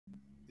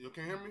You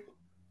can hear me?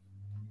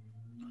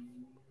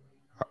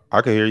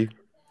 I can hear you.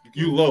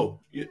 You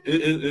low.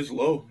 It's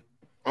low.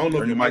 I don't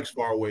know if your mic's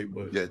far away,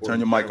 but yeah, turn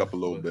your mic up a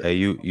little bit. Hey,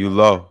 you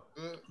low.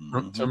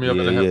 Turn me up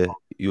in the headphones.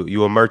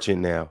 You a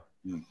merchant now.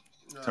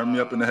 Turn me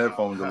up in the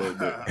headphones a little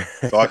bit,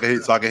 so I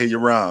can hear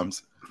your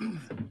rhymes.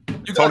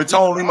 Tony,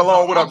 leave me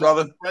alone. What up,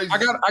 brother? I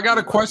got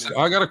a question.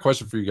 I got a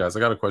question for you guys.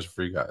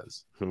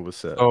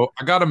 What's up? So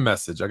I got a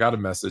message,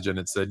 and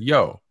it said,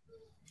 "Yo,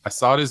 I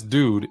saw this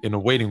dude in a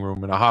waiting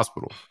room in a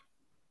hospital,"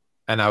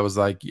 and I was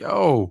like,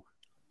 "Yo,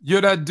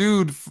 you're that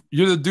dude.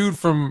 You're the dude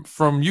from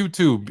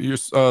YouTube. You're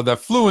that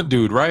Fluent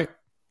dude, right?"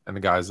 And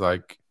the guy's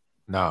like,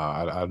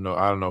 "Nah, I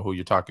don't know who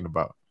you're talking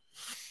about."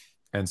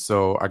 And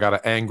so I got an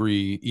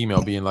angry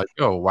email being like,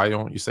 "Yo, why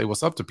don't you say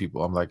what's up to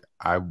people?" I'm like,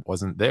 "I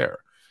wasn't there."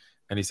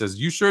 And he says,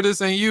 "You sure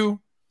this ain't you?"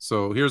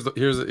 So here's that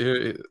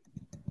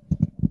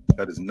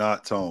is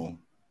not Tone.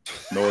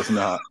 No, it's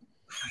not.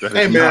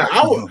 Hey man,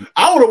 I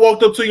would have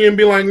walked up to you and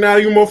be like, "Now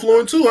you're more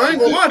fluent too." I ain't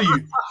gonna lie to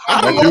you.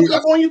 I would walk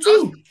up on you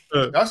too.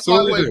 That's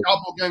my way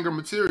doppelganger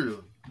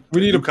material.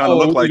 We need to kind of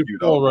look like you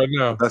though. Right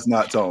now. That's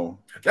not Tone.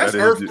 That's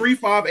Earth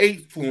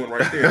 358 fluent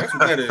right there. That's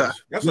what that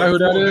is. That's like who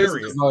that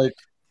is. Like,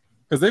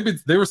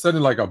 because they were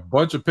sending like a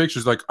bunch of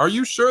pictures. Like, "Are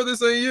you sure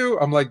this ain't you?"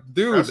 I'm like,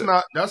 "Dude, That's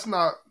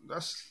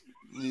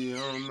yeah,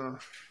 I don't know."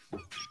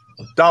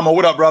 Damo,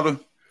 what up, brother?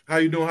 How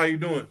you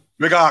doing?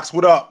 Big Ox,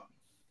 what up?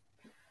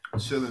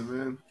 Chilling,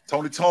 man.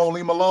 Tone,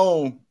 leave him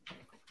alone.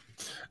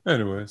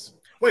 Anyways,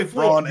 wait,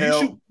 Flo,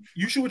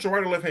 you shoot with your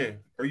right or left hand?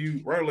 Are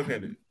you right or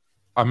left-handed?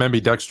 I'm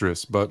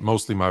ambidextrous, but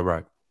mostly my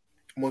right.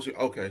 Mostly,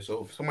 okay.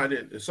 So if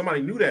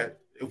somebody knew that,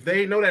 if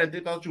they know that and they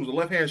thought you was a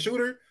left-hand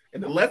shooter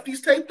and the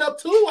lefty's taped up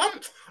too, I'm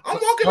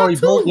walking up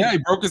too. He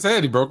broke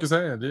his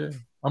hand. Yeah.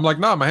 I'm like,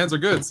 nah, my hands are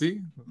good.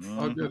 See,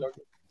 all good.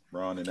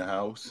 Ron in the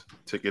house,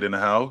 ticket in the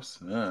house.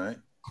 All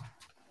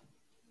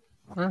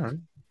right.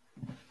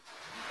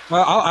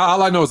 Well,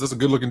 all I know is there's a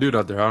good-looking dude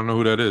out there. I don't know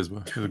who that is,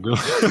 but he's a good.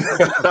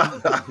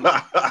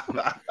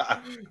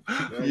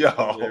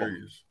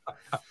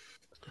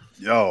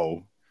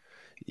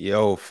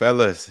 Yo,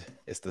 fellas,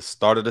 it's the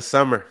start of the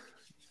summer.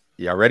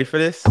 Y'all ready for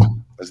this?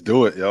 Let's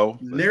do it, yo.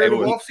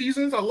 Narrative off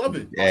seasons, I love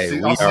it.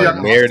 Hey, we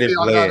are narrative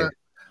led.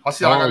 I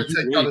see. I got to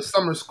take out of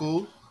summer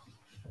school.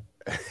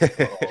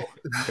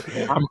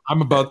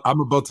 I'm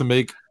about to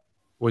make.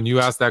 When you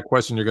ask that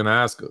question, you're gonna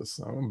ask us.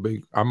 I'm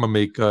gonna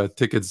make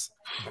Ticket's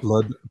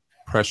blood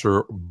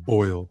pressure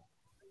boil.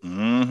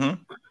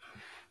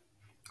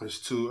 It's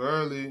too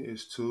early.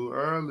 It's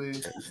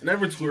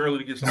never too early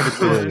to get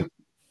something.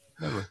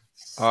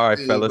 All right,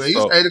 fellas. It's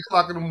 8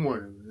 o'clock in the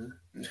morning,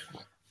 man.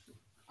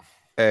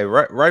 Hey,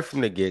 right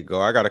from the get-go,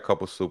 I got a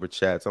couple super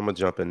chats. I'm gonna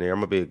jump in there. I'm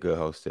gonna be a good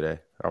host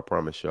today. I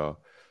promise y'all.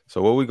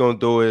 So what we're gonna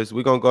do is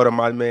we're gonna go to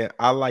my man.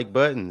 I like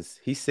buttons.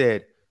 He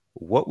said,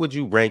 "What would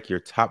you rank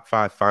your top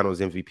 5 Finals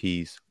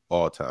MVPs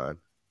all time?"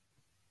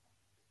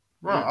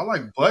 Bro, I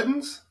like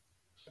buttons.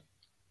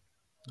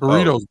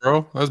 Burritos,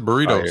 bro. That's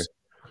burritos.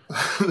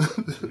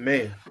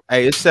 Man.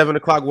 Hey, it's 7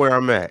 o'clock where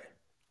I'm at.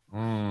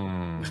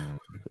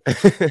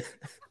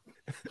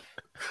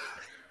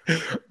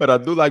 But I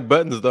do like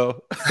buttons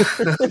though.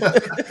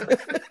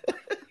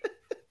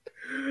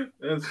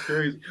 That's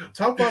crazy.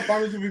 Top 5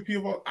 Finals MVP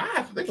of all. I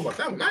have to think about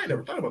that one. I ain't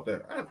never thought about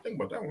that. I have to think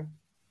about that one.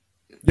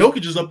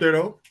 Jokic is up there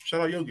though.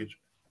 Shout out Jokic.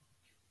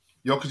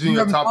 Jokic in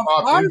your top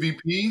 5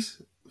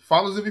 MVPs,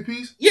 Finals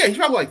MVPs? Yeah, he's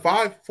probably like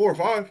 4 or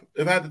 5.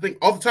 If I had to think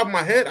off the top of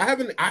my head,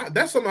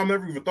 that's something I've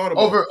never even thought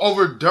about.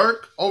 Over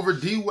Dirk, over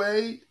D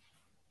Wade,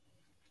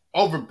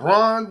 over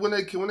Bron when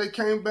they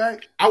came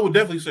back. I would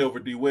definitely say over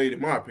D Wade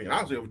in my opinion.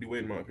 I'd say over D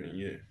Wade in my opinion.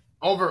 Yeah.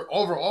 Over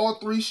all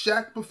 3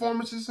 Shaq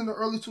performances in the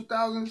early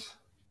 2000s.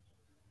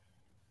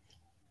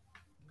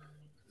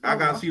 I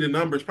gotta see the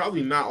numbers.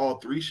 Probably not all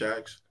 3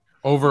 Shaqs.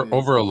 Over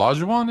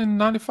Olajuwon in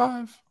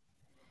 '95.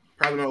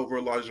 Probably not over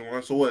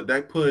Olajuwon. So what?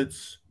 That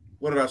puts.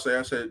 What did I say?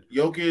 I said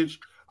Jokic.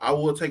 I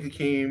will take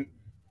Hakeem.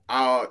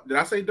 Did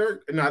I say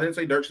Dirk? No, I didn't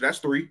say Dirk. So that's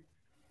 3.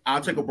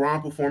 I'll take a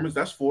Bron performance.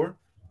 That's 4.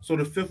 So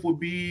the 5th would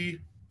be.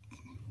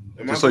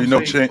 Just so you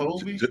know,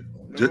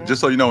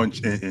 just so you know,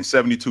 in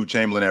 72,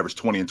 Chamberlain averaged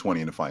 20 and 20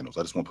 in the finals.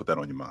 I just want to put that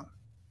on your mind.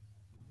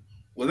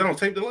 Was that on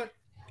tape delay?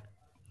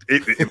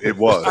 It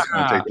was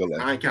on tape delay.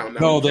 I ain't counting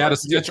that. No, they had a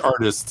sketch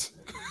artist.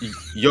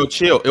 Yo,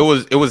 chill.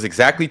 It was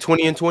exactly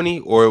 20 and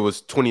 20, or it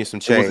was 20 and some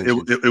change.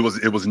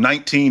 It was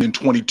 19 and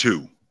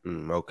 22.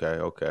 Okay.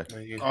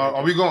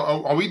 Are we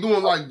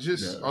doing like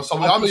just? Yeah. So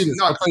obviously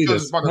not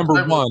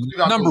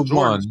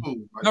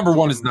number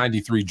one is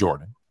 93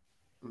 Jordan.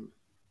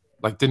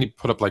 Like, didn't he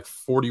put up like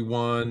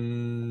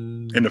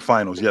 41 in the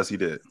finals? Yes, he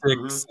did.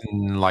 6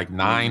 and like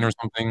 9 or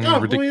something. Yeah,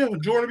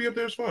 Jordan be up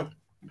there as 5.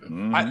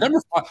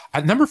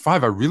 At number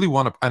 5, I really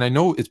want to, and I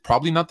know it's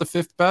probably not the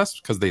 5th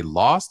best because they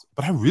lost,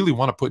 but I really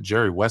want to put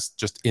Jerry West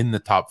just in the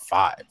top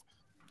 5.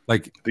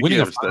 Like winning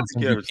a Finals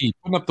MVP,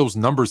 putting up those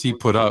numbers he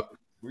put up.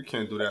 We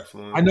can't do that for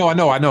him. I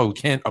know. We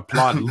can't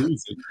applaud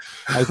losing.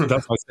 That's what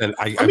I said.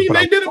 I mean,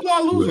 they did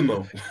applaud losing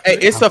though. Hey,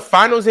 it's a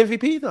Finals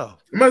MVP though.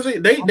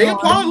 They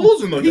applaud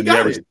losing though. He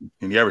got it.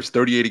 And he averaged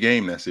 38 a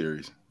game in that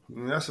series.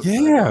 That's a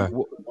yeah.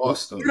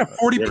 Boston. He had a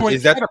 40-point.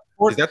 Is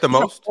that the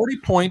most?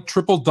 40-point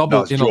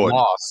triple-double in Jordan. a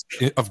loss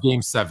of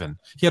Game 7.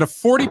 He had a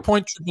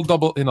 40-point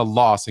triple-double in a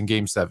loss in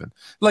Game 7.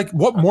 Like,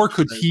 what more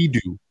could he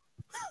do?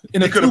 He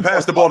could have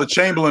passed the ball to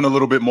Chamberlain a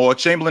little bit more.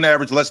 Chamberlain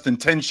averaged less than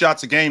 10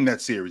 shots a game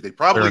that series. They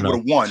probably would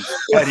have won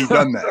had he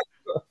done that.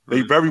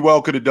 They very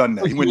well could have done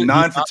that. He went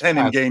 9 for 10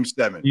 in Game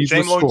 7.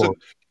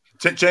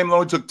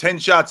 Chamberlain took 10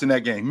 shots in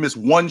that game. He missed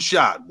 1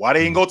 shot. Why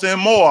they didn't go to him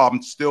more?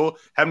 I'm still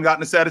haven't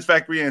gotten a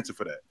satisfactory answer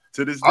for that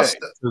to this day.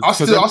 I'll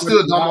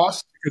still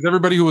Damos. Because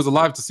everybody who was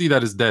alive to see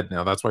that is dead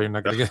now. That's why you're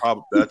not going to get.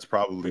 That's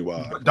probably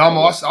why.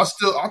 Damos, I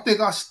think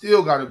I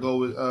still got to go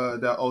with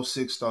that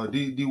 06 star.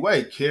 D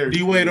Wade carried.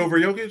 D Wade over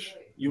Jokic.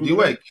 D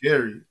Wade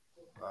carried.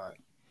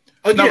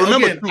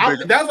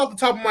 That's off the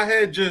top of my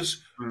head,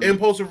 just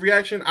impulsive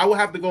reaction. I would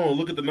have to go and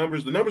look at the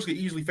numbers. The numbers could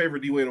easily favor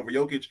D Wade over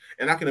Jokic,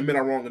 and I can admit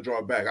I'm wrong and draw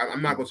it back.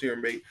 I'm not going to sit here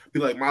and be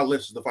like my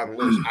list is the final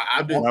list.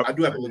 I do have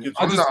to look into it.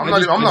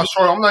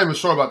 I'm not even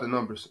sure about the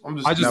numbers.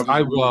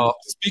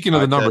 Speaking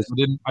of the numbers,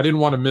 I didn't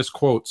want to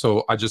misquote,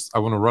 so I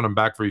want to run them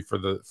back for you for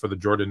the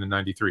Jordan in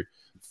 '93.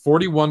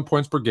 41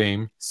 points per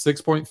game,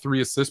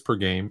 6.3 assists per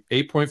game,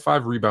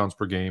 8.5 rebounds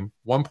per game,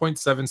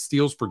 1.7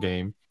 steals per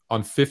game,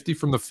 on 50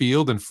 from the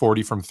field and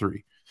 40 from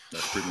 3.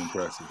 That's pretty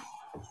impressive.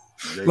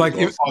 Like,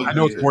 I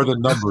know it's more than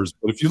numbers,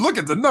 but if you look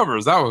at the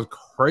numbers, that was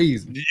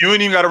crazy. You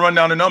ain't even got to run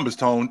down the numbers,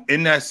 Tone.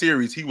 In that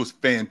series, he was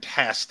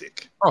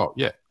fantastic. Oh,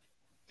 yeah.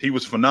 He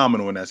was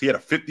phenomenal in that. He had a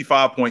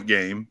 55-point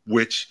game,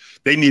 which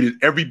they needed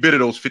every bit of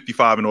those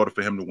 55 in order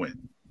for him to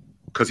win.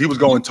 Because he was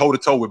going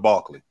toe-to-toe with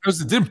Barkley.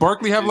 Didn't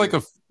Barkley have like a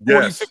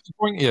 40, 50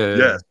 point? Yeah.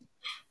 Yes.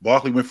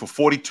 Barkley went for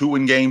 42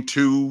 in game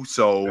 2.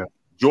 So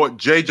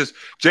Jay just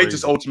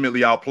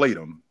ultimately outplayed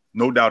him.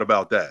 No doubt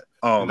about that.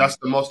 That's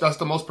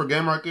the most per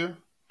game right there.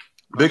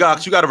 Big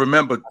Ox, you got to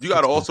remember. You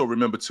got to also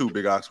remember too,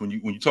 Big Ox, when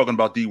you're talking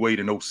about D Wade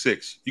in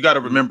 06, you got to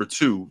remember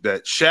too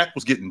that Shaq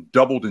was getting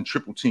doubled and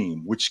triple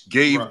teamed, which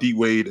gave D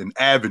Wade an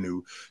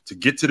avenue to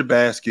get to the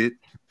basket.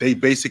 They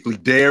basically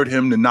dared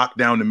him to knock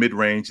down the mid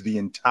range the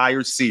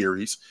entire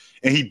series,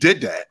 and he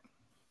did that.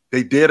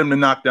 They dared him to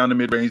knock down the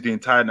mid range the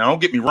entire. Now, don't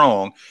get me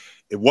wrong.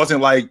 It wasn't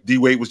like D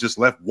Wade was just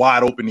left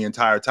wide open the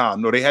entire time.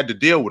 No, they had to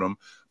deal with him,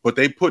 but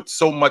they put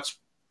so much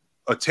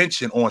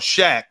attention on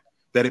Shaq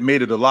that it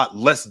made it a lot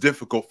less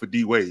difficult for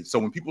D Wade. So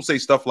when people say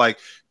stuff like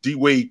D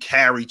Wade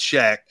carried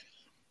Shaq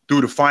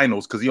through the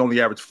finals because he only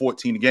averaged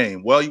 14 a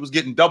game, well, he was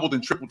getting doubled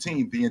and triple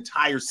teamed the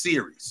entire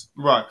series.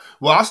 Right.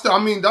 Well, I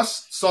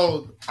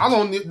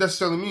don't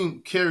necessarily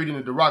mean carried in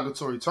a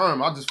derogatory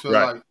term. I just feel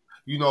like,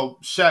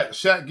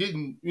 Shaq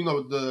getting,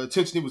 the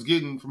attention he was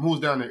getting from who was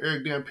down there,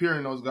 Eric Dampier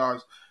and those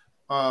guys.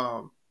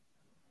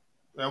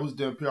 That was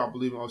Dampier, I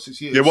believe, in 06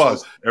 years. It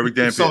was Eric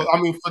Dampier. So I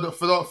mean,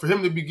 for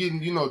him to be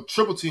getting,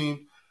 triple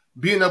team,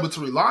 being able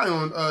to rely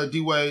on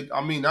D Wade,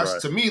 I mean, that's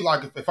to me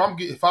like if I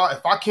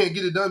can't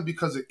get it done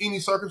because of any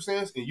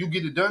circumstance and you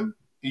get it done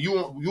and you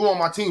on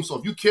my team, so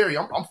if you carry,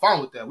 I'm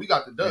fine with that. We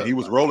got the dub. Yeah, he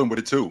was rolling with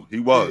it too. He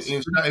was.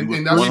 And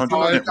that's I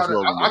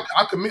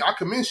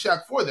commend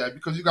Shaq for that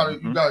because you gotta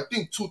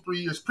think 2-3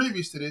 years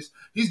previous to this,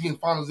 he's getting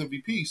Finals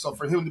MVP. So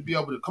for him to be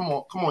able to come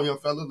on, young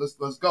fella,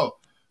 let's go.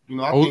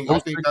 I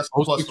think that's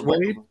a plus for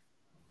Wade.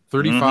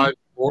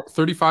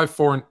 35,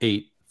 4, and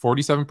 8,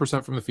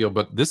 47% from the field,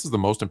 but this is the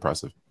most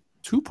impressive.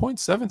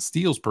 2.7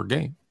 steals per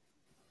game.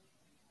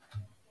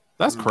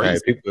 That's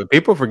crazy. Hey,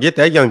 people forget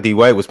that young D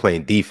Wade was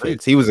playing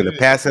defense. He was in the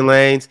passing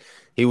lanes.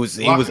 He was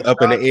up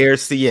in the air,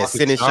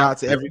 sending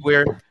shots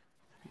everywhere.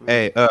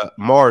 Hey,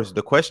 Mars,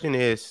 the question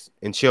is,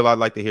 and Chill, I'd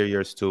like to hear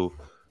yours too.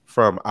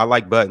 From I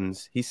Like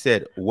Buttons, he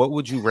said, what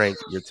would you rank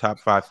your top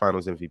 5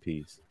 Finals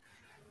MVPs?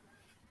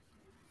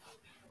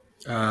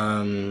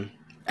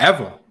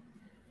 Ever.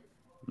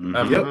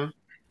 Yep.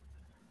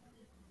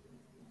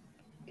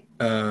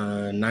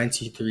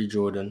 93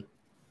 Jordan.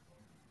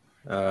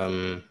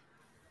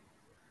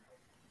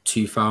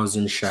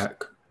 2000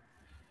 Shaq.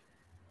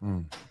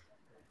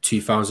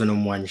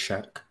 2001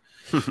 Shaq.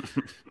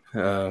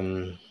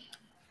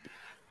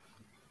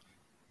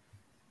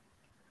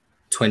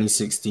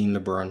 2016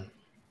 LeBron.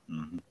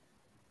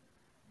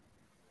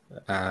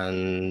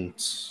 And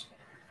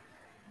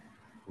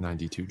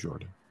 92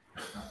 Jordan.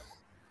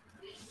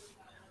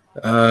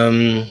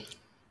 No,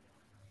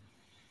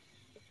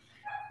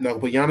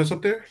 put Giannis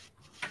up there.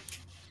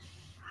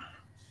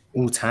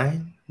 All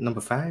time,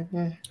 number 5.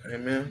 Yeah.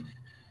 Amen.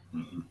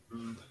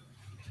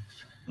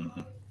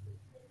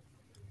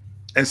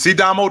 And see,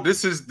 Damo,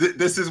 this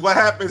is what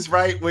happens,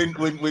 right? When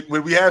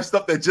we have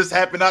stuff that just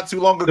happened not too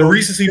long ago. The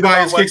recency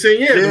bias kicks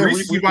in. Yeah, the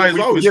recency bias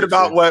always forget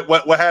about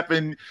what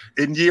happened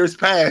in years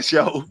past,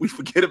 yo. We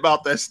forget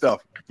about that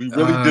stuff. We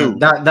really do.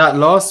 That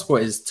last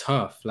spot is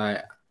tough.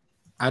 Like,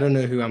 I don't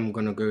know who I'm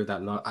gonna go with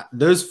that last.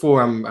 Those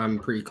 4, I'm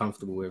pretty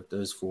comfortable with.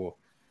 Those 4.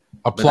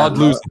 Applaud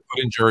losing,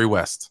 put in Jerry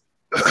West.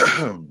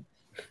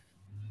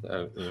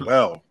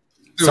 Well,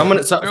 someone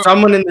in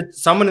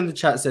the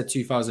chat said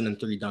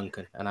 2003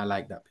 Duncan, and I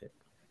like that pick.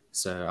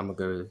 So I'm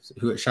gonna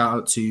go. Shout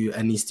out to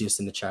Anestius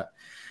in the chat.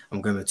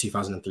 I'm going with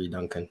 2003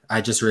 Duncan.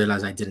 I just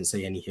realized I didn't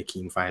say any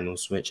Hakeem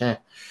finals, which,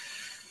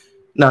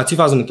 no,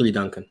 2003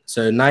 Duncan.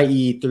 So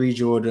 93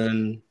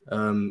 Jordan,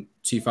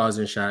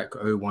 2000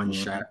 Shaq, 01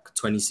 Shaq,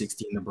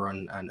 2016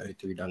 LeBron, and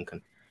 03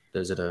 Duncan.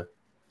 Those are the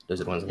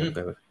ones I'm going to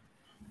go with.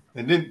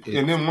 And then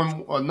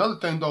another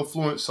thing though,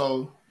 Fluent.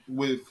 So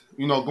with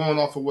going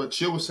off of what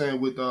Chill was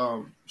saying with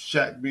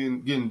Shaq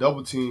getting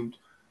double teamed,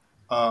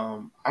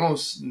 I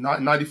don't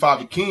 95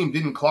 Hakeem,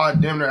 didn't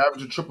Clyde damn near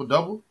average a triple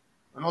double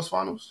in those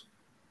finals?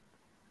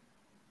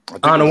 I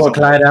don't know what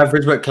Clyde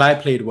averaged, but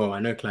Clyde played well. I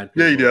know Clyde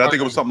played he did. well. I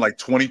think it was something like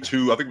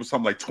 22. I think it was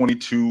something like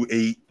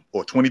 22-8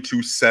 or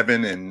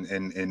 22-7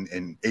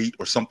 and 8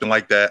 or something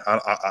like that.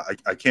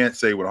 I can't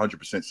say with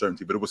 100%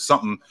 certainty, but it was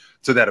something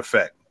to that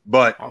effect.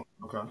 But I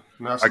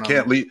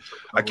can't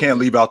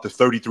leave out the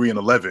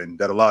 33-11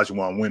 that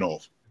Olajuwon went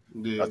off.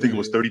 I think it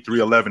was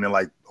 33-11 and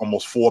like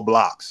almost 4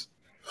 blocks.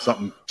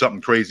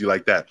 Something crazy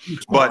like that.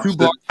 But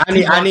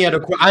he had a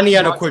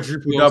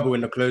quadruple double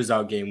in the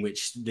closeout game,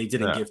 which they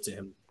didn't give to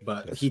him.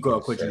 But he got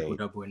a quadruple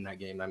double in that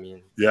game. I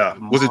mean,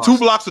 was it 2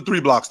 blocks or 3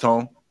 blocks,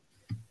 Tone?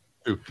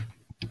 2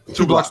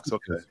 blocks.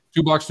 Okay,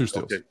 2 blocks, 2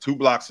 steals. Okay, 2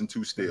 blocks and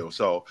 2 steals.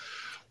 So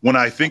when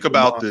I think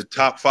about the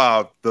top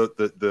 5,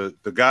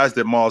 the guys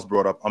that Mars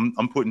brought up,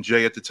 I'm putting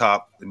Jay at the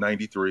top in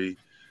 93.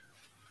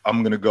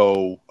 I'm gonna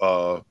go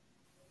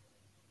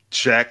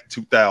Shaq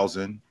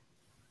 2000.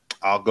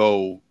 I'll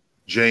go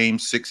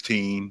James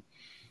 16.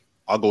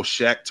 I'll go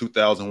Shaq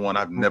 2001.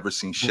 I've never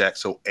seen Shaq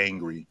so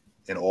angry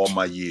in all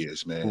my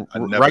years, man.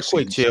 Right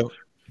quick, Chill.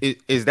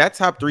 Is that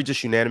top 3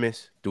 just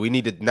unanimous? Do we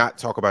need to not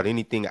talk about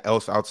anything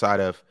else outside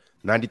of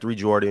 93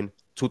 Jordan,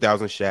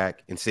 2000 Shaq,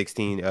 and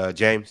 16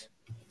 James?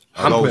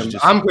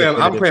 I'm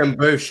putting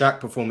both Shaq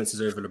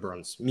performances over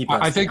LeBron's. Me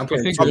personally, I think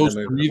those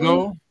 3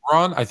 though,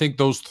 Ron. I think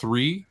those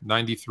 3,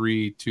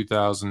 93,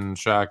 2000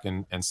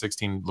 Shaq, and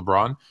 16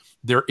 LeBron.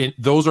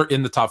 Those are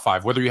in the top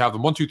 5. Whether you have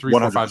them 1, 2, 3,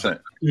 4, 5,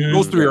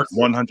 those 3 are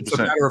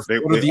 100%. They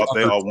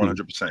are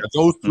 100%.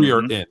 Those 3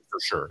 are in for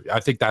sure. I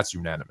think that's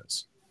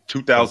unanimous.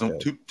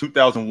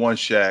 2001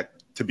 Shaq.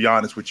 To be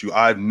honest with you,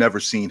 I've never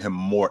seen him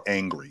more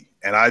angry.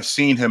 And I've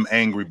seen him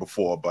angry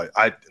before, but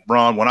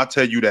Ron, when I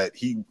tell you that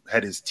he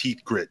had his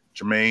teeth grit,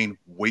 Jermaine,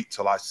 wait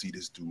till I see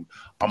this dude.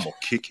 I'm gonna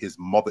kick his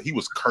mother. He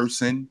was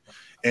cursing,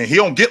 and he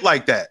don't get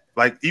like that.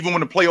 Like even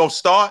when the playoffs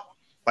start,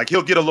 like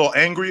he'll get a little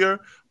angrier.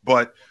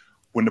 But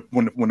when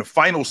the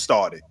finals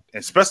started,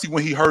 and especially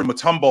when he heard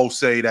Mutombo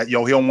say that he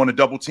don't want to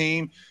double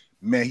team,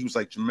 man, he was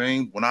like,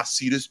 Jermaine, when I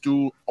see this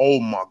dude, oh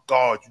my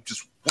God, you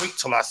just wait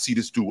till I see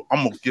this dude.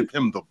 I'm gonna give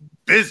him the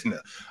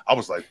business. I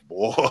was like,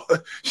 boy,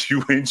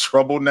 you in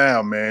trouble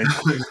now, man.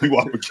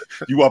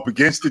 You up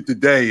against it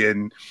today.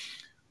 And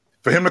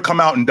for him to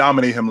come out and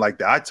dominate him like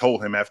that, I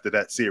told him after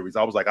that series,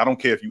 I was like, I don't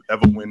care if you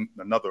ever win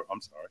another.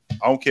 I'm sorry.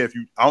 I don't care if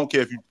you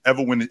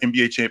ever win the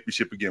NBA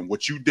championship again.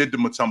 What you did to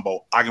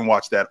Mutombo, I can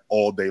watch that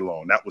all day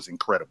long. That was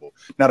incredible.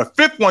 Now the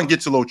 5th one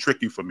gets a little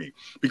tricky for me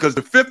because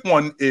the 5th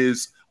one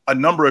is a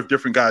number of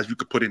different guys you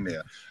could put in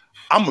there.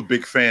 I'm a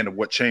big fan of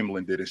what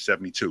Chamberlain did in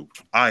 72.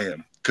 I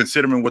am,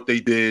 considering what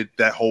they did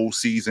that whole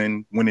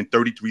season, winning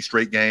 33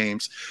 straight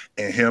games,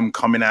 and him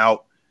coming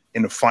out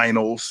in the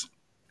finals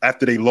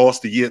after they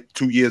lost 2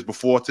 years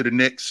before to the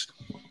Knicks.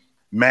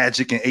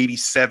 Magic in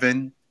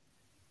 87.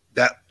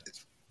 That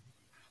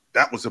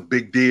was a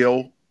big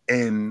deal.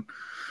 And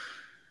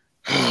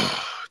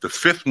the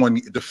fifth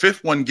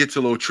one gets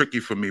a little tricky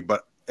for me.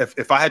 But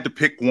if I had to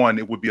pick one,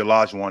 it would be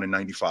Olajuwon in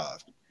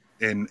 95.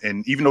 And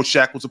even though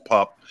Shaq was a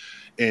pup,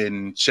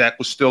 and Shaq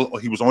was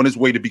he was on his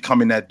way to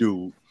becoming that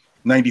dude.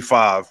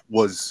 95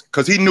 was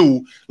because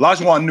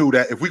Olajuwon knew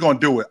that if we're gonna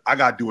do it, I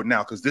gotta do it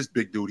now because this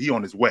big dude, he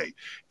on his way,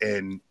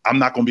 and I'm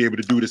not gonna be able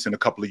to do this in a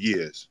couple of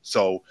years.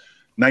 So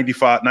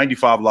 95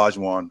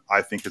 Olajuwon,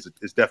 I think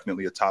is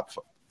definitely a top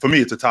for me.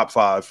 It's a top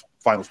 5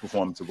 finals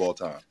performance of all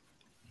time.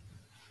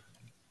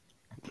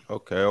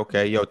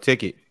 Okay, yo,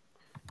 Ticket.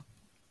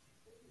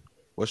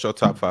 What's your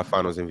top 5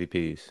 finals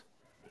MVPs?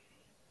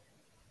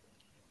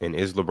 And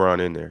is LeBron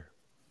in there?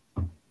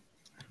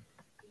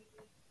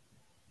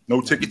 No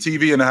Ticket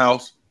TV in the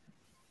house.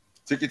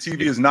 Ticket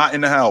TV is not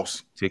in the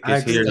house.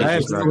 Ticket's here.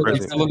 He's still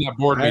in that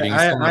board meeting.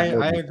 I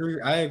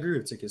agree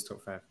with Ticket's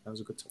top 5. That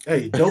was a good top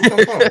 5. Hey, dope top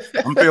 5.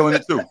 I'm feeling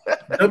it too.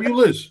 W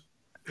list.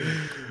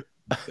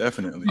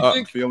 Definitely.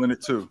 I'm feeling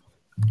it too.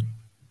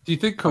 Do you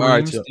think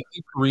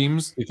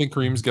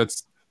Kareem's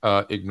gets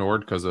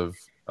ignored because of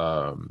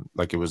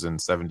like it was in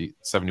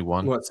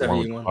 71? What,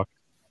 71?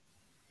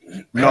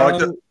 No, I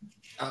don't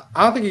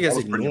think he gets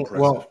ignored.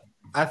 Well,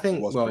 I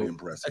think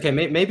okay,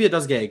 maybe it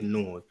does get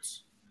ignored,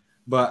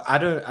 but I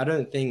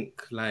don't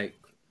think like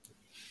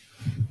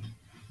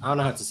I don't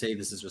know how to say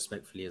this as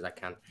respectfully as I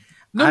can.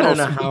 I don't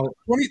know how.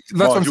 That's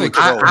what I'm saying. You ain't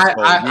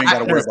got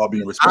to worry about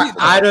being respectful.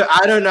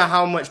 I don't know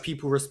how much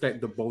people respect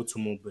the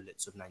Baltimore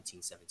Bullets of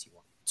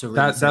 1971.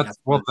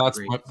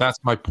 That's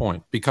my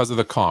point because of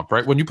the comp,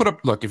 right? When you put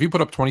up, if you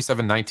put up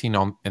 27,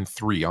 19 and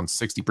 3 on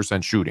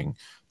 60% shooting,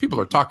 people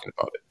are talking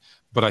about it.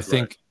 But I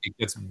think it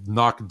gets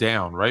knocked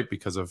down, right,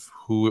 because of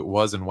who it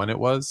was and when it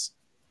was.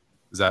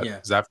 Is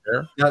that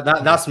fair?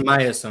 That's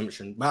my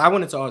assumption. But I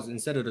wanted to ask,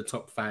 instead of the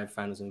top 5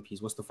 finals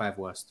MVPs, what's the 5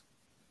 worst?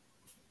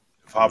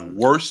 5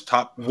 worst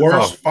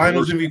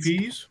finals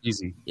MVPs?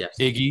 Easy. Yes.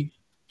 Iggy.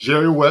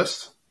 Jerry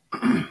West.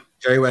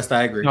 Jerry West,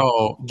 I agree.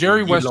 No,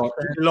 Jerry West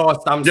lost.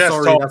 I'm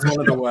sorry, that's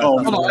one of the worst.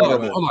 Hold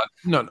on.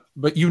 No,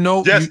 but you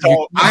know,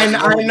 I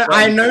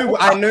know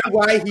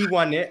why he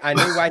won it.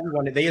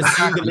 They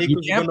assumed the Lakers.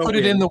 You can't put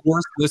it in the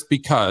worst list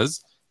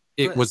because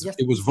it was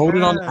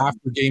voted on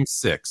after Game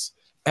 6.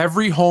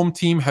 Every home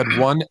team had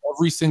won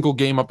every single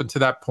game up until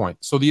that point.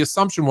 So the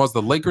assumption was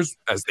the Lakers,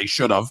 as they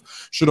should have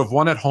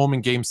won at home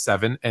in Game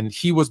 7, and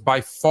he was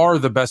by far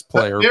the best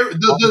player.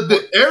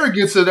 The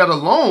arrogance of that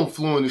alone,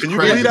 Fluent, is crazy.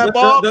 Can you believe that,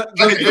 Bob? The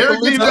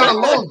arrogance of that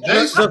alone.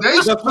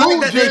 The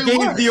fact that they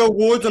gave the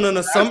awards on an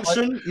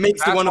assumption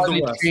makes it one of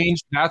the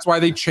worst. That's why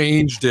they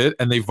changed it,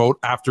 and they vote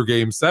after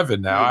Game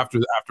 7 now, after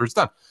it's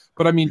done.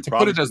 But I mean, to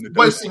put it as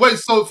wait,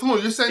 so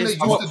Fluent, you're saying they used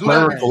to do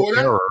that before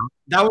that?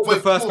 That was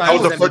the first time.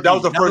 That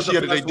was the first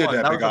year that they did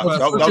that. That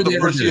was the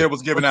first year it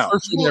was given out.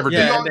 They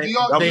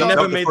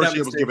never made that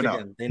mistake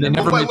again.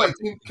 Wait.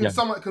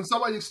 Can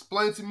somebody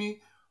explain to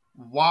me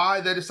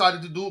why they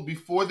decided to do it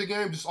before the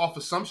game, just off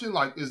assumption?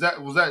 Like, was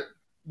that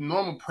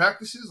normal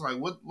practices? Like,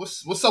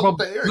 what's up with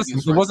the arrogance?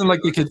 Listen, it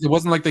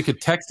wasn't like they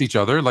could text each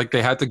other. Like,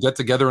 they had to get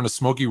together in a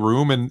smoky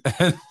room and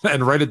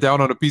write it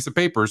down on a piece of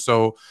paper.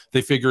 So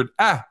they figured,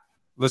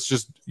 let's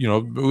just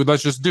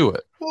do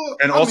it. Well,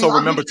 and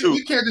remember too,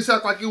 you can't just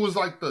act like it was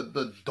like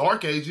the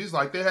dark ages.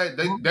 Like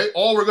they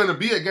all were going to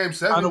be at Game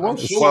 7. I'm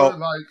sure.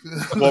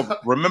 Well,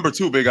 remember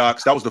too, Big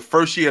Ox. That was the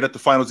first year that the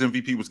Finals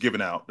MVP was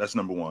given out. That's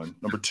number one.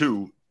 Number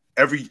two,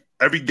 every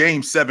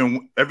Game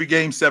 7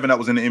 that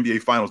was in the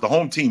NBA Finals, the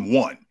home team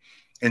won.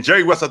 And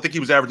Jerry West, I think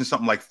he was averaging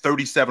something like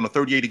 37 or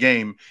 38 a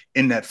game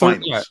in that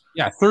Finals.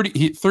 Yeah,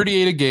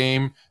 38 a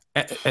game.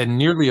 And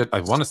nearly a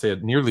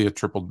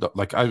triple.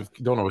 Like, I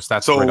don't know his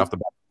stats right off the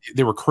bat.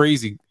 They were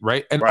crazy,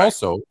 right? And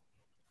also,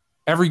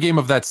 every game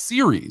of that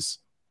series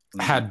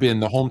had been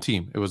the home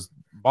team. It was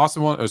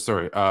Boston won. Lakers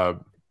won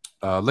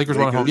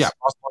at home. Yeah,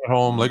 Boston won at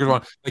home. Lakers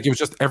won. Like, it was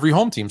just every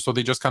home team. So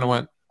they just kind of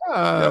went.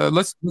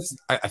 Let's.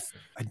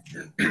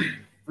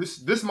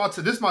 This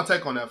my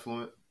take on that,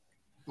 Fluent.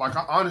 Like,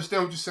 I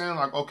understand what you're saying.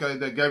 Like, okay,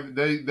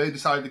 they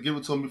decided to give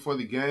it to him before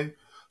the game.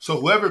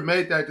 So whoever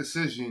made that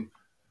decision.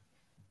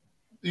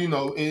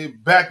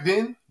 Back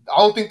then, I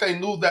don't think they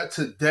knew that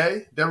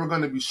today they were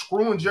going to be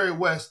screwing Jerry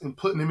West and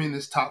putting him in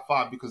this top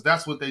 5 because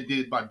that's what they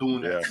did by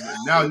doing that. And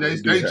now they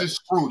just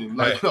screwed him.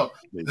 Like,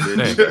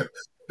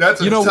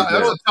 that's a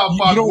top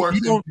 5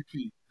 worst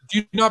MVP. Do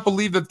you not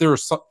believe that there are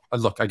some?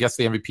 Look, I guess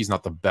the MVP is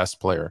not the best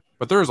player,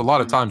 but there's a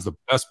lot of times the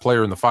best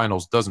player in the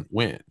finals doesn't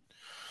win.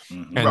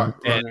 And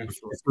if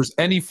there's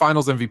any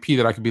finals MVP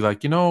that I could be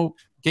like,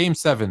 Game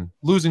 7,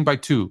 losing by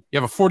 2. You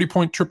have a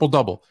 40-point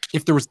triple-double.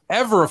 If there was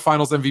ever a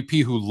finals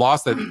MVP who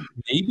lost that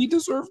maybe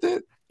deserved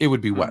it, it would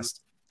be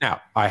West.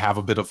 Now, I have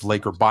a bit of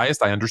Laker bias.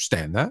 I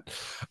understand that.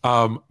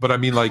 But I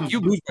mean, like,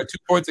 you lose by 2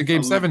 points in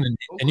Game 7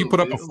 and you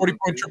put up a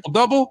 40-point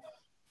triple-double.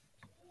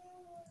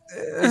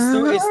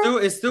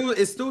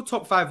 It's still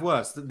top 5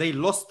 worst. They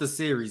lost the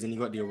series and you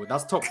got the award.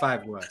 That's top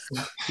 5 worst.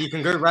 He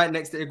can go right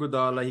next to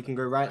Iguodala. He can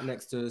go right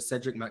next to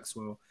Cedric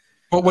Maxwell.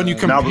 But when you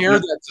compare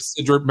that to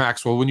Cedric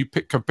Maxwell, when you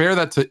compare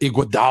that to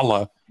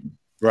Iguodala,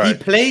 he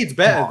played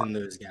better than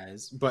those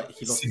guys, but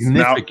he lost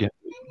significant.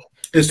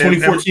 Is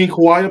 2014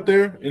 Kawhi up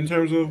there in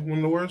terms of one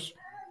of the worst?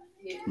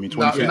 I mean,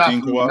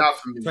 2015 Kawhi.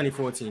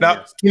 2014.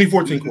 Now,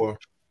 2014 Kawhi.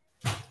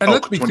 And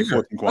let's be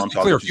clear.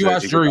 If you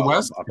ask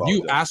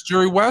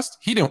Jerry West,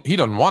 he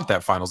doesn't want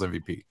that Finals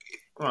MVP.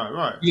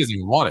 Right. He doesn't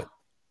even want it.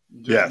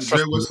 Yes,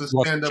 Jerry West is a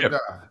stand-up guy.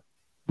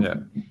 Yeah.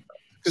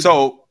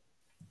 So,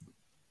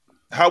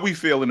 how we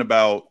feeling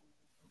about?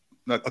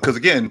 Because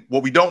again,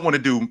 what we don't want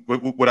to do,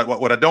 what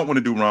I don't want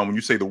to do, Ron, when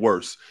you say the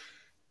worst,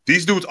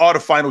 these dudes are the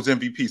Finals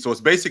MVP. So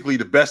it's basically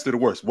the best of the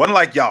worst. One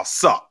like y'all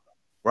suck,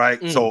 right?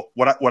 So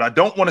what I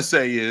don't want to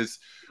say is,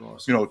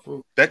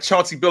 that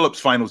Chauncey Billups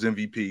Finals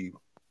MVP.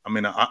 I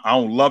mean, I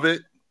don't love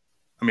it.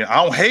 I mean,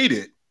 I don't hate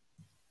it,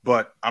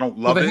 but I don't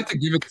love it. They had to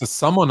give it to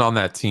someone on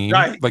that team,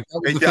 right? Like,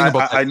 that was the thing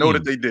about that I know team.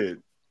 that they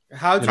did.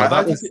 How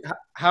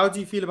do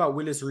you feel about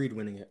Willis Reed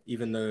winning it,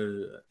 even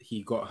though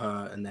he got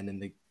her and then in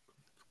the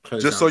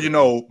close? Just so you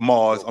know,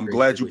 Mars, I'm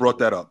glad you brought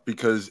that up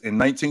because in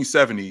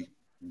 1970,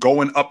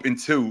 going up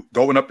into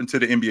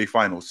the NBA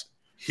Finals,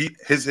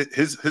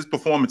 his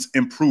performance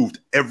improved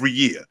every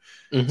year.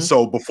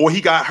 So before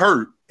he got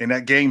hurt in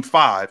that Game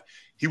 5,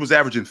 he was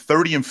averaging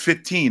 30 and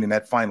 15 in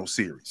that final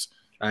series.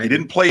 He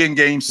didn't play in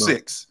Game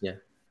 6. Yeah.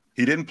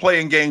 He didn't play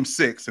in Game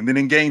 6. And then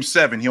in Game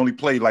 7, he only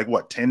played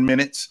 10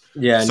 minutes?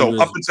 Yeah. So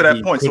up until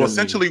that point. So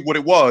essentially what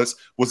it was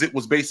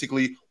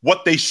basically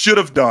what they should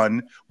have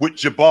done with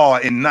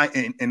Jabbar in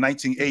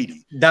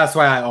 1980. That's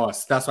why I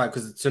asked. That's why,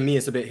 because to me,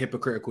 it's a bit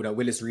hypocritical that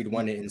Willis Reed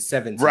won it in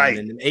 70. Right.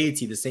 And in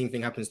 80, the same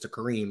thing happens to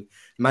Kareem.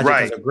 Magic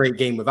has a great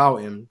game without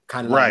him,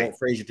 kind of like what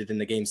Frazier did in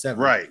the Game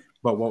 7. Right.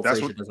 But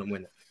Frazier doesn't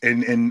win it.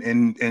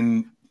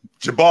 And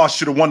Jabbar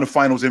should have won the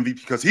Finals MVP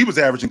because he was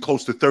averaging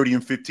close to 30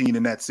 and 15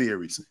 in that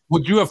series.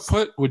 Would you have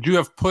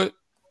put?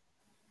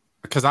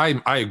 Because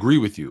I agree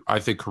with you. I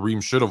think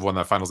Kareem should have won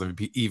that Finals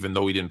MVP, even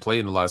though he didn't play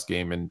in the last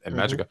game in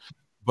Magic,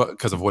 but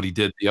because of what he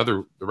did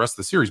the rest of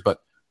the series. But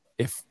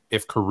if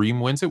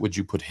Kareem wins it, would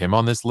you put him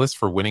on this list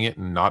for winning it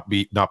and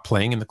not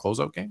playing in the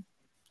closeout game?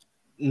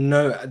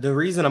 No, the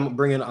reason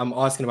I'm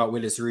asking about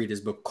Willis Reed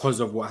is because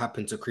of what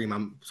happened to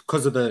Kareem.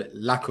 Because of the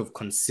lack of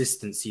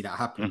consistency that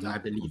happened. I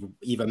believe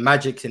either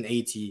Magic in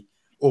 80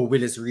 or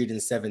Willis Reed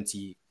in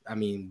 70. I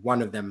mean,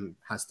 one of them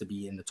has to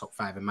be in the top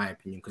 5, in my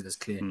opinion, because there's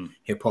clear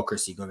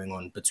hypocrisy going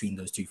on between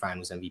those two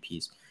Finals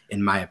MVPs,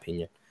 in my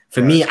opinion.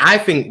 For me, I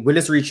think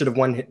Willis Reed should have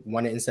won it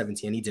in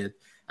 70, and he did,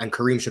 and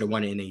Kareem should have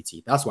won it in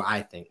 80. That's what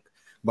I think.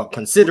 But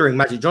considering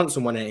Magic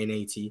Johnson won it in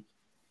 80,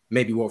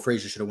 maybe Walt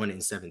Frazier should have won it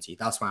in 70.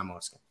 That's why I'm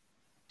asking.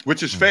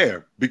 Which is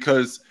fair,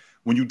 because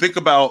when you think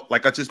about,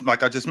 like I just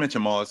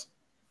mentioned, Mars,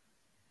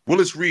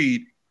 Willis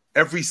Reed,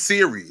 every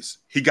series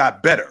he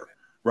got better,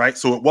 right?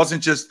 So it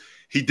wasn't just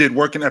he did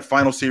work in that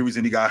final series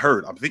and he got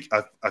hurt.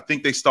 I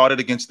think they started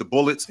against the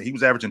Bullets and he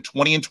was averaging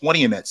 20 and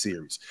 20 in that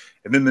series.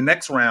 And then the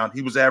next round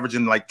he was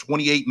averaging like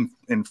 28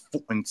 and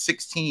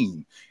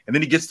 16. And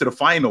then he gets to the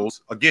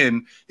finals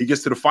again. He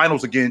gets to the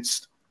finals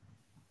against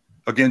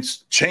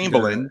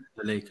Chamberlain,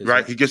 the Lakers,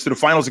 right? He gets to the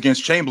finals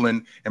against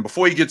Chamberlain, and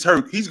before he gets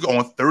hurt, he's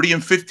going 30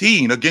 and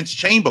 15 against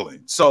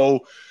Chamberlain.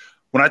 So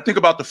when I think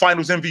about the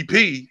Finals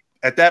MVP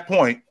at that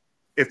point,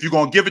 if you're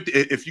going to give it,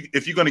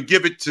 if you're going to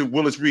give it to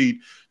Willis Reed,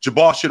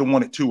 Jabbar should have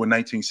won it too in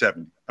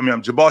 1970. I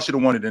mean, Jabbar should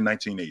have won it in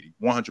 1980,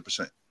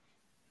 100%.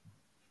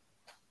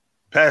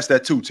 Pass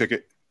that too,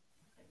 Ticket.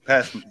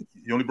 Pass.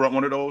 You only brought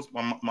one of those,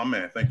 my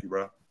man. Thank you,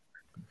 bro.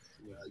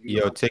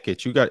 Yo,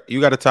 Ticket, you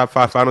got a top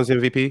 5 Finals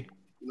MVP?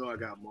 You know I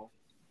got more.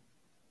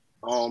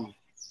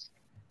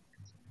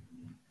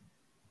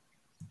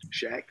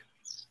 Shaq,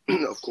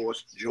 of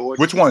course.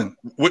 Jordan. Which one?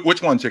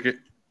 Which one, Ticket?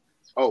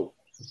 Oh,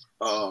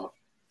 well,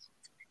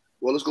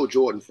 let's go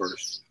Jordan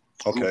first.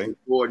 Okay.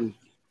 Jordan.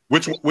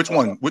 Which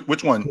one?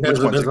 Which one? There's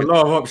a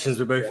lot of options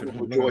with both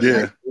of them.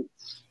 Yeah.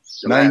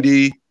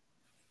 90,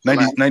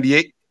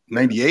 98?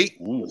 98?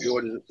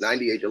 Jordan,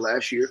 98 the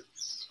last year.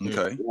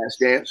 Okay. Last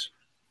Dance.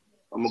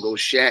 I'm going to go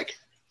Shaq.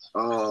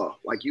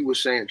 Like you were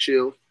saying,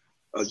 Chill,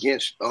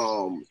 against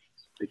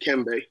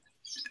Dikembe.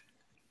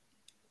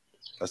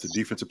 That's the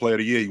defensive player of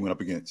the year you went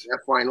up against. That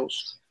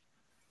finals.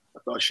 I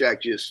thought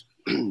Shaq just,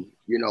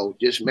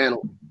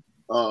 dismantled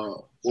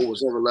what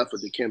was ever left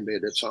of Dikembe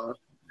at that time.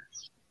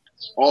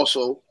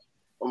 Also,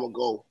 I'm going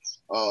to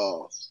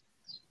go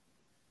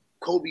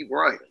Kobe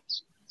Bryant.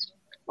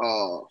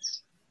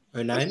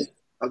 09?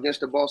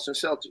 Against the Boston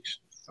Celtics.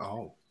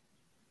 Oh.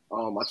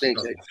 I think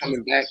that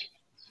coming back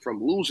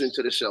from losing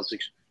to the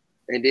Celtics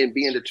and then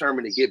being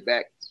determined to get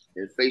back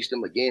and face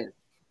them again,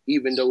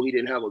 even though he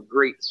didn't have a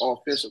great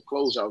offensive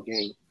closeout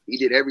game, he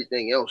did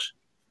everything else.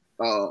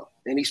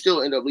 And he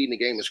still ended up leading the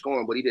game in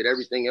scoring, but he did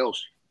everything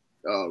else,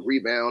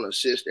 rebound,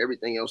 assist,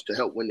 everything else to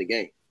help win the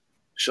game.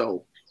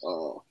 So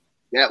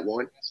that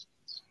one.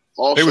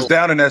 Also, they was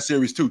down in that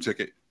series too,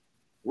 Ticket.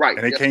 Right.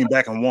 And they came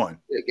back and won.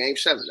 Yeah, game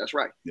 7. That's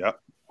right. Yeah.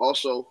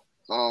 Also,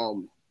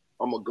 I'm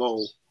going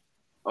to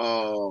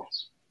go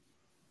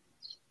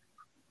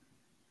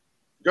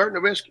Dirk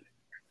Nowitzki.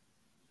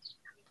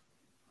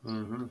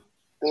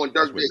 Going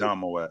Dirk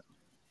Diggler.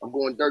 I'm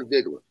going Dirk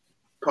Diggler.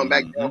 Come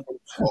back down from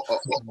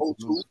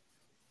 0-2,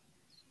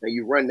 and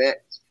you run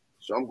that.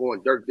 So I'm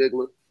going Dirk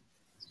Diggler.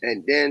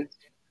 And then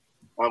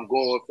I'm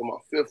going for my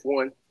 5th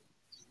one.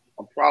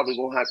 I'm probably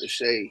going to have to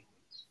say,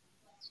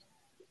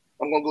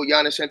 I'm going to go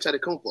Giannis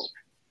Antetokounmpo.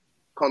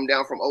 Come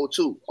down from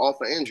 0-2 off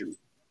an injury.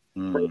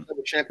 First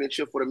ever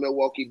championship for the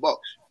Milwaukee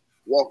Bucks.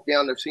 Walked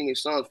down the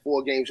Phoenix Suns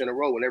 4 games in a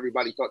row, and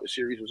everybody thought the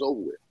series was over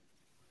with.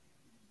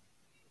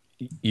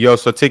 Yo,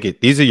 so Ticket,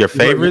 these are your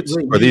favorites,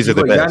 or these are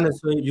the best?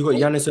 You got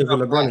Giannis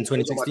over LeBron in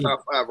 2016.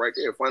 Top 5 right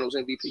there, Finals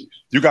MVPs.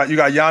 You got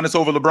Giannis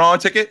over LeBron,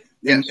 Ticket,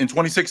 yes. in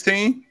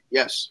 2016.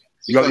 Yes.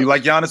 You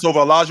like Giannis over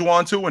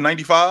Olajuwon too in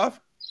 95.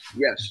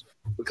 Yes,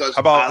 because how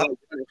about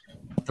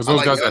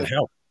those guys that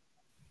help?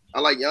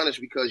 I like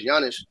Giannis because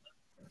Giannis,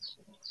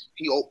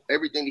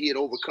 everything he had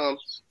overcome,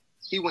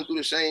 he went through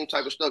the same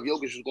type of stuff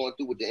Jokic was going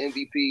through with the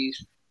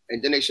MVPs,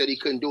 and then they said he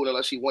couldn't do it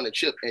unless he won a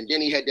chip, and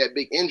then he had that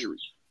big injury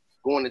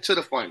going into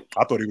the final.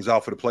 I thought he was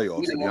out for the playoffs.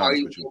 We didn't know how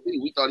he was going to be.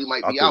 We thought he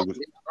might be out.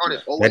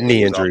 That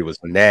knee injury was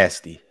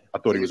nasty. I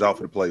thought he was out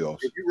for the playoffs.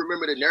 If you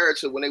remember the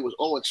narrative when they was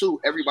 0-2,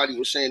 everybody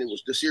was saying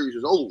the series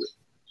was over with.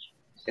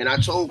 And I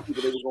told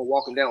people they was going to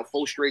walk him down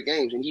 4 straight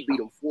games, and he beat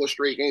them 4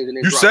 straight games. And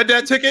then you said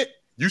that, Ticket?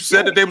 You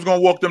said that they was going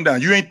to walk them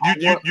down. You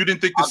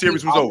didn't think the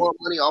series was over. I won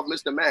money off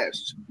Mr.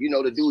 Mass. You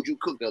know, the dude you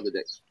cooked the other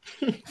day.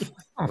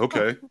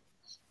 Okay.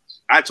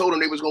 I told him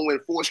they was going to win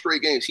 4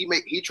 straight games.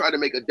 He tried to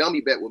make a dummy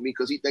bet with me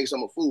because he thinks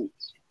I'm a fool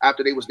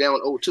after they was down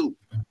 0-2.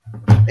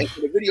 And so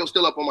the video's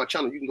still up on my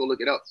channel. You can go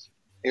look it up.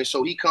 And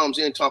so he comes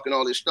in talking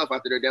all this stuff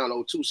after they're down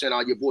 0-2, saying,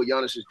 your boy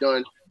Giannis is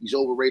done. He's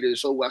overrated.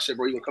 It's over. I said,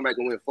 bro, you're going to come back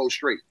and win 4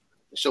 straight.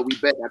 And so we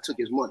bet. I took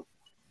his money.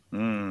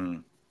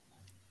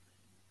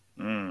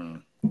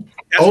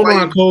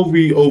 09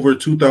 Kobe over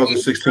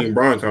 2016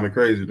 Bron kind of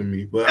crazy to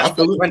me. But I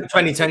feel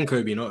 2010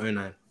 Kobe, not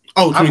 09.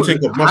 Oh,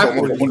 2010 Kobe. I thought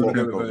he was going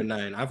to go with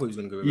 09. I thought he was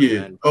going to go with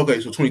 09. Okay,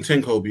 so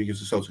 2010 Kobe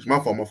against the Celtics. My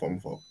fault.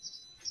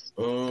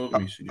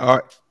 Let me see.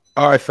 All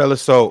right,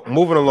 fellas. So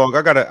moving along,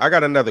 I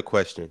got another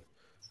question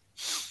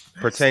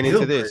pertaining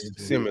to this.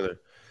 Crazy. Similar.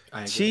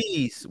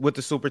 Cheese with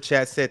the super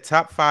chat said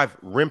top 5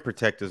 rim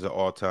protectors of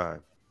all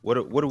time. What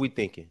are we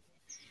thinking?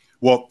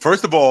 Well,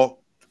 first of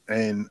all,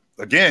 and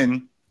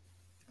again,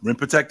 rim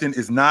protecting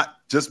is not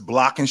just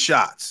blocking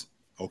shots.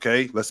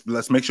 Okay,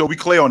 let's make sure we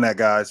clear on that,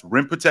 guys.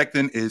 Rim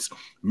protecting is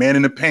man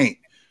in the paint,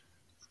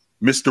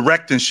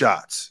 misdirecting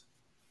shots,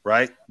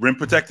 right? Rim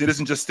protecting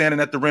isn't just standing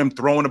at the rim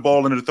throwing the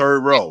ball into the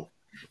third row.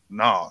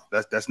 No,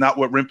 that's not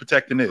what rim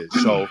protecting is.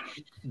 So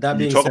that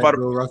being said,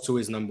 Bill Russell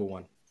is number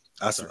 1.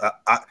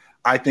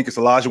 I think it's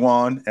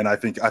Olajuwon, and I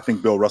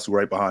think Bill Russell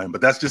right behind him.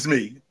 But that's just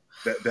me.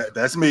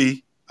 That's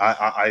me.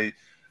 And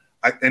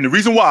the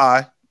reason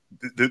why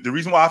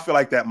I feel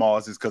like that,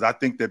 Mars, is because I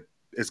think that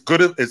as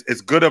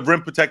good a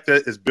rim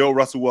protector as Bill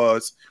Russell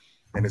was,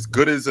 and as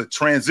good as a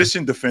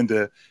transition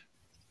defender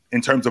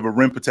in terms of a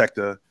rim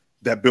protector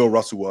that Bill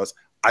Russell was,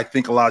 I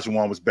think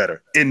Olajuwon was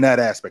better in that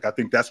aspect. I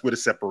think that's where the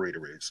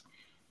separator is.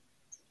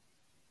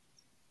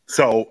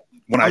 So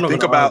when I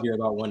think about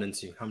 1 and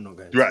 2, I'm not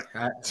going to. Right.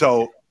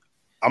 So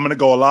I'm going to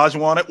go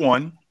Olajuwon at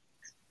 1.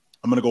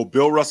 I'm going to go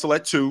Bill Russell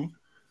at 2.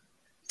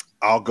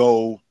 I'll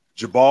go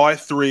Jabbar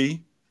at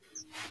 3.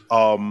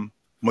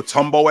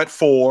 Mutombo at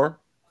 4.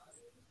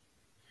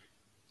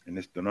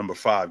 And the number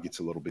 5 gets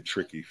a little bit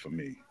tricky for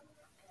me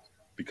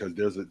because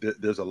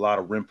there's a lot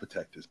of rim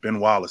protectors. Ben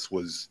Wallace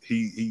was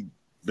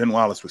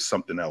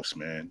something else,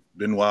 man.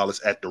 Ben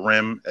Wallace at the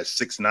rim at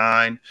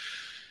 6'9",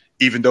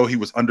 even though he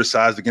was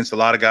undersized against a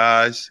lot of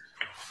guys.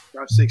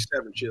 About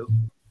 6'7", chill.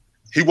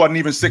 He wasn't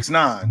even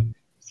 6'9".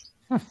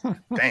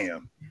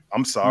 Damn,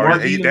 I'm sorry.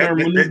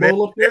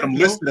 I'm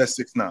listed at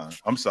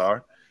 6'9". I'm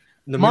sorry.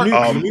 The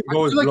Manute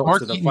Ball is blocked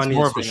to the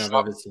funniest thing I've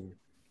ever seen.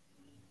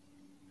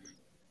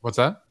 What's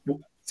that?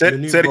 Say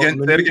it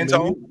again,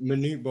 Tom.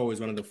 Manute Ball is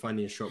one of the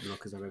funniest shot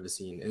blockers I've ever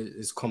seen.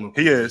 It's common.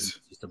 He is.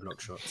 Just to block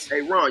shots.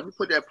 Hey, Ron, you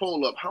put that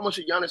poll up. How much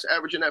did Giannis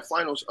average in that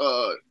finals,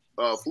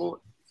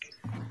 Fluent?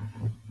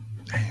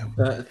 Damn.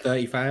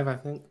 35, I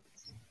think.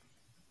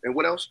 And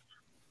what else?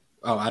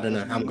 Oh, I don't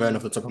know. I'm going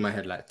off the top of my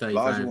head, like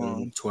 35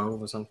 and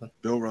 12 or something.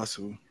 Bill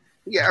Russell.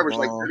 He averaged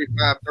like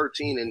 35,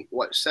 13, and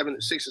what,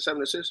 6 or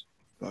 7 assists?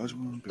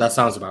 That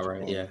sounds about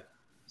right, yeah.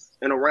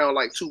 And around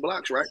like 2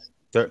 blocks, right?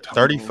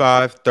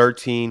 35,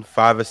 13,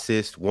 5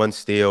 assists, 1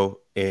 steal,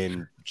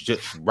 and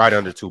just right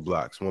under 2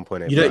 blocks,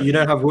 1.8. You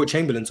don't have Wilt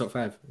Chamberlain top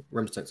 5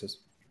 rim protectors.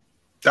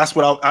 That's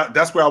where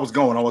I was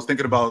going. I was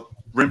thinking about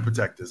rim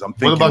protectors. I'm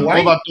thinking. What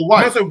about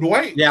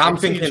Dwight? Yeah, I'm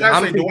thinking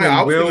Dwight.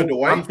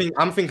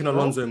 I'm thinking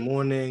Alonzo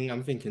Mourning. I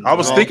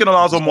was thinking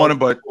Alonzo Mourning,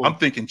 but I'm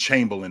thinking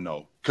Chamberlain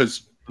though,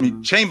 because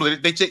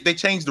Chamberlain they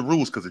changed the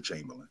rules because of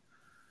Chamberlain.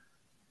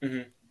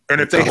 Mm-hmm. And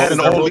if they had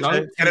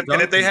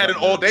an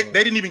all, they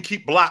didn't even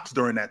keep blocks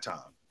during that time.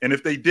 And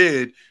if they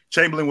did,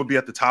 Chamberlain would be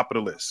at the top of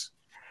the list,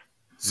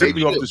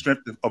 simply off the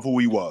strength of who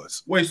he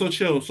was. Wait, so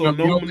chill. So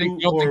no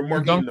Manute or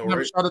Mark Eaton,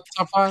 right? Shot at the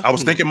top 5? I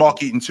was thinking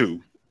Mark Eaton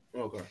too.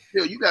 Okay.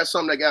 Yo, you got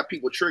something that got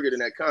people triggered in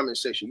that comment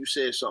section. You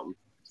said something,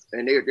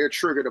 and they're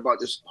triggered about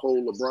this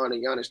whole LeBron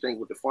and Giannis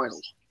thing with the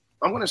finals.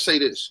 I'm gonna say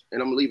this,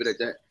 and I'm gonna leave it at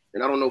that.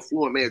 And I don't know if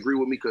Fluent may agree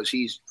with me because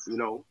he's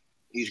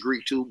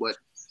Greek too, but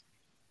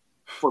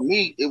for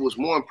me, it was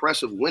more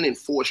impressive winning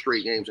 4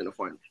 straight games in the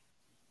finals.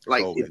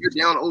 Like, if you're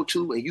down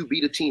 0-2 and you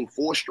beat a team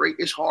 4 straight,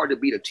 it's hard to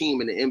beat a team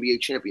in the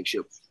NBA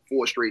championship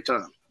 4 straight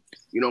times.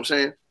 You know what I'm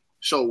saying?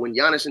 So when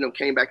Giannis and them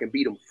came back and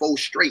beat them 4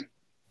 straight,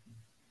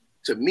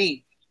 to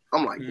me,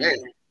 I'm like, damn,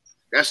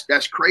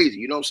 that's crazy.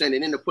 You know what I'm saying?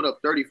 And then to put up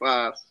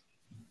 35,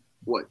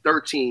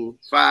 13,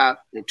 5,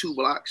 and 2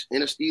 blocks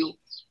in a steal,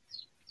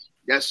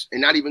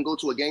 and not even go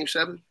to a game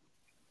 7.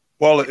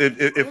 Well,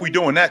 if we're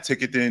doing that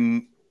ticket,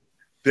 then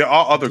there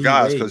are other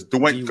guys because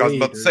Dwayne. I was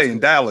about to say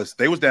in Dallas,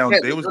 they was down.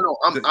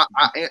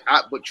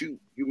 But you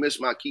missed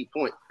my key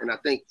point, and I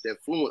think that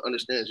Fluent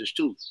understands this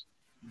too.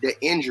 The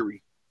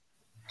injury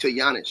to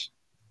Giannis,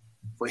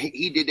 but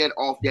he did that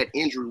off that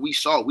injury. We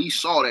saw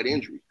that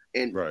injury,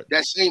 and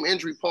that same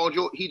injury Paul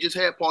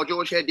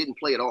George had didn't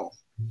play at all.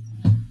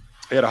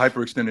 He had a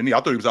hyperextended knee. I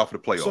thought he was out for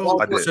the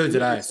playoffs. So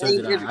did I.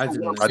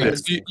 I did.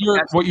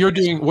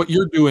 What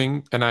you're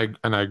doing, and I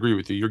agree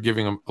with you. You're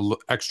giving him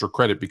extra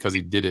credit because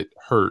he did it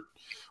hurt.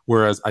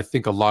 Whereas I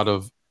think a lot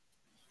of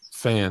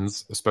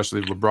fans,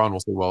 especially LeBron, will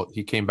say, well,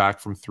 he came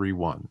back from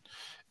 3-1.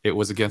 It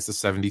was against a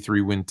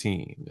 73-win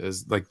team.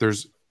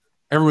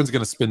 Everyone's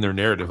going to spin their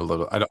narrative a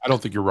little. I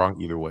don't think you're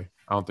wrong either way.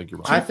 I don't think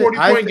you're wrong. I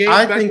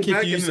think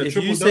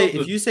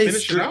if you say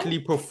strictly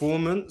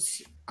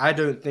performance, I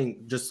don't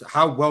think just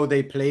how well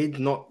they played,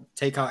 not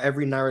take out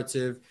every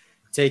narrative,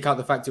 take out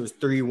the fact it was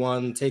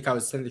 3-1, take out a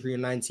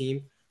 73-9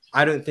 team.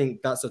 I don't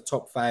think that's a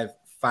top 5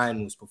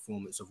 finals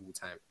performance of all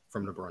time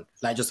from LeBron.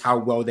 Like just how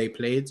well they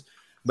played,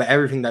 but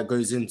everything that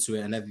goes into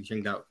it and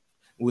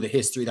all the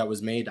history that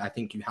was made, I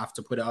think you have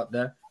to put it up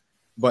there.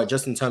 But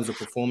just in terms of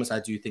performance, I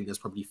do think there's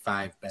probably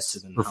 5 better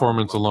than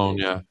performance alone.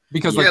 Yeah,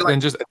 because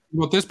and just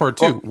with this part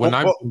too. When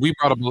we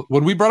brought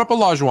up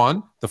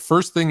Olajuwon, the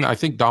first thing I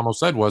think Damo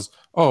said was,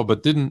 "Oh,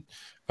 but didn't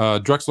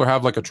Drexler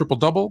have like a triple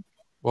double?"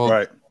 Well,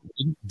 right.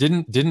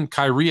 Didn't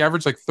Kyrie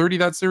average like 30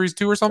 that series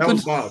too or something? That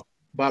was Bob.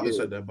 Bob that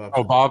said that. Bob.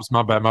 Oh, Bob's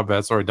my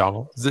bad. Sorry,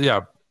 Damo.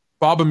 Yeah,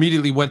 Bob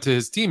immediately went to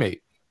his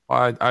teammate.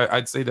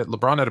 I'd say that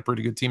LeBron had a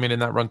pretty good teammate in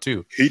that run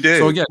too. He did.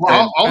 So again,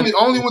 I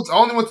only went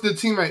to the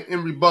teammate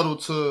in rebuttal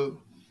to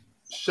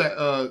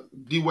Shaq,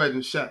 D-Wade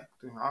and Shaq.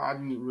 I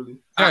didn't really.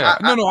 I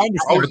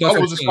understand.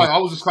 I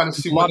was just kind of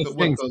see a lot of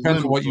things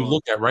depends on what you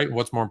look at, right?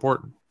 What's more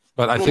important.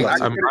 But I think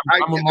I'm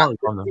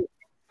on them.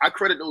 I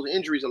credit those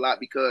injuries a lot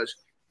because,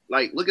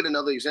 like, look at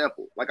another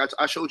example. Like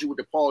I showed you with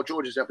the Paul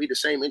George example. He the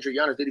same injury.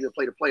 Giannis didn't even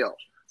play the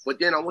playoffs. But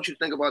then I want you to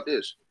think about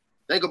this.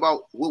 Think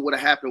about what would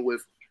have happened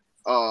with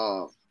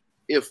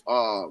if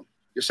the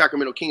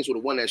Sacramento Kings would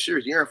have won that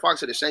series. De'Aaron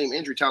Fox had the same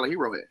injury Tyler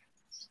Hero had.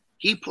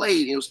 He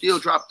played and still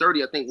dropped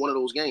 30, I think, one of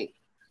those games.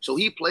 So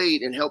he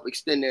played and helped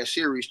extend that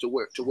series to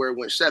where it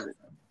went 7.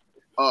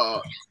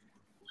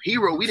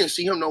 Hero, we didn't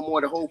see him no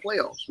more the whole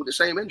playoffs with the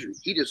same injury.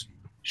 He just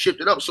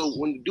shifted up. So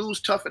when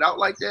dudes tough it out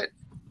like that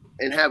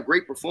and have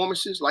great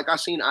performances, like I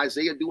seen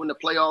Isaiah do in the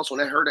playoffs on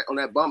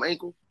that bum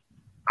ankle,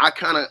 I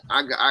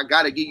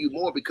gotta give you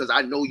more because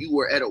I know you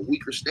were at a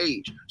weaker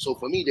stage. So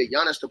for me, that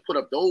Giannis to put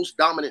up those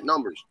dominant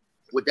numbers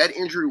with that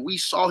injury we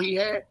saw he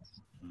had,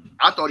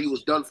 I thought he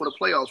was done for the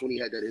playoffs when he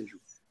had that injury.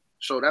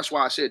 So that's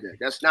why I said that.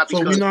 That's not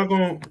because. So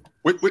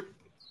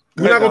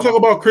we're not going to talk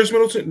about Chris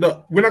Middleton.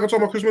 We're not going to talk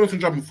about Chris Middleton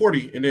dropping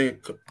 40 and then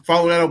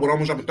follow that up with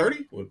almost dropping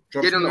 30.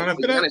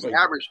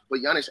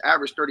 Giannis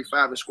averaged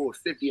 35 and scored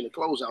 50 in the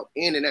closeout,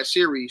 and in that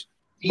series,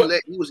 he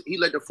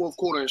led the fourth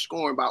quarter in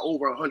scoring by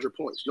over 100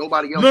 points.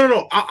 Nobody else.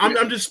 No.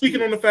 I'm just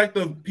speaking on the fact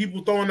of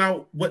people throwing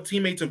out what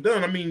teammates have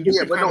done. I mean, you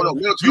should be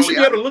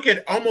able to look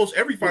at almost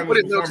every final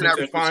performance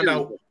and find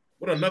out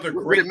what another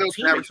great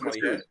teammate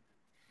somebody had.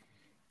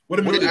 What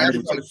did Middleton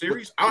average on the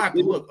series? I'll have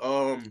to look.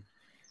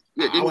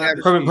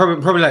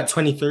 Probably like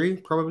 23.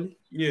 Probably.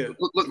 Yeah.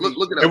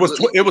 Look at it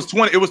was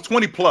 20. It was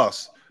 20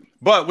 plus.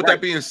 But with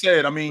that being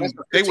said, I mean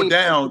they were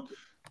down.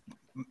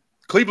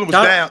 Cleveland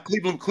was down.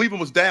 Cleveland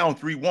was down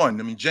 3-1.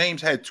 I mean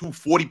James had 2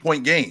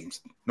 40-point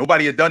games.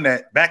 Nobody had done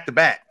that back to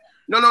back.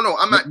 No.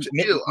 I'm not.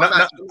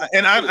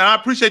 And I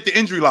appreciate the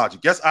injury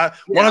logic. Yes, I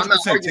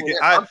 100% ticket.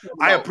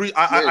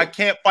 I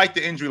can't fight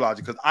the injury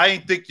logic because I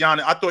ain't think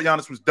Giannis. I thought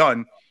Giannis was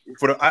done.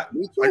 I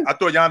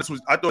thought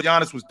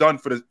Giannis was done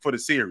for the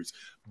series,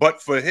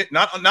 but for him,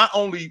 not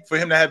only for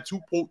him to have two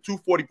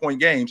 40-point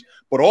games,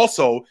 but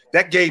also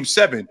that game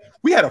 7,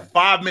 we had a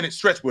 5-minute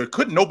stretch where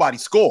couldn't nobody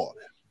score,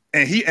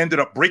 and he ended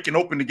up breaking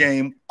open the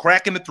game,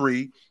 cracking the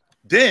 3,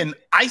 then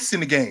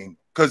icing the game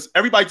because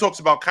everybody talks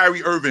about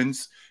Kyrie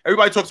Irving's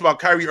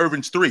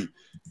 3.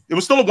 It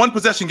was still a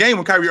 1-possession game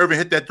when Kyrie Irving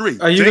hit that 3.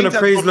 Are you going to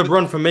praise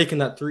LeBron for making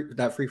that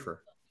free throw?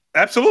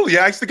 Absolutely,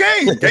 I iced the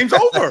game. Game's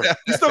over.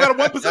 You still got a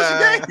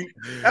 1-possession game.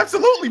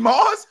 Absolutely,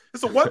 Mars.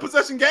 It's a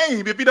 1-possession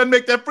game. If he doesn't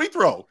make that free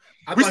throw,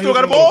 we still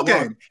got a ball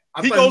game.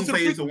 He goes to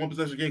it's a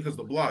 1-possession game because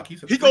the block.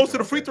 He goes to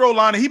the free throw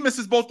line and he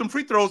misses both them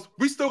free throws.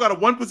 We still got a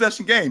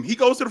 1-possession game. He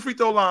goes to the free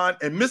throw line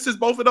and misses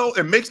both of those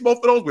and makes both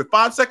of those with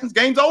 5 seconds.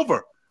 Game's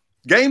over.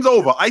 Game's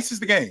over. Ices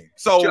the game.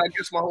 So I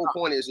guess my whole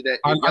point is that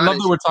I love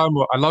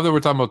that we're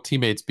talking about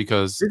teammates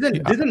because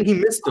didn't he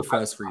miss the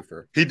first free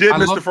throw? He did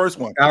miss the first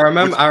one. I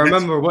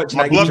remember watching.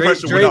 My blood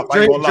pressure went up.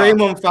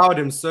 Draymond fouled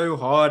him so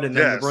hard, and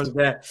then LeBron's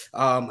there.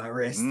 My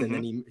wrist, and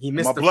then he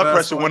missed. My blood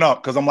pressure went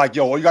up because I'm like,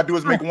 yo, all you gotta do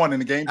is make one in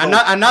the game.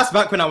 And that's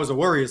back when I was a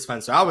Warriors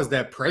fan, so I was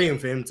there praying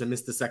for him to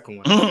miss the second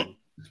one,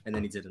 and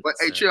then he didn't. But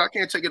hey, chill, I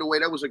can't take it away.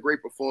 That was a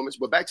great performance.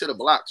 But back to the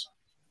blocks,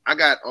 I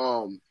got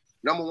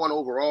number 1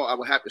 overall. I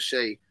would have to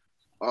say.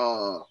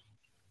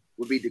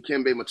 Would be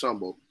Dikembe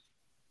Mutombo.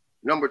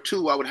 Number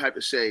 2, I would have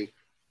to say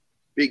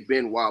Big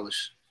Ben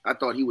Wallace. I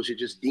thought he was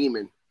just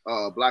demon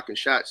blocking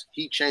shots.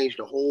 He changed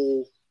the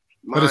whole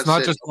mindset.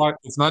 But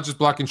it's not just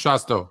blocking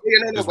shots though.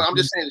 Yeah, no, but I'm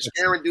just saying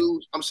scaring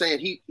dudes. I'm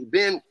saying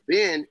Ben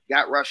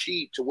got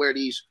Rashid to wear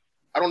these.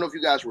 I don't know if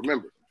you guys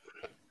remember,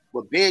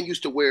 but Ben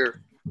used to wear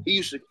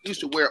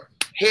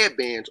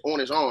headbands on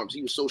his arms.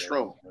 He was so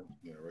strong.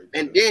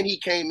 And then he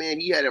came in,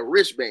 he had a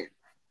wristband,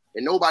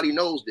 and nobody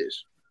knows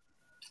this.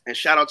 And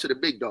shout out to the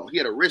big dog. He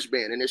had a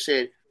wristband and it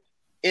said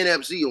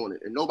NFZ on it,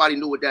 and nobody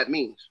knew what that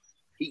means.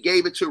 He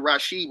gave it to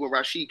Rashid when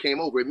Rashid came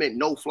over. It meant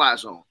no fly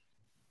zone.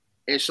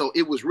 And so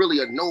it was really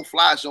a no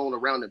fly zone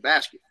around the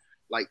basket.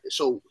 Like,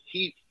 so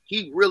he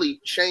really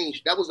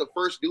changed. That was the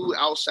first dude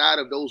outside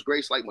of those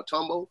greats like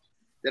Mutombo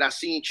that I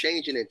seen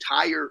change an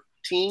entire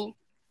team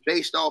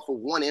based off of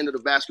one end of the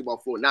basketball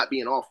floor not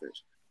being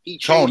offense.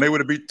 They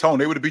would have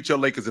beat your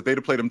Lakers if they'd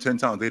have played them 10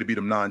 times. They'd have beat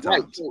them 9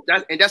 times.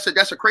 Right. So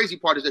that's a crazy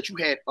part is that you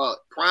had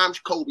prime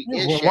Kobe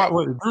and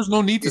Shaq. There's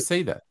no need to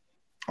say that.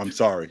 I'm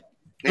sorry.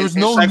 There's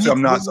no need.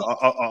 I'm not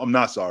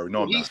sorry.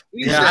 No, I'm not.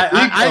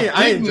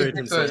 I enjoyed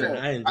him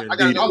saying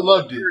that. I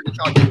loved it.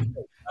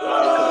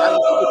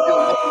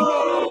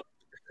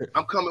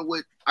 I'm coming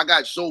with. I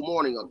got Zoe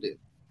Morning up there.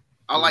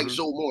 I like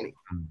Zoe Morning.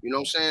 You know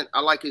what I'm saying?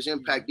 I like his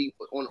impact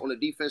on the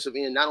defensive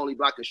end, not only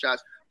blocking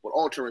shots, but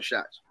altering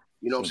shots.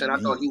 You know what I'm saying? I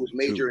thought he was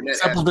major in that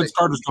aspect. Vince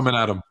Carter's coming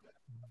at him.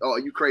 Oh,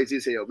 you crazy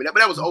as hell. But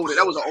that was older.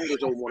 That was an older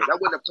Zoe Morning. That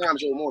wasn't a prime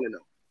Zoe Morning,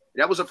 though.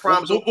 That was a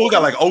prime Zoe Morning. We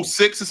got like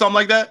 06 or something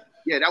like that?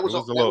 Yeah, that was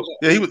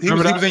he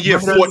was in year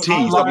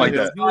 14, something like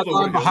that.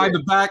 Behind the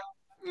back.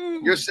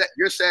 You're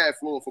sad,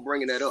 Fluent, for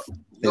bringing that up.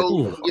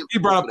 He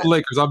brought up the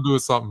Lakers. I'm doing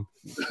something.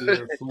 Yeah,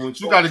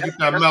 you got to get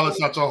that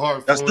malice out your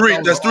heart. That's three.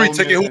 That's three.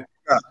 Take it.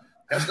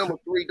 That's number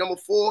 3. Number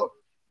 4,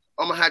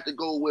 I'm gonna have to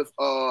go with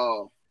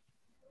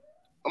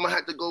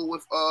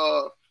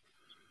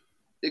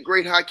the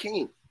great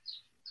Hakeem.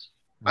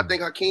 I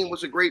think Hakeem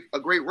was a great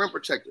rim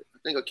protector. I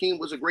think Hakeem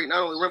was a great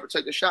not only rim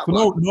protector, shot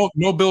blocker.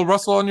 No Bill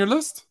Russell on your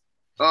list?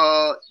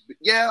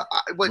 Yeah,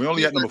 but we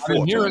only got number 4. I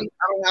don't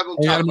have him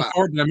top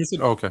 5. Did I miss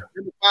it? Okay.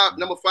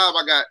 Number 5,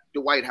 I got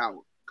Dwight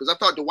Howard, because I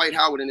thought Dwight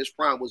Howard in his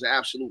prime was an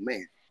absolute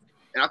man,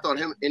 and I thought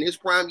him in his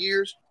prime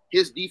years,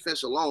 his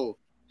defense alone,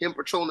 him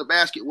patrolling the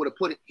basket would have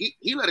put it.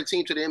 He led a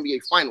team to the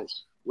NBA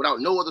Finals without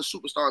no other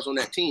superstars on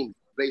that team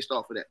based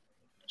off of that.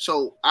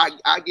 So I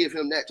give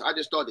him that. I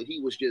just thought that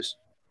he was just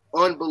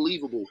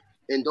unbelievable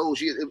in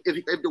those years.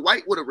 If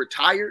Dwight would have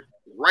retired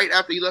right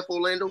after he left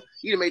Orlando,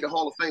 he'd have made the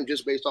Hall of Fame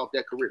just based off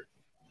that career.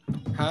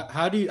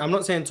 How do you? I'm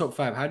not saying top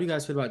 5. How do you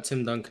guys feel about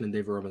Tim Duncan and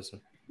David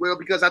Robinson? Well,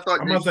 because I thought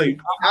Duncan's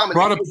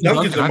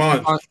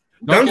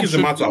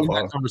in my top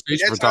 5.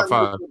 Conversation for top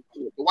 5.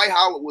 Dwight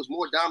Howard was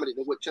more dominant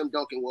than what Tim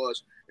Duncan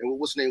was, and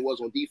what's his name was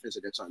on defense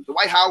at that time.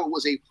 Dwight Howard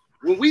was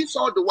when we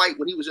saw Dwight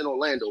when he was in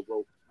Orlando,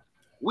 bro,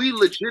 we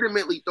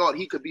legitimately thought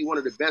he could be one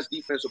of the best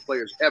defensive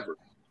players ever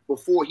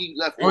before he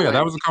left. Oh yeah,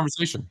 that was a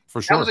conversation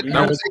for sure.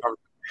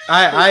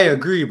 I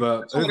agree,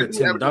 but over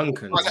Tim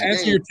Duncan. To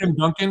answer your Tim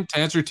Duncan,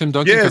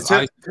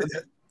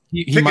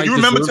 yeah, you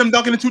remember Tim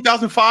Duncan in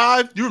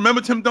 2005? Do you remember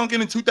Tim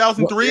Duncan in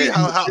 2003?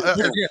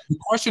 The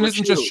question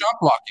isn't just shot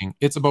blocking;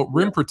 it's about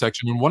rim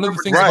protection. And one of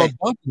the things about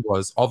Duncan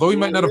was, although he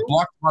might not have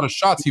blocked a lot of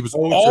shots, he was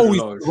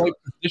always in the right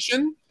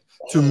position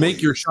to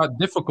make your shot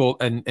difficult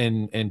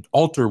and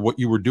alter what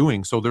you were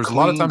doing. So there's a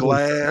lot of times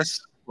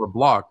for a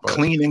block,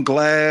 cleaning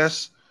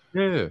glass,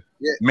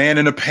 man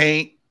in the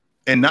paint.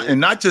 And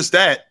not just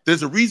that,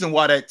 there's a reason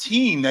why that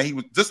team that he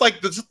was just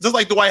like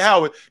Dwight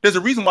Howard. There's a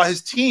reason why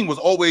his team was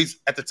always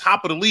at the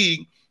top of the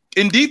league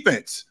in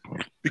defense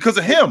because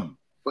of him.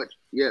 But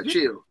yeah,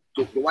 chill.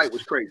 Dwight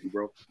was crazy,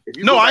 bro.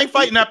 I ain't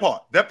fighting that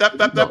part. That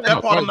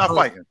part I'm not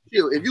fighting.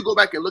 Chill. If you go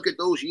back and look at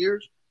those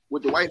years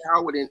with Dwight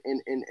Howard in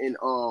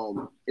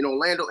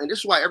Orlando, and this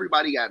is why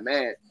everybody got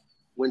mad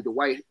when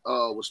Dwight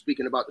was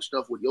speaking about the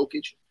stuff with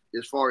Jokic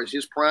as far as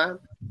his prime.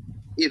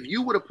 If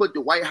you would have put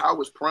Dwight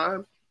Howard's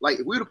prime. Like,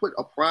 if we would have put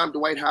a prime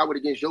Dwight Howard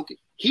against Jokic,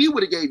 he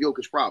would have gave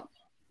Jokic problems.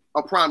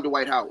 A prime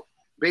Dwight Howard,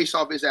 based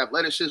off his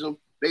athleticism,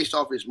 based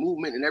off his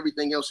movement and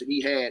everything else that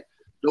he had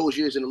those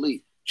years in the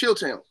league.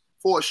 Chilltown,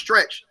 for a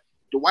stretch,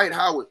 Dwight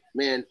Howard,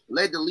 man,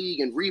 led the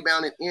league in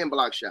rebounding and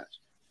block shots.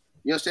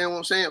 You understand what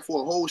I'm saying?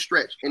 For a whole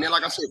stretch. And then,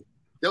 like I said,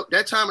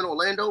 that time in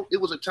Orlando, it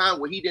was a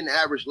time where he didn't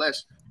average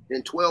less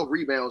than 12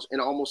 rebounds in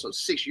almost a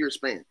 6-year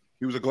span.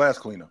 He was a glass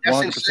cleaner.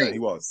 100% he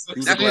was.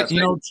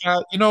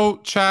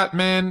 Chat,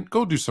 man,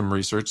 go do some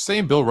research.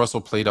 Saying Bill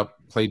Russell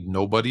played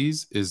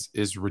nobodies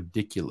is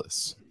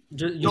ridiculous.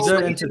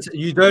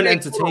 You don't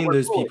entertain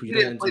those people. He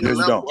didn't play the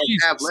level of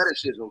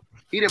athleticism.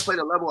 He didn't play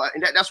the level,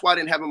 and that's why I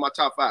didn't have him in my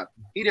top 5.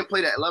 He didn't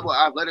play that level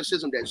of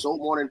athleticism that Zoe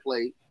Morning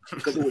played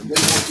because it was way more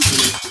people in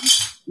the league.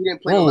 He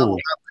didn't play the level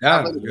of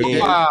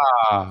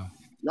athleticism.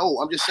 No,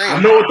 I'm just saying.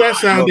 I know what that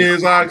sound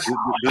is, Ox.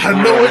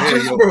 I know it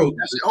is, bro.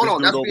 Hold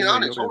on, that's being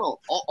honest. Hold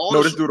on.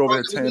 No, this dude over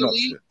there tearing up.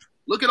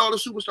 Look at all the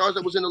superstars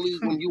that was in the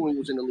league when Ewing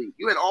was in the league.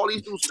 You had all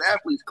these dudes,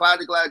 athletes, Clyde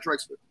the Glad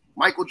Drexler,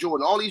 Michael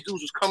Jordan. All these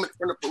dudes was coming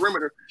from the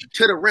perimeter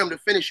to the rim to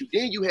finish you.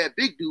 Then you had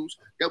big dudes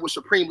that were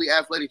supremely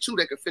athletic too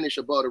that could finish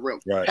above the rim.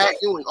 Right. Pat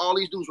Ewing, all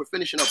these dudes were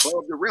finishing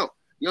above the rim.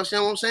 You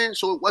understand what I'm saying?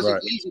 So it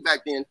wasn't easy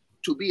back then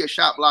to be a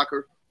shot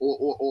blocker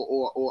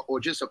or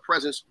just a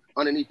presence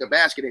underneath the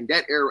basket in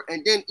that era.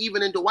 And then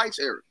even in Dwight's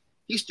era,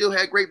 he still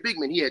had great big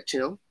men. He had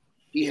Tim,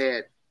 he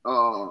had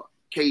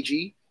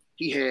KG,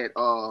 he had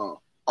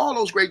all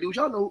those great dudes.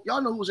 Y'all know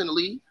who was in the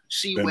league.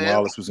 Ben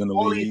Wallace was in the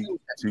league.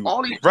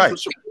 All these dudes were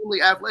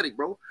supremely athletic,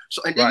 bro.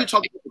 So and then you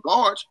talk about the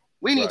guards.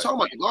 We ain't even talking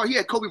about the guard. He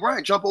had Kobe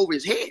Bryant jump over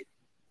his head.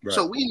 Right.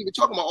 So we ain't even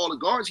talking about all the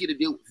guards he had to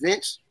deal with.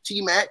 Vince,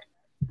 T-Mac,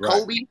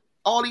 Kobe,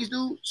 all these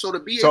dudes. So to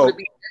be able to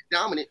be that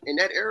dominant in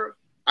that era,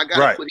 I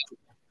got to put it.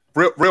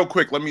 Real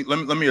quick, let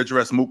me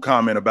address Mook's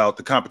comment about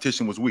the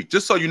competition was weak.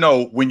 Just so you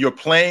know, when you're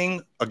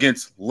playing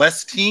against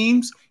less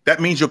teams,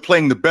 that means you're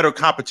playing the better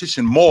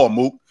competition more,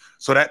 Mook.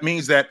 So that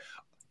means that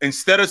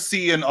instead of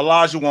seeing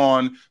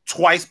Olajuwon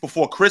twice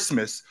before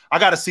Christmas, I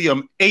got to see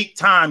him 8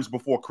 times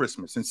before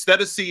Christmas.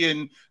 Instead of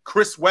seeing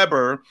Chris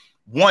Webber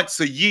once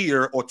a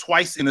year or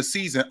twice in a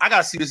season, I got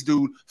to see this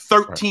dude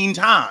 13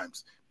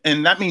 times.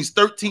 And that means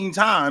 13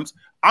 times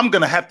I'm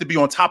going to have to be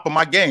on top of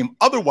my game.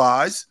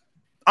 Otherwise,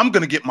 I'm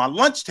going to get my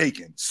lunch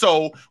taken.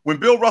 So when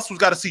Bill Russell's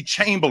got to see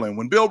Chamberlain,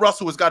 when Bill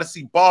Russell has got to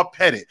see Bob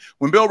Pettit,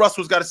 when Bill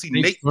Russell's got to see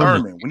Nate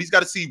Thurman, when he's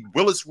got to see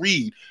Willis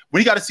Reed,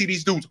 when he got to see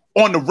these dudes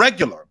on the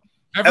regular.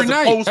 Every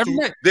night.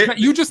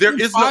 You just there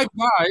is 5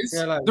 guys.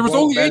 Yeah, like, there was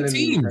only 8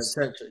 teams.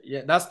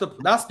 Yeah, that's the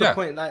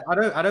point. Like,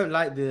 I don't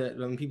like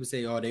when people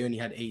say, "Oh, they only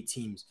had 8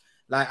 teams."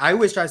 Like, I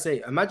always try to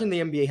say, imagine the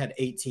NBA had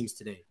 8 teams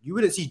today. You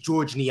wouldn't see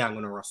George Niang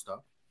on a roster.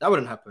 That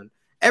wouldn't happen.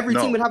 Every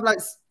team would have like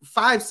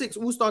 5, 6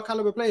 all-star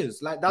caliber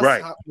players. Like, that's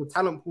how the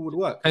talent pool would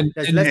work. And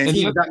there's less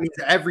teams. That means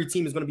that every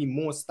team is going to be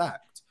more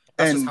stacked.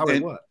 That's just how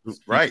it works.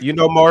 Right. You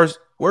know, Mars,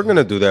 we're going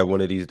to do that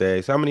one of these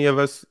days. How many of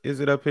us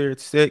is it up here?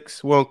 It's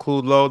 6. We'll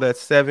include Low.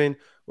 That's 7.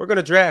 We're going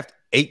to draft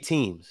 8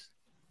 teams.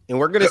 And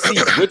we're going to see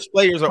which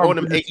players are on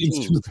them 8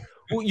 teams.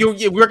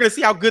 We're going to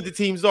see how good the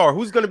teams are.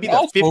 Who's going to be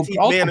the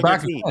 15th man of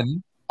the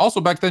team? Also,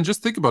 back then,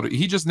 just think about it.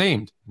 He just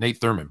named Nate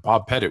Thurman,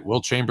 Bob Pettit,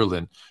 Will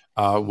Chamberlain,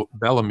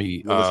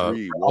 Bellamy,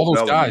 all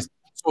those guys.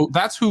 So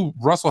that's who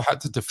Russell had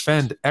to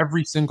defend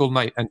every single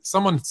night. And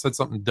someone said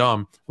something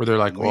dumb where they're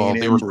like, well,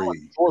 they were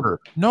shorter.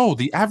 No,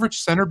 the average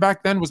center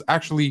back then was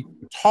actually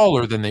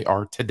taller than they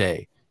are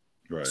today.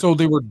 Right. So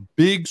they were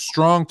big,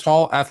 strong,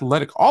 tall,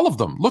 athletic. All of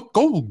them.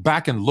 Go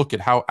back and look at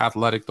how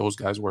athletic those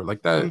guys were.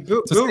 Like that.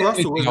 Bill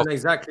Russell wasn't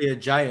exactly a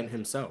giant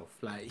himself.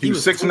 Like he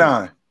was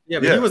 6'9". Yeah,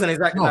 but he wasn't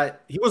exactly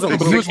like he wasn't.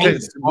 Will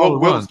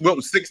was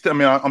 6'10". I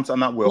mean, I'm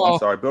not Will. I'm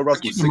sorry. Bill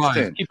Russell was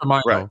 6'10". Keep in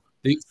mind, right?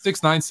 6'9",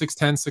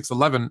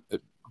 6'10", 6'11".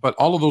 But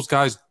all of those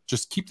guys,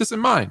 just keep this in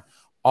mind.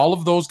 All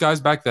of those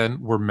guys back then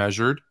were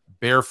measured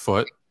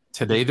barefoot.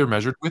 Today they're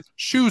measured with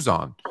shoes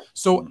on.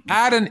 So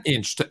add an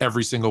inch to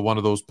every single one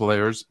of those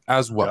players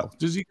as well.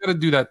 Just you got to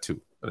do that too.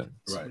 But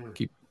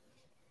keep.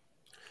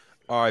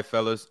 All right,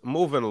 fellas,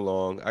 moving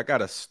along. I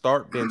got a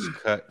start bench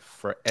cut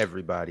for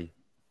everybody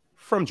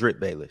from Drip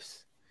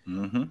Bayless.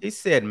 He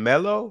said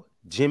Melo,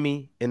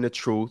 Jimmy, and the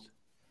Truth.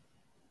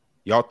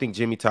 Y'all think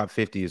Jimmy top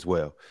 50 as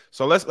well.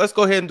 So let's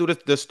go ahead and do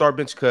the start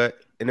bench cut,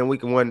 and then we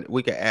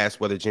can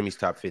ask whether Jimmy's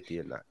top 50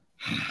 or not.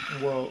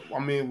 Well, I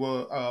mean,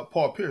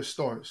 Paul Pierce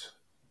starts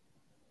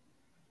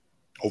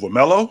over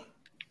Melo.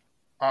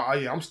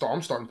 Yeah, I'm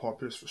starting Paul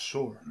Pierce for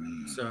sure.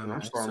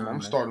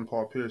 I'm starting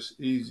Paul Pierce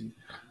easy.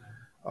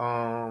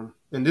 And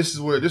this is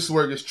where it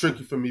gets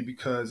tricky for me,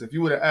 because if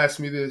you would have asked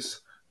me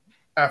this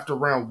after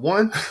round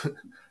 1,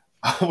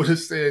 I would have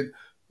said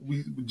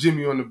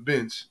Jimmy on the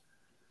bench.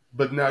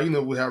 But now, you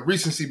know, we have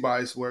recency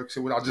bias works.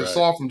 And what I just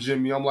saw from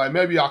Jimmy, I'm like,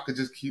 maybe I could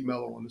just keep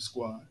Melo on the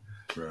squad.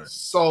 Right.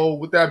 So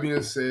with that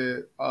being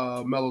said,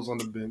 Melo's on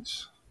the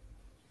bench.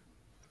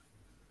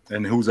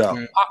 And who's out?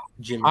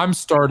 Jimmy. I'm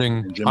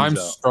starting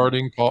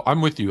Paul.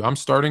 I'm with you. I'm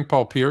starting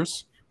Paul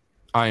Pierce.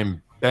 I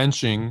am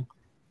benching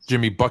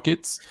Jimmy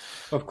Buckets.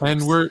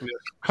 And we're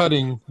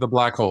cutting the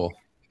black hole.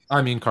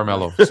 I mean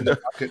Carmelo. I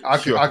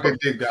could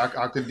dig that.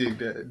 I could dig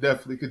that.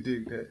 Definitely could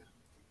dig that.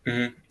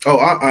 Mm-hmm.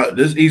 Oh,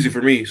 this is easy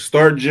for me.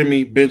 Start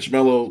Jimmy, bench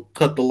Melo,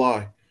 cut the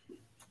lie.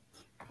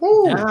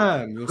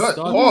 Damn, it's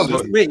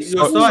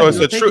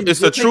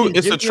the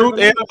truth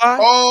and a lie.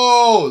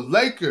 Oh,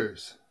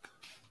 Lakers.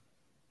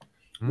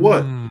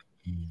 What?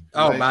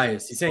 Oh,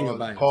 bias. He's saying you're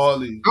biased.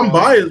 Paulie. I'm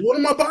biased. What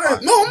am I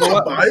biased? No, I'm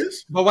not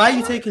biased. But why are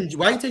you taking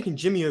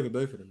Jimmy over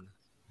both of them?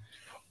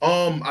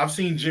 I've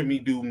seen Jimmy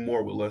do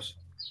more with less.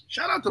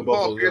 Shout out to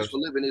Paul Pierce for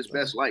living his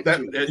best life.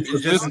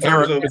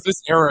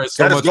 This era is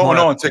so much going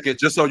on, Ticket.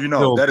 Just so you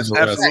know, that is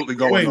absolutely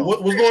going on.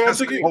 What's going on,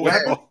 Ticket? What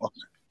happened?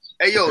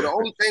 Hey, yo, the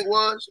only thing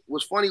was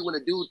funny when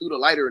the dude threw the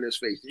lighter in his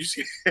face. Did you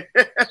see?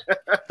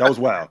 That was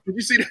wild. Did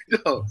you see that?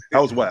 No.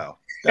 That was wild.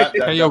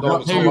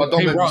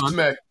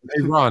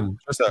 Ron,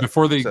 just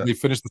before they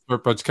finish the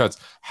start bunch cuts,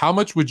 how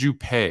much would you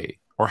pay,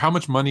 or how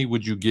much money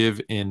would you give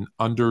in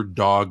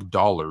underdog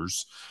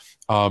dollars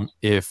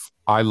if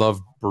I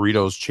Love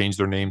Burritos changed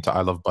their name to I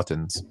Love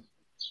Buttons?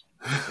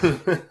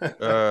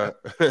 I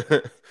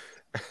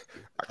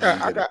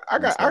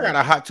got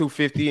a hot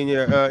 250 in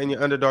your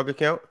underdog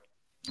account.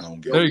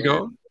 There you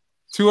go.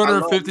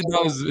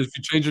 $250 if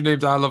you change your name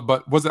to I Love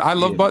Buttons. Was it I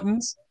Love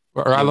Buttons?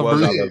 Or I Love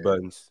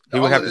Buttons. He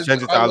would have to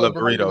change it to I Love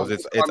Burritos.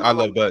 It's I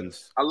Love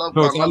Buttons. I love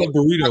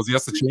Burritos. He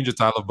has to change it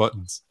to I Love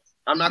Buttons.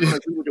 I'm not going to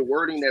agree with the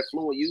wording that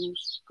Fluent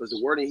used, because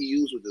the wording he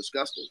used was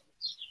disgusting.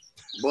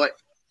 But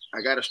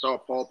I got to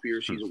start Paul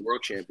Pierce. He's a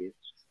world champion.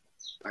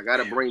 I got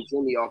to bring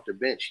Jimmy off the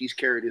bench. He's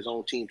carried his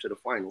own team to the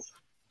final.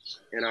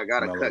 And I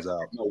got to cut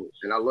Melo.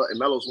 And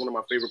Melo's one of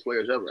my favorite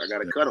players ever. I got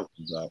to cut him.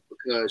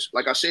 Because,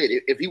 like I said,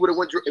 if he would have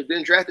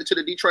been drafted to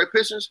the Detroit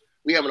Pistons,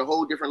 we having a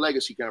whole different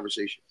legacy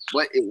conversation.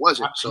 But it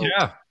wasn't. So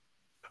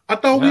I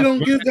thought we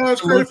don't give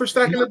guys credit for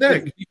stacking the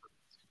deck.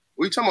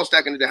 What are you talking about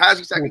stacking the deck? How's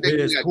he stacking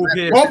the deck?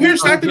 Paul Pierce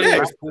stacked the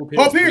deck.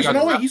 Paul Pierce,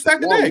 no way, he stacked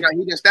the deck. He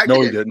didn't stack the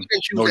deck. He didn't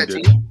choose that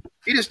team.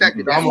 He didn't stack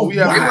the deck. We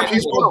have a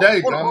peaceful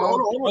day.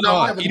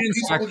 He didn't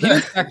stack.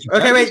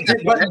 Okay, wait.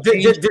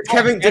 Did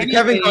Kevin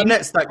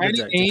Garnett stack the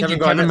deck?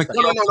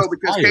 No,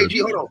 because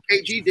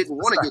KG didn't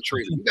want to get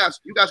traded. You guys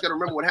got to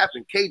remember what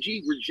happened.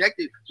 KG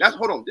rejected.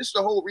 Hold on. This is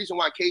the whole reason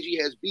why KG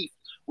has beef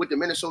with the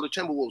Minnesota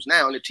Timberwolves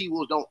now, and the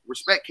T-Wolves don't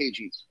respect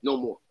KG no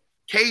more.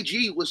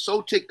 KG was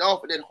so ticked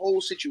off at that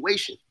whole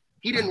situation.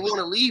 He didn't want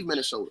to leave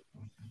Minnesota.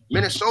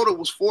 Minnesota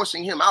was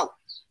forcing him out.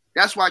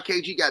 That's why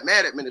KG got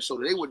mad at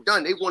Minnesota. They were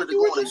done. They wanted to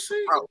go on a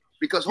route.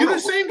 Because you're the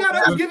same guy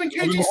that was giving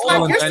KG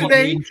slack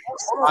yesterday.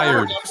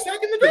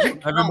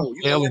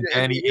 Hale and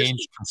Danny Ainge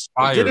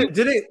conspired.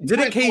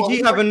 Didn't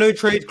KG have a no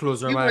trade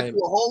clause? He went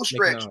through a whole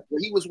stretch where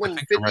he was winning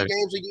 50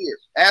 games a year.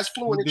 As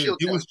fluent and chill.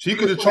 He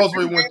could have chose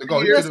where he wanted to go.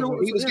 He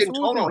was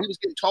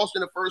getting tossed in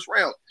the first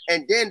round.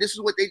 And then this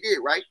is what they did,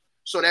 right?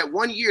 So that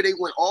 1 year they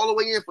went all the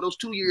way in for those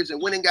 2 years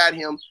and went and got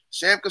him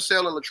Sam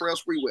Cassell and Latrell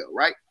Sprewell,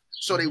 right?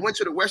 So they went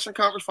to the Western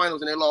Conference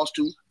Finals and they lost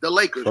to the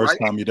Lakers. First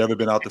time you'd ever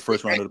been out the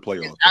first round of the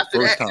playoffs.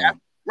 First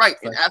time,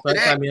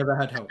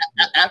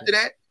 after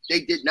that,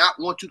 they did not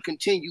want to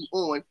continue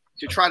on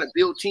to try to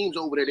build teams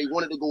over there. They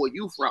wanted to go a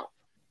youth route.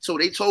 So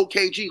they told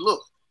KG,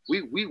 look,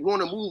 we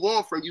want to move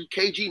on from you.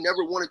 KG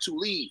never wanted to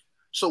leave.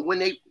 So when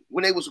they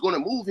was going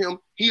to move him,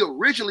 he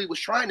originally was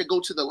trying to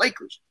go to the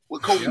Lakers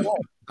with Kobe.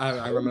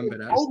 I remember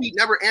that. Kobe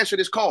never answered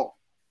his call.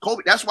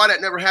 That's why that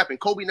never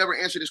happened. Kobe never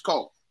answered his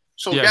call.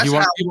 So yeah,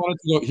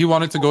 he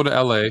wanted to go to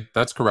LA.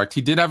 That's correct.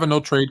 He did have a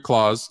no trade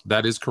clause.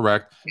 That is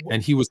correct.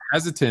 And he was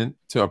hesitant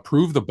to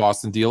approve the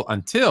Boston deal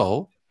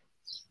until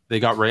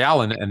they got Ray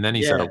Allen, and then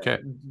he said, "Okay."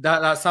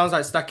 That sounds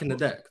like stacking the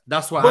deck.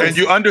 That's why. And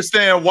you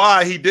understand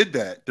why he did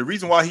that. The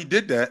reason why he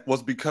did that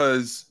was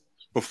because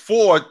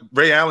before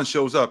Ray Allen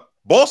shows up,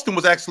 Boston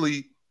was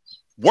actually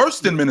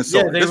worse than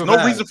Minnesota. There's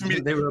no reason for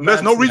me.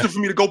 There's no reason for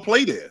me to go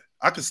play there.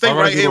 I can stay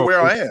right here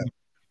where I am.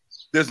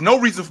 There's no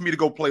reason for me to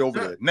go play over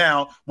there.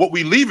 Now, what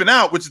we leaving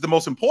out, which is the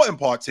most important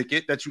part,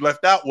 Ticket, that you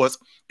left out was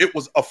it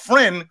was a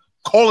friend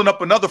calling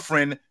up another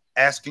friend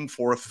asking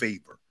for a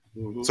favor.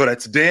 So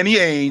that's Danny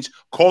Ainge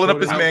calling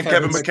up his man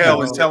Kevin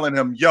McHale and telling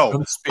him,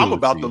 yo, I'm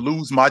about to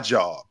lose my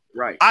job.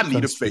 Right. I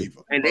need a favor.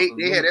 And they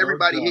had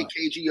everybody hit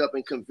KG up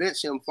and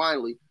convince him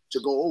finally to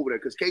go over there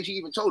because KG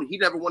even told him he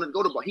never wanted to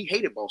go to Boston. He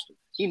hated Boston.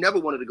 He never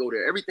wanted to go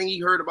there. Everything he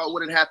heard about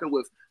what had happened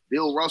with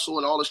Bill Russell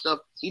and all this stuff,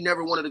 he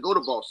never wanted to go to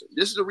Boston.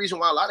 This is the reason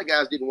why a lot of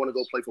guys didn't want to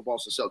go play for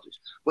Boston Celtics.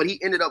 But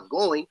he ended up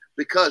going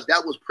because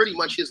that was pretty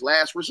much his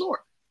last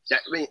resort. If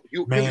he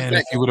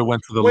would have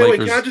went to the Lakers.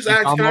 Wait, can I just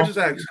ask? Can I just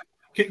ask?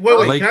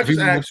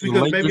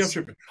 Because maybe I'm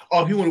tripping.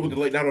 Oh, he went with the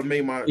Lakers. That would have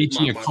made my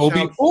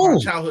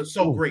childhood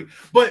so great.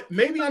 But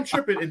maybe I'm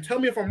tripping, and tell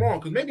me if I'm wrong,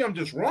 because maybe I'm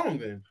just wrong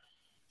then.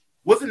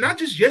 Was it not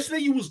just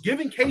yesterday you was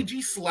giving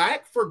KG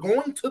slack for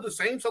going to the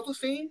same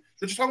Celtics team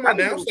that you're talking about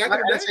now? I didn't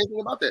say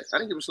anything about that. I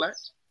didn't give a slack.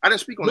 I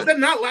didn't speak on that. Was that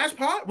not last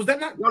pod? Was that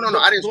not? No.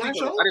 I didn't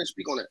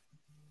speak on that.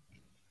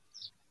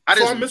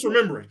 So I'm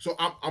misremembering. So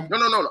I'm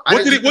no.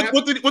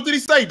 What did he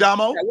say,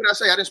 Damo? Yeah, what did I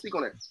say? I didn't speak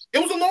on that. It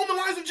was along the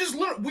lines of just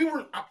we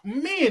were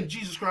man,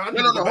 Jesus Christ.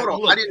 No,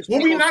 hold on. I didn't.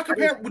 Were we not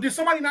comparing? Did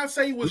somebody not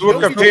say it was? We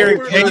were comparing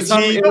KG. It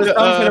was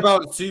something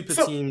about super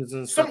teams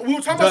and stuff. We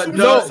were talking about super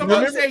teams.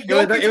 Somebody said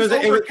Jokic is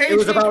over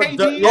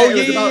KG. Oh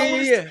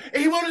yeah.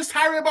 And he went on his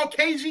tirade about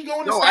KG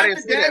going to stack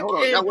the deck.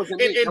 That wasn't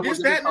me. And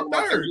this, that, and the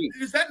third.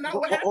 Is that not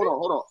what happened?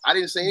 Hold on. I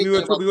didn't say anything.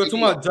 We were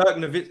talking about Dirk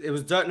Nowitzki. It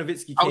was Dirk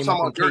Nowitzki. I was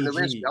talking about Dirk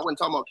Nowitzki. I wasn't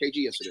talking about KG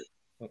yesterday.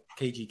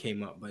 KG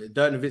came up, but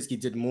Dirk Nowitzki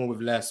did more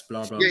with less.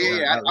 Blah blah.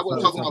 Yeah. I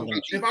wasn't talking about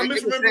KG. If I'm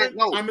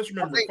misremembering, I'm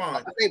misremembering.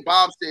 Fine. I think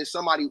Bob said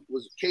somebody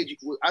was KG.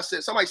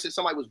 Somebody said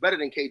somebody was better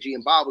than KG,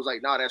 and Bob was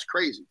like, "Nah, that's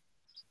crazy."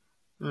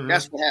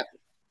 That's what happened.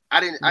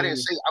 I didn't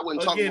say I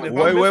wasn't talking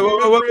about.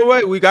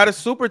 Wait. We got a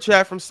super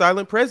chat from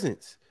Silent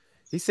Presence.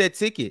 He said,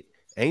 "Ticket,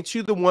 ain't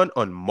you the one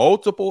on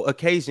multiple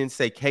occasions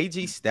say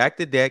KG stacked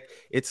the deck?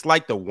 It's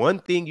like the one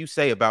thing you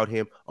say about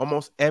him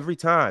almost every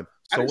time.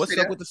 So what's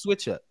up with the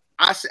switch up?"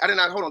 I did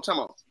not. Hold on, time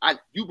out.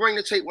 You bring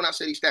the tape when I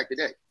said he stacked the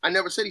deck. I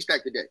never said he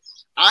stacked the deck.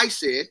 I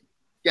said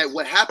that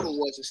what happened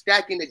was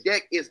stacking the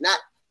deck is not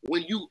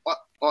when you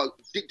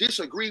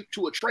disagree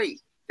to a trade.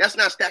 That's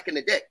not stacking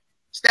the deck.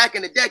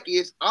 Stacking the deck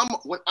is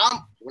when I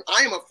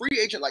am a free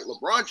agent like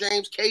LeBron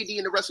James, KD,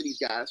 and the rest of these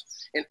guys,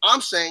 and I'm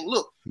saying,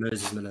 look,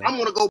 I'm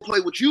gonna go play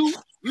with you, and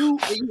you.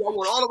 I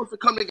want all of us to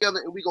come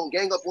together and we're gonna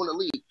gang up on the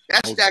league.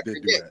 That's stacking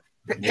the deck.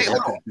 Hey, hold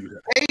on.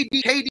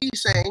 KD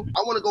saying,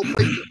 I want to go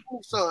play with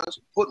the Suns,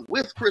 but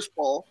with Chris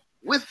Paul,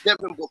 with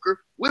Devin Booker,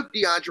 with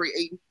DeAndre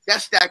Ayton.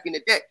 That's stacking the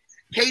deck.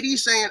 KD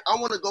saying, I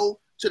want to go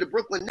to the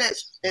Brooklyn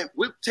Nets and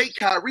take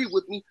Kyrie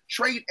with me,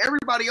 trade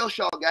everybody else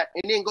y'all got,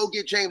 and then go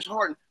get James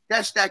Harden.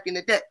 That's stacking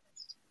the deck.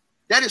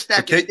 That is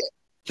stacking the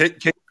deck.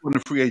 KD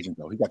wasn't a free agent,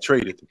 though. He got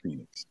traded to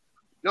Phoenix.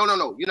 No.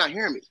 You're not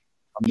hearing me.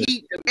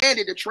 He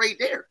demanded a trade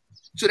there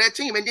to that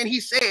team. And then he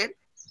said,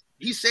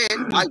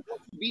 I want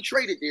to be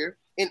traded there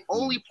and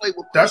only play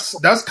with. That's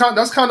kind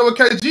of what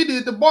KG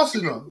did to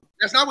Boston, though.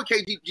 That's not what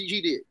KG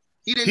did.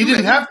 He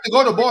didn't have to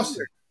go to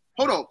Boston.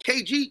 Hold on,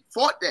 KG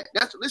fought that.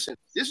 Listen.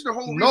 This is the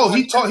whole. No,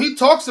 he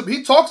talks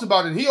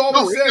about it. He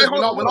always says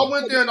when I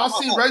went there and I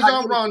seen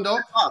Rajon Rondo,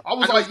 I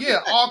was like,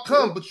 yeah, I'll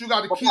come, but you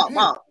got to keep him.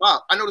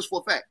 Bob, I know this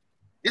for a fact.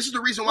 This is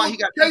the reason why he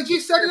got KG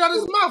said it out of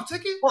his mouth,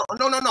 Ticket.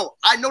 No.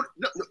 I know.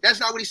 No, that's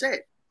not what he said.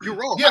 You're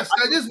wrong. Yes,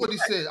 that is what he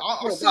said.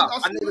 I know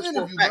this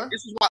for a fact.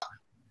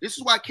 This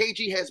is why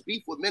KG has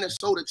beef with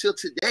Minnesota till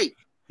today.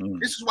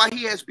 This is why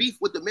he has beef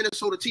with the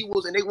Minnesota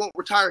T-Wolves and they won't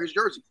retire his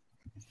jersey.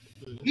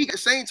 He got the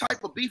same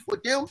type of beef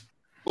with them,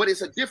 but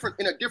it's in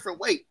a different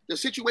way. The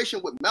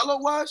situation with Melo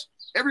was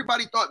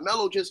everybody thought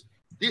Melo just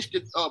dished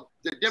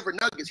the Denver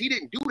Nuggets. He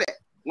didn't do that.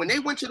 When they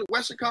went to the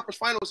Western Conference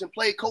Finals and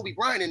played Kobe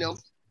Bryant and them,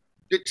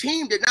 the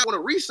team did not want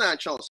to re-sign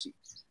Chauncey.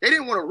 They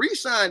didn't want to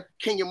re-sign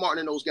Kenyon Martin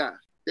and those guys.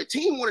 The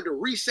team wanted to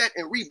reset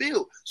and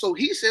rebuild. So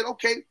he said,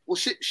 okay, well,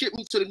 ship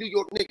me to the New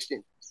York Knicks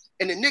then.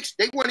 And the Knicks,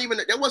 there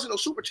wasn't no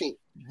super team.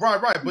 Right.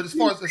 But as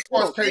far as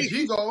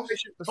KG goes,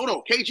 hold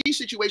on. KG's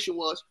situation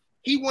was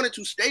he wanted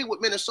to stay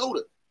with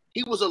Minnesota.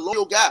 He was a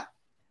loyal guy.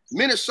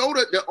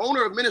 Minnesota, the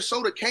owner of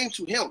Minnesota came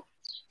to him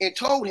and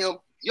told him,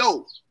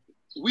 yo,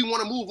 we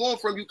want to move on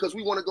from you because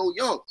we want to go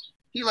young.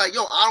 He like,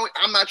 yo,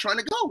 I'm not trying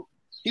to go.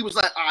 He was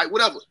like, all right,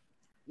 whatever.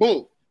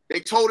 Boom.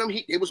 They told him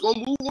they was going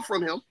to move on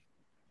from him,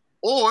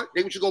 or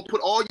they were just going to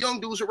put all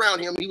young dudes around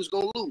him and he was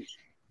going to lose.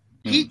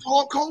 He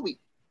called Kobe.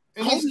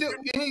 And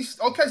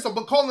he's okay. So,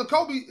 but calling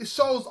Kobe, it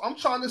shows I'm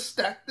trying to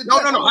stack the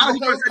deck. No. How he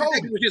Kobe?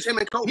 It was just him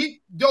and Kobe.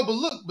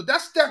 But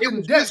that's stacking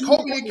the deck.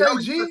 Kobe and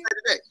KG.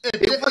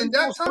 In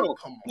that time,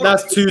 come on.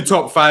 That's 2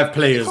 top 5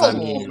 players.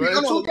 Come on, bro.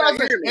 In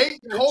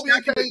 2008, Kobe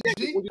and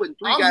KG.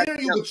 I'm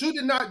hearing you, but you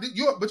did not.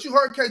 But you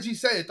heard KG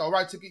say it though,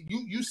 right?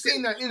 You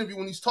seen that interview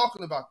when he's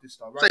talking about this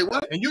stuff, right? Say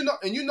what? And you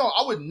know,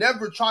 I would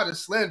never try to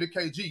slander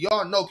KG.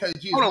 Y'all know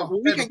KG is my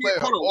favorite player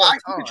of all time.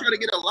 I can try to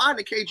get a line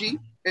to KG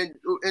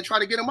and try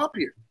to get him up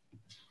here.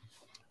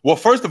 Well,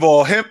 first of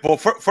all, him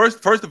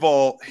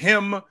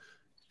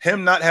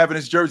not having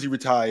his jersey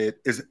retired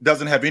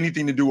doesn't have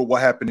anything to do with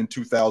what happened in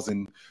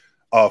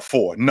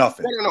 2004.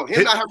 Nothing. No.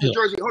 Him not having his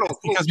jersey. Hold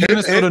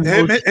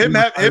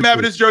on. Him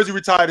having his jersey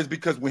retired is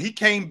because when he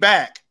came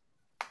back,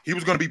 he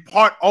was going to be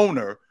part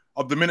owner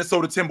of the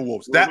Minnesota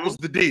Timberwolves. That was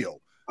the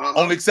deal.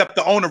 Only except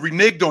the owner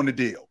reneged on the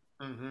deal,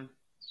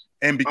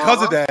 and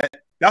because of that,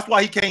 that's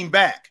why he came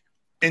back.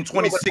 In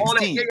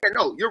 2016.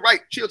 No, you're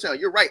right, Chilltown.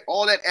 You're right.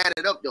 All that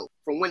added up, though,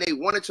 from when they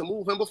wanted to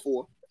move him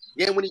before.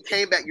 Then when he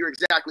came back, you're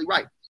exactly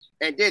right.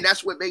 And then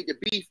that's what made the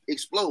beef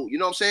explode. You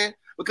know what I'm saying?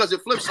 Because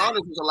if Flip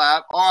Saunders was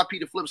alive,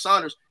 RIP to Flip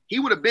Saunders, his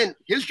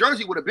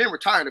jersey would have been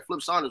retired if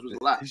Flip Saunders was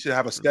alive. He should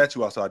have a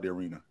statue outside the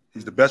arena.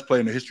 He's the best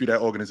player in the history of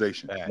that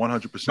organization.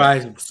 100%.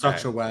 By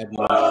such a wide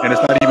margin. And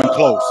it's not even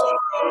close.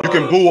 You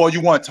can boo all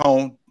you want,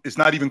 Tone. It's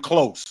not even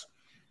close.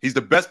 He's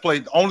the best player,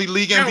 the only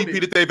league MVP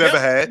that they've ever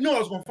had. No, I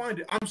was gonna find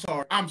it. I'm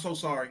sorry. I'm so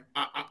sorry.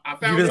 I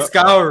found You've been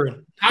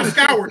scouring. I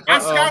scoured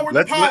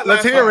the pod.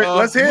 Let's hear it.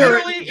 Let's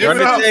hear it.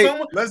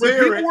 When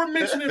people were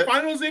mentioning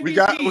Finals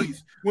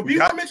MVPs,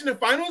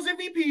 Finals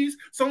MVPs,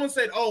 someone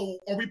said, "Oh,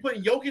 are we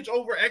putting Jokic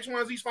over X, Y,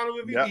 and Z's Finals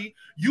MVP?" Yep.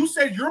 You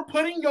said you're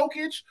putting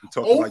Jokic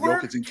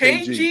over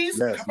KG's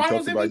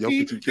Finals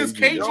MVP because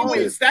KG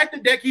went and stacked the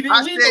deck. He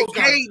didn't leave those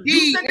guys.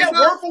 You said that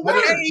word for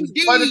word.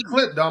 Play the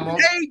clip, Damo.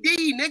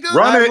 KD, nigga.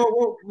 Run it.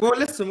 Well,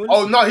 listen.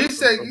 Oh no, he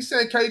said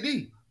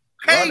KD.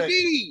 KD,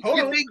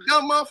 you big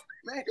dumb muff.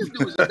 Man, this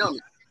dude is a dummy.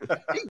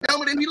 He's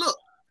dumber than he look.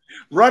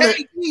 Run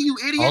KD, it. you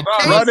idiot.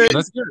 Run it.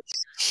 Let's hear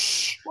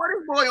it. Why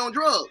this boy on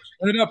drugs?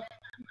 Run it up.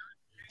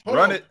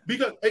 Run it.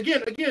 Because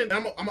again,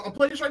 I'm gonna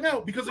play this right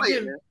now. Because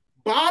again,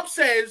 Bob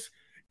says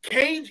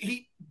KG.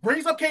 He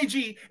brings up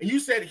KG, and you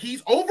said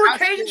he's over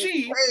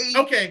KG.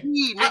 Okay.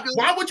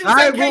 Why would you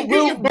say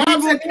KG if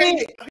Bob said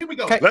KG? Here we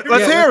go.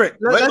 Let's hear it.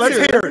 Let's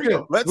hear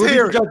it. Let's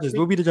hear it.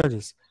 We'll be the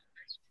judges.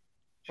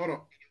 Hold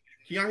on.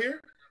 Can y'all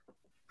hear?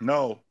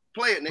 No.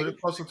 Play it, nigga.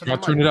 I'll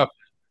turn it up.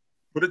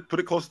 Put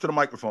it closer to the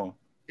microphone.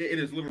 It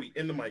is literally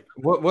in the mic.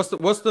 What's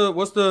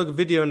the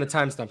video and the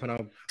timestamp?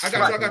 And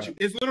I got you.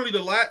 It's literally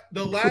the last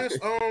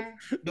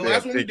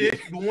one we did,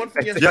 the one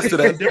from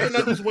yesterday. Denver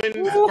Nuggets win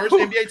first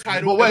NBA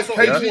title. But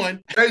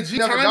wait, KG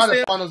never got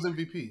a Finals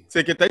MVP.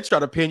 Ticket, they try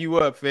to pin you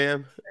up,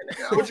 fam.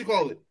 What you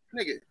call it,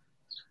 nigga?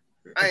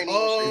 I ain't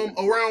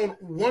around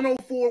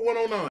 104,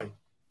 109.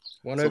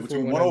 So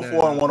between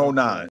 104 and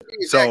 109.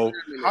 So,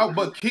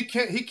 but he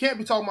can't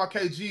be talking about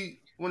KG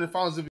winning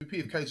Finals MVP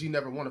if KG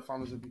never won a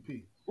Finals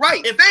MVP.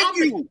 Right. Thank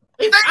you.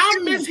 I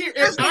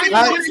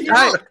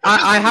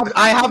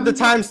have the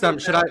timestamp.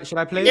 Should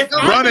I play it? If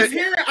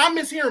I'm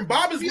mishearing.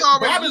 Bob is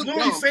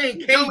literally saying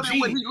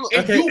KG, and you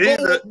go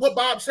with what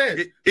Bob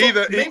said.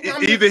 Either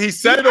he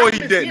said it or he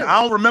didn't.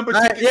 I don't remember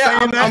saying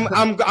that.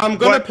 I'm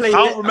gonna play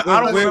it.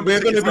 We're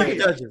gonna be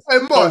judges. Hey,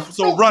 Mark,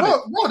 so run it.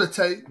 Roll the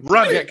tape.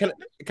 Run it.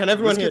 Can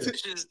everyone hear it?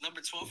 Is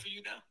number 12 for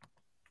you now?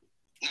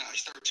 No,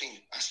 it's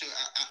 13. I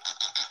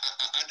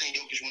think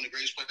Jokic one of the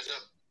greatest players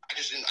ever. I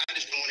just didn't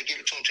want to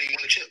give it to him until he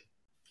won the chip.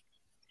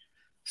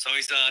 So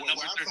he's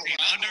number 13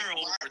 under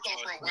or over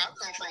 12? Where I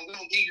come from, we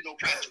don't give you no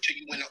props until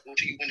you win the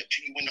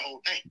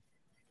whole thing.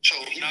 So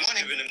he won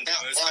it. Now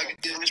all I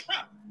can give him is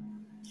prop.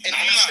 And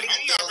I'm not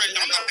ready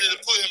to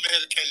put him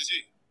ahead of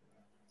KG.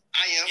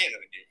 I am.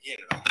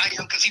 Yeah. I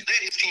am because he led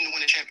his team to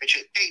win the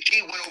championship.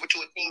 KG went over to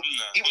a team.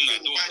 He was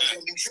going to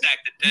find stack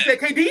the deck. You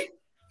said KD?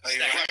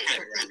 Right.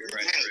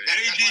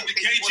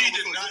 KG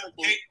did not.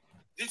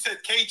 He said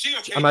KG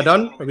or KG? Am I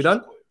done? Are we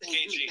done?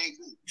 KG. He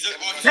said,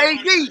 well,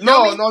 KD.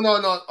 No.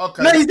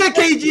 Okay. No, he said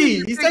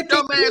KG. He said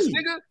dumbass KG.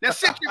 nigga. Now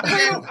sit your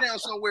ass down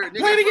somewhere,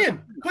 nigga.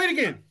 Play it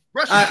again.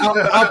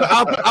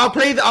 I'll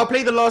play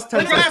the last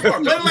 10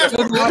 seconds.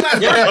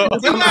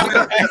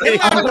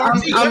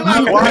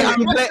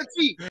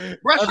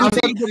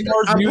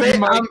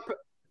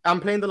 I'm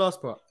playing the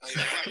last part.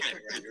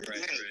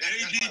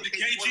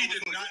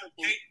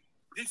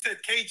 He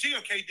said KG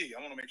or KD?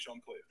 I want to make sure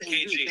I'm clear.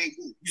 KG.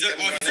 He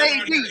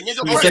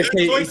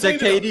said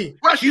KD.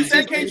 You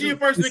said KG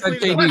first.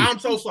 I'm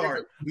so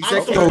sorry.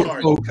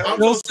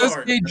 Kill says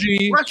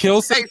KG.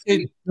 Kill says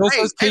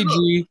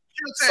KG.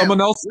 Someone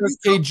else says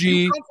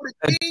KG,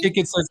 and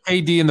Ticket says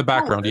KD in the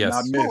background. Yes.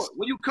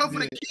 When you come for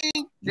the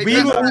king,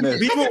 we were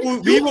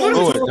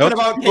all talking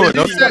about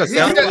KG.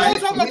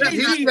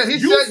 He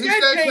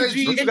said KG.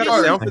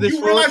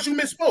 You realize you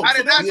misspoke. I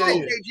did not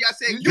say KG. I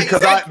said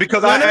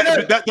because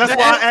that's why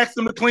I asked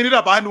him to clean it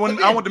up. I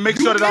wanted to make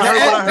sure that I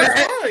heard what I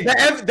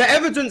heard. The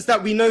evidence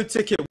that we know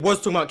Ticket was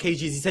talking about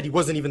KG is he said he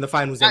wasn't even the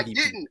finals MVP. I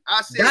didn't.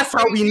 I said that's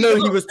how we know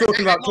he was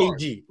talking about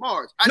KG.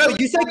 No,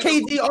 you said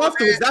KG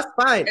afterwards. That's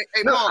fine.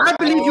 I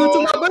believe you were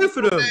talking about both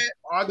of them.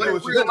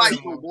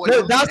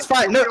 No, that's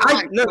fine.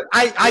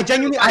 I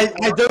genuinely, I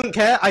don't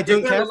care. I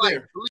don't care.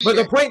 But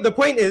the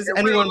point is,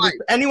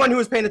 anyone who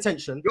was paying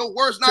attention. Your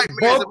worst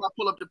nightmare is if I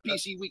pull up the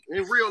PC week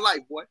in real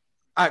life, boy.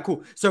 All right,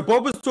 cool. So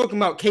Bob was talking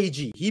about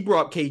KG. He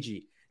brought up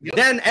KG. Yep.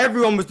 Then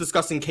everyone was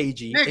discussing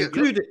KG,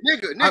 included.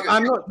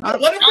 I'm not.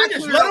 Let him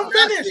finish.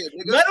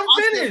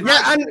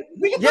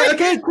 Yeah,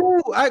 okay, cool.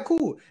 All right,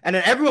 cool. And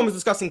then everyone was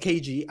discussing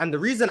KG, and the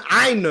reason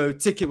I know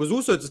Ticket was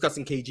also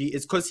discussing KG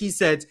is because he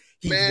said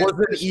he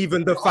wasn't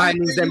even the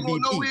finals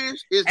MVP.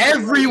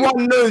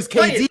 Everyone knows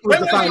KG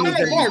was the finals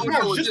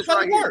MVP. Just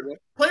play the word.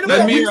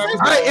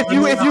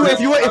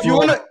 If you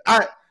want to.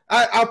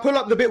 I'll pull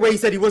up the bit where he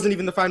said he wasn't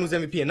even the finals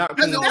MVP, and that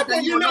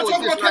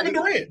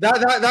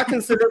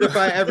can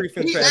solidify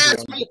everything. He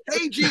asked me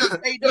KG or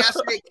KD. I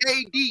said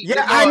KD.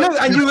 Yeah, I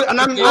know, and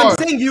I'm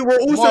saying you were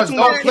also talking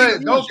about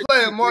KD. Don't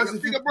play it, Mars.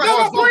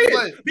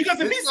 Because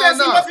if he says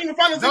he wasn't even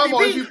finals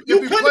MVP,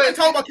 you couldn't have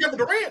talked about Kevin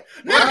Durant.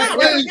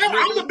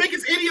 I'm the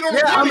biggest idiot on the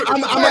planet.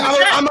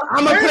 I'm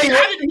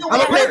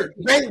gonna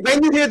play.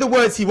 When you hear the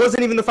words, he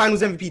wasn't even the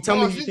finals MVP. Tell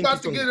me you think he's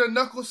to get a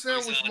knuckle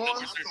sandwich,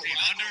 Mars.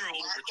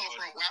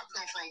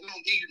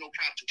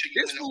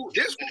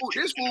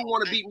 This fool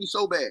want to beat me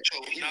so bad. And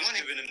I'm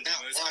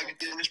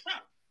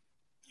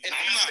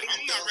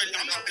not ready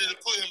to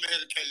put him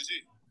ahead of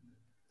KG.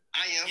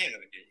 I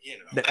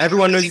am.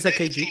 Everyone knows he said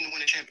KG.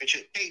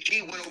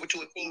 KG went over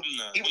to a team.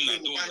 He was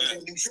in the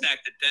finals MVP.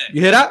 Stacked the deck.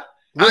 You hear that?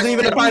 Wasn't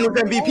even a finals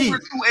MVP. Over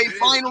to a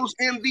finals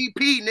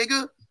MVP,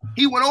 nigga.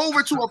 He went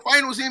over to a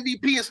finals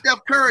MVP and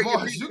Steph Curry.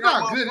 You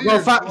got good.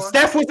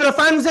 Steph wasn't a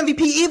finals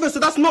MVP either, so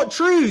that's not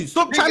true.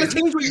 Stop trying to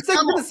change what you said.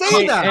 You didn't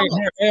say that.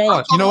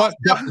 You know what?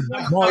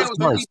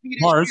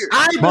 Mars.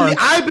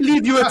 I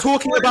believe you were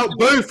talking about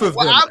both of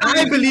them.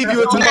 I believe you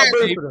were talking about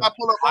both of them.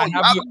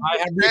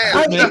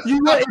 If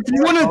you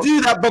want to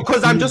do that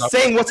because I'm just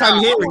saying what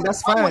I'm hearing,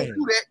 that's fine. I want to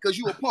do that because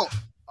you a punk.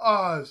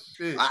 Oh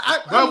shit!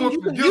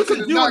 You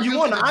can do what you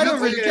want. I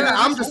don't really care.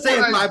 I'm just saying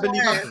what I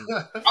believe. I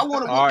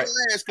want to whoop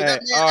the ass because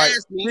that man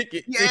asked me.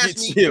 He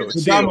asked me.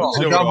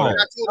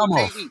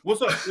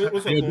 What's up?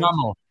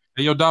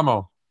 Hey, yo,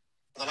 Damo.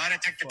 The lie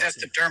detector test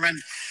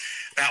determined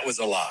that was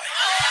a lie.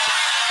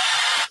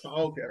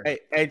 Okay.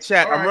 Hey,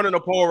 chat. I'm running a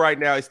poll right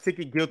now. Is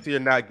Ticket guilty or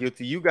not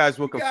guilty? You guys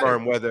will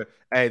confirm whether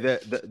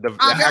the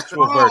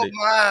actual verdict.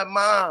 My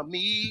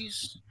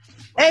mommies.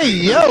 Hey,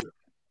 yo.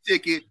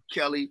 Ticket,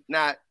 Kelly,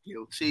 not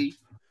guilty.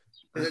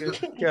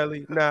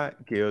 Kelly,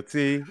 not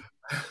guilty.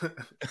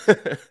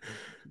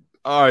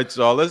 All right,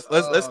 y'all.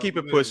 Let's keep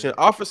it pushing.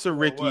 Officer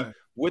Ricky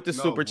with the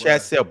super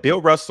chat said Bill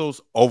Russell's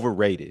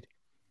overrated.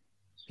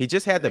 He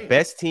just had the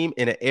best team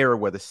in an era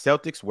where the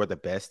Celtics were the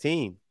best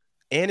team,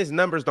 and his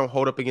numbers don't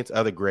hold up against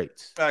other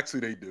greats.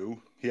 Actually, they do.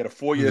 He had a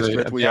 4-year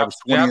stretch where he averaged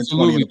 20 and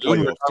 20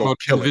 in the playoffs.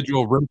 So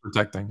individual rim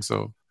protecting.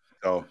 So.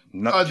 Oh,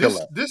 not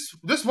this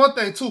one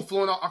thing too,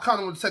 Fluent. I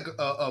kind of want to take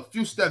a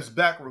few steps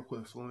back real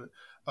quick, Fluent,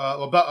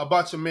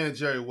 about your man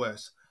Jerry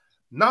West.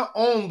 Not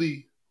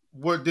only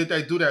did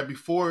they do that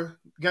before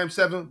Game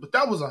 7, but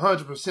that was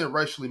 100%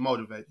 racially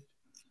motivated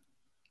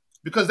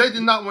because they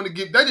did not want to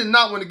give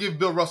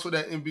Bill Russell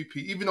that MVP,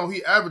 even though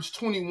he averaged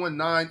 21,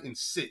 9, and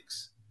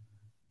 6.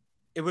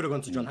 It would have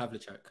gone to John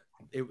Havlicek.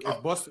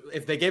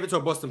 If they gave it to a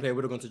Boston player, it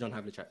would have gone to John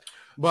Havlicek.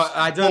 But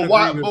I don't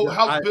agree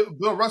with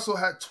Bill Russell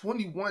had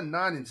 21,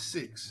 9, and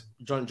 6.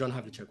 John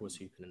Havlicek was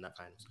hooping in that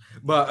finals.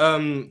 But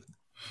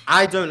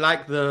I don't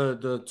like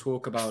the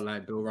talk about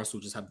like Bill Russell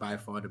just had by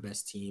far the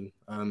best team.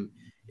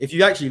 If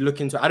you actually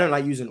look into it, I don't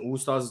like using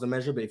all-stars as a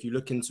measure, but if you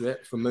look into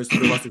it, for most of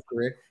Bill Russell's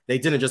career, they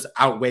didn't just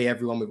outweigh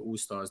everyone with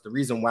all-stars. The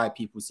reason why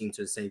people seem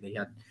to say they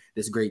had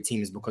this great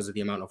team is because of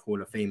the amount of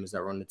Hall of Famers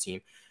that were on the team.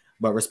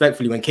 But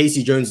respectfully, when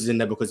Casey Jones is in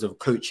there because of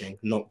coaching,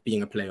 not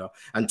being a player,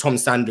 and Tom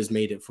Sanders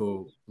made it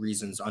for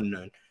reasons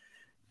unknown,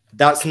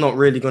 that's not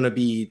really going to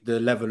be the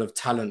level of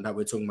talent that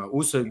we're talking about.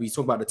 Also, we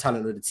talk about the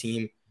talent of the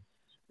team.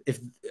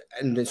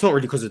 and it's not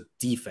really because of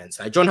defense.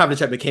 Like John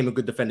Havlicek became a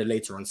good defender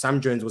later on.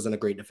 Sam Jones wasn't a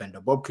great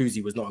defender. Bob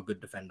Cousy was not a good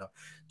defender.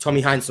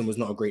 Tommy Heinsohn was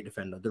not a great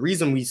defender. The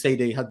reason we say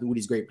they had all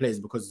these great players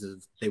is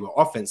because they were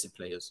offensive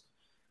players.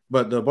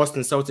 But the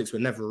Boston Celtics were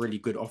never a really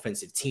good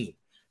offensive team.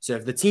 So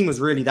if the team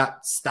was really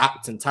that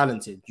stacked and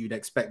talented, you'd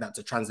expect that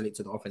to translate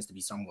to the offense to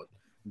be somewhat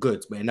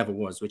good, but it never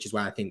was, which is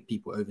why I think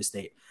people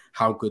overstate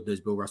how good those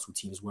Bill Russell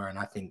teams were. And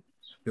I think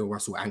Bill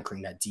Russell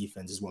anchoring that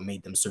defense is what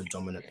made them so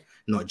dominant,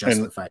 not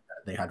just the fact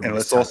that they had. And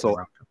let's also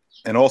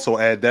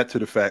add that to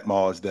the fact,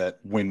 Mars, that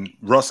when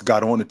Russ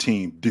got on the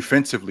team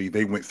defensively,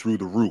 they went through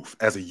the roof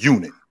as a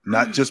unit,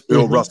 not just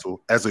Bill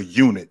Russell, as a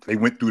unit. They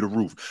went through the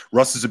roof.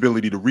 Russ's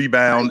ability to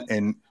rebound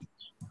and.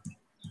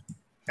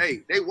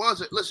 Hey, they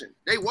was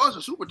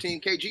a super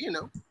team, KG, you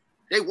know.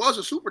 They was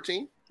a super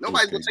team.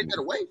 Nobody's gonna take that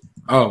away.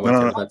 Oh,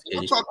 no.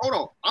 Hold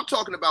on. I'm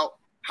talking about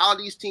how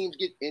these teams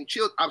get in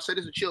chill. I've said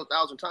this a chill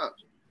 1,000 times.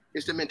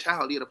 It's the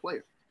mentality of the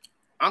player.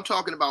 I'm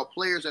talking about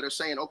players that are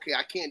saying, okay,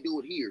 I can't do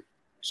it here.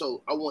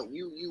 So I want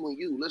you, and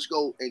you. Let's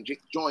go and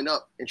join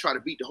up and try to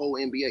beat the whole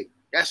NBA.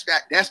 That's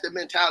the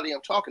mentality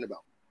I'm talking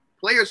about.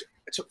 Players,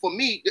 for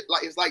me,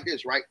 it's like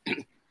this, right?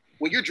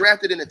 When you're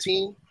drafted in a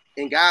team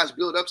and guys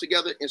build up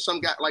together, and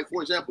some guy, like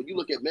for example, you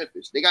look at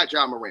Memphis, they got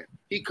Ja Morant.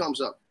 He comes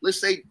up.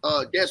 Let's say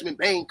Desmond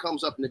Bane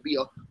comes up and to be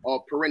a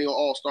perennial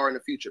all-star in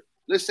the future.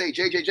 Let's say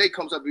JJJ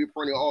comes up to be a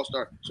perennial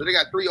all-star. So they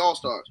got 3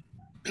 all-stars.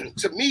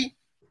 To me,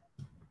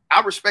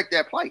 I respect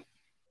that play.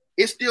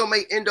 It still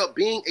may end up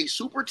being a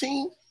super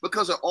team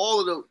because of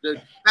all of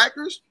the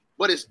factors,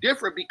 but it's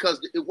different because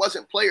it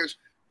wasn't players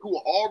who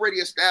were already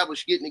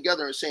established getting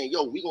together and saying,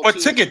 yo, we gonna. But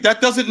Ticket,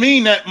 that doesn't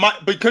mean that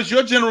because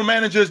your general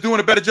manager is doing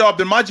a better job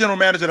than my general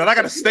manager that I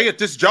got to stay at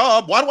this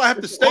job. Why do I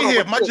have to stay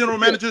here if my general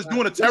manager is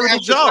doing a terrible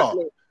job?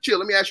 Chill.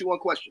 Let me ask you one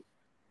question.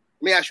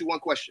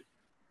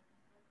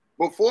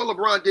 Before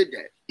LeBron did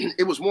that,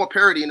 it was more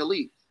parity in the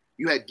league.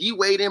 You had D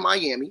Wade in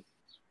Miami,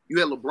 you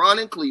had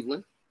LeBron in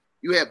Cleveland,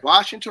 you had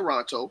Bosh in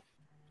Toronto,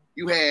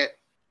 you had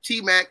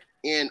T-Mac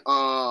in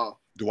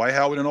Dwight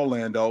Howard in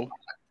Orlando.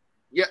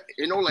 Yeah,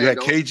 in Orlando. You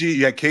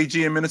had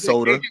KG in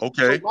Minnesota.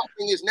 Okay. So my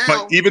thing is now,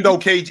 but even though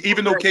KG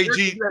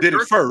did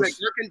it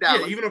first.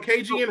 Yeah, even though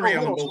KG and Ray.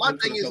 So my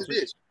thing is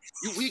this.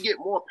 We get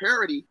more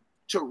parity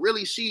to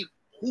really see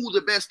who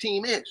the best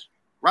team is,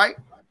 right?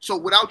 So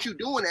without you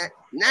doing that,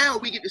 now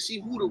we get to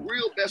see who the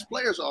real best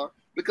players are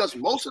because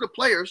most of the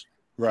players,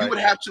 you would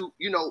have to,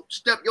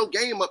 step your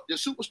game up, the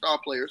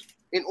superstar players,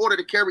 in order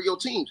to carry your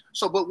teams.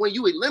 So, but when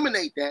you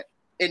eliminate that,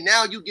 and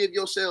now you give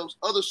yourselves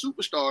other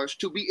superstars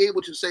to be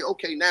able to say,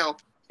 okay, now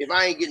if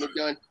I ain't getting it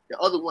done, the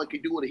other one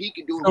can do it, or he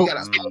can do it.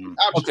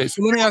 Okay,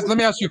 so let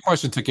me ask you a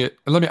question, Ticket.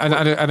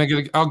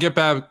 I'll get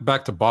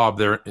back to Bob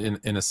there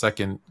in a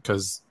second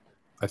because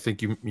I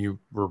think you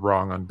were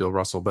wrong on Bill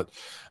Russell. But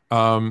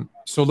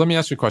so let me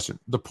ask you a question.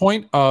 The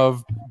point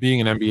of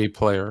being an NBA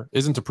player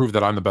isn't to prove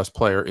that I'm the best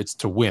player; it's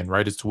to win,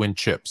 right? It's to win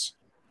chips.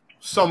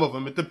 Some of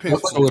them, it depends.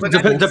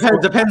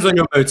 Depends on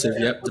your motive.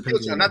 Yep.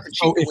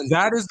 So if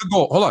that is the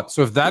goal, hold on.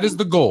 So if that is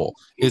the goal,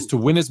 is to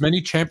win as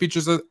many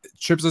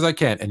championships as I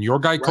can, and your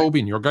guy Kobe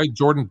and your guy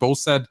Jordan both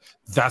said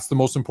that's the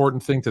most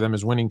important thing to them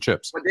is winning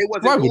chips. But they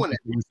wasn't doing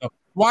that.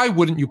 Why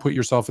wouldn't you put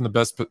yourself in the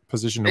best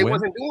position to win? They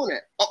wasn't doing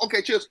that. Oh,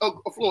 okay, cheers.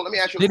 Fluent, let me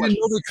ask you a question. They didn't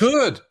know they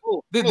could.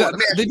 They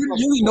didn't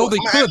really know they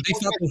could. They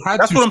thought they had to.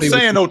 That's what I'm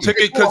saying, though,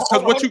 Ticket.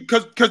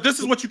 Because this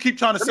is what you keep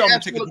trying to sell me,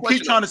 Ticket. You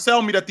keep trying to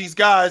sell me that these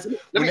guys,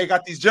 when they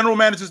got these general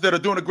managers that are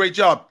doing a great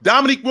job,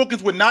 Dominique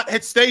Wilkins would not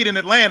have stayed in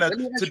Atlanta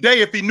today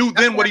if he knew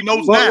then what he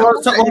knows now.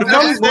 Some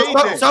players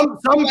didn't. Some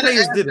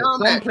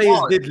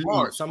players did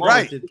leave. Some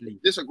players did leave.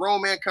 This is a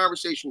grown man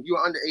conversation. You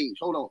are underage.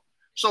 Hold on.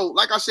 So,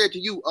 like I said to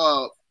you,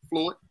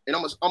 Fluent, and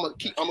I'm gonna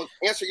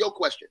answer your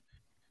question.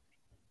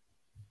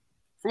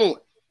 Fluent,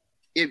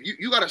 if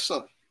you got a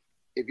son,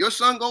 if your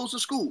son goes to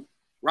school,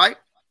 right,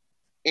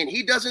 and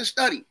he doesn't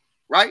study,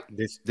 right?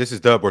 This is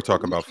Dub we're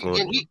talking about,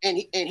 Fluent.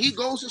 And he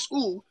goes to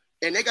school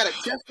and they got a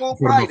test on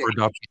Friday.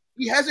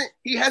 He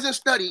hasn't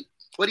studied,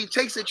 but he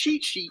takes a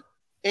cheat sheet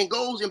and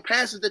goes and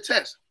passes the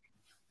test.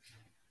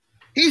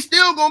 He's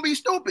still gonna be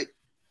stupid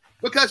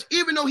because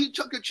even though he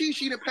took a cheat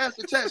sheet and passed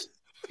the test,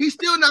 he's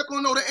still not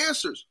gonna know the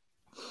answers.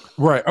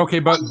 Right. Okay.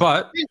 But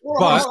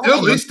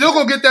he's still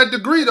gonna get that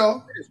degree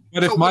though.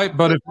 But if my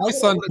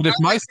son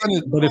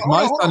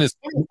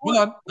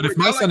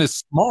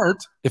is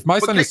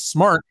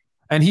smart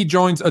and he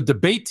joins a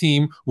debate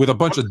team with a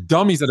bunch of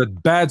dummies at a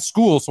bad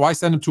school, so I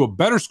send him to a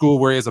better school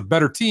where he has a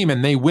better team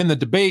and they win the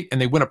debate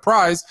and they win a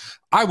prize,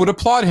 I would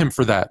applaud him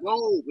for that.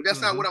 No, but that's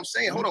not what I'm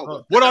saying. Hold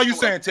on. What are you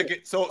saying,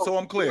 Ticket? So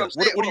I'm clear.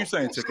 What are you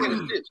saying,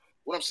 Ticket?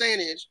 What I'm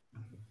saying is,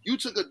 you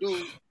took a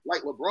dude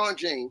like LeBron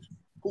James,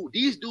 who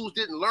these dudes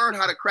didn't learn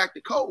how to crack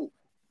the code.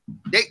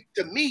 They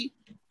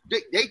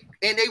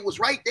was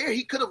right there.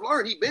 He could have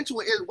learned. He'd been to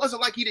it. It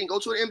wasn't like he didn't go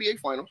to an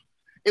NBA Finals.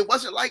 It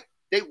wasn't like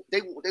they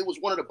was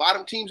one of the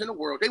bottom teams in the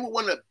world. They were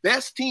one of the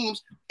best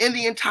teams in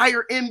the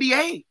entire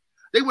NBA.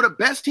 They were the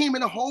best team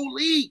in the whole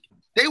league.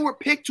 They were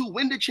picked to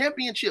win the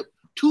championship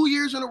 2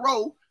 years in a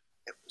row,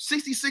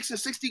 66 and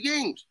 60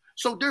 games.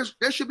 So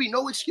there should be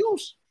no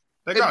excuse.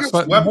 They got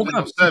But swept hold in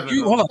on.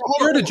 07. Hold on.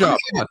 You're at a job.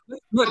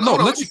 No,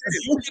 let's.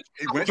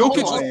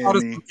 Jokic is out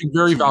of something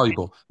very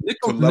valuable.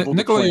 Nikola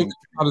Jokic is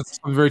out of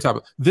something very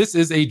valuable. This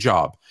is a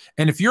job,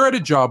 and if you're at a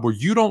job where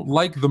you don't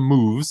like the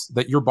moves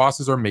that your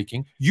bosses are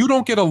making, you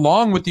don't get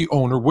along with the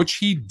owner, which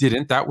he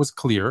didn't. That was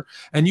clear,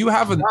 and you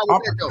have an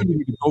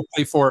opportunity to go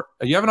play for.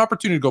 You have an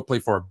opportunity to go play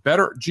for a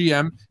better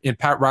GM in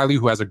Pat Riley,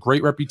 who has a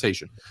great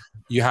reputation.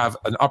 You have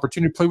an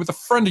opportunity to play with a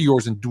friend of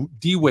yours in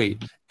D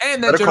Wade,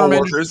 and that general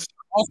manager is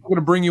also going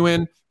to bring you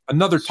in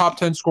another top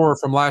 10 scorer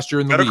from last year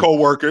in the league.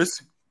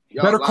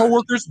 Better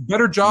coworkers,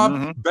 better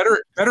job,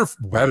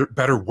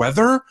 better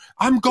weather.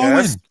 I'm going.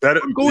 Yes, better,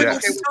 I'm going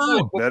yes. next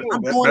time.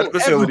 Better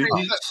facility.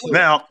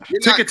 Now,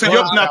 ticket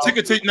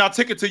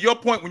to your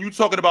point when you're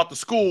talking about the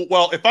school.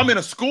 Well, if I'm in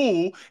a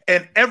school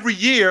and every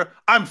year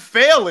I'm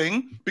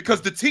failing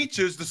because the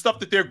teachers, the stuff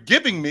that they're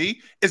giving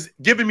me is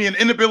giving me an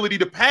inability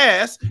to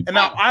pass, and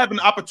now I have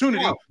an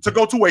opportunity to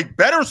go to a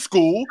better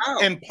school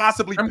and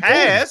possibly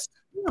pass.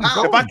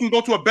 If I can go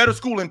to a better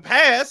school and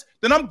pass,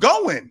 then I'm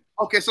going.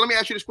 Okay, so let me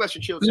ask you this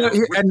question, Chill.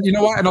 And you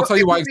know what? And I'll tell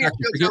you why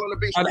exactly.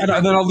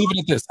 And then I'll leave it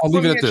at this.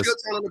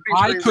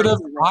 I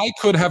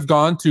could have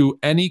gone to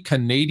any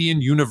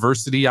Canadian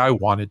university I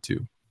wanted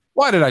to.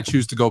 Why did I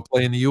choose to go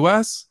play in the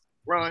U.S.?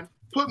 Ron,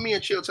 put me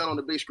and Chilltown on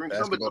the big screen.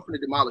 Somebody's up to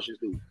demolish this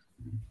dude.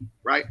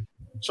 Right?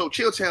 So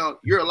Chilltown,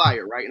 you're a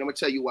liar, right? And I'm gonna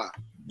tell you why.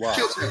 Wow.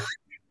 Chilltown,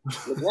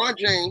 LeBron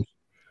James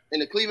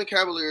and the Cleveland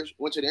Cavaliers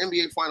went to the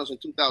NBA Finals in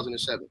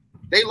 2007.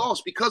 They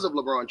lost because of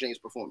LeBron James'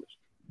 performance,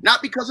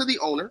 not because of the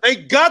owner. They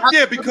got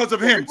there because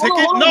of him.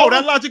 No,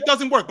 that logic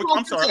doesn't work. But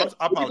I'm sorry.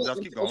 I apologize.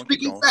 Keep going.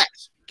 Speaking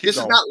facts. This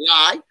is not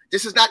lie.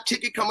 This is not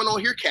Ticket coming on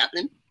here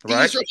capping.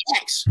 These are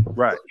facts.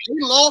 Right. They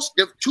lost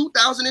the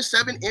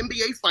 2007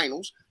 NBA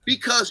Finals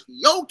because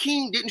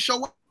Jokic didn't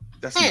show up.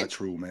 That's not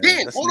true, man.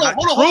 That's not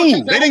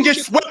true. They didn't get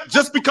swept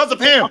just because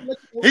of him.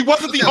 He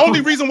wasn't the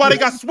only reason why they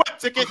got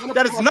swept, Ticket.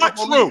 That is not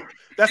true.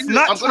 That's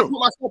not true. I'm going to put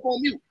myself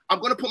on mute. I'm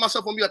going to put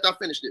myself on mute after I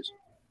finish this.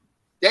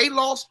 They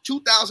lost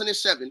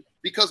 2007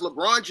 because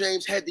LeBron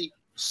James had the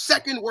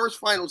second worst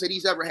finals that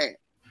he's ever had.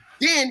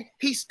 Then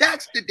he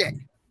stacks the deck.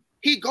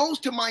 He goes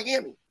to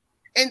Miami,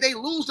 and they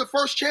lose the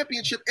first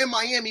championship in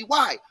Miami.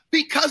 Why?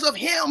 Because of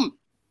him.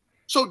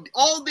 So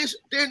all this,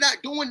 they're not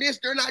doing this,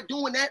 they're not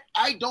doing that.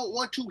 I don't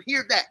want to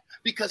hear that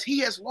because he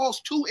has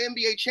lost 2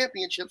 NBA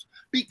championships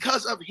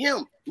because of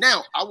him.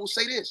 Now, I will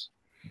say this.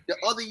 The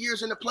other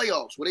years in the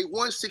playoffs where they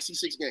won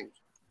 66 games,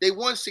 they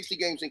won 60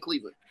 games in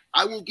Cleveland.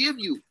 I will give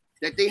you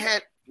that they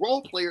had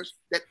role players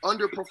that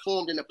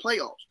underperformed in the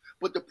playoffs.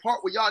 But the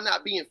part where y'all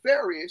not being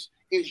fair is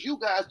you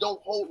guys don't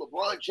hold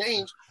LeBron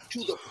James to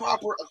the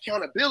proper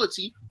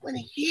accountability when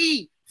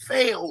he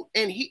failed.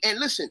 And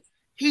listen,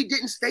 he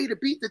didn't stay to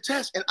beat the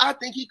test. And I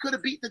think he could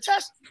have beat the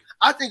test.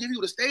 I think if he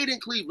would have stayed in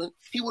Cleveland,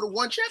 he would have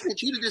won championship.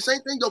 He did the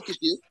same thing Jokic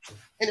did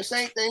and the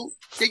same thing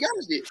that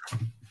Giannis did.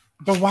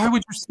 But why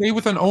would you stay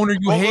with an owner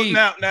you hate?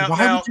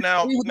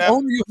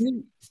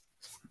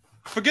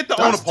 Forget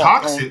the owner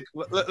part.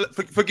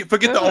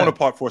 Forget the owner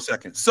part for a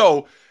second.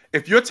 So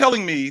if you're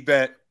telling me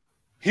that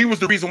he was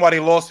the reason why they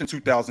lost in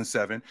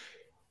 2007,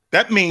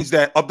 that means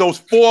that of those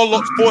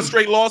four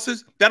straight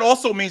losses, that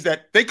also means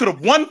that they could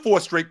have won 4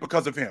 straight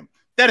because of him.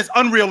 That is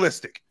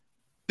unrealistic.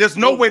 There's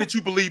no way that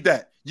you believe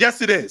that.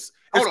 Yes, it is.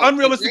 It's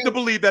unrealistic to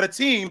believe that a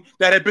team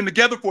that had been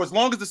together for as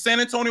long as the San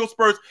Antonio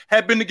Spurs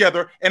had been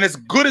together and as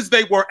good as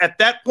they were at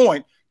that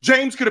point,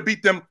 James could have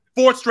beat them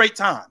 4 straight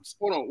times.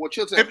 Hold on.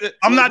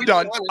 I'm not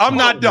done. I'm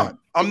not done.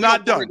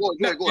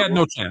 They had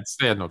no chance.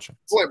 They had no chance.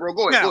 Go ahead, bro.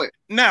 Go ahead.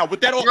 Now,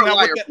 with that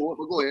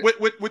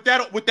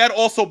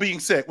also being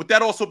said,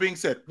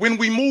 when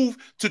we move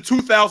to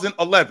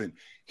 2011,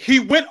 he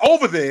went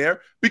over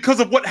there because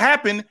of what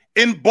happened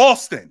in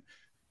Boston.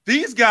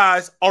 These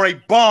guys are a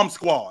bomb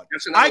squad.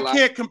 I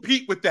can't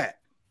compete with that.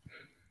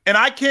 And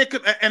I can't,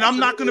 and I'm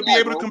not going to be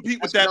able to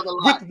compete with that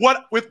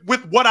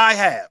with what I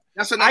have.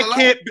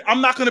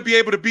 I'm not going to be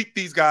able to beat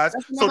these guys.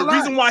 So the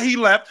reason why he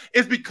left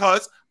is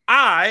because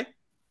I'm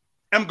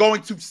not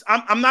going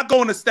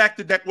to stack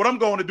the deck. What I'm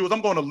going to do is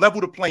I'm going to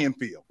level the playing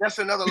field. That's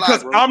another lie,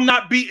 because I'm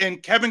not beating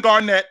Kevin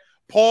Garnett,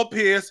 Paul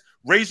Pierce,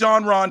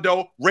 Rajon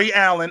Rondo, Ray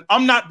Allen.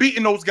 I'm not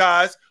beating those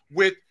guys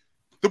with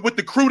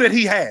the crew that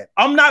he had.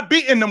 I'm not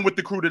beating them with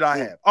the crew that I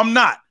have. I'm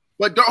not.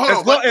 But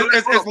as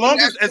long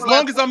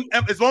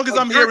as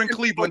I'm here in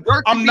Cleveland,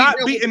 I'm not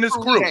beating this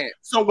crew.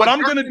 So what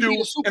I'm going to do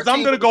is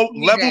I'm going to go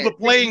level the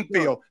playing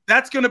field.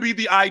 That's going to be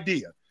the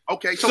idea.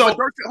 Okay, so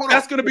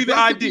that's going to be the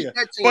idea.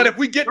 But if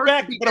we get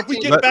back,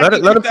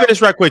 let him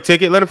finish right quick.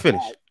 Take it. Let him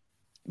finish.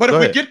 But if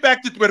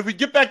we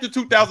get back to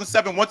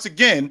 2007, once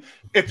again,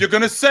 if you're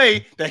going to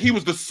say that he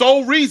was the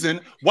sole reason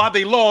why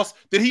they lost,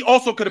 then he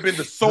also could have been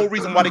the sole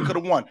reason why they could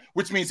have won,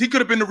 which means he could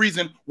have been the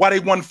reason why they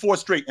won 4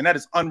 straight, and that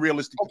is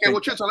unrealistic. Okay,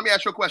 well, Chitchat, let me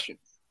ask you a question.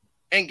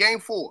 In Game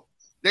 4,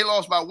 they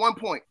lost by 1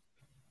 point.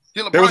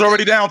 They was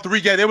already down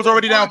 3 games. They was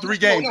already down 3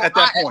 games at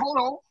that point.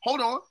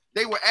 Hold on.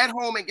 They were at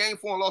home in Game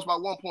 4 and lost by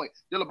 1 point.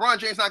 Did LeBron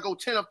James not go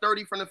 10 of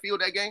 30 from the field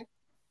that game?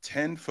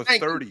 10 for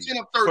Thank 30. You. 10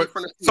 of 30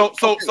 from the field.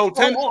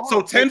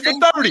 So 10 for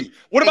 30.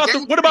 What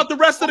about the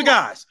rest of the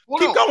guys?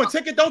 Keep going,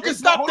 Ticket. Don't just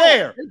stop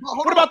there.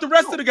 What about the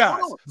rest of the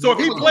guys? So if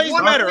he plays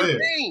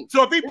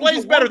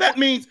better, that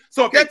means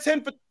if that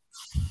 10 for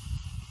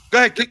go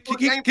ahead,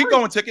 keep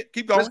going, Ticket.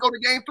 Keep going. Let's go to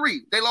game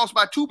 3. They lost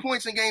by 2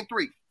 points in game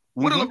 3.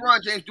 What did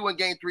LeBron James do in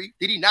game 3?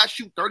 Did he not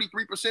shoot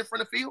 33% from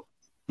the field?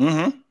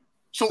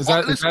 So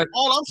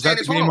all I'm saying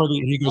is,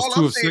 he goes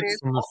 2 of 6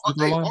 from the free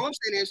throw line? All I'm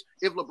saying is,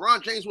 if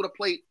LeBron James would have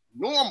played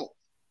normal,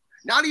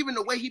 not even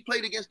the way he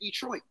played against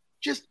Detroit,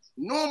 just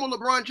normal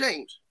LeBron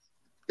James,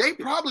 they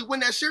probably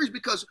win that series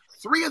because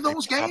 3 of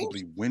those games,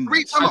 win a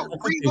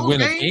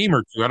game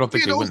or 2. I don't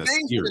think they win the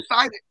series.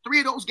 3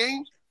 of those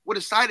games were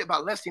decided by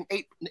less than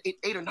 8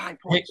 or 9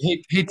 points.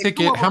 Hey,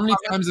 Ticket, how many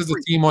times has a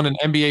team won an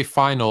NBA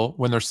final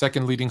when their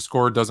second leading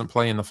scorer doesn't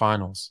play in the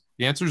finals?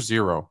 The answer is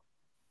 0.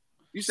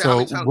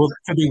 So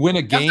could they win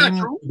a game?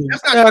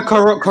 That's not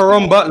true.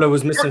 Caron Butler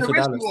was missing for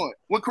Dallas.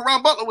 When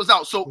Caron Butler was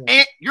out. So,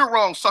 you're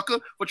wrong, sucker,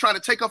 for trying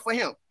to take up for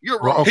him. You're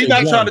wrong. He's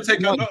not trying to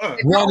take up.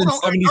 1 in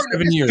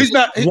 77 years. He's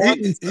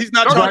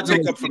not trying to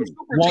take up for me.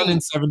 1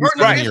 in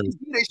 77 years.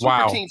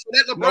 Wow. So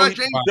that LeBron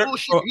James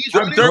bullshit.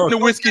 Dirk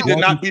Nowitzki did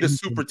not beat a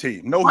super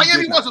team. No,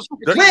 Miami was a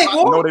super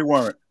team. No, they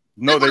weren't.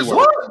 No, they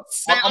weren't.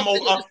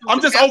 I'm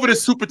just over the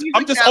super.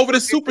 I'm just over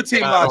the super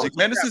team logic,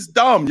 man. This is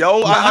dumb,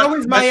 yo. How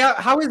is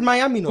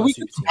Miami not a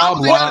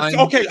super team?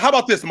 Okay, how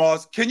about this,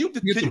 Mars? Can you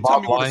tell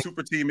me what a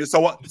super team is?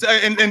 So,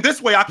 and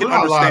this way I can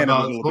understand it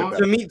a little bit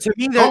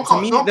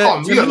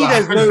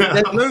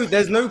better.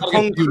 There's no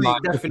concrete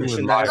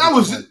definition.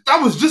 That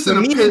was just an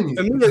opinion.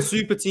 For me, a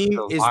super team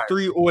is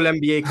 3 All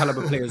NBA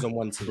caliber players on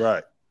one team.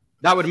 Right.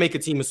 That would make a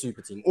team a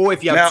super team. Or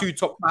if you have 2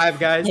 top 5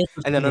 guys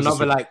and then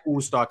another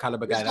all-star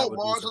caliber guy. That would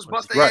be Let's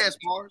bust their ass,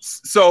 Mars.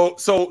 So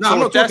I'm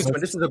not talking to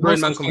him. This is a grown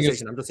man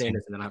conversation. I'm just saying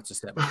this and then I have to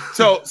step back.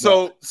 So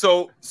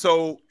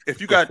if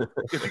you got 3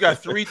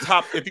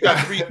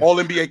 All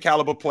NBA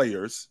caliber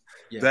players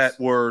that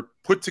were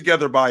put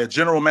together by a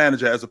general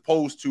manager as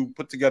opposed to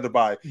put together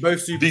by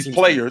these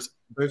players.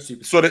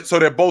 So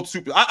they're both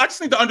super. I just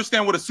need to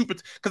understand what a super,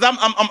 because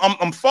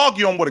I'm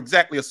foggy on what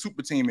exactly a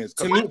super team is.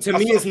 To me,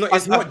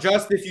 it's not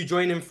just if you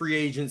join in free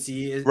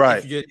agency.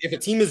 Right. If a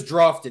team is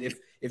drafted,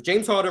 if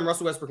James Harden,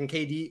 Russell Westbrook, and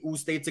KD all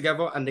stay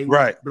together and they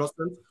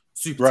blossom,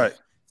 super team.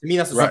 To me,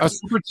 that's a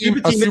super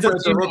team. A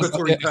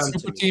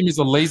super team is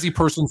a lazy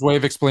person's way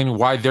of explaining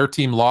why their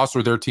team lost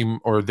or their team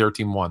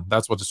won.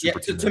 That's what a super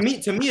team is.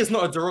 To me, it's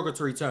not a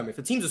derogatory term. If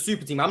a team's a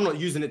super team, I'm not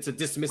using it to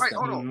dismiss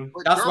them.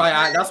 That's why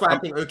I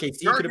think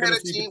OKC could have been a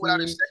super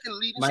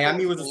team.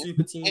 Miami was a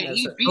super team.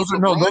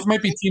 Those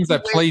might be teams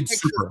that played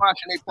super.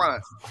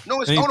 No,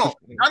 hold on.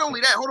 Not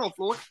only that,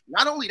 Fluent.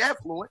 Not only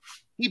that, Fluent.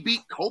 He beat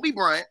Kobe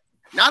Bryant.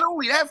 Not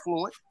only that,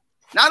 Fluent.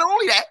 Not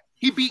only that,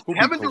 he beat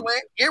Kevin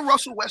Durant and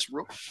Russell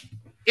Westbrook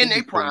in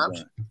their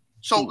primes.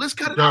 So let's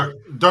cut it out.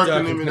 Dirk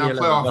didn't even have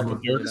playoff.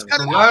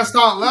 Last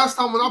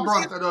time when I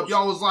brought that up,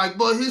 y'all was like,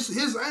 "But his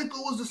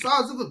ankle was the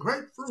size of a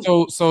grapefruit."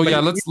 So yeah,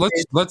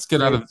 let's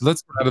get out of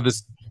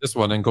this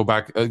one and go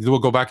back. We'll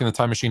go back in the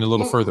time machine a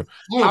little further.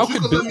 How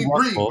could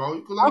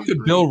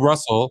Bill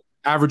Russell,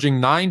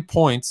 averaging 9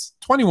 points,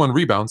 21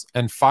 rebounds,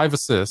 and 5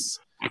 assists,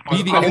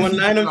 be the 21,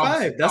 9, and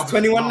 5? That's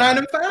 21, 9,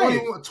 and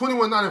 5.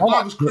 21, 9, and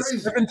 5 is crazy.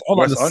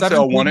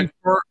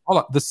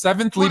 The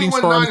seventh leading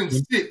scorer.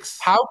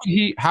 How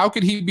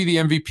could he be the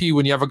MVP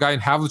when you have a guy in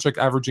Havlicek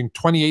averaging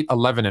 28,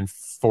 11, and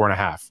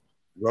 4.5?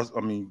 Wes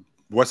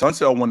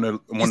Unseld won the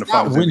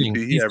Finals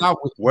MVP.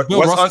 Wes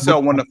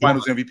Unseld won the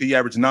Finals MVP. He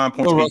averaged 9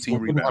 points, 18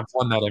 rebounds.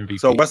 Won that MVP.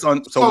 So Wes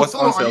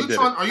Unseld did it.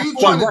 Are you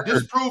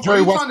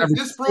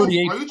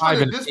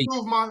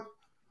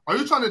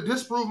trying to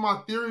disprove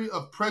my theory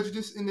of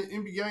prejudice in the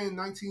NBA in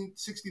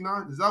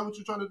 1969? Is that what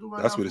you're trying to do right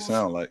now? That's what it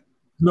sounds like.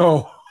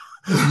 No.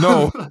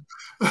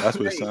 That's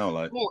what it sounds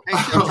like.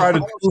 I'm trying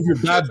to prove your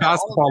bad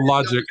basketball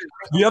logic.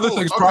 The other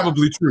thing's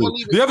probably true.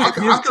 The other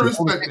thing I can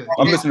respect it.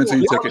 I'm listening to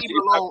you, Ticket.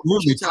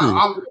 Absolutely true.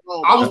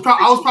 I was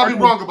probably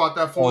wrong about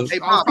that, folks. I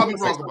was probably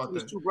wrong about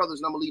that. 2 brothers,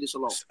 and I'm gonna leave this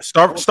alone.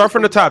 Start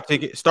from the top,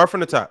 Ticket. Start from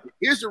the top.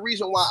 Here's the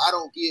reason why I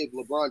don't give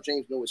LeBron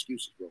James no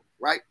excuses, bro.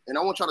 Right? And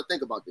I want y'all to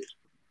think about this.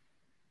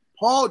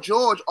 Paul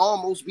George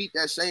almost beat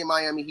that same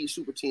Miami Heat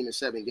super team in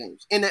 7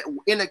 games in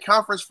the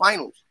conference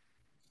finals.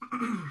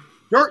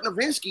 Dirk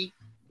Nowitzki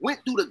went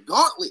through the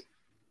gauntlet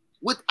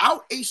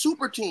without a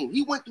super team.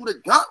 He went through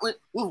the gauntlet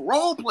with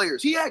role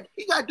players. He got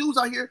dudes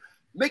out here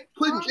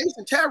putting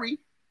Jason Terry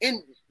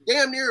in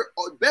damn near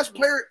best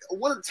player,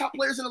 one of the top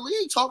players in the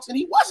league talks, and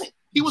he wasn't.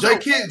 He was J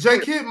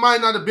Kidd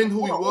might not have been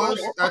who he was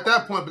at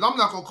that point, but I'm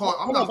not gonna call.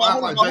 I'm not gonna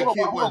act like J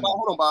Kidd wasn't.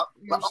 Hold on, Bob.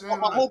 My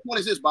whole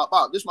point is this,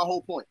 Bob. This is my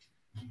whole point.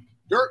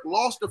 Dirk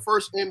lost the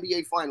first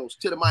NBA Finals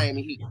to the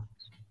Miami Heat,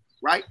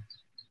 right?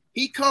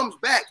 He comes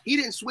back. He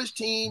didn't switch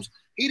teams.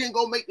 He didn't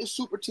go make this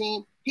super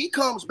team. He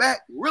comes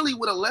back really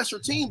with a lesser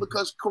team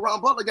because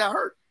Caron Butler got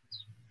hurt.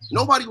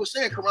 Nobody was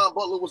saying Caron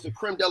Butler was the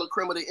creme de la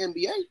creme of the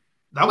NBA.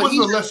 That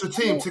wasn't a lesser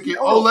team.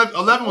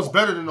 11 was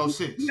better than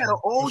 06. He had an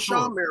old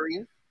Sean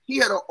Marion. He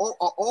had an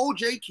old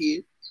J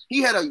Kidd.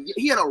 He had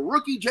a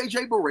rookie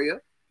JJ Barea.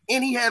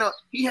 and he had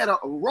a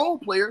role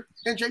player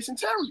in Jason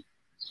Terry.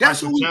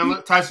 That's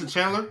Tyson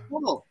Chandler.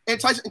 Hold on,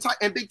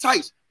 and Big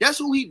Tice. That's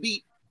who he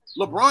beat.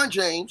 LeBron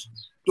James,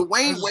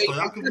 Dwayne Wade,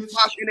 and Chris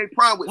Bosh in their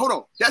prime with. Hold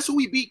on, that's who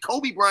he beat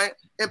Kobe Bryant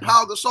and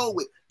Pau Gasol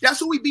with. That's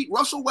who he beat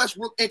Russell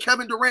Westbrook and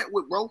Kevin Durant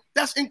with, bro.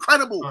 That's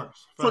incredible.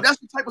 So that's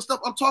the type of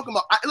stuff I'm talking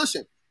about.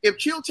 Listen, if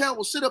Chilltown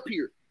will sit up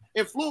here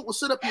and Floyd will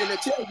sit up here and they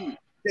tell you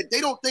that they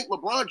don't think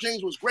LeBron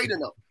James was great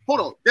enough. Hold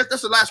on,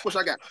 that's the last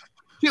question I got.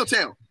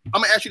 Chilltown,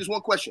 I'm gonna ask you this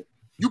one question.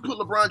 You put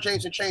LeBron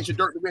James in change to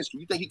Dirk Nowitzki.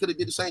 You think he could have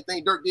did the same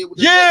thing Dirk did with?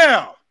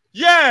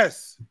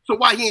 Yes. So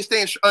why he ain't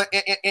staying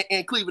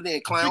in Cleveland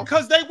then, clown?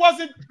 Because they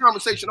wasn't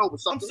conversation over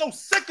something. I'm so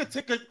sick of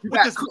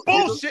with this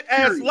bullshit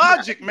ass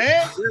logic,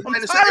 man. I'm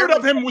tired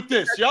of him with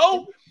this,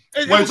 yo.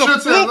 It was a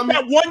fluke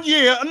that 1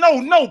 year.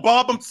 No,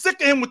 Bob. I'm sick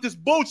of him with this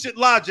bullshit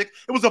logic.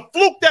 It was a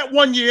fluke that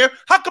 1 year.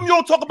 How come you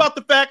don't talk about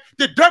the fact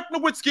that Dirk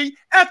Nowitzki,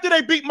 after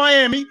they beat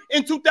Miami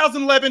in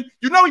 2011,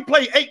 you know he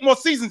played 8 more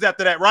seasons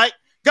after that, right?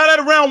 Got out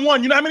of round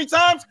 1. You know how many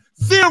times?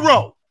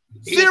 0.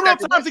 0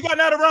 times he got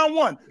out of round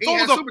 1. So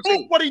it was a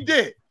fluke what he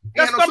did.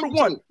 That's number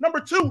 1. Number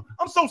 2,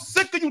 I'm so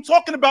sick of you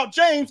talking about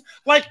James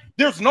like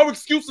there's no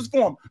excuses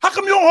for him. How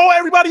come you don't hold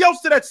everybody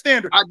else to that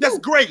standard? That's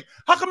great.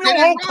 How come you don't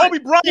hold Kobe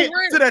Bryant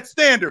to that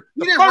standard?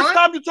 The first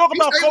time you talk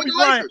about Kobe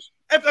Bryant,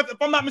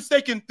 if I'm not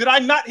mistaken, did I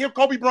not hear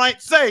Kobe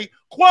Bryant say,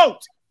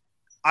 quote,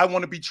 I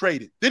want to be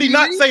traded? Did he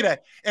not say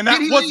that? And that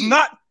was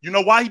not, you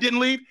know why he didn't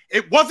leave?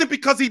 It wasn't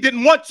because he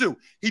didn't want to.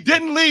 He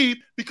didn't leave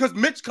because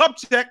Mitch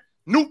Kupchak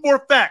knew for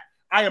a fact,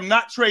 I am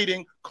not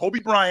trading Kobe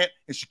Bryant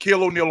and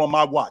Shaquille O'Neal on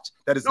my watch.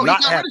 That is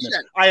not happening.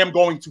 I am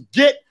going to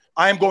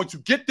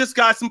get this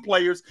guy some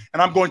players,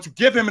 and I'm going to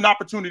give him an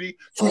opportunity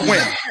to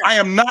win. I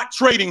am not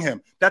trading him.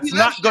 That's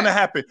not going to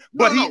happen.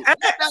 But he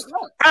axed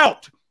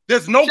out.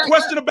 There's no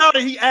question about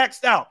it. He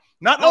axed out.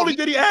 Not only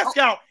did he ask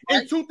out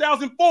in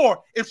 2004,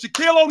 if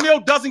Shaquille O'Neal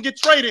doesn't get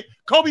traded,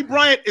 Kobe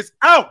Bryant is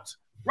out.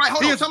 Right,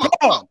 he is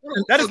gone.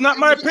 That is not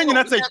my opinion.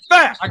 That's a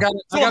fact. I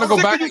gotta go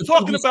back to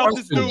talking about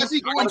this dude.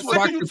 I'm sick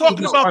of you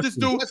talking about this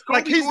dude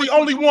like he's the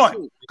only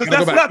one. Because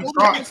that's not.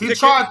 He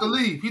tried to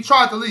leave.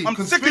 I'm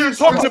sick of you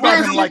talking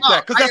about him like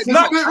that. Because that's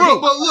not true.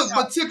 But look,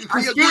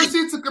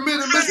 conspiracy to commit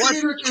a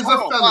misdemeanor is a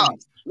felony.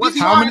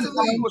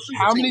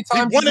 How many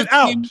times won it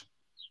out?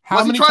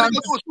 How many times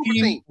has the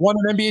team won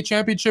an NBA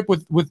championship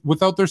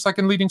without their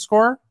second leading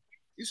scorer?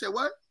 You said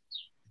what?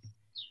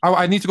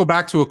 I need to go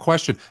back to a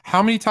question.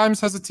 How many times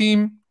has a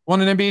team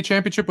won an NBA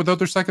championship without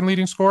their second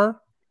leading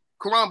scorer?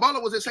 Karan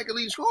Butler was their second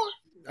leading scorer.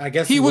 I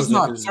guess he was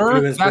not,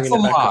 sir. That's a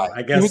lie.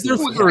 I guess he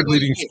was their third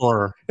leading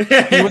scorer. He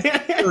was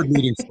the third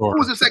leading scorer. Who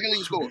was the second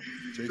leading scorer?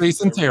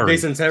 Jason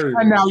Terry.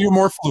 And now you're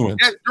more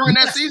fluent. During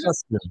that season?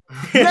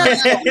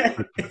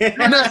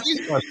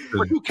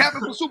 Were you capping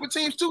for super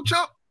teams too,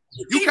 Chump?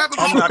 You capping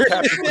for I'm not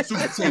capping for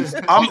super teams.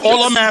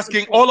 All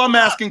I'm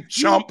asking,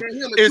 Chump,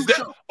 is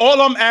that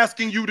all I'm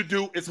asking you to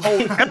do is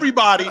hold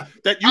everybody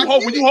that you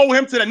hold when you hold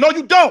him to that. No,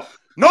 you don't.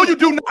 No, you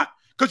do not.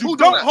 Because you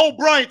don't hold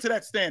Bryant to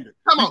that standard.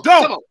 You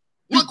don't.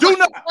 You do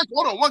not.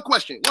 Hold on. One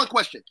question.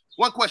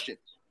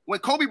 When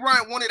Kobe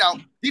Bryant wanted out,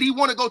 did he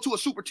want to go to a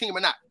super team or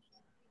not?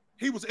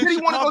 He was in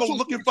Chicago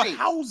looking for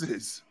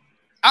houses.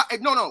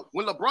 No.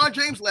 When LeBron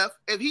James left,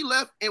 if he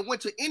left and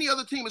went to any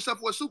other team except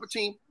for a super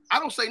team, I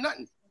don't say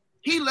nothing.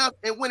 He left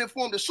and went and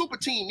formed a super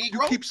team,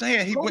 Negro. You keep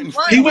saying he went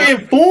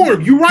and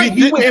formed. You're right.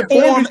 He went and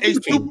formed a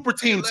super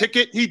team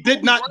ticket. He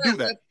did not do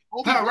that.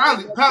 Pat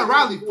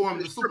Riley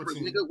formed a super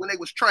team. Nigga, when they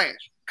was trash.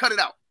 Cut it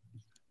out.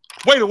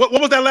 Wait, what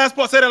was that last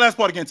part? Say that last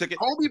part again, Ticket.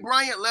 Kobe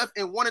Bryant left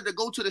and wanted to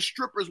go to the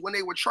strippers when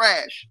they were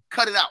trash.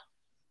 Cut it out.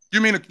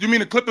 You mean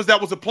the Clippers?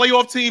 That was a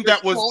playoff team.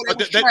 That was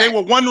they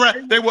were one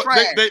round. They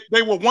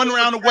were 1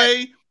 round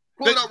away.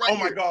 Oh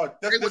my God,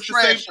 that's the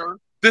same. Sir.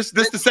 This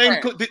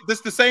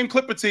the same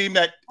Clipper team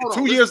that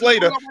 2 years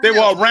later they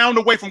were a round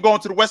away from going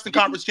to the Western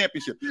Conference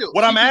Championship.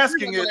 What I'm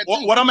asking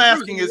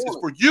is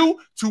for you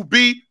to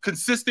be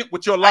consistent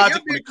with your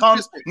logic when it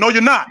comes. No,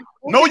 you're not.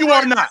 No, you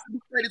are not.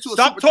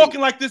 Stop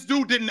talking like this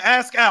dude didn't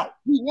ask out.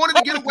 He wanted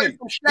to get away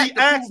from Shaq. He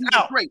asked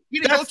out.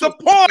 That's the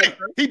point.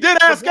 He did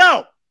ask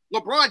out.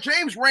 LeBron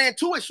James ran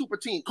to a super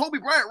team. Kobe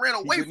Bryant ran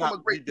away from a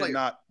great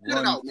player.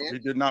 He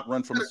did not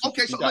run from a super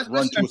team. Okay, so let's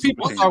run to a super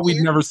people thought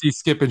we'd never see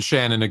Skip and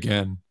Shannon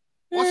again.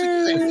 Once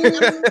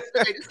again,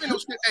 this ain't no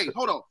skip. Hey,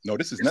 hold on. No,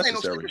 this is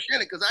necessary.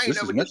 Because I ain't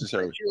never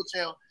necessary.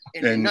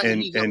 And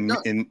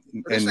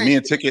me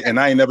and Ticket and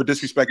I ain't never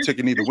disrespect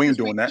Ticket either. We ain't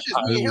doing that.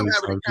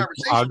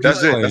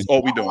 That's it. That's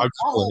all we doing. My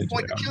whole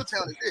point to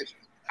Chilltown is this: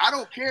 I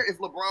don't care if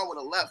LeBron would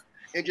have left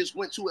and just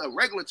went to a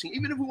regular team,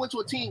 even if we went to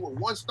a team with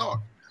 1 star.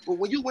 But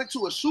when you went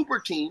to a super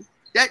team,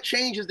 that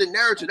changes the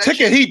narrative.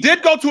 Ticket, he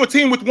did go to a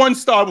team with 1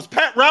 star. It was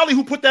Pat Riley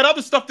who put that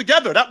other stuff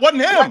together. That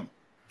wasn't him.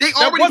 They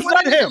already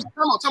not him.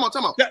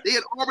 Time out. They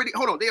had already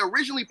They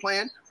originally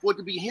planned for it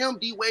to be him,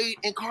 D Wade,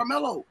 and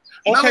Carmelo.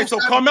 Okay, so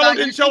Carmelo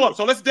didn't show up.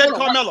 So let's dead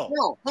Carmelo.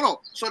 Hold on.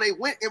 So they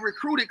went and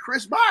recruited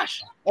Chris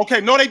Bosh. Okay,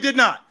 no, they did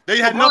not. They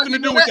had nothing to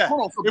do with that.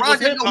 Hold on. So Brian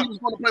didn't know he was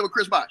going to play with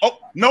Chris Bosh. Oh,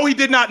 no, he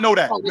did not know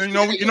that.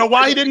 You know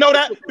why he didn't know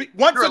that?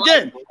 Once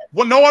again,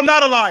 Well, no, I'm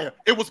not a liar.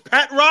 It was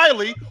Pat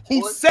Riley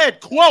who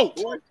said,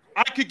 quote,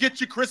 I could get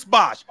you Chris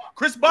Bosh.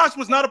 Chris Bosh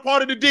was not a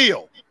part of the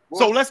deal.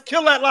 So let's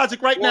kill that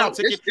logic right now,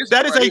 Ticket.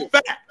 That is a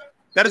fact.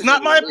 That is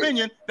not my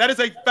opinion. That is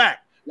a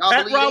fact.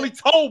 Pat Riley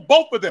told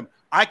both of them,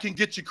 I can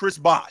get you Chris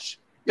Bosh.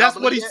 That's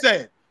what he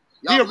said.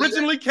 He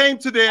originally came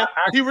to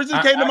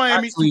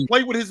Miami to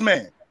play with his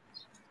man.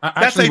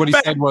 Actually, what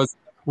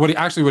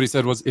he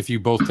said was, if you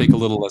both take a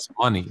little less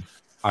money,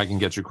 I can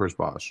get you Chris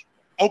Bosh.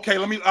 Okay,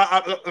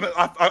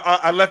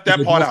 I left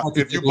that part out.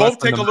 If you both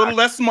take a little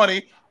less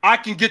money, I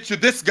can get you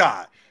this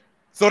guy.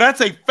 So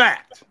that's a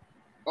fact.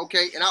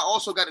 Okay, and I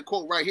also got a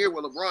quote right here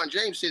where LeBron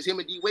James says him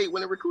and D Wade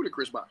went and recruited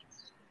Chris Bosh.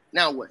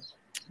 Now what?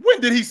 When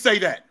did he say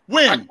that?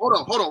 When? Hold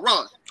on,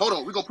 Ron. Hold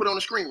on. We're gonna put it on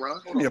the screen, Ron.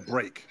 Give me a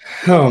break.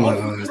 Oh my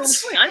God.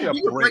 I'm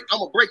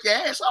gonna break your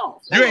ass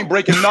off. You ain't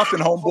breaking nothing,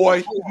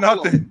 homeboy.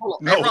 Nothing.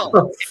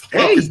 No.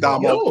 Focus,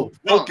 Damo.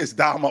 Focus,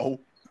 Damo.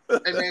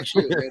 Hey, man,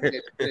 shit,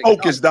 man.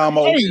 Focus,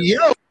 Damo. Hey,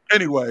 yo.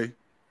 Anyway.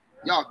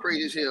 Y'all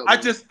crazy as hell.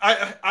 Man.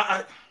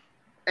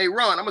 Hey,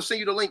 Ron, I'm gonna send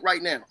you the link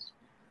right now.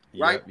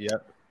 Right?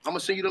 Yep. I'm gonna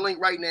send you the link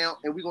right now,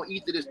 and we're gonna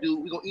eat to this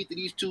dude. We're gonna eat to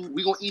these two.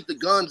 We're gonna eat the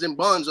guns and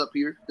buns up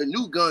here, the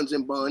new guns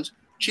and buns.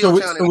 So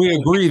we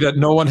agree that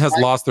no one has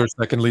lost their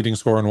second leading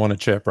scorer and won a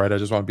chip, right? I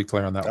just want to be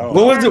clear on that one.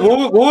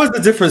 What was the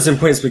difference in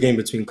points per game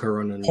between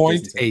Corona and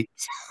 0.8?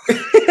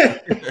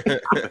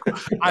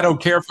 I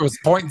don't care if it was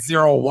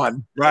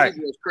 0.01. Right.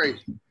 It's crazy.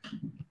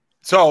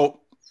 So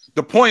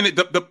the point is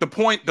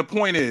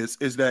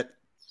that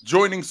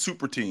joining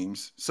super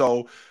teams.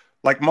 So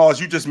like Mars,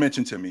 you just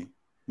mentioned to me,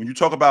 when you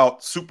talk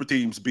about super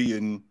teams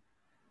being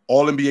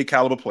all NBA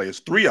caliber players,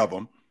 3 of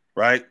them,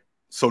 right?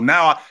 So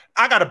now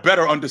I got a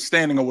better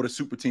understanding of what a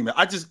super team is.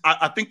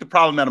 I think the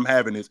problem that I'm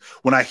having is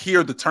when I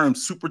hear the term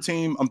super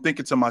team, I'm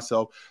thinking to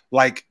myself,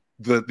 like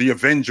the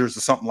Avengers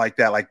or something like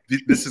that. Like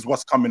this is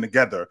what's coming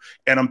together.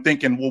 And I'm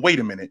thinking, well, wait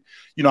a minute.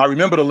 You know, I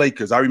remember the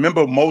Lakers. I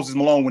remember Moses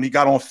Malone when he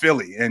got on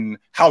Philly and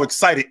how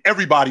excited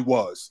everybody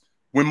was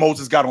when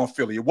Moses got on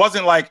Philly. It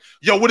wasn't like,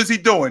 yo, what is he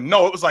doing?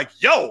 No, it was like,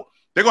 yo,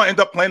 they're going to end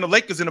up playing the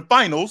Lakers in the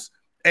finals.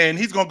 And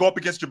he's going to go up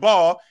against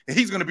Jabbar, and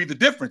he's going to be the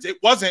difference. It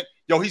wasn't,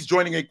 yo, he's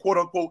joining a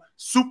quote-unquote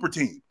super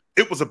team.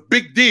 It was a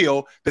big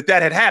deal that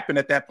had happened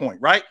at that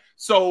point, right?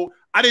 So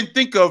I didn't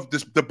think of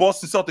the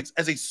Boston Celtics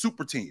as a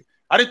super team.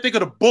 I didn't think of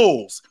the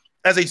Bulls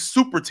as a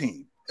super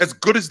team, as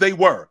good as they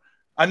were.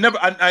 I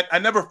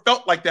never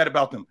felt like that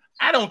about them.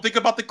 I don't think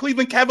about the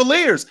Cleveland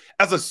Cavaliers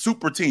as a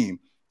super team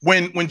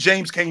when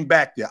James came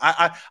back there.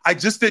 I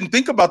just didn't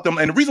think about them.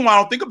 And the reason why I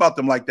don't think about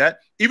them like that,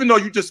 even though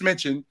you just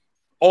mentioned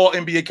all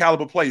NBA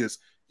caliber players,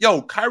 yo,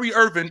 Kyrie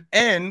Irving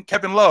and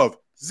Kevin Love,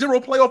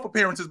 0 playoff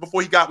appearances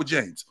before he got with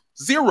James.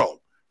 0.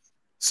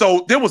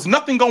 So there was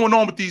nothing going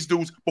on with these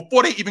dudes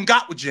before they even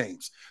got with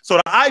James. So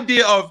the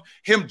idea of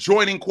him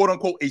joining, quote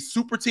unquote, a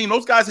super team,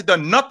 those guys had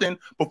done nothing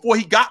before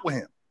he got with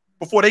him,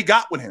 before they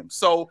got with him.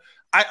 So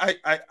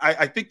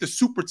I think the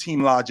super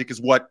team logic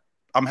is what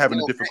I'm having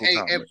a difficult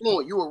time with. And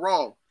Fluent, you were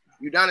wrong.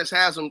 Udonis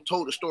Haslam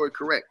told the story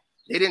correct.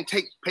 They didn't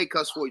take pay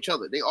cuts for each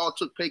other. They all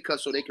took pay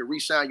cuts so they could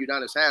re-sign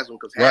Udonis Haslam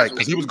because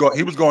he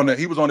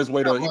was on his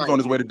way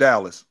to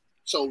Dallas.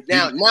 So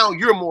now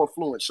you're more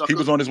fluent. He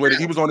was on his way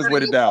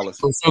to Dallas.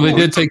 So they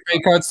did take pay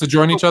cuts to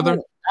join each other.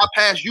 I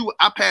passed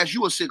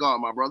you a cigar,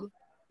 my brother.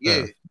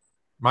 Yeah,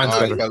 mine's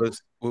better.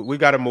 Fellas, we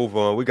got to move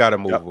on.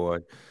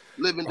 On.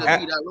 Living the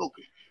vida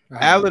loca.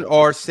 Alan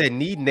R said,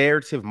 "Need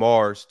narrative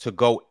Mars to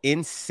go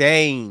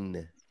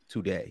insane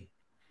today."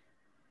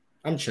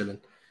 I'm chilling.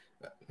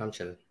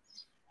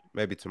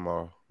 Maybe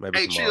tomorrow.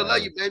 Hey, chill,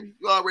 love you, baby.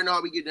 You already know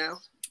how we get down.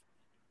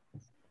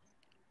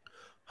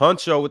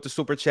 Huncho with the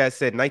super chat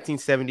said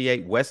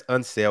 1978 West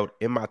Unsailed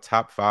in my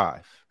top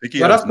 5.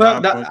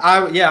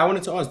 I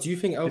wanted to ask, do you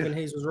think Elvin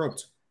Hayes was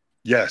robbed?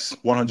 Yes,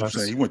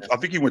 100%. I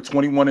think he went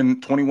 21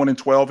 and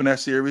 12 in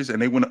that series,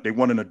 and they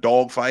won in a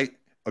dog fight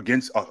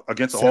against a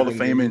Hall of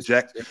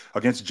Famer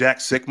against Jack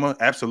Sikma.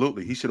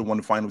 Absolutely, he should have won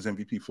the Finals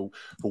MVP for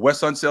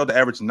West Unsailed to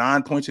average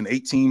 9 points and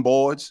 18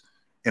 boards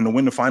and to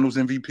win the Finals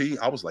MVP.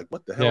 I was like,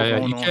 what the hell is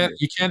going on?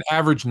 You can't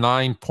average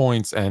 9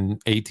 points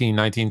and 18,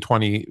 19,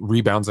 20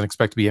 rebounds and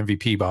expect to be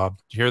MVP, Bob.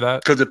 Did you hear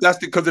that?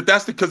 Because if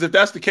that's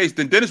the case,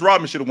 then Dennis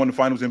Rodman should have won the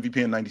Finals MVP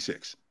in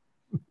 '96.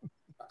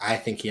 I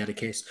think he had a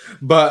case,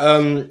 but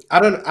I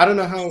don't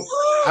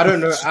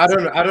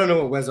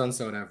know what Wes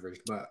Unseld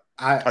averaged, but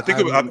I think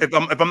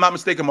if I'm not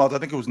mistaken, Miles, I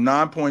think it was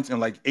 9 points and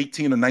like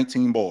 18 or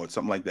 19 boards,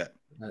 something like that.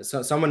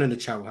 So someone in the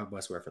chat will have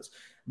West reference,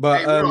 but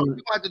hey, bro,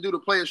 you have to do the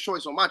player's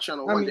choice on my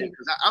channel one day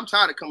because I'm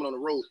tired of coming on the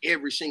road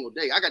every single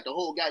day. I got the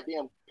whole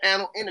goddamn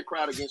panel in the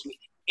crowd against me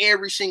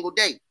every single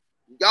day.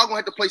 Y'all gonna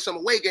have to play some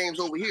away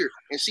games over here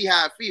and see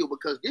how I feel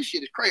because this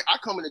shit is crazy. I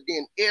come in the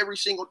den every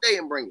single day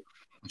and bring it.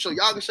 So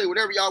y'all can say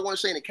whatever y'all want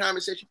to say in the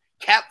comment section.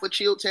 Cap for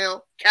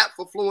Chilltown, cap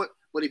for Fluent.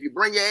 But if you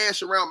bring your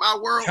ass around my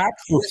world, cap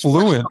for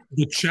Fluent.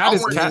 The chat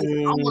is cap. I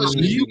want to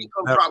see you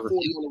become drop 40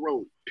 on the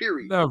road.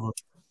 Period. Never.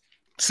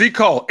 See,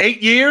 Cole,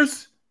 8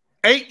 years.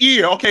 8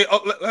 years. Okay,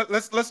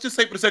 let's just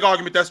say for the sake of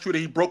argument that's true that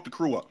he broke the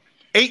crew up.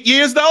 8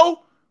 years though.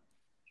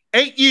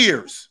 8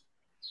 years.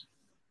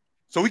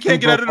 So we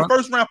can't get out of the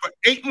first round for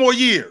 8 more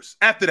years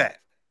after that.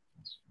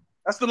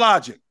 That's the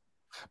logic.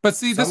 But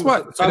see, that's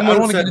what I don't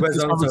want to get into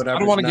this conversation. I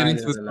don't want to get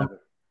into this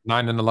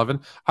 9 and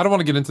 11. I don't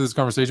want to get into this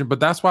conversation, but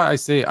that's why I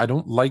say I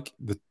don't like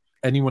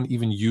anyone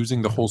even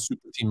using the whole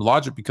super team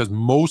logic, because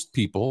most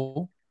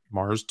people,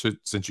 Mars,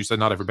 since you said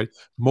not everybody,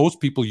 most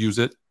people use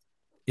it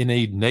in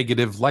a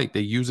negative light.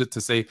 They use it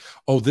to say,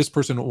 oh, this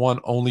person won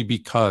only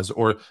because,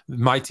 or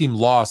my team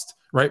lost,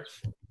 right?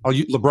 I'll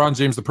use LeBron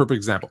James, the perfect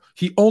example.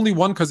 He only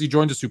won because he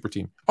joined a super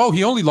team. Oh,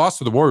 he only lost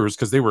to the Warriors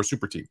because they were a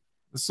super team.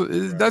 So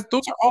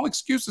those are all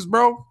excuses,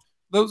 bro.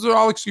 Those are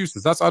all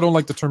excuses. I don't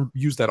like the term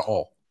used at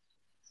all.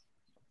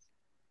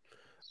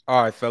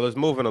 All right, fellas,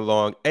 moving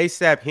along.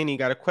 ASAP Henny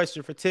got a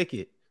question for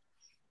Ticket.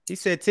 He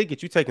said,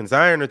 Ticket, you taking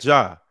Zion or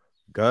Ja?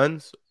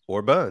 Guns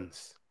or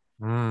buns?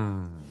 I'm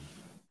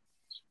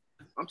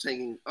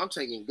taking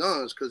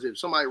guns, because if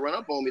somebody run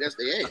up on me, that's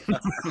their ass.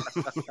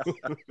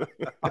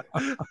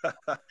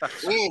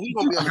 And he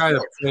gonna be on the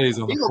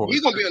court.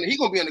 He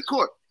gonna be on the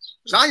court.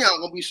 Zion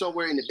gonna be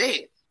somewhere in the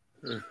bed.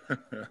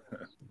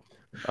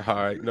 All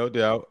right, no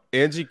doubt.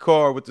 Angie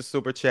Carr with the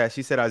super chat.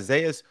 She said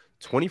Isaiah's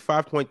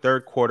 25-point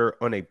third quarter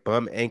on a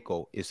bum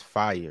ankle is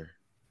fire.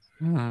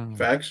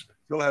 Facts.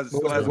 What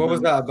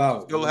was that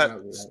about? What was that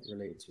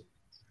related to?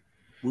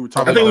 We were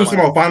talking. I think we were talking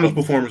about finals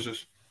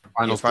performances.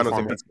 Finals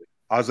MVP.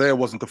 Isaiah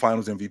wasn't the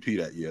finals MVP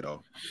that year,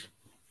 though.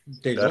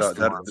 They lost.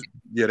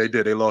 Yeah, they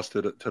did. They lost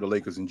to the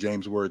Lakers, and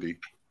James Worthy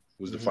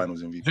was the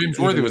finals MVP. James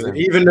Worthy was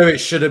even though it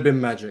should have been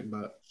Magic,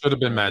 but should have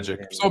been Magic.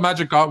 So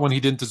Magic got when he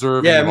didn't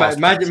deserve. Yeah,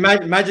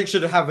 Magic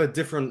should have a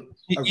different.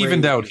 He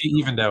evened out.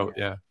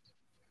 Yeah.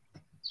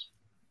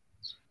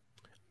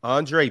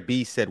 Andre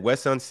B said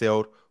Wes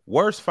Unseld,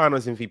 worst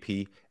finals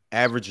MVP,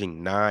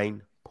 averaging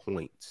 9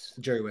 points.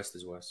 Jerry West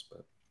is worse,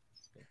 but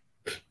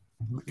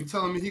you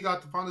telling me he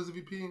got the finals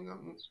MVP?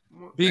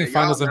 Being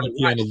finals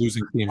MVP on a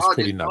losing team is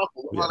pretty nuts.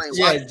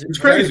 Yeah, it's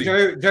crazy.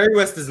 Jerry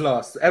West is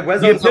lost.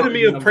 The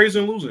epitome of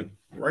praising losing,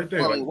 right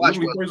there. Watch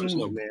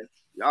losing, man.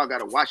 Y'all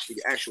gotta watch the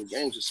actual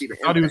games to see the. I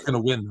thought he was gonna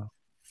win though.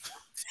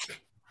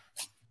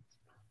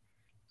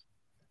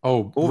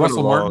 Oh,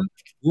 Russell Martin,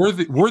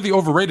 worthy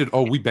overrated.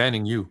 Oh, we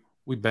banning you.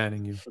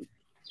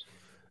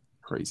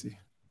 Crazy.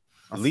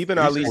 Leaving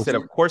Ali said,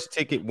 of course,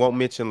 Ticket won't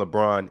mention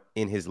LeBron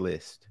in his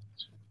list.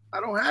 I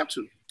don't have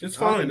to. It's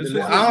fine.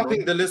 I don't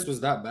think the list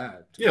was that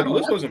bad. Yeah, the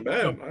list wasn't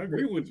bad. I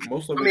agree with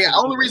most of it. I mean, the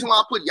only reason why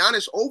I put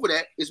Giannis over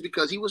that is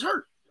because he was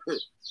hurt.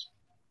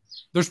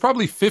 There's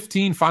probably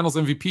 15 finals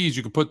MVPs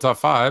you could put top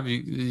 5.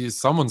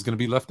 Someone's going to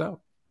be left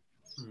out.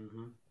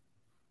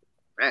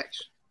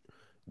 Facts.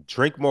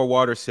 Drink More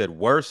Water said,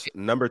 worst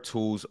number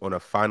 2s on a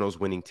finals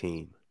winning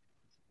team.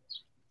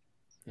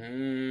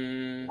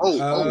 Y'all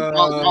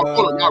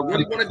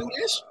really want to do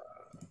this?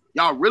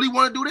 Y'all really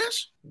want to do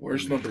this?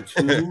 Worst number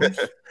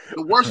 2s?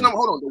 The worst number.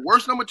 Hold on. The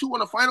worst number 2 on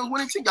the finals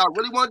winning team. Y'all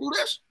really want to do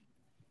this?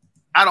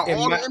 Out of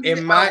all the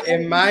NBA,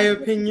 in my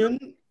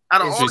opinion,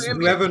 out of all the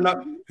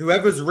NBA,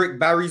 whoever's Rick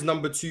Barry's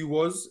number 2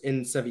 was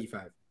in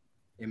 75.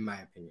 In my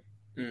opinion.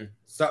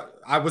 So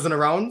I wasn't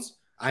around.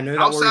 I know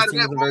that Warriors team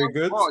wasn't very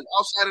good.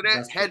 Outside of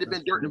that, had to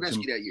been Dirk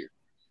Nowitzki that year.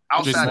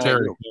 Outside of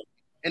that,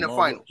 in the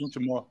finals.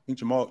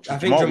 I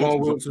think Jamal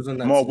Wilkes was on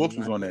that team. Jamal Wilkes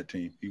was on that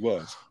team. He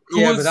was.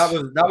 Yeah, but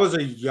that was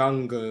a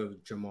younger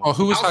Jamal. Oh,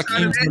 who was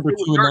Hakeem's number 2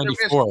 in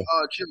 94?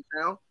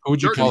 Who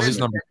would you call his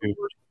number 2?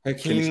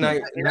 Hakeem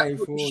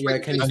 94. Yeah,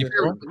 Kenny Smith.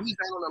 He's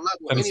not on the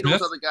level of any of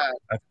those other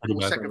guys who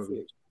were second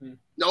field.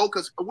 No,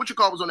 because what you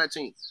call was on that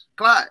team?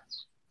 Clyde.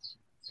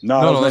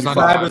 No, that's not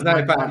Clyde was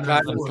 95.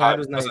 Clyde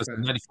was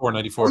 94.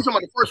 You talking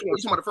about the first one?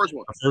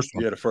 The first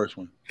one? Yeah, the first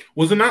one.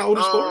 Was it not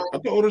Otis Thorpe? I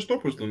thought Otis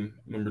Thorpe was the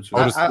number 2.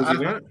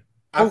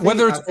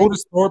 Whether it's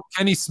Otis Thorpe,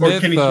 Kenny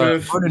Smith,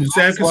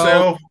 Sam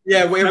Cassell.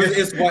 Yeah,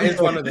 it's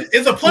one of them.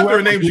 It's a plethora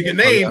of names you can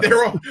name.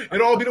 It'll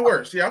all be the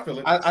worst. Yeah, I feel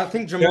it. I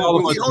think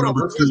Jamal Wilkes. Hold on.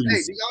 Do y'all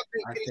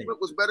think Kenny Smith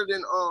was better than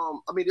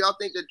do y'all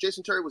think that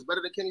Jason Terry was better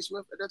than Kenny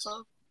Smith at that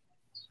time?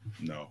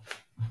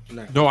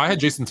 No, I had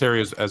Jason Terry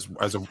as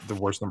the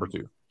worst number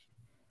 2.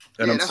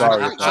 And I'm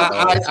sorry.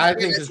 I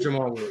think it's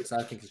Jamal Wilkes.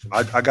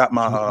 I got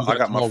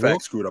my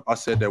facts screwed up. I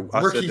said that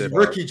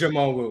rookie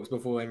Jamal Wilkes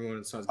before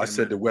everyone starts. I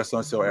said that Wes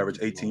Unseld averaged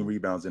 18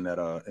 rebounds in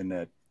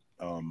that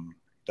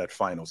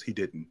finals. He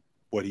didn't.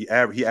 But he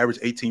averaged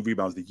 18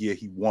 rebounds the year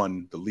he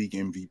won the league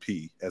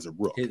MVP as a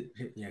rookie.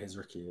 His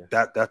rookie.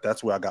 Yeah.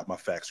 That's where I got my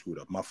facts screwed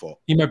up. My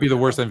fault. He might be the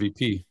worst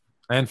MVP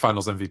and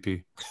finals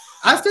MVP.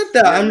 I said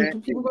that,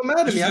 and people got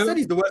mad at me. I said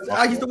he's the worst.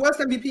 He's the worst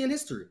MVP in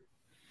history.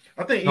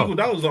 I think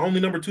Iguodala was the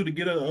only number 2 to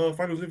get a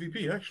Finals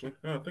MVP. Actually,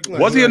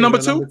 was he a number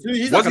 2? Was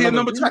he a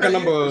number 2? That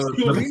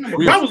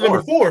was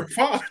number 4,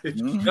 5.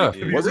 Yeah.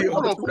 Was he?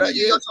 Hold on, y'all talking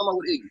about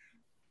with Iggy?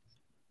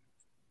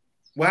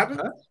 What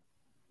happened?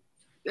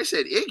 They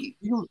said Iggy.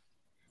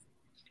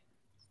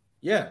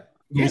 Yeah.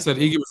 He said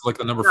Iggy was like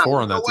the number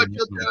 4 on that team.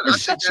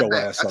 Shut your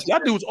ass up. Y'all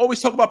dudes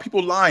always talk about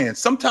people lying.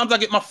 Sometimes I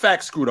get my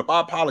facts screwed up.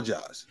 I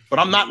apologize, but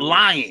I'm not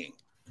lying.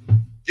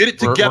 Get it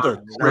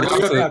together.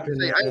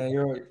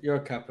 You're a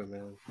capper,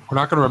 man. We're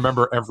not going to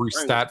remember every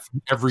stat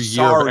from every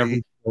year of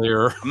every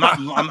player.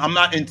 I'm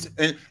not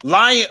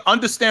lying.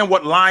 Understand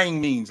what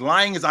lying means.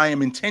 Lying is I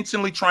am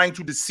intentionally trying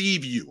to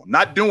deceive you. I'm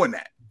not doing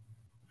that.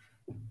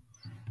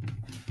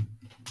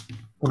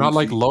 We're not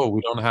like Low.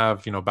 We don't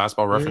have,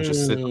 Basketball Reference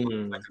just sitting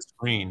on the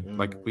screen.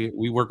 Like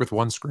we work with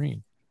one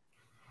screen.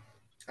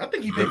 I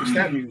think he picked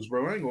stat news,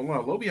 bro. I ain't gonna lie.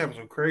 Lo be having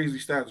some crazy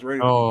stats ready.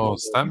 Oh,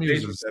 stat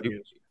news.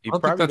 He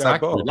probably that's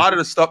accurate. A lot of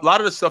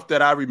the stuff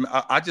that I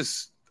remember,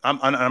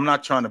 I'm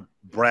not trying to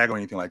brag or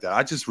anything like that.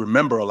 I just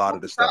remember a lot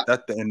of the stuff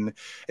and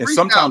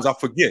sometimes I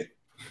forget.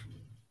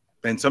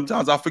 And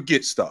sometimes I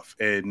forget stuff.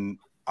 And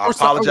I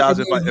apologize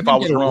if I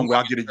was wrong.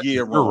 I'll get a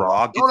year wrong.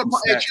 I'll get some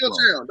stats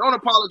wrong. Don't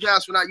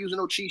apologize for not using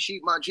no cheat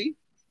sheet, my G.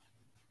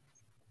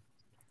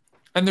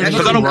 And there's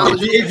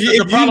if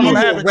you knew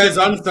Wes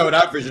Unseld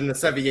average in the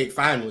 78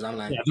 finals, I'm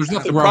like, there's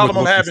nothing. The problem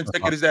I'm having,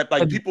 Ticket, is that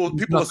like people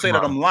will say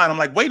that I'm lying. I'm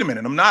like, wait a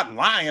minute, I'm not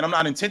lying. I'm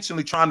not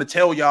intentionally trying to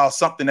tell y'all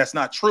something that's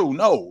not true.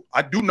 No,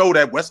 I do know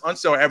that Wes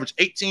Unseld averaged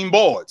 18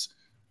 boards.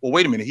 Well,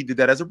 wait a minute, he did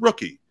that as a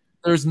rookie.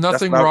 There's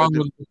nothing wrong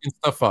with looking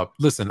stuff up.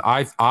 Listen,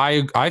 I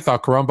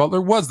thought Caron Butler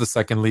was the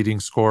second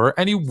leading scorer,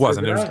 and he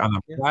wasn't. It was kind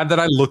of glad that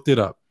I looked it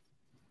up.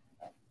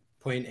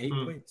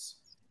 0.8 points.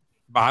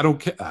 But I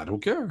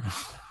don't care.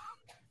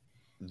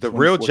 The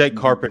real Jake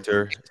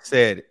Carpenter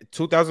said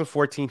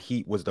 2014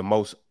 Heat was the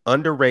most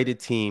underrated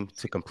team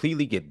to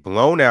completely get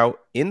blown out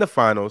in the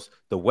finals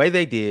the way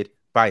they did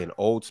by an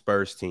old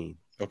Spurs team.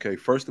 Okay,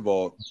 first of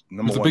all,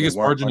 number one, the biggest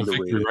margin of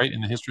victory, right, in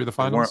the history of the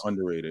finals. They weren't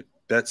underrated.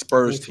 That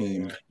Spurs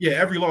team,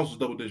 every loss was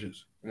double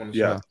digits.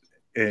 Yeah,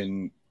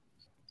 and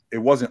it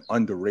wasn't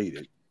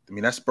underrated. I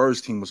mean, that Spurs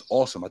team was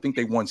awesome. I think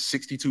they won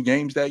 62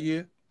 games that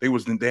year. They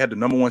had the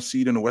number one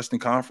seed in the Western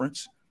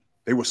Conference.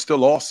 They were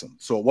still awesome.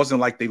 So it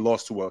wasn't like they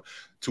lost to a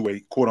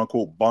quote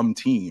unquote bum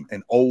team,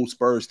 an old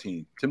Spurs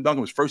team. Tim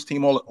Duncan was first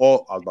team I was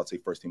about to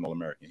say first team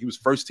All-American. He was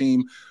first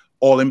team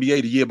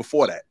All-NBA the year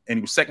before that, and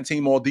he was second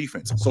team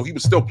All-Defense. So he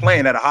was still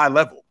playing at a high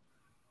level.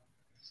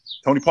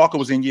 Tony Parker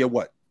was in year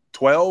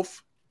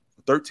 12,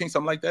 13,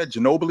 something like that.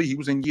 Ginobili, he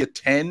was in year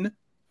 10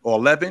 or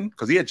 11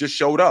 because he had just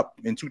showed up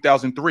in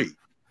 2003.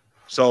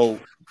 So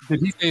did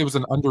he say it was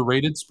an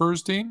underrated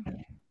Spurs team?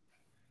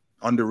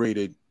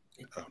 Underrated.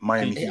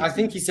 Miami Heat. I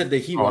think he said that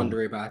he was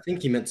underrated, but I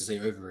think he meant to say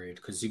overrated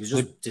because he was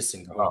just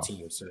dissing the whole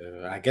team. So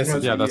I guess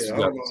that's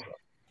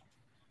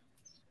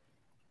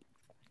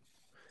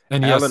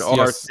and Alan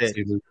R said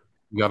you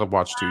got to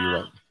watch too.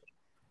 You're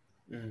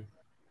right.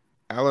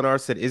 Alan R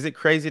said, "Is it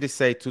crazy to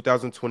say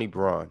 2020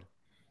 Braun?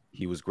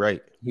 He was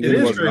great. It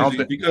is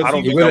crazy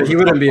because he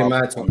wouldn't be in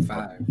my top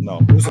 5. No,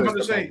 I'm going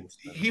to say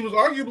he was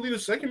arguably the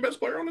second best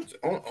player in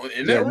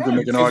that run.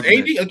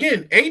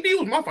 AD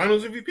was my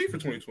Finals MVP for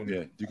 2020.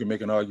 Yeah, you can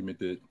make an argument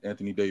that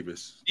Anthony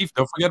Davis.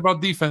 Don't forget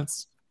about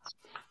defense.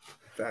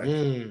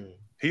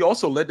 He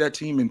also led that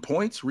team in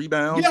points,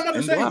 rebounds,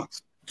 and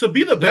blocks. To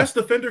be the best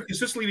defender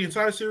consistently the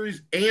entire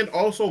series and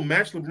also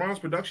match LeBron's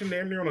production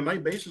damn near on a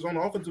night basis on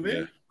the offensive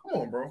end. Come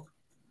on, bro.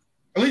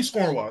 At least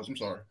scoring wise. I'm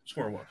sorry,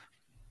 scoring wise.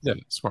 Yeah,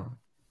 smart.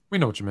 We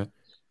know what you meant.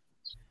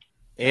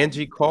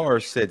 Angie Carr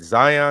said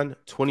Zion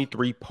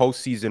 23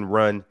 postseason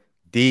run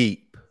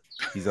deep.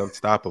 He's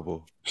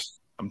unstoppable.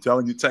 I'm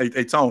telling you,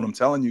 hey Tone, I'm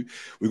telling you,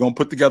 we're gonna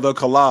put together a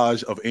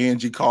collage of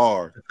Angie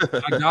Carr.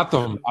 I got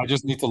them. I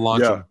just need to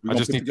launch them. I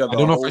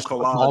don't know if I should put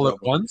them all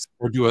at once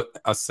or do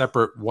a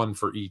separate one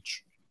for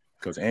each.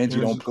 Because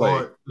Angie don't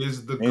play.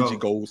 Angie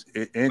goes.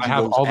 I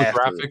have all the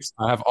graphics.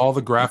 I have all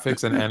the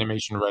graphics and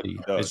animation ready.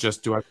 It's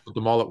just, do I put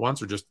them all at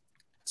once or just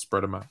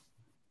spread them out?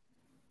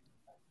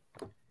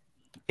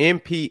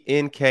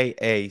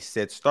 MPNKA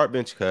said start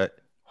bench cut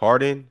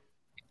Harden,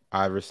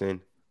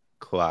 Iverson,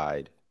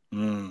 Clyde.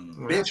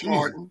 Bench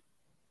Harden.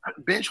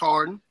 Cut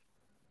Harden,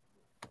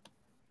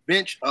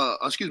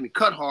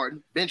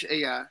 bench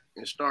AI,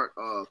 and start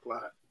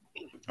Clyde.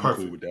 Perfect.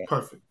 Cool with that.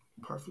 Perfect.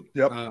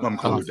 Yep, I'm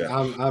cool with that.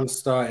 I'm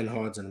starting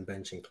Harden and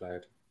benching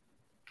Clyde.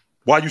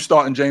 Why are you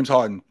starting James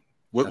Harden?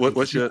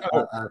 What's your?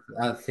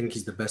 I think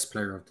he's the best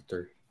player of the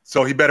three.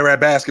 So he better at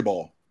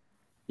basketball.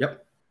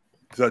 Yep.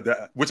 So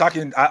which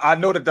I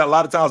know that a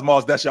lot of times,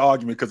 Mars, that's your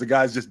argument because the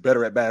guy's just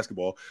better at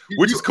basketball,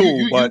 which is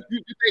cool. But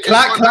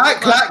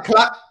clack.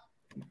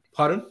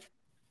 Pardon?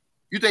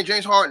 You think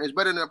James Harden is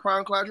better than a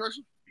prime Clyde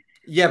Drexler?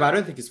 Yeah, but I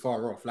don't think it's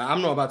far off. Like,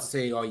 I'm not about to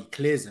say, he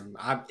clears him.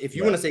 If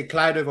you want to say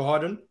Clyde over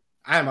Harden,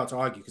 I am about to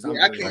argue because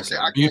I can't say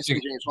James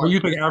Harden. You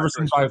think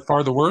Iverson by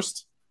far the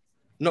worst?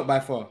 Not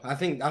by far. I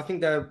think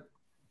they're.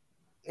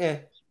 Yeah,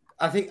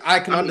 I think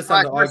I can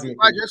understand the argument.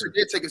 Clyde Drexler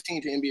did take his team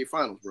to NBA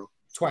Finals, bro.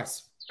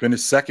 Twice.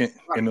 Finished second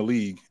in the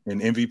league in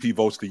MVP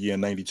votes the year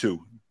 '92.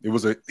 It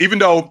was even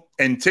though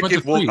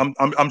Ticket will.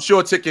 I'm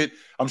sure Ticket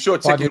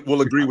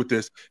will agree with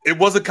this. It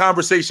was a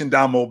conversation,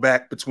 Damo,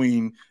 back in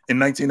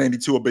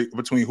 1992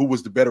 between who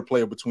was the better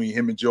player between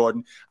him and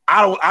Jordan.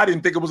 I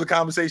didn't think it was a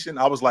conversation.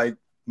 I was like,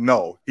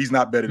 no, he's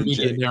not better than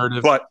Jay.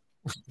 But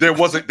there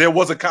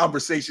was a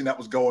conversation that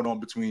was going on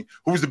between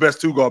who's the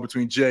best two guard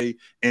between Jay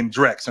and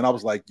Drex, and I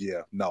was like,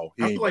 yeah, no.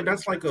 I feel like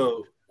that's like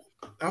a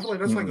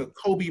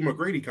Kobe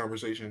McGrady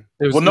conversation.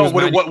 Well, no,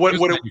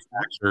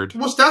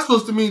 what's that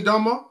supposed to mean,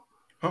 Damo?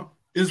 Huh?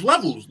 It's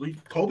levels.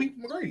 Like Kobe,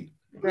 McGrady.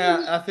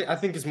 Yeah, I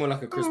think it's more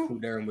like a Chris Paul,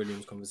 Darren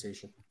Williams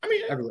conversation. I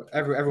mean,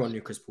 everyone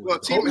knew Chris Paul.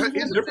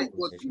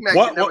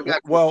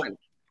 Well,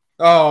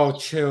 oh,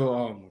 chill.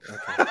 Oh, okay.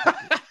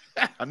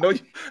 I know you.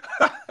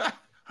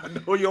 I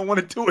know you don't want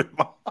to do it,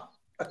 Ma.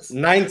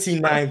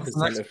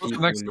 99% of people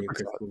knew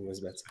Chris Paul was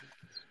better.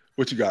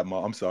 What you got,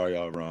 Ma? I'm sorry,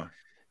 Ron.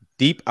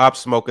 Deep Op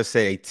Smoker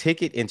said a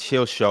ticket and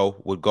chill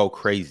show would go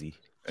crazy.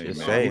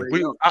 Just saying.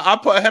 I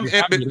put him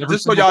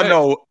just so y'all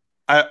know.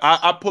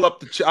 I pull up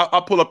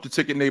the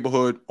Ticket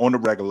neighborhood on the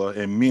regular,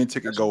 and me and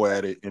Ticket go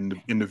at it,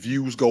 and the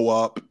views go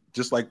up,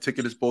 just like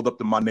Ticket is pulled up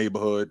to my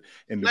neighborhood,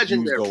 and the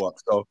views go up.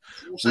 So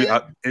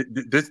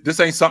this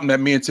ain't something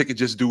that me and Ticket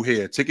just do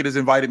here. Ticket has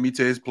invited me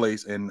to his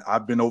place, and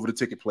I've been over to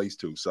Ticket place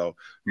too. So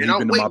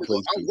I'm waiting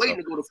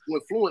to go to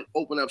when Fluent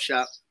open up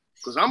shop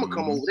because I'm gonna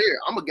come over there.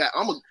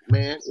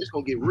 Man, it's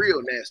gonna get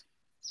real nasty.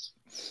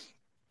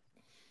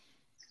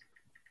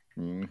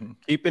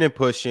 Keeping it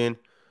pushing.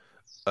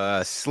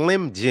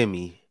 Slim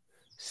Jimmy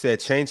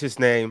said change his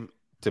name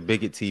to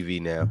Bigot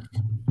TV now.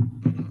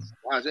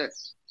 Why is that?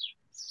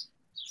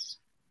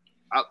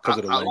 I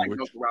like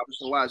Dr.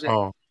 Robinson. Why is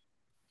that?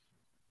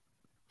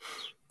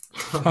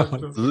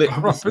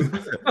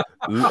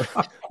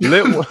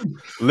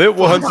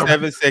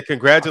 Lit17 said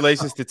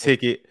congratulations to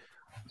Ticket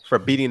for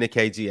beating the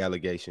KG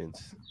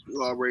allegations.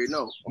 You already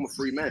know. I'm a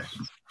free man.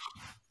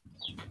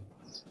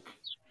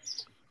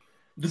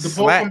 Did the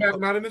poll come back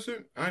not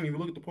innocent? I didn't even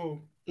look at the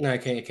poll. No,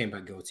 it came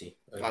back guilty.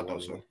 I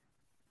thought so.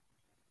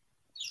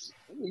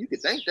 You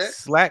could think that.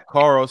 Slack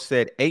Carl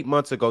said 8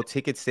 months ago,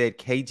 Ticket said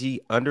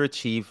KG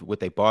underachieved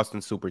with a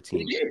Boston super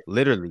team.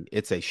 Literally,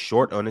 it's a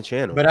short on the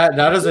channel. But that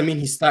doesn't mean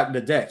he stacked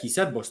the deck. He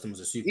said Boston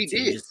was a super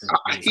team.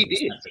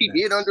 He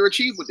did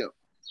underachieve with them.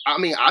 I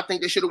mean, I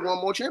think they should have won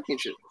more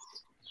championships.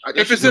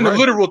 If it's in the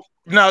literal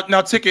now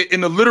Ticket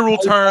in the literal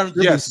term,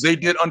 yes, they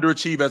did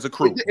underachieve as a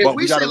crew. If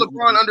we say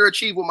LeBron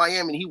underachieved with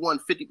Miami and he won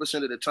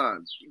 50% of the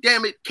time,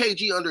 damn it,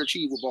 KG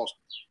underachieved with Boston.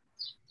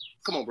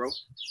 Come on, bro.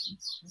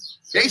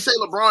 They say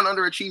LeBron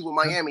underachieved with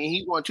Miami and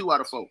he won 2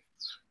 out of 4.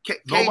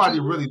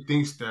 Nobody really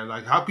thinks that.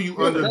 Like, how can you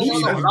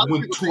underachieve and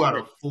win 2 out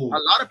of 4? A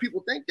lot of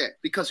people think that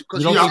because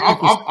I've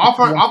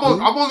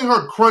only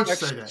heard Crunch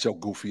say that. Your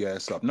goofy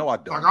ass up. No, I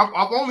don't. Like,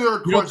 I've only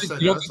heard Crunch say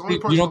that. You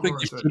don't think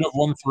you should have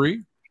won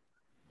 3?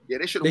 Yeah,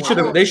 they should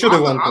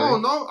have won. I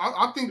don't know.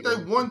 I think they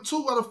won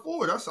 2 out of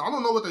 4. I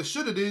don't know what they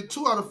should have did.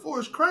 2 out of 4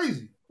 is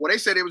crazy. Well, they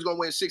said they was going to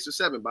win 6 or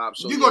 7, Bob.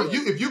 So if you go to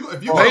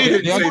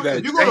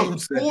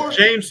 4,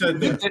 James said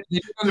that.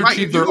 Right,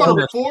 if you go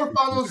to 4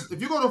 finals,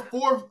 if you go to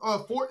 4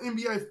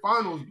 NBA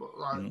finals,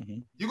 like,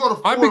 you go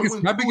to 4.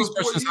 My biggest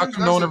question is how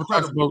come no one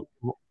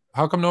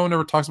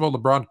ever talks about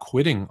LeBron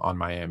quitting on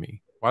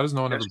Miami? Why does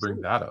no one ever bring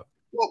that up?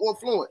 Well,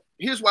 Fluent.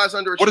 Here's why it's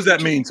underachieved. What does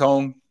that mean,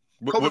 Tone?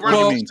 What do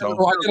you mean, Tone?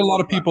 I get a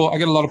lot of people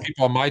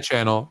on my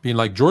channel being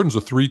like, Jordan's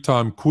a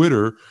 3-time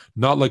quitter,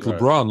 not like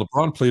LeBron.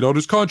 LeBron played out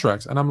his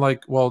contracts. And I'm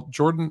like, well,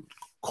 Jordan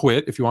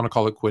quit, if you want to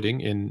call it quitting,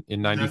 in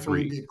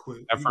 93.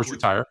 At first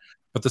retire.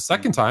 But the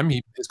second time,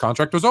 his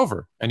contract was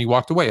over and he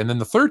walked away. And then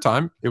the third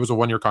time, it was a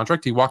 1-year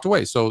contract. He walked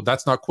away. So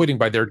that's not quitting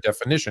by their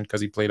definition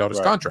because he played out his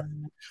contract.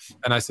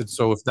 And I said,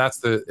 so if that's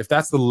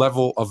the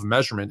level of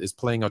measurement is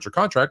playing out your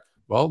contract,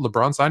 well,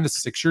 LeBron signed a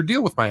 6-year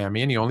deal with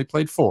Miami and he only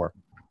played 4.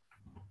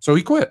 So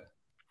he quit.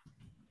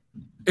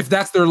 If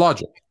that's their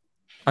logic.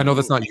 I know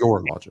that's not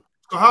your logic.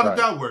 So how did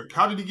that work?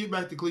 How did he get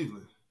back to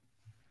Cleveland?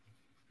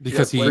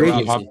 Because he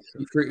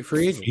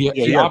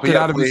opted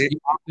out of his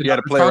he had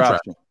a player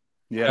option.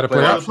 Yeah,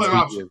 player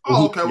option.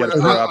 Oh, okay. That's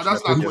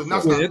not quitting.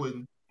 That's not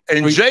quitting.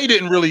 And Jay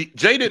didn't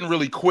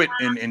really quit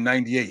in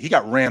 98. He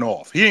got ran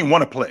off. He didn't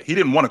want to play. He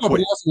didn't want to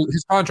quit.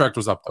 His contract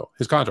was up, though.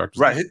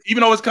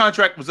 Even though his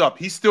contract was up,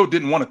 he still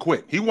didn't want to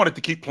quit. He wanted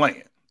to keep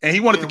playing. And he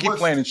wanted to keep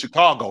playing in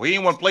Chicago. He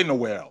didn't want to play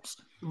nowhere else.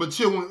 But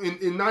chill,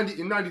 in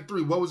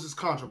 93, what was his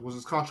contract? Was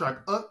his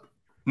contract up?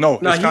 No,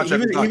 his contract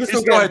he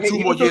still had 2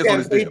 more years on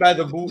his deal.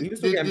 He was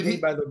still getting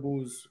paid by the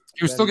Bulls.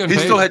 He was still getting paid.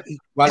 He still had 2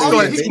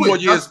 more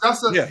years.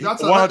 That's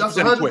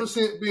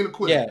 100% being a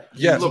quit.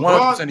 Yes,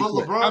 100%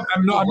 quit.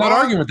 I'm not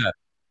arguing with that.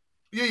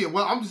 Yeah.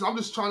 Well, I'm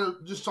just trying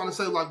to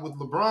say, like, with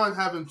LeBron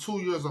having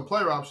 2 years of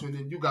player option,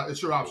 then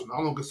it's your option.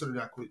 I don't consider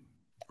that quitting.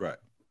 Right.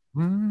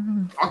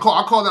 I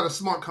call that a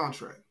smart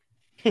contract.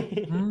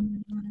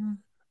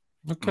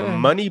 Okay.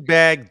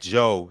 Moneybag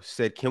Joe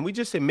said, can we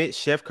just admit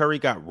Steph Curry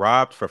got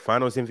robbed for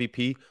Finals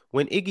MVP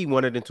when Iggy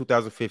won it in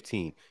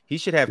 2015? He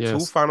should have 2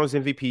 Finals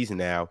MVPs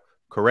now,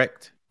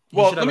 correct?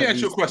 Well, let me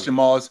ask you a question,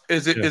 Mars.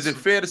 Is it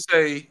fair to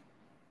say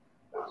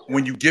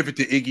when you give it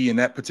to Iggy in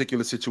that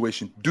particular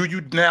situation, do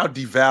you now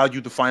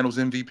devalue the Finals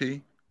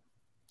MVP?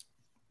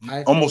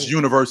 Almost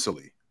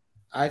universally.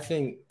 I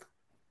think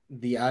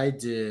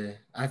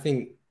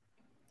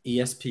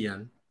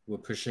ESPN were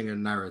pushing a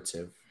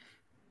narrative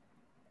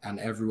and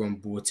everyone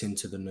bought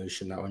into the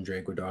notion that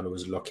Andre Iguodala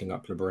was locking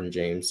up LeBron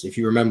James. If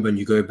you remember and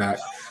you go back,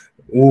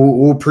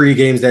 all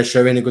pre-games, they're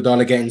showing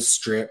Iguodala getting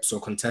strips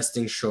or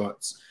contesting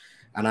shots.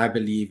 And I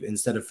believe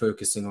instead of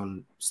focusing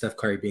on Steph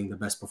Curry being the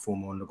best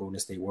performer on the Golden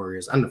State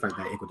Warriors and the fact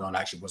that Iguodala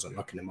actually wasn't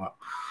locking him up,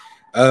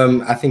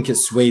 I think it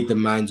swayed the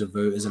minds of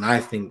voters, and I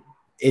think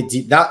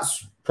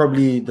that's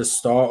probably the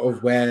start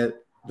of where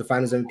the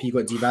Finals MVP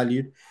got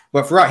devalued.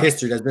 But throughout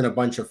history, there's been a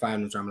bunch of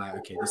finals where I'm like,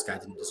 okay, this guy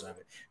didn't deserve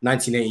it.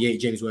 1988,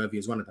 James Worthy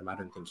is one of them. I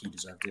don't think he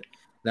deserved it.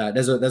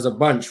 There's a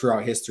bunch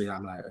throughout history that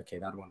I'm like, okay,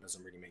 that one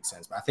doesn't really make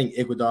sense. But I think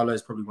Iguodala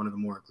is probably one of the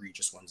more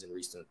egregious ones in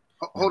recent.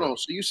 Hold on.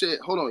 So you said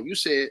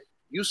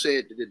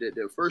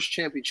the first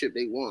championship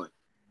they won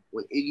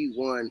when Iggy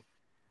won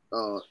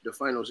the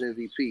Finals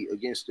MVP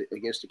against the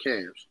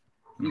Cavs.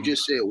 You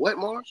just said what,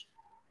 Mars?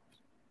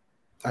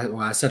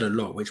 I said a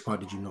lot. Which part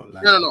did you not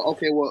like? No.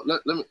 Okay, well,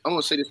 let me. I'm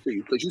gonna say this to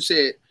you because you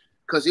said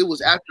it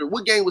was after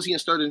what game was he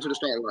started into the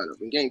starting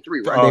lineup in Game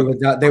 3,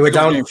 right? They were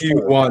down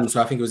 2-1, so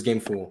I think it was Game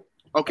 4.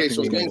 Okay,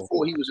 so Game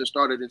 4 he was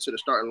started into the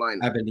starting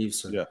lineup. I believe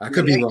so. Yeah. I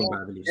could be wrong,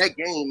 but I believe that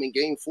game in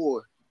Game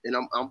 4, and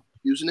I'm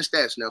using the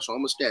stats now, so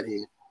I'm a stat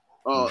head.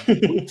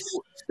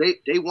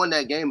 They won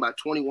that game by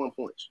 21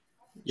 points.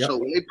 Yep. So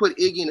when they put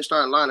Iggy in the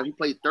starting lineup, he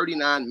played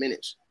 39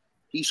 minutes.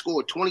 He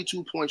scored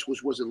 22 points,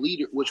 which was a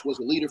leader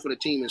for the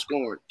team in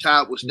scoring,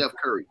 tied with Steph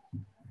Curry.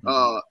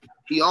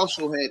 He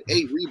also had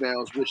 8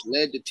 rebounds, which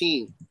led the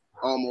team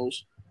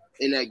almost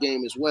in that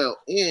game as well.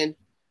 And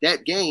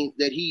that game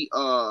that he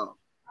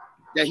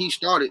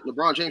started,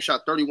 LeBron James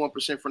shot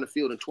 31% from the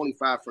field and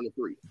 25 from the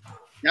three.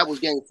 That was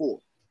Game 4.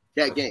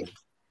 That game.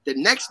 The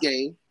next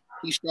game,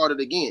 he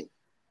started again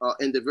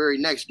in the very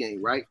next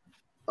game, right?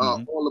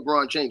 On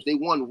LeBron James. They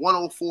won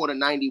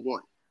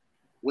 104-91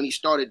 when he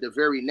started the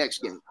very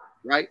next game.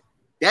 Right,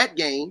 that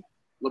game,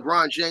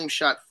 LeBron James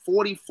shot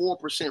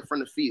 44% from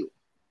the field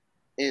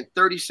and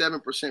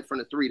 37% from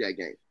the three that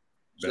game.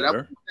 So that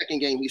was the second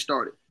game he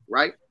started.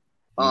 Right,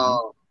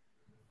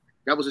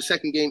 that was the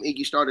second game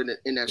Iggy started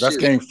in that. That's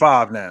series. Game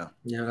 5 now.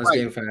 Yeah, that's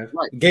Game 5.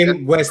 Right.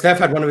 Game where Steph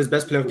had one of his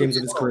best playoff games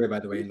of his career, by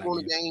the way. From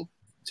the game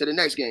to the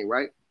next game,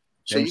 right?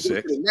 So you go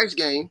to the next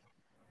game,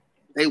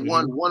 they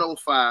won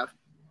 105-97.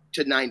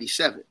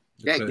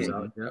 That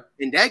game.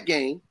 In that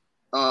game,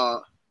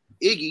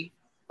 Iggy.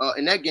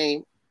 In that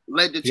game,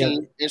 led the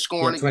team in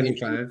scoring.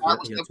 25.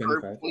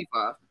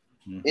 25.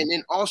 And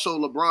then also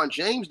LeBron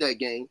James that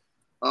game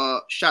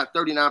shot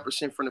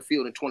 39% from the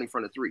field and 20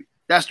 from the three.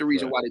 That's the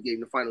reason why they gave him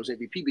the Finals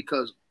MVP,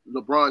 because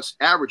LeBron's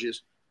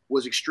averages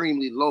was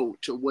extremely low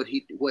to what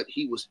he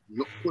was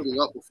putting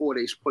up before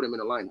they put him in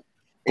the lineup.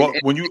 Well,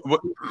 when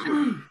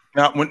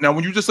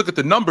you just look at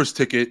the numbers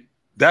ticket,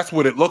 that's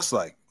what it looks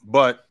like.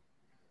 But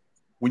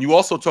when you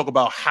also talk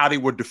about how they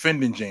were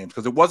defending James,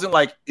 because it wasn't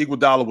like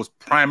Iguodala was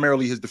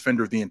primarily his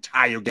defender the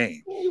entire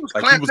game. He was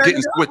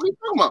getting switches.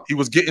 He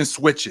was getting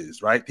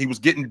switches, right? He was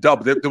getting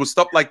double. There was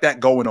stuff like that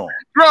going on.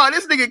 Bro,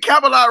 this nigga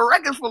capitalized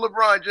records for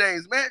LeBron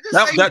James, man.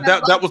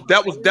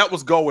 That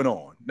was going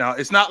on. Now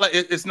it's not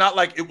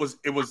like it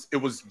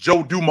was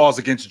Joe Dumars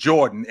against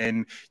Jordan,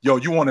 and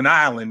you on an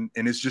island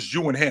and it's just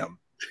you and him.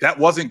 That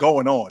wasn't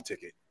going on,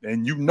 Ticket.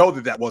 And you know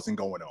that wasn't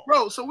going on.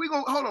 Bro, so we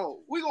gonna hold on.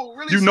 We gonna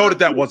really. You know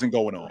that wasn't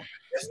going on.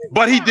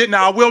 But he did.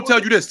 Now I will tell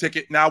you this,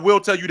 Ticket. Now I will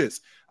tell you this.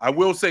 I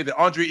will say that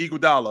Andre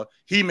Iguodala,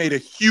 he made a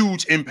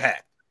huge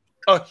impact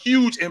on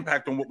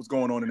what was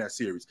going on in that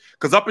series.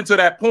 Because up until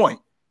that point,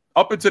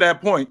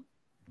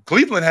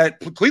 Cleveland had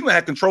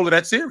control of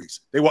that series.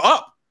 They were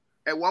up.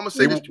 And well, I'm gonna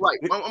say this right.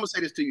 I'm gonna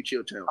say this to you,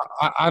 Chilltown.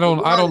 I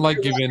don't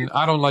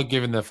like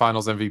giving the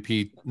Finals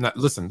MVP. Now,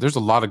 listen, there's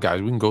a lot of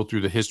guys. We can go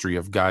through the history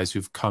of guys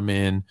who've come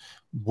in,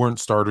 weren't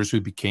starters, who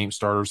became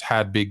starters,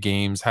 had big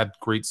games, had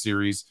great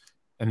series,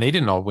 and they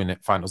didn't all win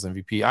at Finals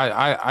MVP.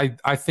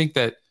 I think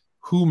that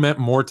who meant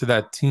more to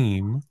that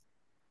team,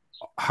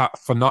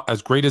 for not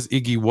as great as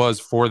Iggy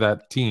was for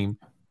that team.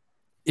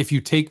 If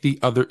you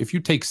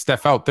take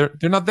Steph out, they're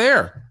not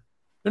there.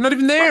 They're not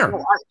even there.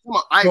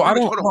 I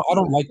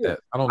don't like that.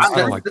 I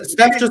don't like that.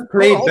 Steph just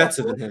played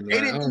better than him. They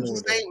didn't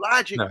use the same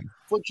logic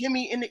for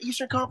Jimmy in the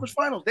Eastern Conference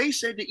Finals. They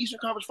said the Eastern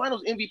Conference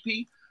Finals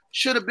MVP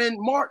should have been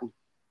Martin.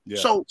 Yeah.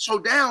 So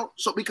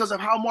because of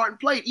how Martin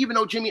played, even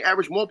though Jimmy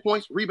averaged more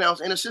points,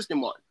 rebounds, and assists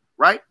than Martin,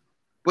 right?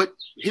 But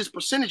his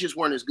percentages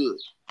weren't as good.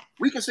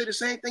 We can say the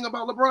same thing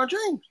about LeBron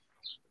James.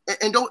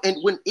 And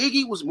when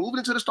Iggy was moving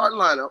into the starting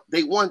lineup,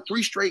 they won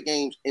 3 straight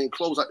games and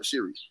closed out the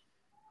series.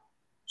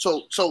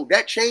 So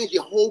that changed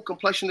the whole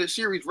complexion of the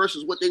series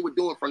versus what they were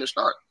doing from the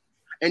start.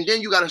 And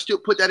then you got to still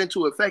put that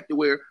into effect to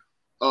where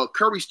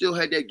Curry still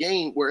had that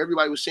game where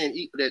everybody was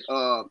saying that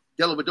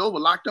Dellavedova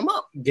locked him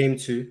up. Game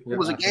 2. It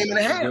was a game and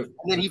a half. And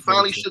then he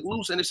finally shook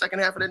loose in the second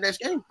half of the next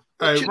game.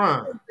 Hey,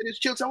 Ron. I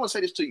want to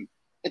say this to you.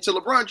 And to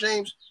LeBron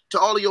James, to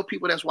all of your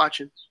people that's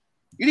watching,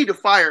 you need to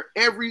fire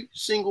every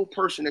single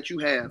person that you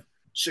have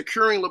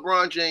securing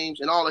LeBron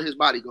James and all of his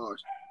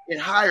bodyguards and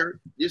hire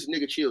this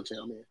nigga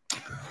Chilltown, man.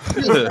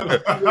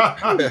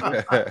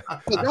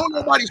 Don't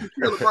nobody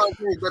secure LeBron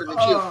James better than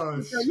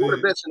Chilltown. You're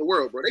the best in the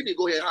world, bro. They need to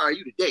go ahead and hire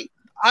you today.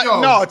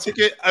 No,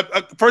 Ticket.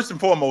 First and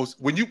foremost,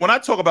 when I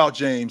talk about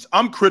James,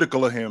 I'm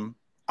critical of him.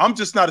 I'm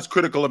just not as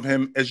critical of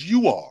him as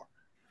you are.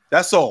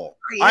 That's all.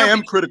 I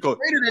am critical.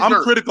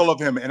 I'm critical of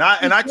him, and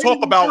I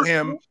talk about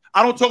him.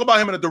 I don't talk about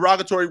him in a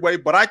derogatory way,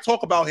 but I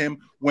talk about him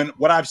when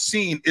what I've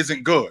seen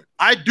isn't good.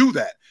 I do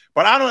that.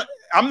 But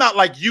I'm not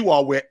like you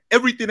are, where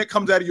everything that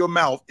comes out of your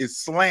mouth is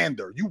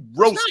slander. You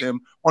roast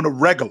him on a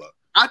regular.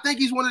 I think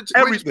he's one of the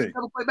greatest players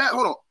ever play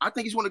basketball. Hold on. I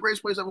think he's one of the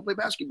greatest players ever play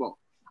basketball.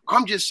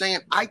 I'm just saying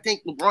I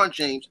think LeBron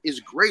James is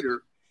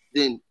greater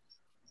than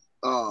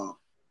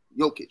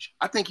Jokic.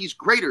 I think he's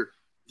greater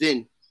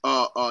than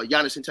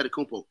Giannis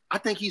Antetokounmpo. I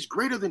think he's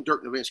greater than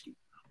Dirk Nowitzki.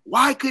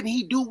 Why couldn't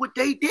he do what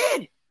they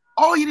did?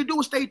 All he had to do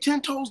was stay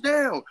 10 toes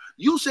down.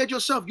 You said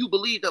yourself you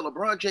believe that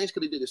LeBron James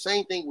could have did the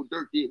same thing what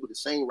Dirk did with the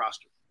same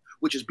roster,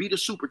 which is beat a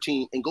super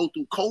team and go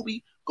through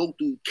Kobe, go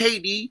through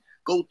KD,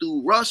 go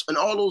through Russ, and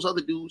all those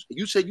other dudes.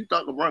 You said you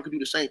thought LeBron could do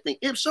the same thing.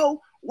 If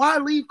so, why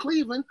leave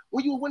Cleveland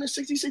when you were winning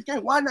 66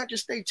 games? Why not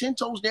just stay 10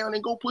 toes down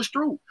and go push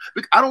through?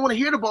 I don't want to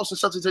hear the Boston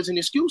Celtics as an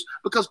excuse,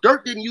 because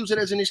Dirk didn't use it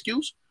as an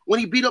excuse when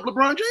he beat up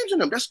LeBron James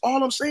and them. That's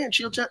all I'm saying,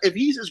 Chitchat. If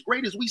he's as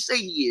great as we say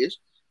he is,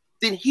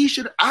 then he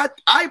should. I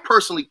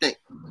personally think,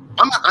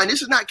 and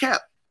this is not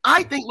cap,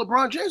 I think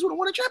LeBron James would have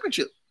won a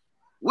championship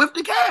with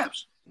the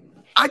Cavs.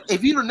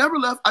 If he'd have never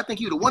left, I think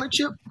he would have won a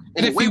chip.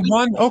 And if he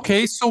won,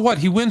 okay, so what?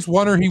 He wins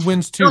one or he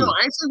wins two. No,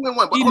 I ain't saying win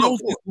one. But he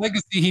knows his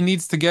legacy. He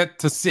needs to get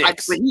to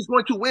 6. But he's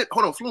going to win.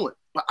 Hold on, Fluent.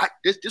 But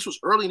this was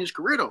early in his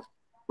career, though.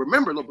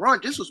 Remember,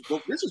 LeBron, this was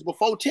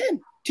before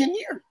 10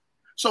 years.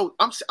 So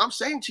I'm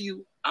saying to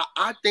you,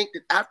 I think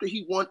that after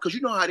he won, because you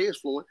know how it is,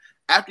 Fluent.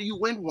 After you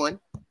win one,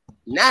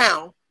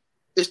 now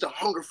it's the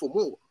hunger for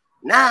more.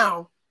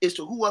 Now it's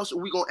to who else are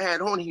we going to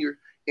add on here,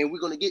 and we're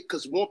going to get,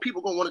 because more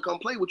people going to want to come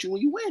play with you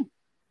when you win.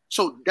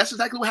 So that's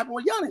exactly what happened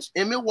with Giannis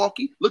in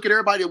Milwaukee. Look at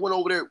everybody that went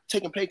over there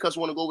taking pay cuts,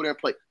 want to go over there and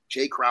play.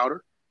 Jay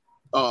Crowder,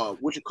 went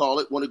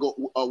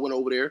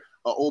over there.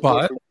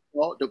 The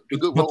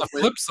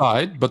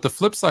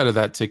flip side of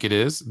that ticket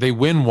is they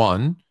win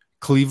one.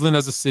 Cleveland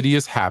as a city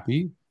is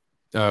happy.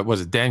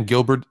 Dan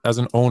Gilbert as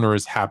an owner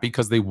is happy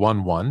because they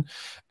won one,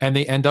 and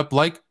they end up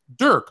like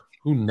Dirk,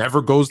 who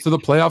never goes to the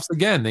playoffs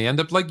again. They end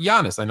up like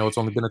Giannis. I know it's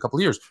only been a couple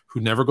of years, who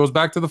never goes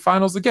back to the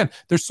finals again.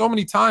 There's so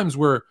many times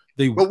where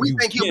they never go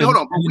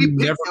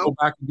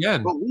back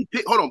again. But we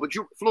pick. Hold on, but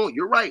you're Fluent.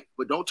 You're right.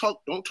 But don't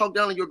talk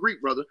down on your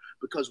Greek brother,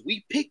 because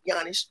we pick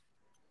Giannis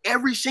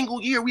every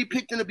single year. We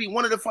picked him to be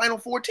one of the final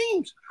 4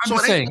 teams.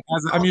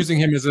 I'm using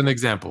him as an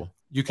example.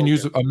 You can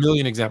use a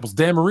million examples.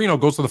 Dan Marino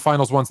goes to the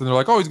finals once, and they're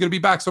like, "Oh, he's going to be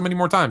back so many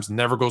more times."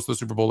 Never goes to the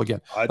Super Bowl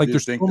again.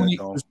 There's so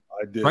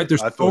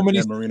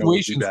many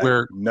situations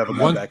where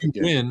once you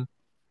win,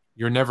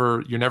 you're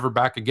never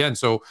back again.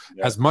 So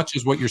as much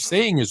as what you're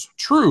saying is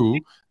true,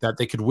 that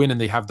they could win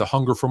and they have the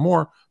hunger for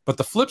more, but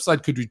the flip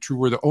side could be true,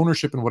 where the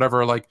ownership and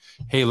whatever are like,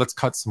 "Hey, let's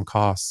cut some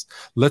costs.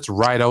 Let's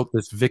ride out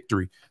this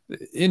victory."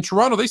 In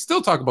Toronto, they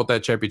still talk about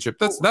that championship.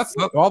 That's not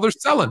all they're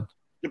selling.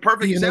 The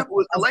perfect example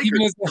is the Lakers.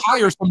 Even as they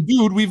hire some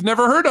dude we've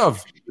never heard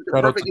of. The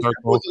perfect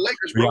example is the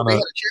Lakers, bro. They had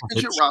a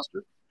championship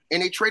roster,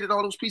 and they traded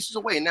all those pieces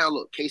away. And now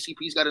look,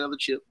 KCP's got another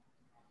chip.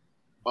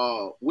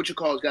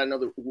 Wichita's got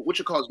another.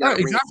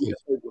 Exactly.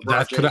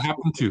 That could have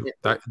happened too.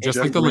 Just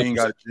like the Lakers.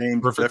 Got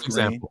James, perfect Jeff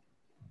example.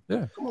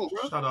 Green. Yeah. Come on,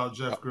 bro. Shout out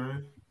Jeff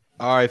Green.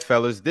 All right,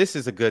 fellas, this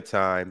is a good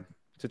time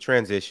to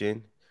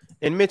transition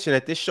and mention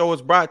that this show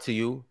is brought to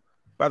you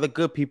by the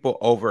good people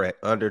over at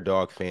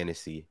Underdog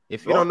Fantasy.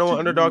 If you don't know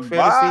Underdog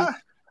Fantasy,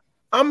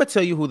 I'm going to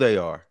tell you who they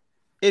are.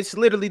 It's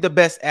literally the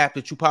best app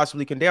that you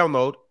possibly can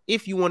download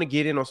if you want to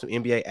get in on some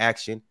NBA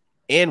action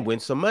and win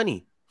some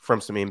money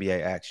from some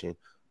NBA action.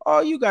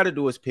 All you got to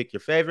do is pick your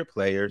favorite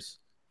players,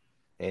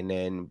 and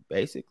then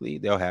basically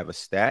they'll have a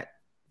stat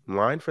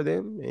line for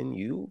them, and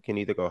you can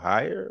either go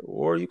higher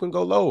or you can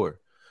go lower.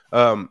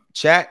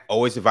 Chat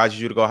always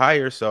advises you to go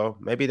higher, so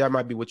maybe that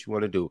might be what you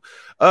want to do.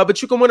 But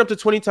you can win up to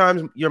 20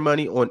 times your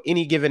money on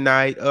any given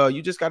night.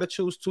 You just got to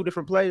choose 2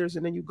 different players,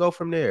 and then you go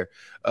from there.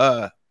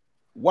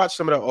 Watch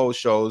some of the old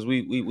shows.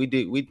 We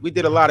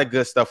did a lot of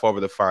good stuff over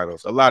the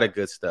finals, a lot of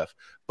good stuff.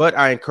 But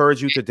I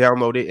encourage you to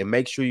download it and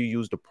make sure you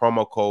use the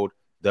promo code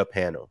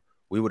THEPANEL.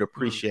 We would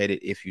appreciate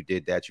it if you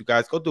did that. You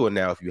guys go do it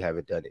now if you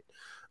haven't done it.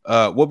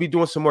 We'll be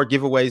doing some more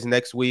giveaways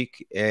next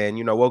week, and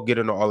we'll get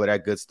into all of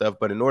that good stuff.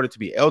 But in order to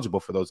be eligible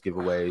for those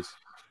giveaways, you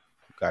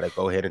gotta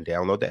go ahead and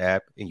download the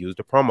app and use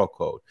the promo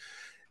code.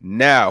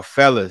 Now,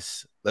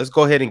 fellas, let's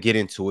go ahead and get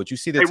into it. You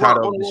see the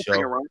title of the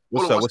show.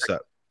 What's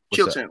up?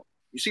 Chill Channel.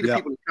 You see the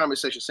people in the comment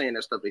section saying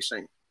that stuff they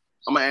saying.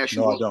 I'm gonna ask you.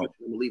 No, I don't. I'm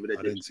gonna leave it at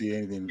I this. didn't see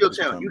anything. Chill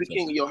Channel. You the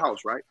king of your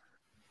house, right?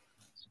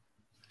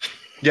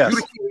 Yes.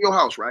 You the king of your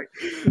house, right?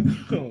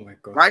 Oh my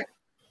god. Right?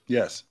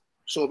 Yes.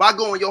 So if I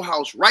go in your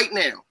house right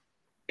now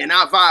and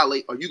I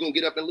violate, are you gonna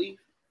get up and leave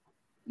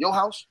your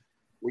house?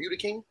 Were you the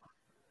king?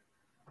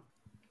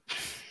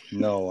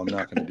 No, I'm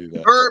not going to do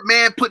that.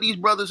 Birdman put these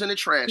brothers in the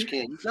trash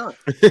can. You done.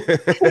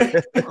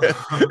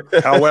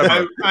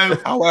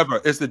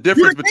 However, it's the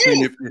difference between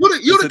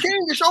you're the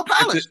king. It's your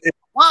palace.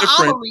 Why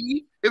I'm gonna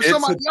leave if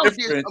somebody else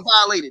did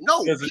violated?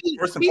 No.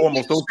 First and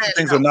foremost, those 2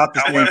 things are not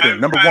the same thing.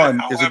 Number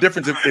one is a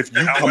difference if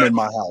you come in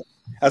my house,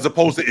 as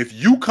opposed to if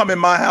you come in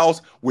my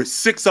house with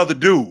 6 other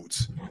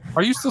dudes.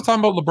 Are you still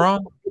talking about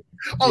LeBron?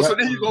 Oh, so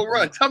then you go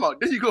run. Come on,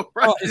 then you go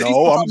run.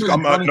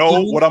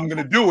 No, what I'm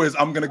going to do is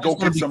I'm going to go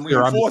get some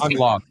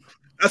reinforcements.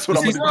 That's what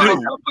I'm going to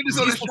do. Put this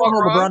on the show,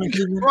 Ron.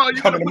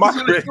 Coming to my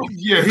crib.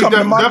 Yeah, he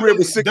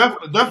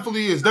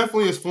definitely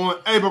is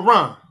fluent. Hey, but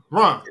Ron.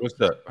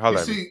 What's up?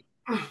 Holla.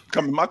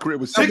 Come to my crib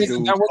with 6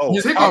 dudes.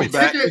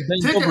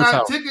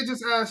 Ticket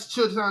just asked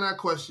Chitchat that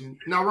question.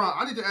 Now, Ron,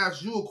 I need to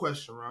ask you a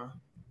question, Ron.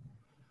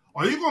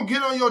 Are you gonna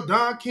get on your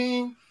Don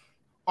King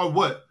or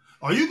what?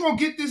 Are you gonna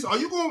get this? Are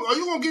you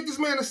gonna get this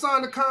man to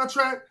sign the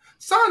contract?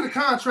 Sign the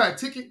contract,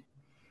 Ticket.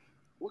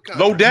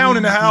 Low down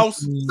in the house.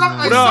 Sign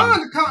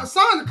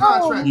the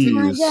contract.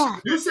 Ticket.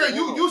 You said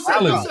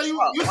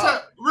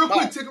real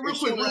quick, Ticket. Real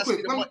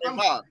quick.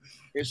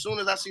 As soon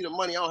as I see the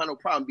money, I don't have no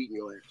problem beating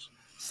your ass.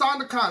 Sign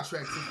the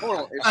contract. Hold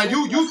on.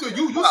 You said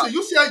you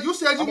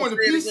wanted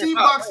PC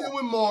boxing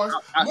with Mars.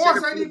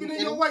 Mars ain't even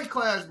in your weight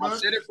class, bro.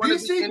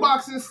 PC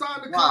boxing,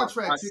 sign the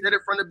contract. I said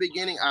it from the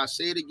beginning. I'll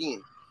say it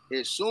again.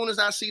 As soon as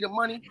I see the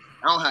money,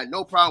 I don't have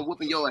no problem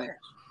whooping your ass.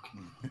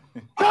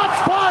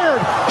 Shots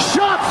fired!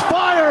 Shots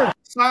fired!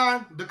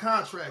 Sign the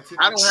contract.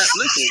 I don't have.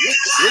 Listen.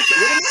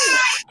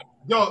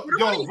 Yo,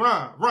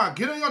 Ron,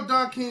 get on your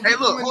Don King. Hey,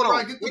 look, hold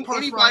on.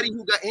 Anybody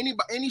who got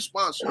any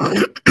sponsor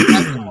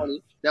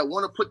that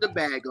want to put the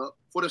bag up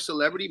for the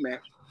celebrity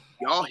match,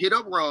 y'all hit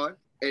up Ron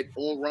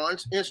on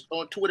Ron's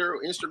on Twitter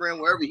or Instagram,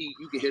 wherever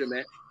you can hit him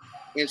at,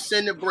 and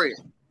send the bread.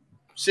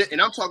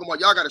 And I'm talking about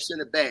y'all got to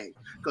send a bag,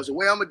 because the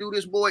way I'm gonna do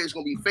this, boy, is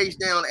gonna be face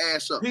down,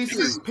 ass up.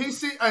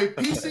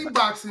 PC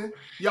boxing.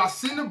 Y'all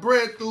send the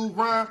bread through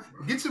Ron.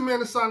 Get your man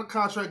to sign the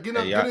contract. Get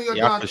on your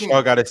Don King.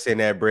 Y'all gotta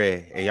send that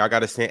bread, and y'all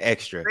gotta send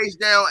extra. Face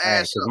down,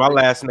 ass up. My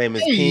last name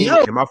is King,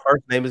 and my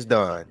first name is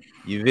Don.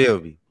 You feel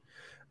me?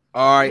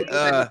 All right.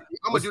 I'm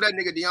gonna do that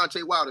nigga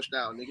Deontay Wilder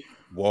style, nigga.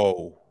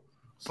 Whoa.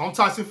 So I'm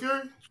Tyson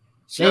Fury.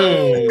 For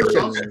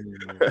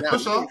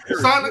sure.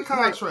 Sign the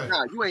contract.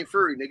 Nah, you ain't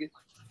Fury, nigga.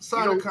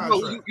 Sign the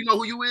contract. You know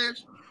who you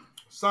is?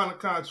 Sign the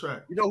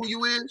contract. You know who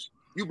you is?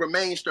 You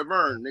Remain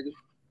Stavern, nigga.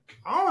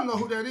 I don't know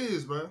who that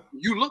is, bro.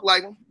 You look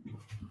like him.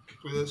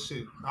 Well,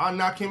 shit. I'll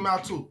knock him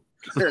out too.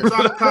 Sign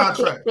the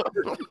contract.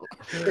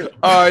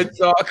 All right,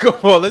 so come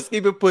on, let's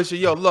keep it pushing.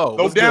 Yo, Low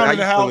down in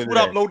the house. What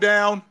up, Low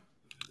down?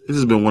 This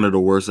has been one of the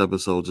worst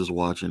episodes just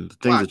watching. The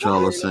things that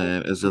y'all are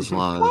saying is just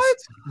lies.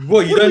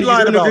 What? You don't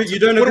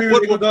agree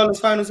with Iguodala's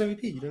Finals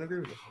MVP? You don't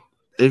agree with it?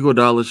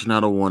 Iguodala should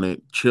not have won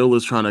it. Chill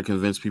is trying to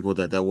convince people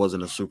that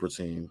wasn't a super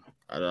team.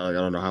 I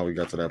don't know how we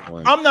got to that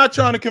point. I'm not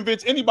trying to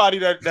convince anybody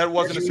that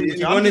wasn't a super team.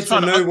 You wanted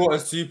to know what a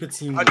super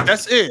team was.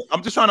 That's it.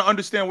 I'm just trying to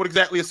understand what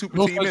exactly a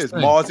super team is.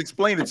 Mars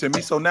explained it to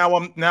me, so now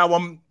I'm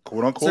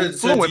quote unquote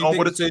fluent on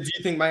what it is. So do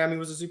you think Miami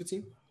was a super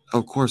team?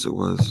 Of course it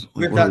was.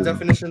 With that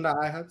definition that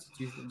I had,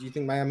 do you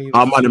think Miami?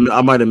 I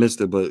might have missed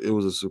it, but it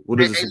was a super.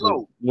 What is a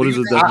super? What is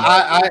it?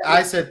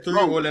 I said 3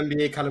 All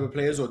NBA caliber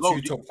players or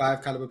 2 top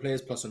 5 caliber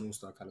players plus an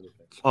All-Star caliber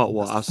player. Oh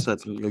well, I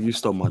said you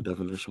stole my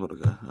definition. What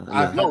okay?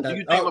 No, do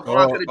you think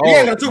LeBron could have? We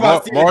ain't gonna talk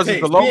about Mars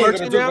is the low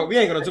now. We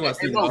ain't gonna talk about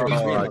Stephen.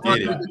 LeBron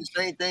did the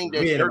same thing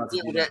that Dirk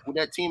did with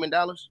that team in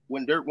Dallas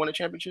when Dirk won a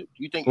championship.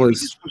 You think if he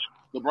just pushed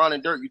LeBron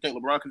and Dirk, you think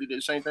LeBron could have did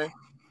the same thing?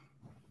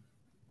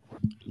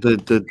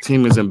 The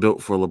team isn't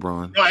built for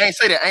LeBron. No, I ain't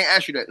say that. I ain't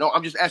asked you that. No,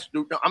 I'm just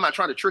asking. No, I'm not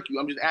trying to trick you.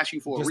 I'm just asking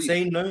you for a reason.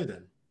 Say no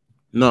then.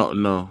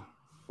 No.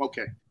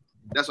 Okay,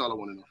 that's all I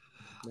want to know.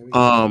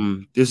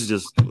 This is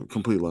just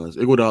complete lies.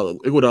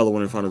 Iguodala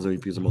winning Finals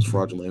MVP is the most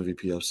fraudulent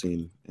MVP I've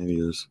seen in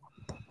years.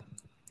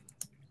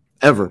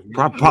 Ever,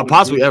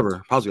 possibly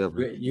ever.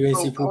 You ain't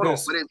see Paul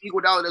Pierce. But if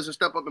Iguodala doesn't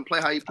step up and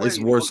play how he plays,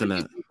 it's worse than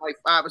that. Like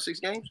 5 or 6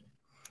 games.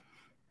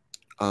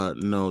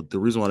 No, the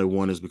reason why they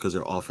won is because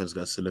their offense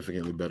got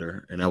significantly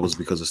better, and that was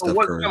because of Steph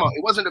Curry.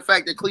 It wasn't the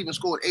fact that Cleveland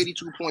scored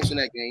 82 points in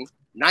that game,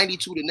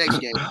 92 the next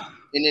game,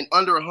 and then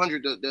under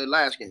 100 the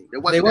last game. They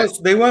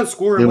weren't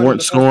scoring. They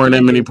weren't scoring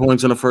that many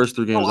points in the first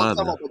 3 games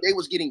either. They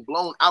was getting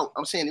blown out.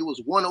 I'm saying it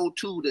was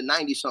 102 to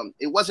 90 something.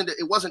 It wasn't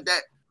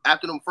that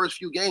after them first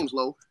few games,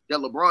 Low, that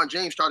LeBron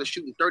James started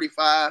shooting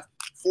 35,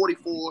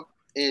 44,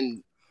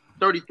 and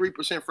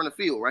 33% from the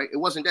field, right? It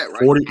wasn't that,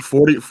 right?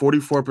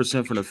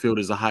 44% from the field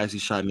is the highest he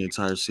shot in the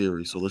entire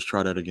series. So let's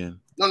try that again.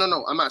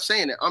 No. I'm not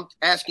saying that. I'm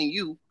asking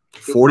you.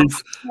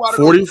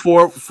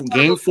 44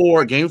 game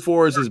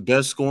 4 is his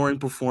best scoring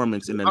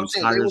performance in the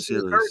entire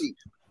series.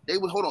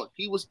 Hold on.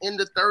 He was in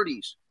the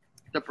 30s.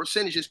 The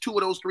percentage is 2 of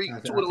those 3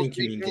 games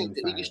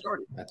that he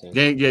started.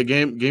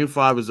 Game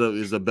 5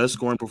 is the best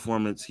scoring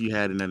performance he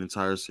had in that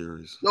entire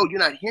series. No, you're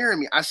not hearing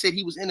me. I said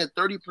he was in the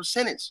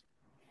 30%.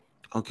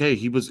 Okay,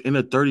 he was in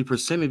a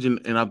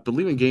 30%, and I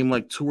believe in game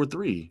like 2 or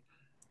 3.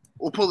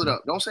 Well, pull it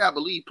up. Don't say I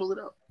believe. Pull it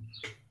up.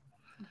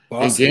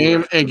 In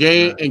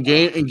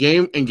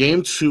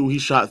game 2, he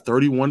shot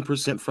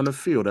 31% from the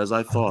field, as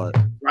I thought.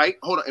 Right.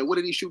 Hold on. And what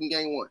did he shoot in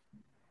game 1?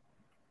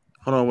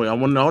 Hold on, wait. I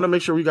want to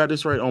make sure we got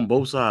this right on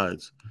both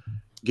sides.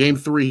 Game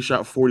 3, he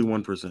shot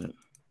 41%.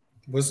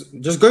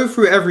 Just go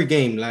through every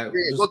game,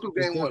 go through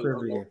game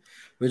 1.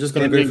 We're just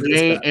gonna go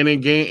through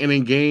in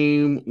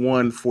game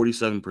 1,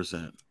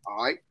 47%.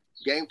 All right.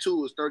 Game 2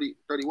 was 30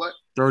 what?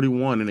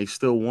 31, and they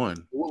still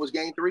won. What was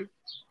game 3?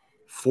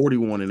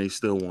 41, and they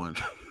still won.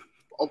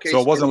 Okay.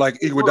 So it wasn't like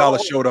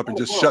Iguodala showed up and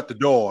just shut the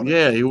door.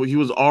 Yeah, he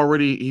was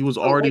already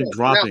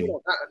dropping.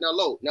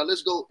 Now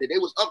let's go. They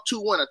was up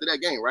 2-1 after that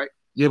game, right?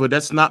 Yeah, but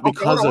that's not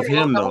because of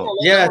him, though.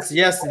 Yes, they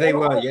were. Yes, they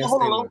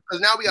were.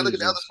 Because now we got to look at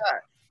the other side.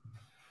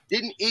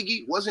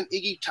 Wasn't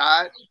Iggy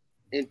tied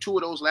in 2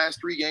 of those last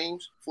 3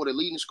 games for the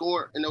leading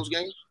scorer in those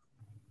games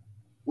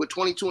with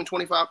 22 and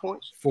 25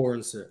 points? 4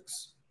 and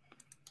 6.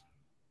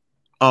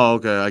 Oh,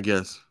 okay, I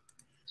guess.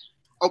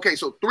 Okay,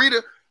 so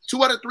 2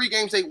 out of 3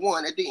 games they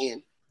won at the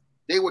end,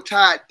 they were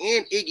tied,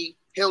 and Iggy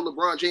held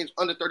LeBron James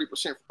under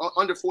 30%,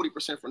 under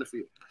 40% from the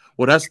field.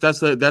 Well, that's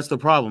the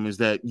problem, is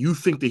that you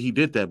think that he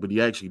did that, but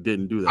he actually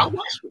didn't do that. I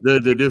watched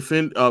it. The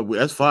defend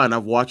that's fine.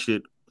 I've watched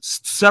it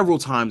several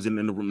times in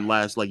the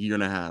last like year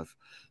and a half.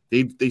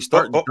 They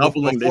start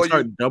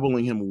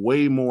doubling him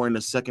way more in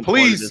the second.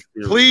 Please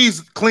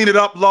clean it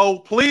up, Lo.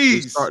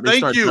 Please, they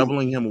start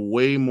doubling him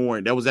way more.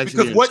 That was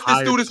actually because what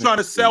this dude is trying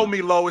to sell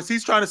me, Lo, is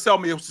he's trying to sell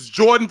me it was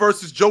Jordan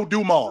versus Joe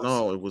Dumars.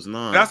 No, it was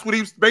not. That's what he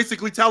was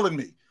basically telling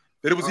me.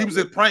 That it was he was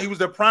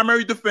their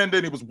primary defender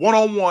and it was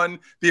 1-on-1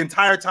 the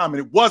entire time,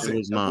 and it wasn't.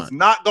 It was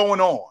not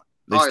going on.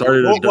 They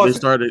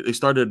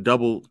started to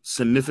double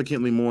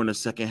significantly more in the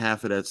second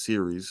half of that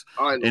series,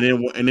 and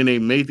then they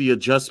made the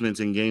adjustments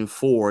in Game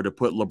 4 to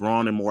put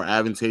LeBron in more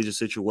advantageous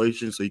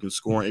situations so he can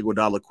score on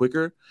Iguodala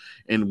quicker.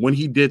 And when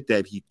he did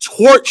that, he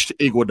torched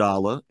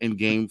Iguodala in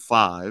Game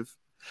 5.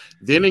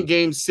 Then in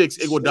Game 6,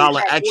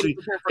 Iguodala actually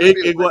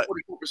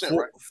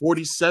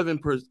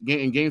 47%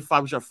 in Game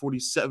 5. We shot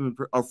 47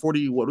 or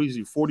 40. What was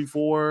he?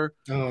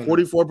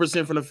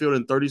 44% from the field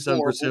and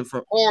 37%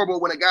 from. Horrible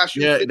when a guy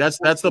shoots. Yeah,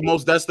 that's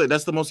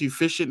the most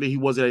efficient that he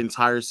was that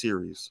entire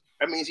series.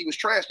 That means he was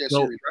trash that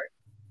series,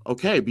 right?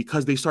 Okay,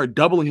 because they started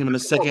doubling him in the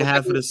second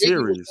half of the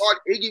series.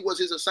 Iggy was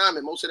his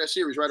assignment most of that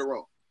series, right or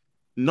wrong?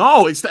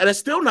 No, that's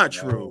still not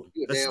true.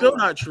 That's still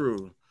not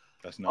true.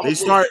 That's not. He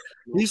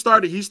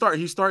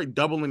started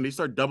doubling. They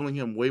started doubling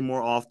him way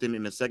more often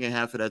in the second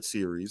half of that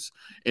series,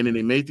 and then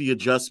they made the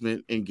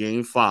adjustment in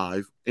Game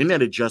 5. In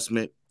that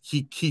adjustment,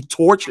 he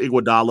torched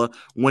Iguodala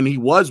when he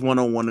was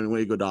 1-on-1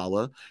 with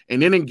Iguodala,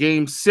 and then in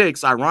Game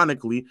 6,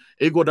 ironically,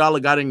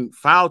 Iguodala got in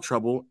foul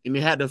trouble, and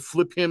they had to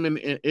flip him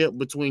in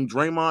between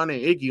Draymond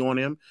and Iggy on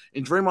him,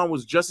 and Draymond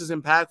was just as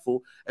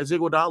impactful as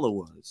Iguodala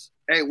was.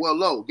 Hey, well,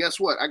 Lo, guess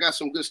what? I got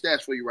some good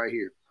stats for you right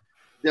here.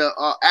 The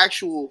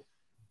actual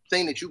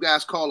thing that you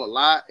guys call a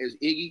lie is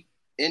Iggy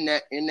in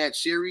that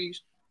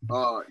series,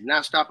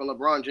 not stopping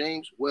LeBron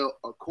James. Well,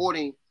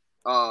 according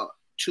to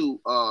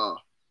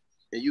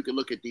and you can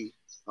look at the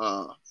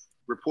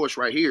reports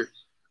right here,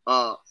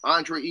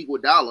 Andre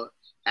Iguodala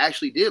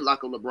actually did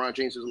lock up LeBron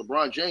James, as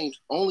LeBron James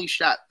only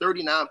shot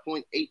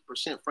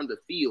 39.8% from the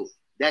field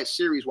that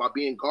series while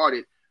being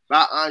guarded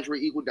by Andre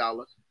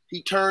Iguodala.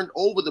 He turned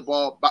over the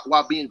ball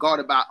while being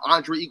guarded by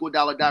Andre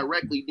Iguodala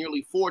directly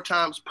nearly 4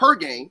 times per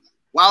game,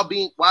 while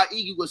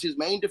Iggy was his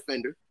main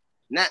defender.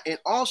 And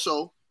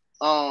also,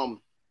 like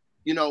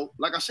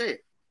I said,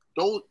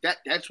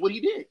 that's what he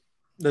did.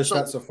 Those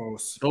stats are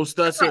false. Those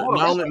stats are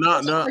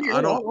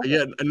I don't.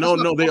 Yeah,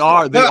 no, they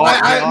are. I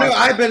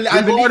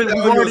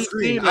believe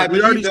seen.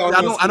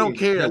 I don't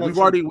care. We've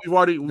already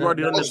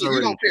done this already.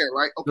 You don't care,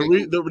 right?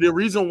 Okay. The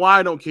reason why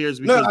I don't care is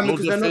because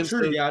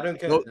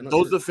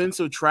those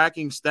defensive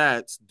tracking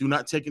stats do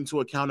not take into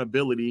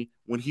accountability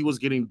when he was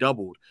getting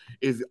doubled.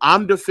 If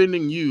I'm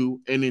defending you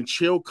and then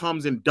Chill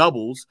comes and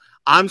doubles,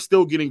 I'm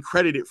still getting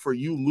credited for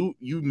you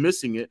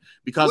missing it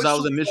because I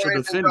was initial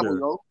defender.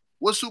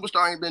 What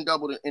superstar ain't been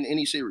doubled in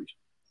any series?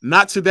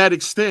 Not to that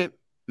extent.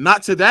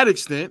 Not to that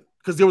extent,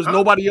 because there was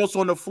nobody else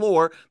on the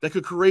floor that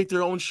could create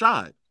their own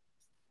shot.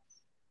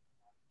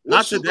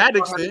 Not to that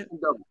extent.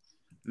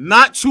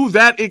 Not to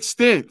that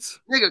extent.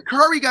 Nigga,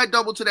 Curry got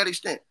doubled to that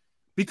extent.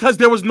 Because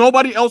there was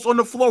nobody else on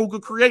the floor who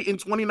could create in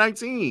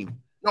 2019.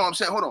 No, I'm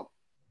saying, hold on.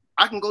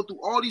 I can go through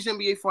all these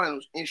NBA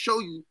finals and show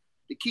you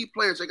the key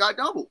players that got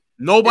doubled.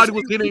 Nobody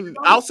was getting,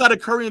 outside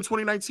of Curry in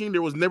 2019,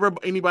 there was never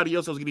anybody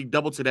else that was getting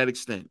doubled to that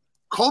extent.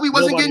 Kobe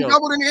wasn't getting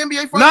doubled in the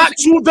NBA finals. Not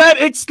to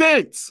that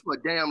extent. You a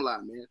damn lie,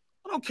 man.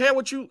 I don't care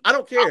what you. I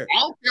don't care. I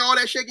don't care all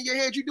that shaking your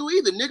head you do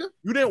either, nigga.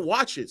 You didn't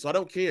watch it, so I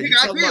don't care. Nigga,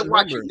 I did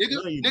watch it,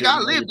 nigga. Nigga, I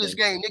lived this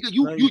game, nigga.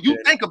 You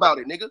think about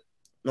it, nigga.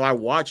 No, I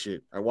watch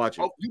it. Oh,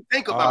 you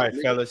think about it. All right,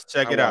 fellas,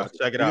 check it out.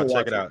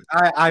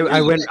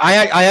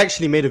 I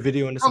actually made a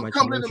video on this on my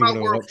channel. There's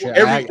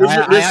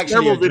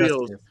several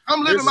videos.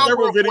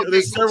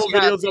 There's several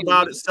videos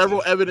about it,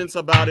 several evidence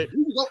about it.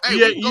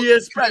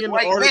 ESPN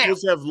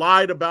articles have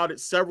lied about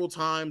it several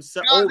times.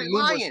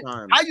 Numerous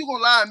times. How you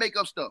gonna lie and make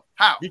up stuff?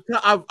 How?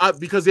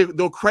 Because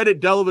they'll credit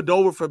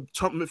Dellavedova for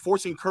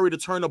forcing Curry to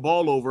turn the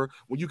ball over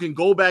when you can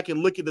go back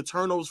and look at the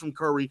turnovers from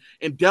Curry,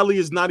 and Delly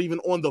is not even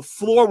on the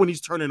floor when he's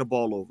turning the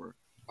ball over.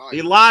 Right.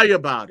 They lie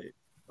about it.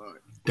 Right.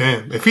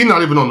 Damn, if he's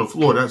not even on the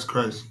floor, that's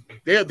crazy.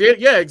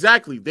 Yeah,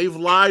 exactly. They've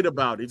lied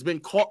about it. It's been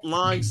caught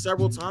lying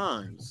several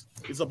times.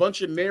 It's a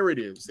bunch of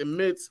narratives and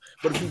myths,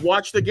 but if you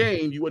watch the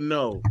game, you would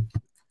know.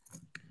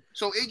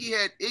 So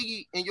Iggy,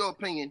 in your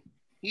opinion,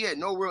 He had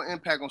no real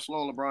impact on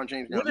slowing LeBron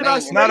James down. When did I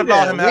say not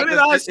about him. When did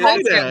I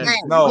say that?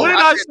 No. When did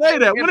I say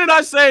that? When did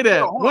I say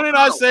that? When did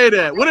I say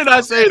that? When did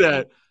I say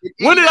that?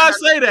 When did I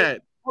say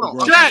that?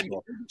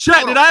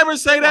 Chat, did I ever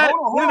say that?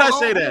 When did I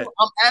say that?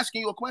 I'm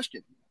asking you a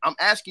question. I'm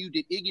asking you,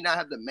 did Iggy not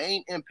have the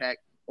main impact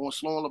on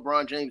slowing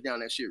LeBron James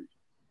down that series?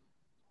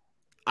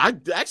 I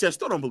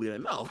still don't believe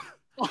that. No.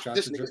 I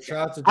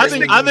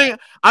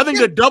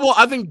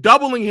think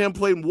doubling him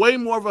played way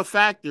more of a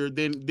factor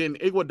than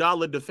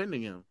Iguodala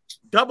defending him.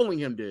 Doubling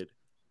him did.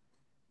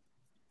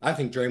 I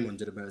think Draymond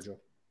did a better job.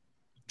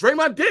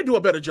 Draymond did do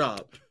a better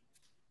job.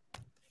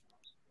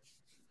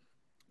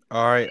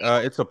 All right,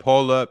 it's a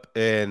poll up,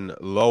 and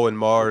Low and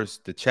Mars,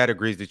 the chat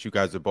agrees that you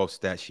guys are both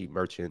stat sheet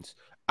merchants.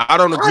 I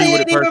don't agree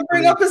with it. I didn't even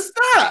bring up a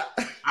stat.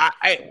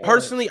 I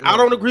personally, I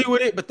don't agree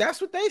with it, but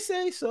that's what they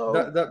say. So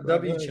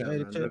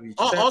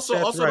Also,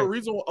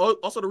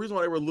 the reason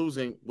why they were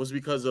losing was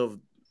because of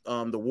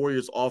the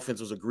Warriors' offense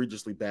was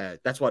egregiously bad.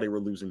 That's why they were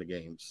losing the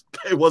games.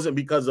 It wasn't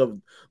because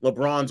of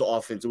LeBron's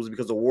offense. It was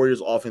because the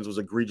Warriors' offense was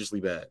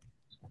egregiously bad.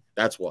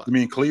 That's why. You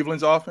mean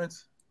Cleveland's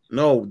offense?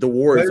 No, the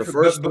Warriors.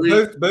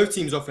 Both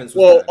teams' offense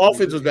was bad.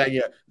 Offense was bad,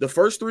 yeah. The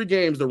first 3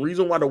 games, the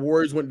reason why the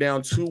Warriors went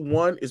down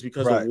 2-1 is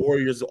because the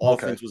Warriors'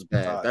 offense was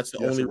bad. That's the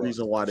only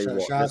reason why they won.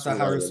 Shout out to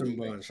Harrison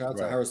Barnes. Shout out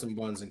to Harrison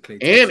Barnes and Klay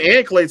Thompson.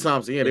 And Klay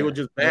Thompson. Yeah, they were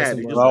just bad.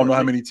 I don't know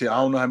how many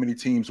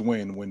teams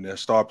win when their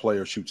star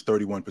player shoots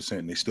 31%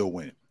 and they still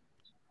win.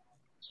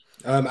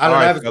 Allen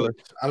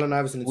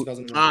Iverson in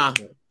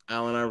 2009.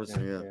 Allen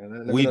Iverson, yeah.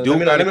 We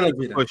do got to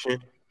keep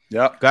pushing.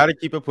 Yep. Got to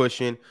keep it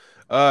pushing.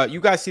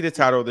 You guys see the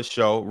title of the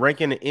show,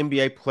 ranking the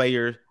NBA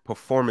player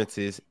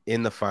performances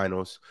in the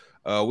finals.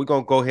 We're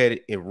going to go ahead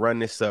and run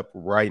this up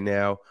right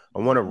now. I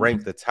want to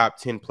rank the top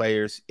 10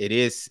 players. It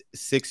is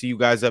 6 of you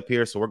guys up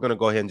here, so we're going to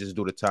go ahead and just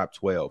do the top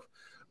 12.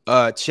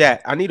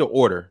 Chat, I need an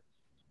order.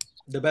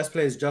 The best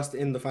players just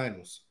in the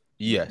finals?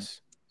 Yes.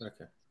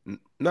 Okay.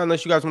 Not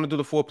unless you guys want to do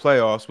the 4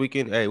 playoffs. We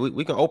can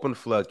open the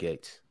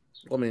floodgates.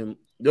 I mean,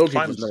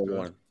 Jokic is number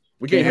 1.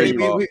 We can't hear you,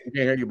 Bob. We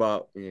can't hear you,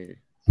 Bob. Yeah.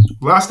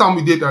 Last time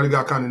we did that, it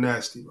got kind of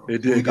nasty, bro.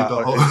 It did.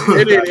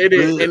 It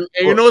did. And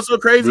you know what's so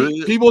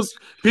crazy? People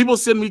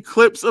send me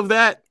clips of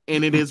that,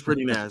 and it is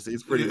pretty nasty.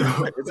 It's pretty.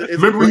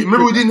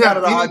 Remember, we didn't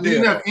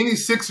have any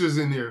Sixers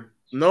in there.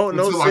 No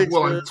Sixers.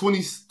 Like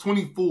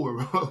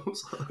 24.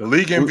 The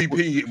league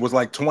MVP was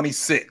like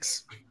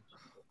 26.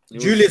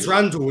 Julius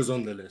Randle was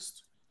on the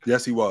list.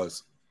 Yes, he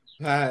was.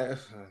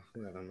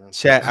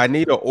 Chat, I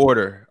need an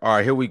order. All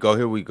right, here we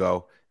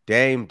go.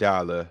 Dame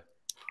Dollar.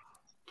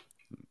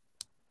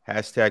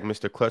 Hashtag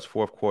Mr. Clutch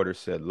Fourth Quarter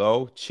said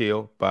Low,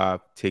 Chill,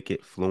 Bob,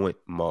 Ticket, Fluent,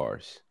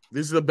 Mars.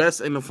 This is the best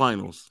in the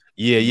finals.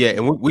 Yeah.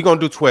 And we're going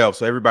to do 12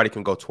 so everybody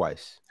can go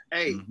twice.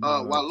 Hey,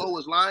 while Low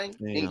was lying,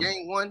 in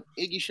game 1,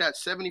 Iggy shot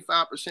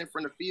 75%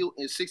 from the field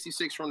and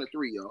 66 from the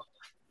 3, y'all.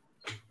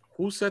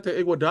 Who said that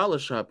Iguodala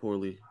shot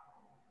poorly?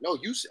 No,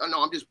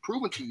 I'm just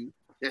proving to you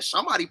that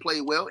somebody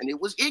played well, and it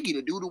was Iggy,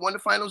 the dude who won the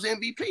finals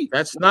MVP.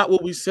 That's not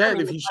what we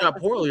said, if he shot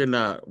poorly or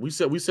not. We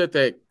said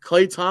that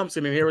Klay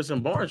Thompson and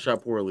Harrison Barnes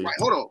shot poorly. Right,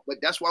 hold on. But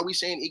that's why we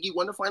saying Iggy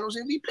won the finals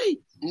MVP.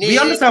 We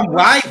understand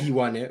why he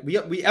won it.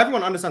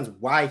 Everyone understands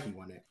why he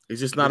won it. It's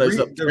just not the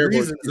reasons.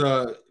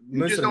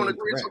 You just don't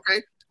agree. It's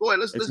okay. Go ahead.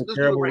 Let's do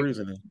the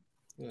reasoning.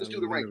 Let's do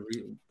the right.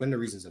 When the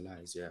reasons are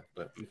nice, yeah.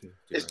 But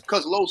it's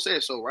because Lowe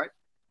said so, right?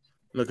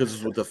 No, because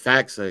it's what the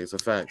facts say. It's the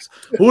facts.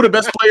 Who the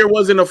best player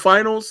was in the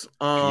finals?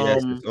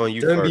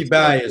 Don't be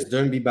biased.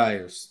 Don't be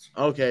biased.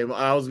 Okay,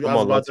 I was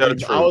about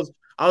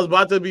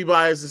to be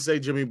biased and say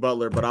Jimmy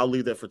Butler, but I'll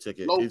leave that for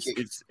Ticket.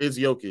 It's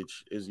Jokic.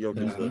 It's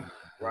Jokic.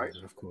 Right,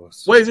 of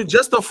course. Wait, is it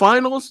just the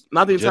finals,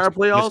 not the entire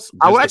playoffs?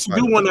 I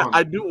actually do want to.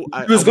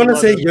 I was going to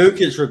say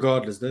Jokic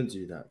regardless. Don't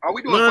do that. Are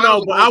we doing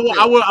no? But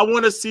I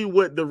want to see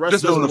what the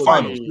rest of the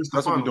finals.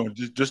 That's what we're doing.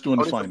 Just doing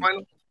the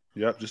finals.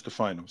 Yep, just the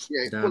finals.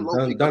 Yeah,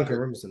 Duncan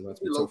Robinson. That's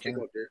low kick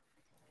up there.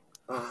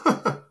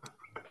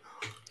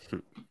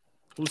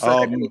 Who's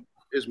second?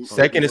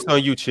 Second is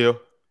on you, Chill.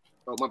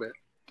 Oh, my bad.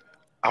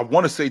 I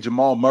want to say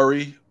Jamal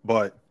Murray,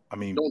 but I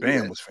mean,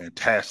 Bam was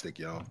fantastic,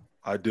 y'all.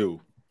 I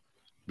do.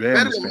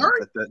 Bam was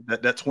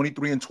fantastic. That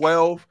 23 and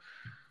 12.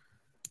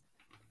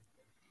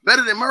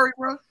 Better than Murray,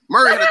 bro.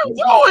 Murray, let him do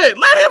it.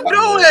 Let him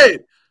do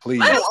it. Please.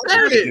 Let him say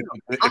it.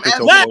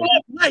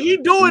 Let he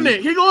doing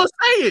it. He gonna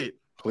say it.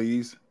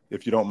 Please,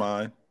 if you don't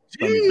mind.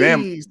 I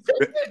mean,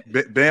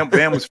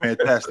 Bam was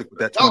fantastic with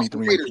that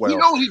 23 and 12. You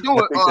know he's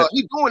doing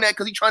he's doing that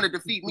because he's trying to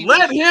defeat me.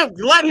 Let him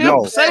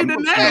say the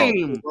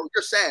name. Bro,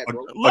 you're sad,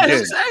 bro. Let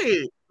him say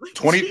it.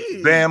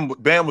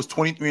 Bam was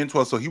 23 and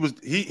 12, so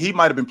he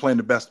might have been playing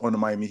the best on the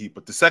Miami Heat,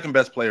 but the second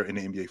best player in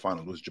the NBA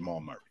Finals was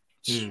Jamal Murray.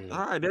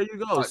 All right, there you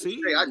go.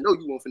 See, hey, I know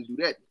you won't finna do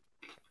that.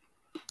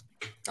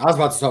 I was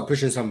about to start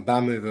pushing some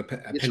Bam over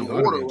Penny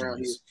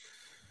Hardaway.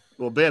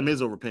 Well, Bam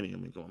is over Penny. I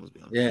mean, come on, let's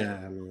be honest. Yeah,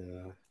 I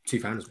mean,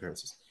 2 finals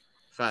appearances.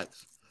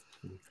 Facts.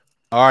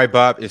 All right,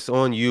 Bob, it's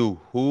on you.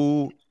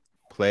 Who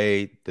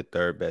played the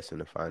third best in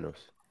the finals?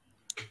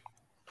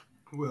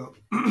 Well,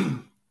 I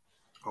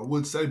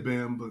would say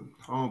Bam, but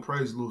I don't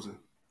praise losing.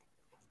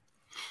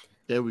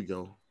 There we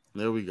go.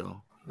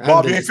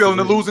 Bob, you ain't feeling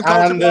the losing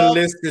culture. And the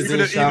list is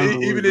in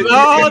shambles.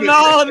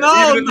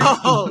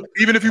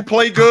 Even if you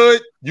play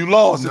good, you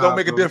lost. It don't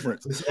make a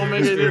difference. It don't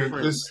make a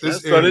difference.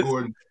 It's Aaron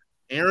Gordon.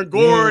 Aaron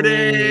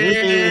Gordon.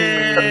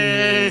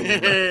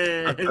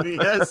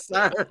 Yes,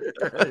 sir.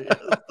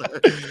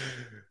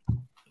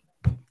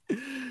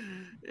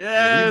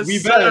 Yes, we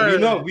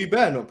sir. We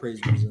better not praise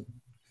reason.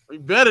 We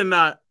better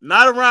not.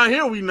 Not around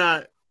here. We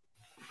not.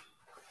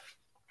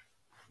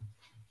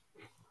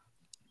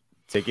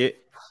 Ticket.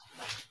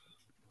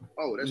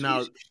 Oh, that's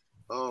easy.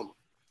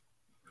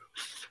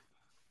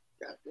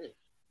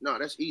 No,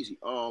 that's easy.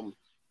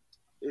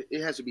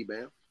 It has to be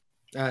Bam.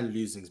 And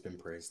losing's been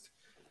praised.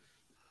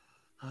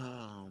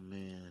 Oh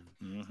man.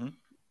 Mm-hmm.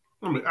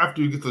 I mean,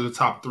 after you get to the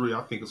top 3,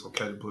 I think it's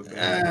okay to put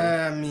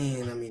Bam. I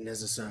mean,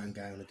 there's a certain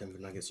guy on the Denver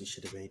Nuggets who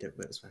should have made it,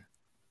 but it's fine.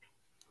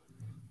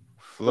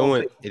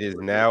 Fluent, it is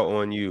now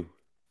on you.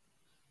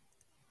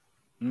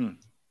 Who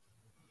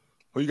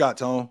you got,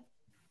 Tone?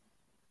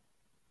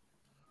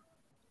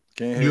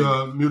 Can't hear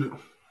you. Muted.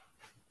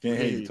 Can't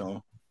hear you,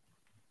 Tone.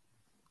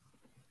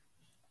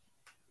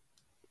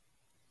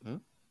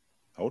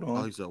 Hold on.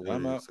 Oh, he's up.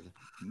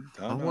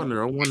 I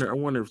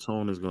wonder if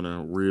Tone is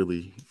gonna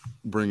really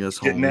bring us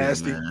home. Get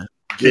nasty. Man.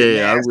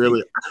 Yeah, nasty. I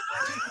really.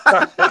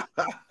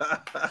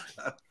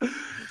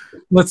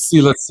 Let's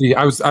see. What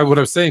I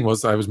was saying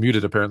was I was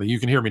muted. Apparently, you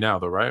can hear me now,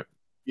 though, right?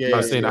 Yeah. I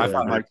was saying I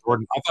thought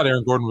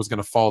Aaron Gordon was going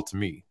to fall to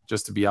me.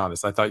 Just to be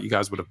honest, I thought you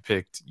guys would have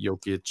picked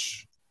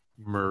Jokic,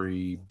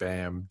 Murray,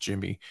 Bam,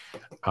 Jimmy,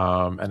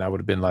 and I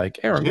would have been like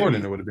Aaron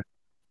Gordon. It would have been.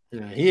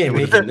 Yeah, he ain't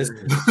making this.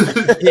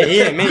 He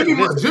ain't making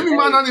this. Jimmy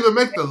might not even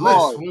make the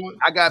list.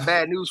 I got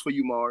bad news for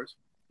you, Mars.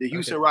 The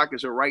Houston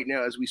Rockets are right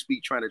now, as we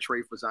speak, trying to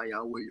trade for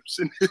Zion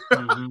Williamson.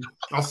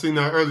 I seen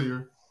that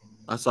earlier.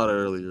 I saw that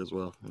earlier as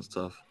well. It's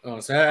tough. Oh,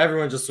 so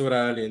everyone just saw that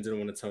earlier and didn't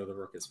want to tell the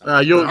Rockets.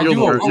 You'll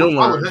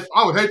learn.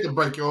 I would hate to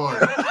break your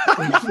heart.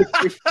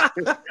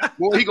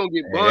 Boy, he gonna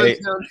get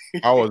buzzed.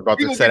 I was about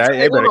to say that.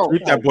 They better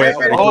keep that boy.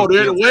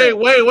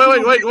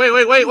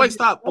 Wait!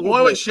 Stop.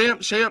 Wait!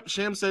 Sham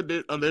said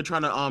that they're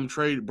trying to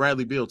trade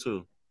Bradley Beal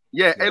too.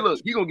 Yeah. Hey,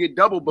 look, he gonna get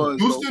double buzzed.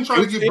 Houston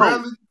trying to get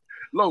Bradley.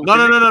 No.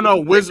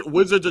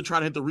 Wizards are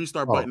trying to hit the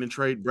restart button and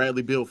trade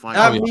Bradley Beal.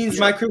 That means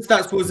my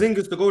Kristaps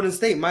Porzingis to Golden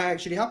State might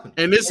actually happen.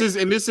 And this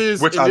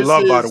is which I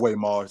love, by the way,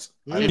 Mars.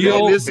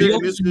 Beal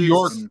to New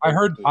York. I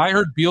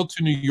heard Beal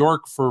to New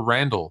York for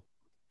Randall.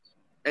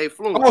 Hey,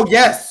 Flume. Oh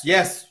yes.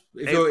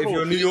 If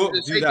you're New York,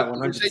 do that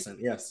 100%.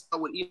 Yes.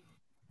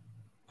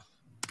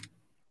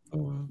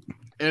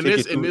 And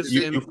this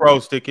you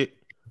froze Ticket.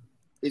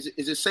 Is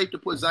it safe to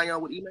put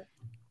Zion with Ime?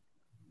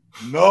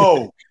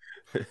 No.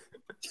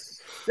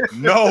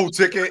 No,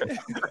 Ticket.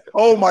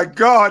 Oh my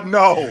God,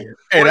 no.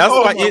 Hey, that's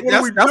why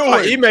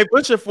Ime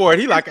pushing for it.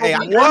 He like, hey,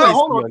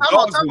 hold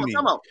on,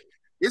 time out.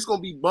 It's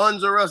gonna be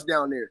Buns or us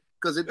down there.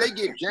 Because if they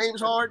get James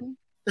Harden,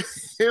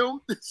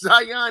 him,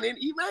 Zion, and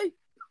Ime,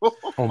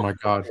 oh my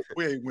God,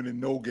 we ain't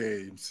winning no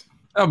games.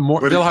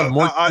 They'll have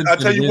more. I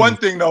tell you one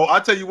thing though. I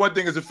tell you one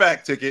thing as a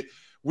fact, Ticket.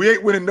 We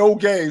ain't winning no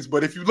games,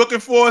 but if you're looking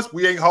for us,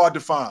 we ain't hard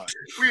to find.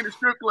 We in the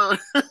strip club.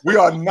 We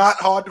are not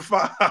hard to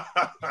find.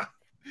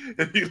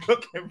 If you're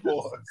looking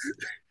for us,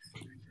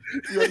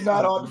 you're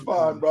not hard to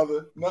find,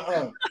 brother.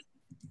 Nuh-uh.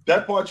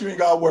 That part you ain't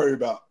got to worry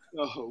about.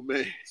 Oh,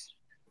 man.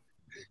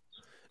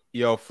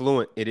 Yo,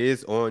 Fluent, it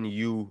is on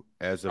you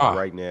as of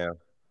right now.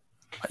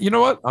 You know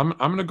what? I'm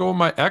gonna go with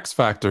my X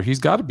factor. He's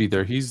got to be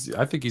there.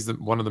 I think he's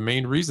one of the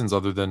main reasons,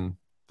 other than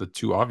the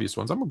two obvious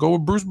ones. I'm gonna go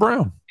with Bruce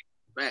Brown.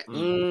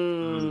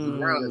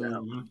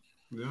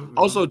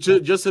 Also,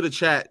 just to the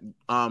chat,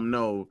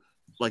 no.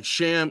 Like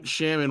Sham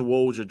and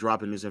Woj are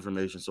dropping this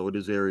information, so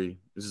this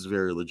is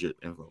very legit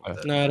info.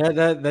 No,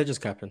 they're just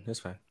capping.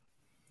 It's fine.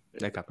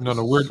 They're capping.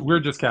 No,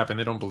 we're just capping.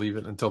 They don't believe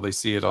it until they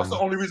see it. That's the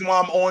only reason why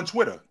I'm on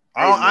Twitter.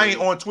 I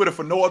ain't on Twitter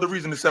for no other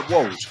reason except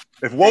Woj.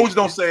 If Woj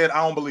don't say it,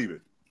 I don't believe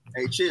it.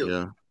 Hey, chill.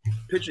 Yeah.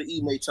 Picture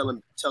Ime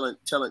telling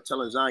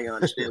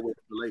Zion to stay away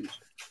from the ladies.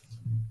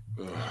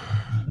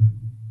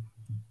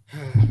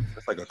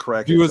 That's like a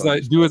crack. Do as I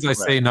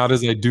say, not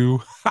as I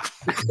do.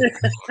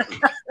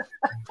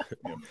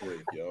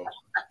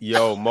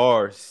 Yo,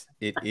 Mars,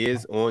 it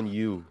is on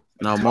you.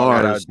 Now,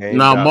 Mars,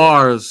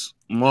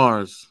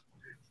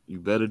 you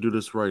better do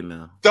this right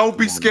now. Don't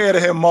be scared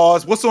of him,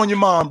 Mars. What's on your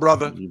mind,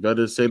 brother? You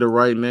better say the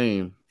right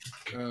name.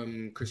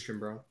 Christian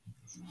Brown.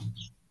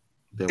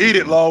 Eat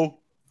it, Low.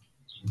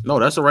 No,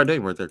 that's the right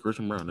name right there.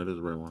 Christian Brown. That is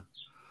the right one.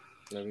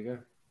 There we go.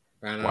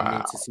 And I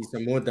need to see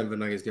some more Denver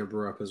Nuggets get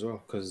brought up as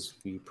well because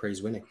we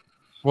praise winning.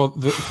 Well,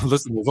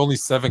 listen, there's only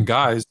 7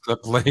 guys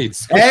that played.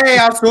 So. Hey,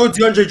 I saw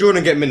DeAndre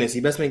Jordan get minutes.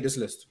 He best make this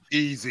list.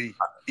 Easy,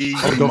 He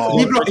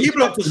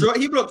blocked the shot.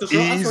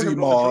 Easy,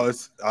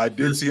 Mars. I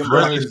did see him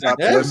block the shot.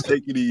 Let's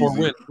take it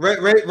easy.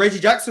 Reggie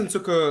Jackson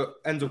took a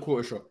end of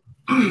quarter shot.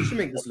 You should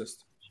make this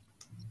list.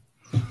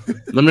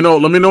 Let me know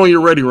when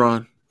you're ready,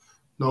 Ron.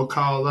 No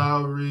Kyle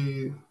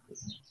Lowry.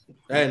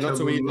 Hey, not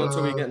till we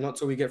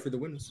get through the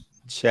winners.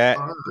 Chat.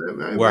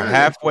 We're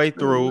halfway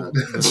through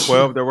the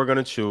 12 that we're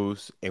gonna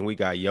choose, and we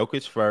got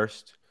Jokic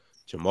first,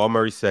 Jamal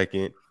Murray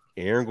second,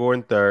 Aaron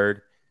Gordon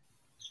 3rd,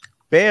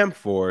 Bam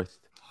 4th,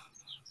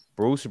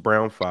 Bruce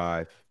Brown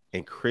 5,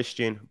 and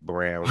Christian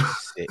Brown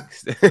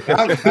 6th.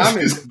 Bam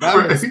is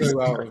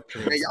so out of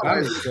place. Hey, y'all might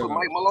as well put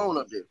Mike Malone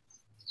up there.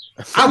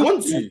 I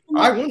want to.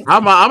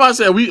 I'm about to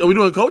say, are we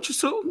doing coaches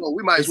too? No,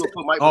 we might as well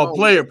put Mike Malone. Oh,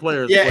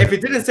 players. Yeah, if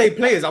it didn't say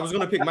players, I was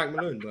gonna pick Mike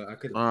Malone, but I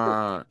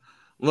couldn't.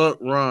 Look,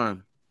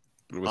 Ron.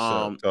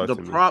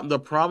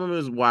 The problem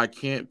is why I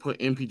can't put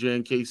MPJ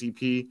and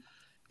KCP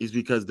is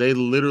because they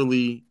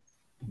literally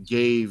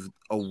gave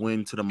a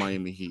win to the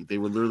Miami Heat. They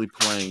were literally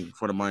playing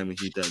for the Miami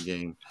Heat that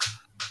game,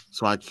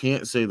 so I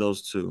can't say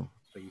those two.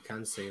 But you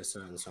can say a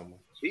certain someone.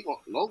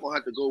 Low gonna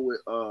have to go with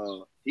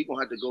he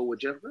gonna have to go with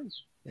Jeff Green.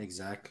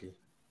 Exactly.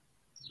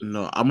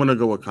 No, I'm gonna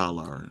go with Kyle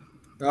Lowry.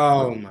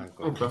 Oh my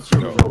god. I'm gonna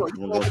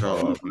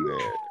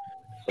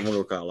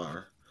go Kyle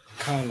Lowry.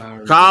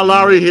 Kyle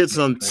Lowry hit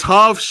some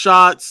tough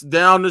shots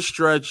down the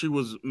stretch. He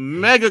was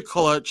mega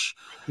clutch.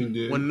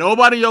 When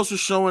nobody else was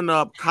showing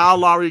up, Kyle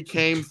Lowry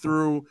came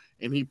through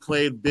and he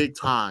played big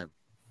time.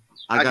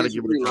 I gotta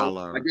give it to Kyle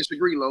Lowry. I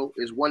disagree, Lo.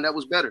 Is one that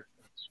was better.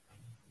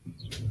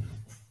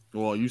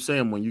 Well, you say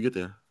him when you get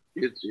there.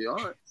 Yeah, all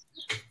right.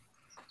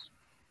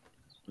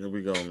 Here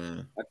we go,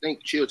 man. I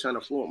think Chill Turner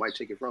Fluent might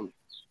take it from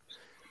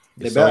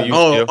me.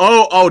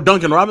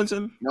 Duncan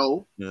Robinson?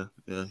 No. Yeah.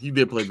 He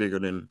did play bigger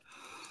than.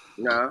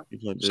 Nah.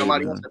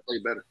 Somebody else that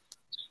played better.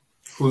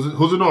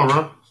 Who's it on,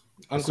 Ron?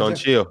 It's on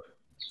Chill.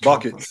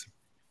 Buckets.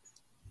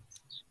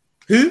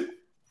 Who?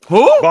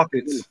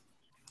 Buckets.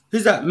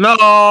 Who's that?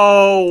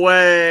 No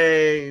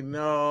way.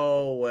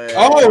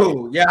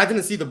 Oh, yeah, I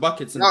didn't see the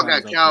buckets. Y'all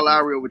got Kyle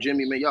Lowry over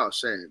Jimmy, man. Y'all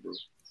sad, bro.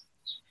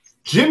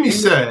 Jimmy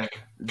said.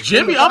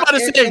 Jimmy, I'm about to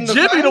say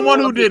Jimmy, the one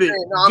who did it.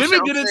 Jimmy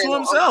did it to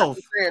himself.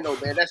 No,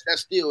 man, that's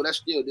still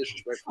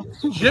disrespectful.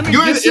 Jimmy,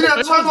 you ain't seen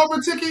that turnover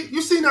ticket?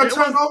 You seen that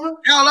turnover?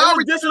 Kyle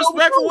Lowry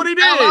disrespectful what he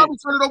did. Kyle Lowry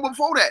turned it over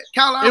before that.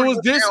 Kyle Lowry it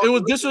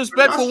was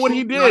disrespectful what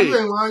he did. You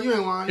ain't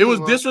lying. It was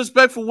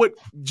disrespectful what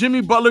Jimmy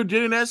Butler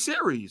did in that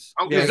series.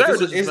 Yeah,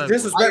 it's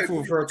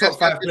disrespectful for a top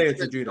 5 player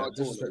to do that.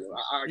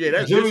 Yeah,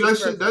 that's Jimmy.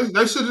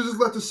 They should have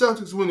just let the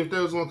Celtics win if they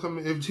was gonna come.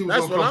 If he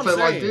was gonna come play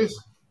like this.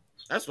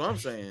 That's what I'm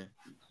saying.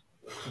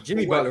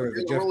 Jimmy Butler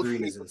over Jeff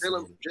Green is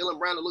Jalen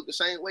Brown to look the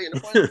same way in the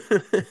finals.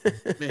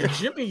 Man,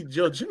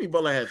 Jimmy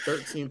Butler had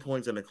 13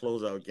 points in the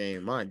closeout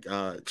game. My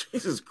God,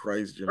 Jesus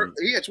Christ, Jimmy.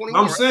 He had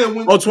 21. I'm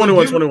saying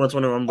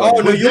 21.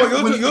 Oh no, you're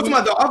talking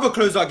about the other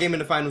closeout game in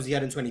the finals he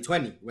had in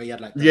 2020, where he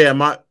had like 12. He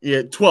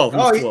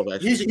was 12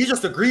 actually. He's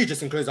just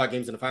egregious in closeout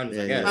games in the finals.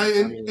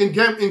 In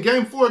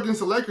game 4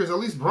 against the Lakers, at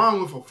least Bron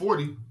went for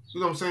 40. You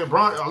know what I'm saying?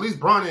 At least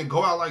Bron didn't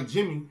go out like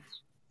Jimmy.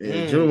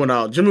 Yeah, Jimmy went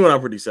out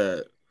pretty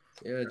sad.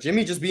 Yeah,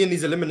 Jimmy just be in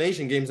these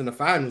elimination games in the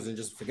finals and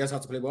just forgets how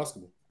to play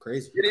basketball.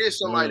 Crazy. It is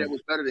somebody that was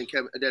better than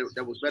Kevin.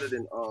 That was better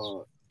than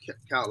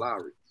Kyle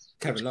Lowry.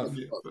 Kevin Love.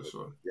 Yeah, for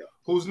sure. Yeah.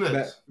 Who's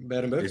next?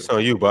 It's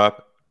on you,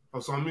 Bob. Oh,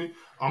 it's on me.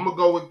 I'm gonna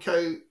go with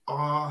K.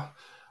 I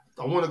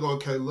want to go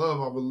with K Love.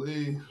 I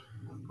believe.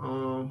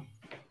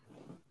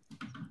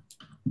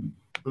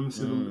 Let me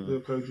see.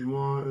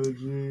 KG1,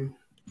 AG.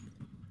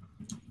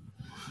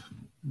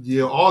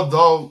 Yeah,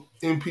 although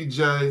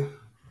MPJ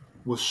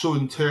was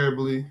shooting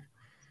terribly.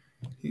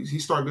 He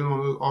started getting on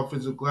the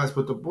offensive glass,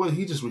 but the boy,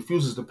 he just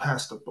refuses to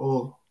pass the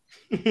ball.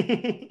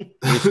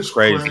 It's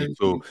crazy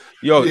too.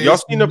 Y'all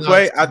seen the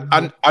play?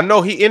 I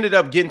know he ended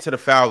up getting to the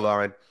foul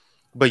line,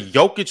 but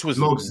Jokic was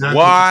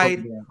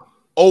wide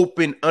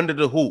open under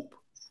the hoop,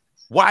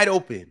 wide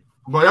open.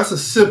 But that's a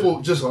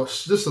simple, just a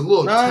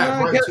little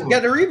tap.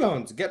 Get the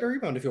rebounds. Get the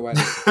rebound if you're wide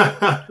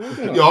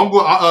open. Yo, I'm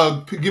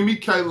going. Give me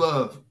K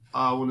Love.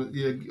 Go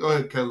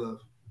ahead, K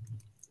Love.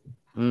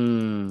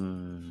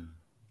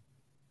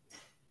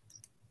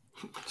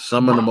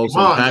 Some of the most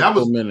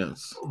impactful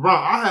minutes.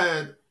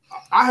 Ron,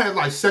 I had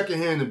like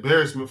secondhand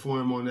embarrassment for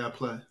him on that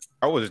play.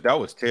 That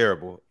was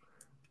terrible.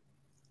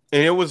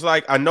 And it was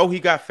like, I know he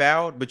got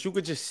fouled, but you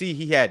could just see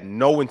he had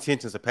no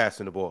intentions of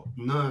passing the ball.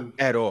 None.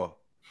 At all.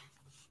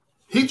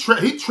 He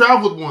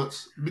traveled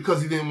once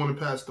because he didn't want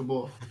to pass the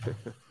ball.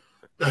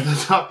 At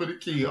the top of the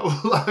key. I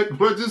was like,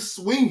 bro, just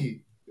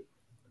swing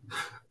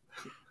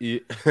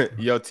it.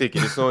 Yo,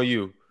 Ticket, it's on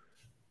you.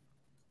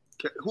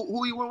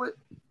 Who you went with?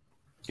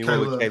 He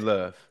went with K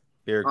Love.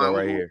 Here we go,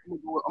 right here. I'm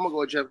gonna go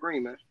with Jeff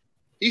Green, man.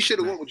 He should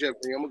have went with Jeff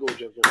Green. I'm gonna go with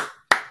Jeff Green.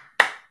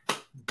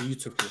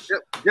 Beautiful.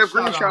 Jeff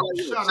Green shot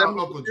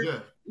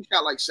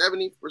like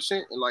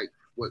 70% and like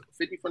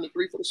 50 from the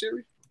 3 for the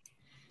series.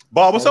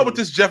 Bob, what's up with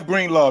this Jeff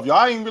Green love?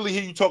 Y'all ain't really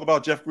hear you talk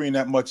about Jeff Green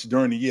that much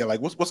during the year.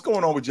 Like, what's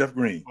going on with Jeff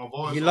Green?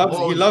 He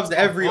loves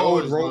every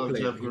old role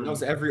player. He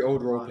loves every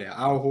old role player.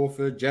 Al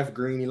Horford, Jeff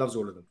Green. He loves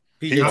all of them.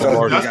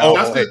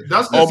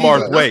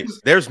 Omar, wait.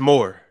 There's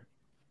more.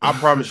 I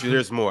promise you,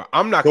 there's more.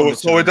 I'm not going to.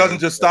 So it doesn't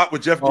just stop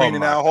with Jeff Green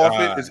and Al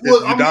Horford. It's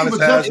Udonis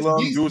Haslem,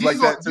 dudes like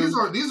that too.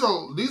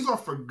 These are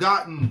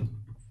forgotten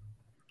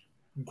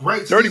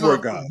greats. Dirty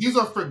word guys. These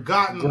are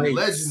forgotten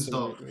legends,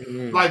 though.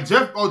 Like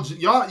Jeff.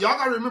 Y'all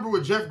gotta remember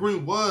what Jeff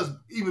Green was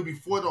even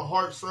before the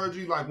heart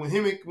surgery. Like when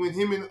him and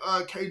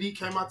KD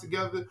came out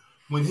together.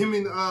 When him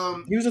and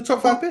he was a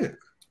top 5 pick.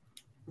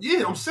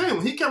 Yeah, I'm saying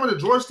when he came into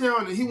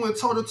Georgetown and he went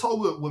toe to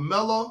toe with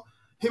Melo,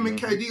 him and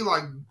KD,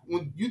 like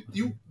when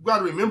you got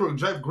to remember,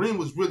 Jeff Green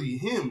was really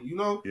him, you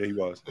know. Yeah, he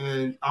was.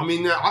 And I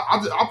mean,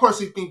 I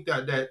personally think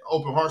that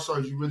open heart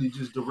surgery really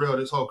just derailed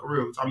his whole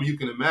career. I mean, you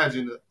can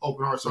imagine the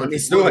open heart surgery.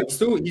 He's still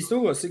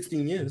got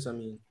 16 years. I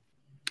mean,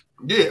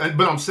 yeah,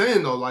 but I'm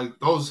saying though, like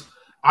those.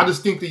 I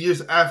just think the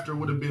years after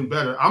would have been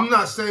better. I'm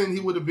not saying he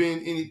would have been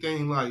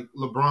anything like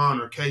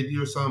LeBron or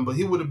KD or something, but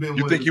he would have been.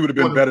 You think he would have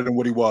been better than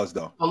what he was,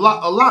 though? A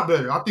lot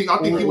better. I think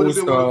he would have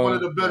been one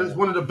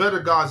of the better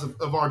guys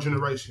of our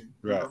generation.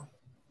 Right. You know?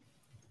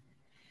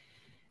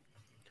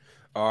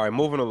 All right,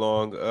 moving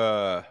along.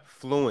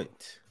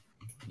 Fluent.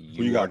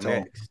 Who you got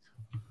next?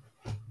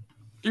 Can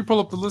you pull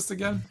up the list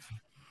again?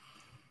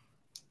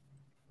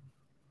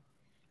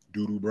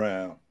 Doodoo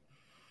Brown.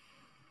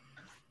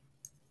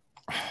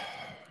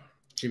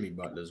 Jimmy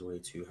Butler's way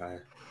too high.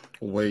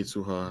 Way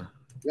too high.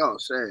 Y'all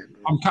saying,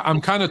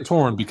 I'm kind of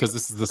torn because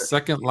this is the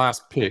second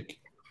last pick.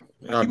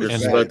 Y'all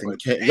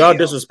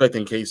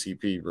disrespecting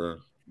KCP, bro.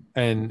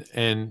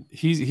 And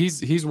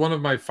he's one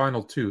of my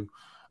final two.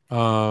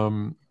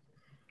 But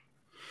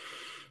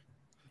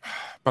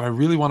I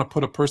really want to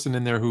put a person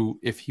in there who,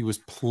 if he was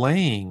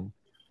playing,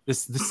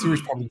 this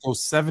series probably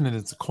goes 7 and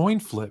it's a coin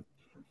flip.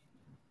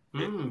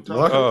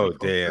 Oh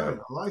damn!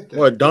 I like that.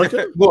 What,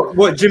 Duncan?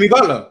 What? Jimmy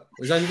Butler?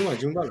 Is that anything like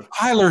Jimmy Butler?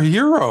 Tyler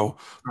Hero,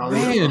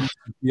 man,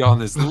 be on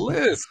this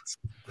list.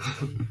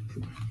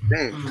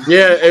 damn.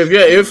 Yeah,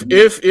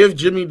 if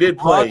Jimmy did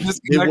play, Ron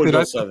disconnected.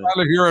 I said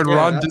Tyler Hero and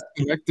Ron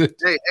disconnected.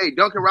 Hey,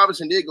 Duncan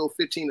Robinson did go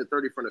 15 to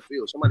 30 from the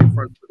field. Somebody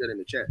front put that in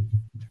the chat.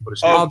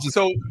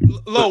 So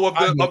low of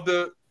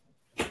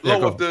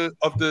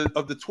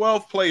the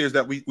 12 players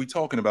that we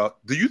talking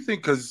about, do you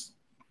think, because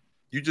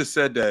you just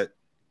said that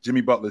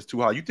Jimmy Butler is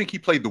too high, you think he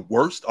played the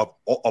worst of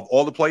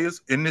all the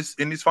players in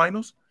these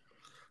finals?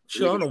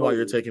 Sure, I don't know why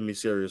you're taking me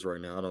serious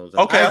right now. I don't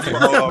know. Okay.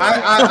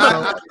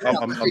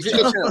 I'm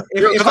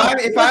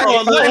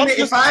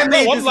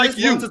like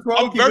you.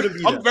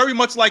 I'm very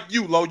much like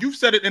you, Lo. You've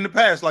said it in the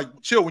past. Like,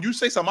 chill. When you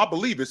say something, I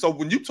believe it. So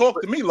when you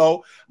talk to me,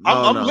 Lo,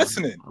 I'm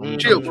listening.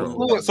 Chill.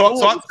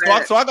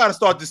 So I got to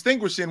start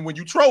distinguishing when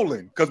you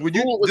trolling, because when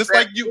you just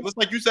like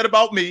you said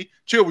about me,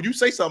 chill. When you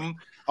say something,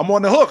 I'm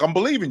on the hook. I'm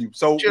believing you.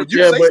 So when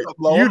you say something,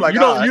 Lo, I'm like,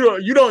 you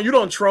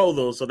don't troll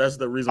though. So that's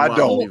the reason why I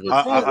don't.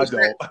 I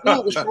don't.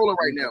 Fluent was trolling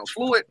right now.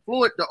 Fluent.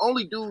 The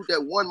only dude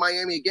that won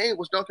Miami a game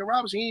was Duncan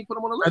Robinson. He didn't put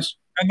him on the list.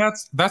 And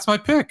that's my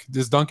pick.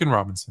 Is Duncan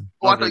Robinson.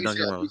 Oh, I thought you said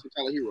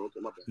Tyler Hero. Okay,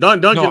 my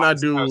bad. Duncan, no, I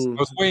do. I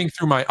was weighing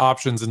through my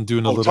options and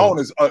doing a little. Tone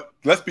is.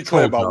 Let's be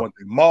clear about one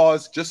thing.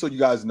 Mars, just so you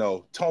guys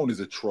know, Tone is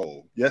a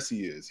troll. Yes,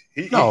 he is.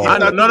 No.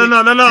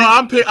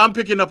 I'm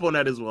picking up on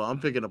that as well. I'm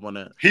picking up on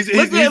that.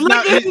 Look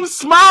at him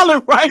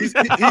smiling right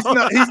now.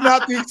 He's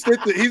not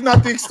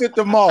the extent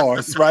of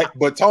Mars, right?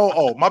 But Tone.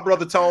 Oh, my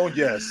brother Tone.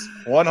 Yes,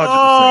 100%.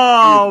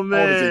 Oh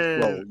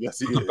man. Yes,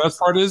 he is. The best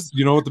part is,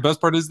 you know what the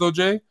best part is though,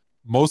 Jay?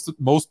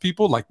 Most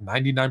people, like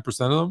 99%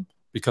 of them,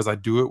 because I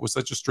do it with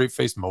such a straight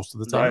face most of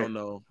the time. I don't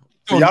know.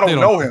 See, I don't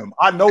know him.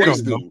 I know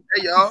this dude.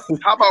 Hey y'all,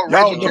 how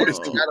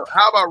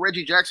about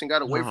Reggie Jackson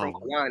got away from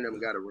Kawhi and them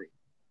and got a ring?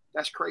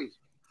 That's crazy.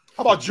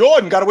 How about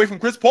Jordan got away from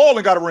Chris Paul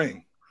and got a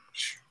ring?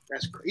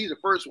 He's the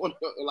first one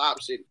in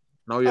Lob City.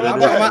 No, how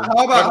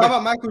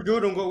about Michael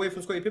Jordan got away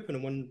from Scottie Pippen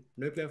and won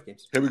no playoff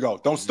games? Here we go.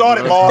 Don't start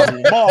it, Mars.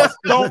 Mars,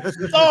 don't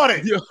start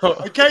it.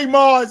 Okay,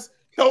 Mars.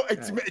 No,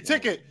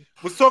 Ticket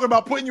was talking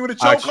about putting you in a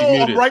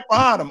chokehold. I'm right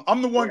behind him.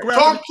 I'm the one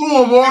grabbing. Talk to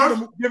him, Mars.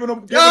 Giving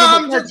him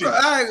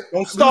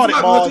don't start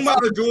it, Mars.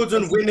 About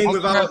Jordan winning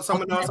without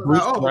someone else.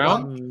 Bruce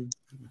Brown.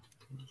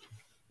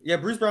 Yeah,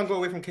 Bruce Brown got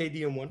away from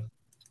KD and won.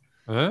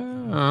 A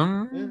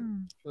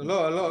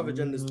lot of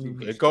agendas to be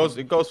pushed.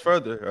 It goes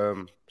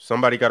further.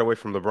 Somebody got away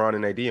from LeBron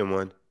and AD and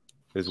won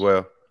as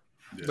well.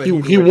 He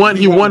won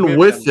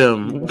with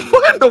them.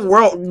 What in the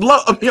world?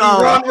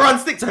 Ron,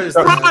 stick to his.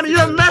 Ron,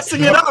 you're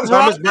messing it up,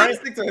 Thomas Bryant,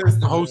 stick to his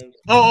host.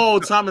 Oh,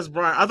 Thomas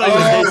Bryant. I thought you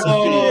were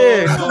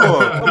KCP.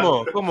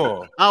 Yeah, come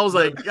on. I was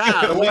like,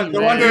 God.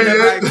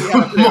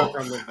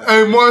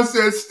 Hey, Mark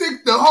said,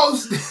 stick the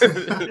host.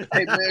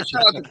 Hey, man,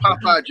 shout out to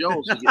Popeye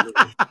Jones.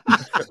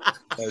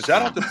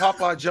 Shout out to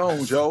Popeye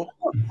Jones, yo.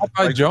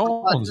 Popeye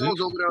Jones.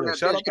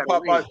 Shout out to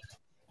Popeye.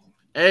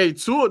 Hey,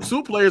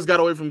 two players got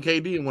away from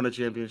KD and won a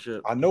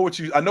championship. I know what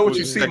you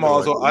see,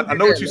 Mars. I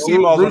know what you see,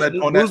 Mars, on that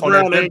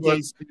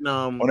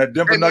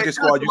Denver Nuggets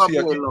squad. You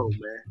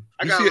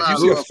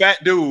see a fat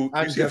dude.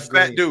 You see a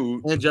fat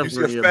dude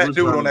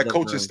on that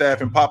coaching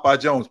staff, and Popeye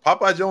Jones.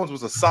 Popeye Jones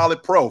was a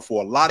solid pro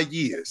for a lot of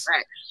years.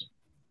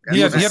 He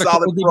had a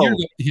couple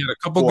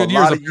good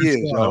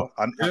years.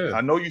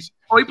 I know you.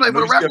 Oh, he played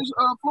for the Raptors,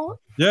 Floyd?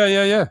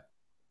 Yeah.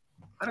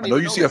 I know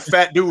you see a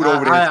fat dude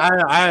over there.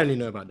 I only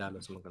know about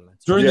Dallas.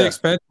 During the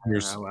expansion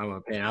years.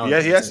 He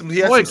had some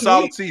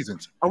solid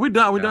seasons. Are we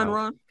done? We done,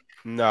 Ron?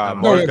 Nah,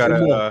 Mars got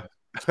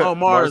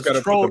Mars got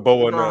to put the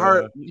bow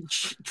on.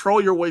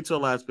 Troll your way to the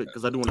last pick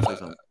because I do want to say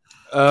something.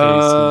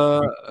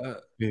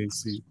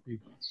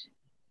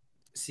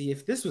 See,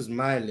 if this was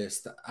my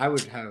list, I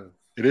would have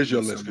It is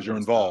your list because you're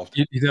involved.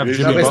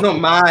 It's not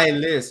my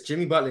list.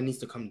 Jimmy Butler needs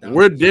to come down.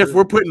 We're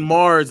putting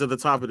Mars at the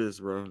top of this,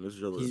 bro. This is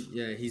your list.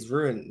 He's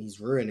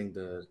ruining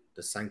the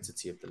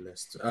sanctity of the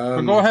list.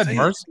 Go ahead,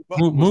 Mars.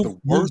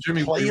 Move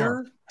Jimmy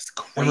player. That's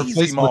crazy.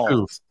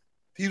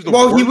 He's the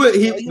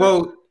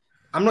worst.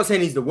 I'm not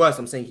saying he's the worst.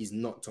 I'm saying he's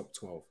not top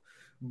 12.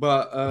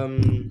 But I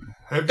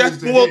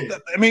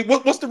mean,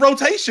 what's the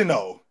rotation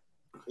though?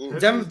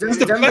 He's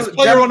the best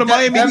player on the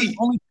Miami Heat.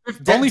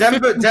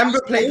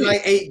 Denver played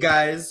like 8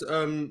 guys.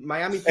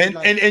 Miami played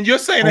and you're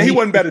saying that he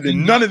wasn't better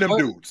than none of them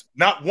dudes.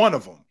 Not one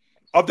of them.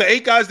 Of the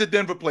 8 guys that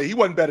Denver played, he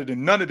wasn't better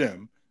than none of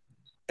them.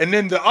 And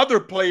then the other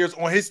players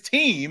on his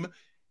team,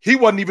 he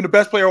wasn't even the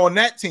best player on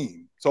that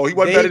team. So he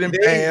wasn't better than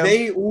Bam.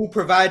 They all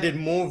provided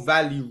more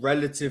value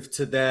relative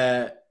to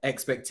their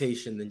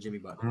expectation than Jimmy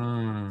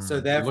Butler. So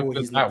therefore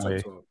he's not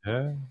top 12.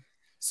 Yeah.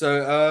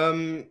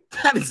 So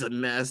that is a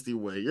nasty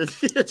way. Is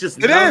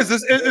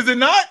it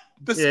not?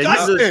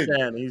 Disgusting.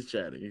 Yeah, he's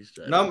chatting.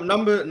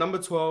 Number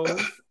 12,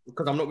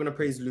 because I'm not gonna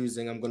praise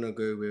losing, I'm gonna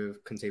go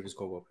with Kentavious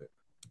Caldwell-Pope.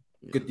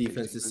 Good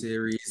defense this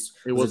series.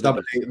 It was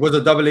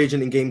a double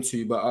agent in game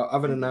 2, but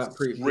other than that,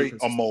 pretty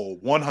a mole.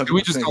 100%. Can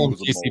we just call him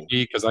KCP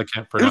because I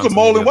can't pronounce. He was a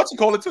mole in what's it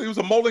called it too. He was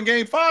a mole in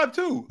game 5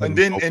 too, and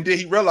then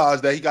he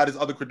realized that he got his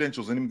other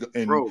credentials and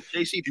bro,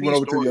 KCP he went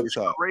over to the other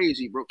side.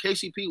 Crazy, bro.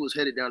 KCP was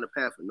headed down the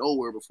path of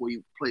nowhere before he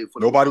played for.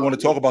 Nobody want to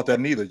talk about that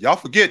neither. Y'all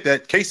forget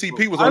that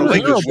KCP was on the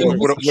Lakers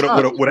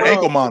with an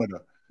ankle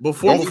monitor.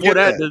 Before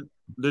that,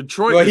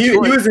 Detroit. Well, he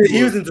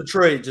was in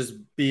Detroit just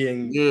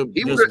being.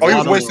 He was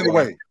wasting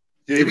away.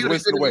 Yeah, he was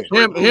wasting away.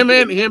 Him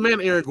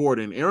and Aaron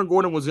Gordon. Aaron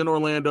Gordon was in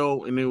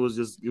Orlando, and it was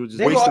just they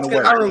wasting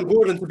away. Aaron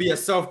Gordon to be a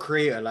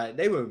self-creator, like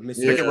they were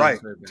missing. Ticket right.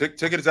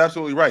 Ticket is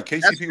absolutely right.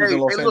 KCP was in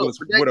Los Angeles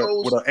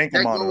with an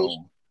ankle monitor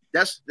on.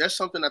 That's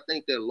something I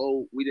think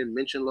that we didn't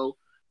mention Low.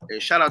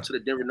 And shout out to the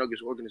Denver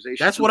Nuggets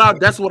organization. That's what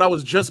I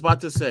was just about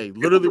to say.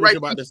 Literally, what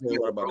about to say.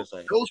 What I'm about to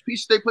say. Those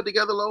pieces they put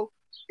together, Low.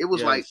 It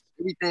was like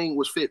everything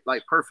was fit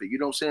like perfect. You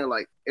know what I'm saying?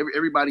 Like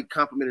everybody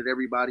complimented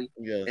everybody.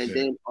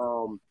 Then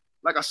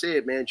like I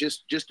said, man,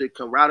 just the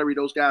camaraderie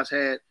those guys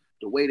had,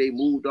 the way they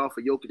moved off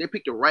of Jokic. They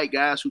picked the right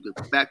guys who could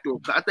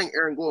backdoor. I think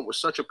Aaron Gordon was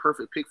such a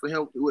perfect pick for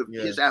him with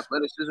his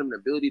athleticism and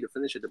ability to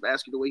finish at the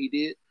basket the way he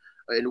did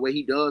and the way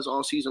he does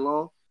all season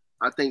long.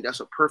 I think it's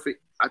a perfect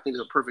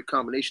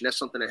combination. That's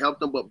something that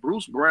helped him. But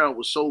Bruce Brown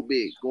was so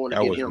big going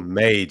to get him.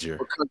 Major.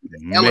 Because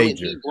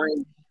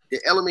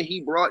the element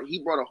he brought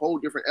a whole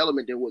different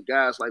element than what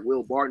guys like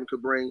Will Barton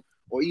could bring,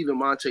 or even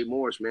Monte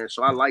Morris, man.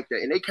 So I like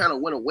that. And they kind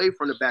of went away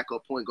from the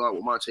backup point guard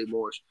with Monte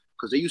Morris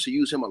because they used to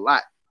use him a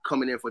lot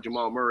coming in for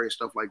Jamal Murray and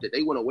stuff like that.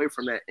 They went away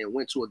from that and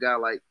went to a guy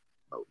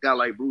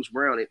like Bruce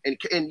Brown.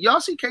 And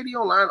y'all see KD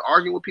online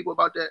arguing with people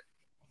about that?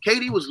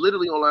 KD was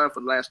literally online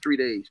for the last 3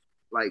 days,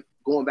 like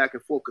going back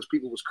and forth because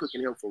people was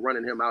cooking him for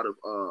running him out of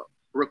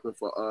Brooklyn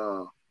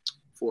for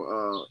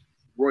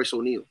Royce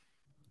O'Neal.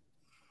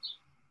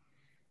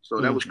 So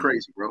that was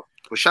crazy, bro.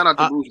 But shout out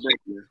to Bruce Brown,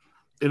 man.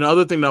 And the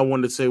other thing that I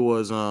wanted to say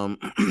was,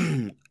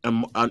 even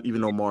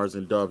though Mars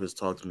and Dove has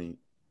talked to me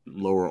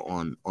lower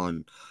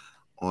on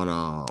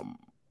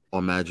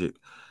Magic,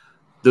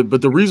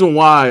 but the reason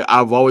why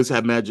I've always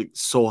had Magic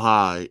so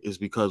high is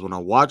because when I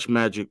watch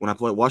Magic,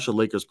 watch the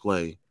Lakers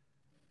play,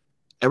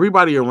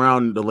 everybody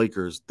around the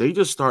Lakers, they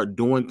just start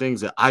doing things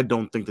that I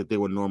don't think that they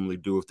would normally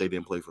do if they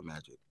didn't play for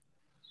Magic.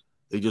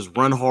 They just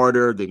run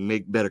harder. They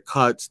make better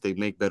cuts. They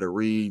make better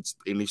reads,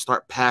 and they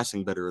start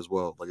passing better as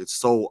well. Like it's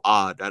so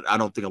odd. I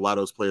don't think a lot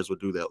of those players would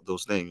do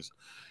those things.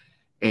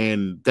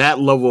 And that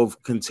level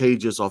of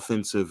contagious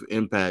offensive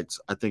impact,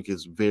 I think,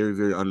 is very,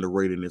 very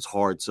underrated. And it's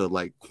hard to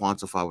like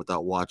quantify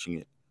without watching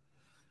it.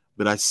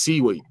 But I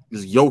see what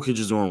Jokic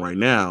is doing right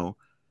now,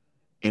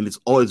 and it's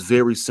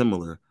very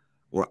similar.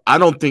 Where I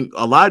don't think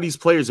a lot of these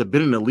players have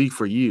been in the league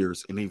for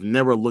years, and they've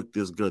never looked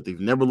this good. They've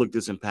never looked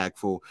this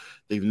impactful.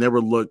 They've never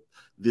looked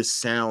this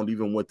sound,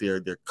 even with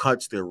their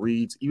cuts, their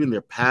reads, even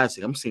their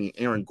passing. I'm seeing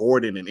Aaron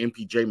Gordon and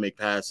MPJ make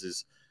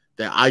passes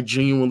that I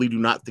genuinely do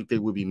not think they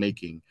would be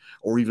making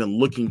or even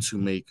looking to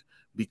make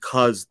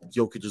because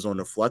Jokic is on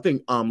the floor. I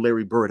think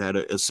Larry Bird had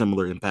a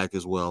similar impact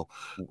as well.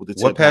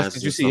 What pass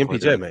did you see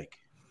MPJ make?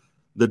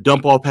 The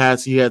dump off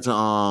pass he had to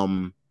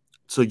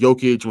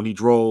Jokic when he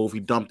drove, he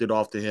dumped it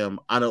off to him.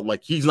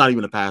 He's not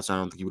even a passer. I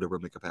don't think he would ever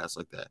make a pass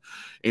like that.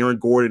 Aaron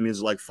Gordon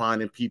is like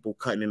finding people,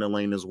 cutting in the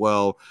lane as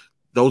well.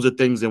 Those are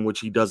things in which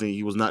he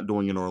was not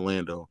doing in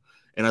Orlando.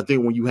 And I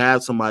think when you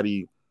have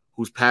somebody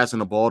who's passing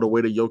the ball the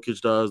way that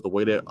Jokic does, the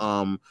way that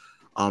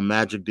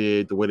Magic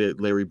did, the way that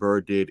Larry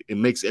Bird did, it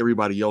makes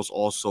everybody else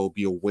also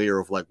be aware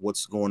of like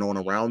what's going on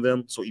around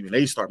them. So even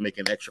they start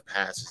making extra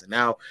passes. And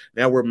now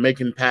we're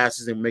making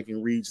passes and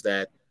making reads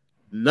that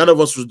none of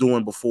us was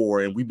doing before.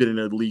 And we've been in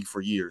the league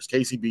for years.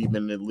 KCB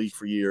been in the league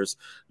for years.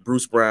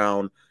 Bruce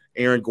Brown,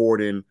 Aaron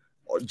Gordon,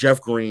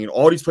 Jeff Green,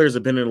 all these players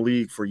have been in the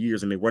league for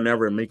years, and they were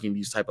never making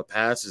these type of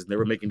passes. They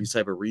were making these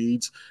type of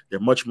reads.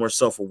 They're much more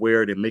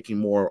self-aware. They're making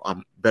more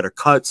better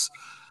cuts.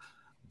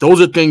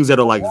 Those are things that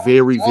are like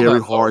very, very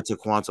hard to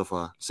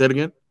quantify. Say it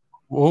again.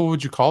 What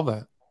would you call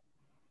that?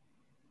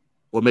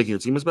 What, making your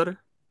team is better?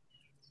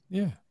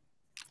 Yeah.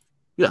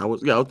 Yeah,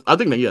 I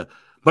think that, yeah.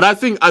 But I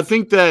think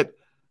that.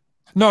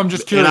 No, I'm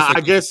just curious.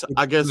 I guess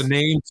the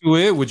name to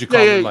it. Would you call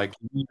it like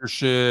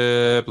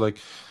leadership? Like,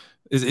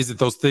 is it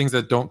those things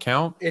that don't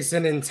count? It's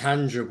an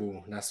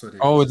intangible. That's what it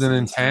is. Oh, it's an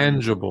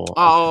intangible.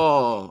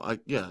 Oh, I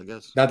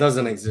guess that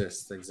doesn't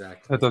exist.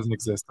 Exactly. That doesn't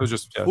exist. It was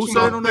just who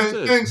said it don't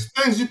exist?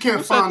 Things you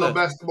can't find on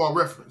Basketball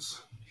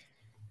Reference.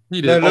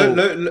 He did. Well,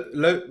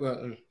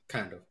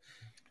 kind of.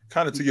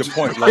 Kind of to your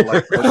point, Lo.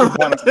 Like,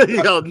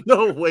 yo,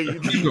 no way.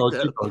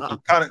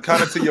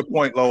 Kind of to your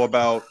point, Lo,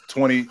 about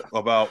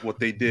what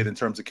they did in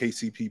terms of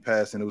KCP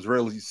passing. It was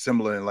really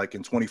similar in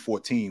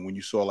 2014 when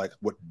you saw like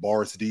what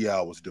Boris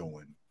Diaw was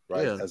doing,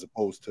 right? Yeah. As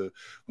opposed to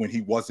when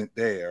he wasn't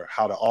there,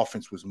 how the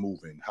offense was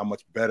moving, how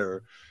much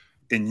better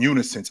in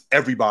unison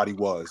everybody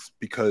was,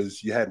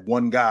 because you had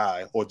one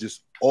guy or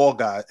just all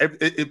guys.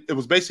 It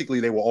was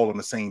basically they were all on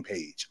the same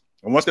page.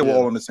 And once they were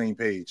all on the same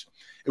page,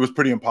 it was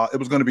it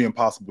was going to be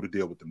impossible to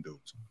deal with them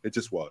dudes. It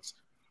just was.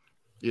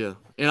 Yeah,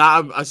 and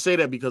I say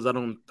that because I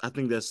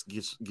think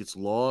that gets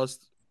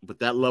lost. But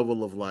that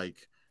level of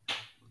like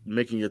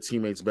making your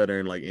teammates better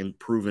and like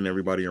improving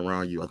everybody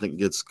around you, I think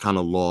gets kind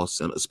of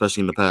lost, and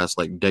especially in the past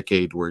like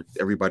decade where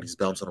everybody's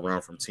bouncing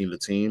around from team to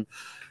team,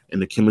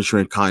 and the chemistry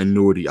and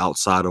continuity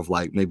outside of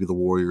like maybe the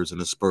Warriors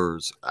and the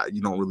Spurs,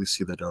 you don't really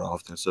see that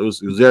often. So it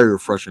was very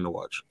refreshing to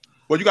watch.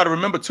 Well, you got to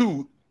remember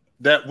too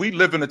that we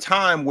live in a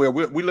time where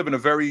we live in a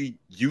very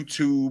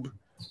YouTube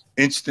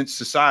instant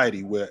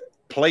society where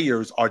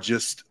players are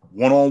just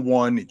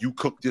one-on-one. You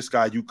cook this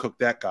guy, you cook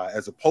that guy,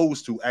 as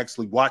opposed to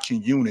actually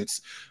watching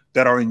units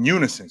that are in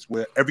unison,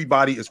 where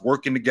everybody is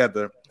working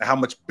together, and how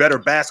much better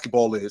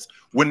basketball is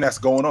when that's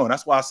going on.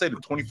 That's why I say the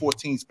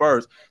 2014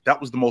 Spurs,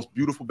 that was the most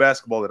beautiful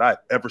basketball that I've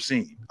ever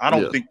seen. I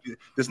don't think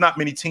there's not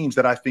many teams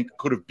that I think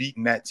could have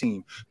beaten that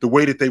team the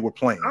way that they were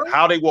playing,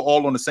 how they were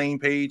all on the same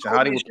page and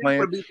how they were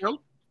playing.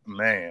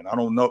 Man, I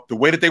don't know the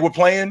way that they were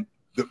playing.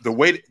 The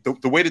way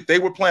that they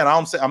were playing.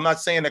 I'm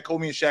not saying that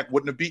Kobe and Shaq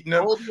wouldn't have beaten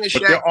them, but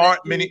there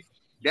aren't many.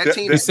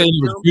 He's saying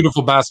it was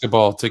beautiful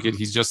basketball. Ticket.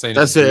 He's just saying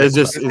that's it.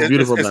 It's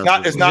beautiful.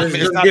 It's not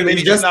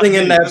many. Just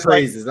singing their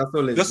praises. That's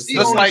all it is.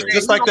 Just like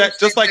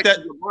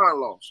that.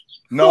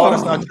 No,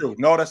 that's not true.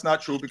 No, that's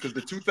not true, because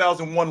the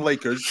 2001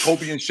 Lakers,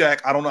 Kobe and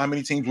Shaq, I don't know how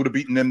many teams would have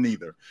beaten them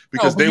neither,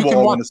 because they were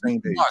all on the same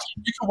page.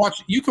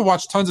 You can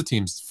watch tons of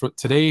teams for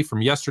today,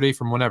 from yesterday,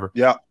 from whenever.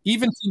 Yeah.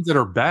 Even teams that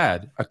are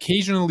bad,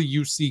 occasionally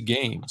you see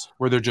games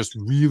where they're just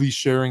really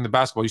sharing the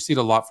basketball. You see it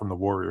a lot from the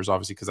Warriors,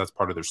 obviously, because that's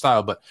part of their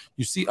style. But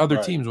you see other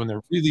teams when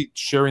they're really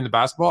sharing the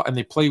basketball and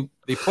they play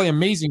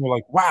amazing. You're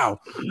like, wow,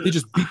 they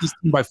just beat this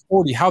team by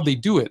 40. How'd they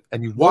do it?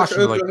 And you watch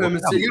it, like, you don't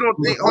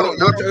think.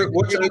 Hold on,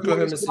 watch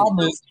Oklahoma City.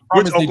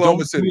 Which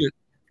Oklahoma City?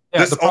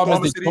 Yeah, the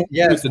problem is they don't.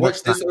 Yes,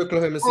 watch this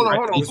Oklahoma City.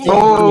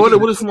 Hold on.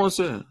 What is someone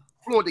saying?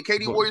 Floyd, the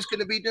KD Warriors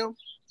couldn't have beat them.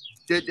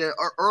 The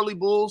early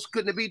Bulls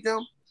couldn't have beat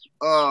them.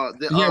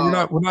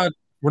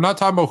 We're not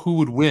talking about who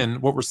would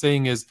win. What we're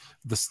saying is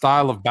the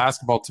style of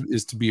basketball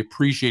is to be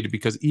appreciated,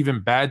 because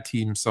even bad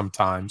teams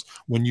sometimes,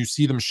 when you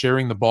see them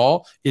sharing the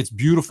ball, it's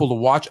beautiful to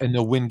watch and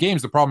they'll win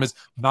games. The problem is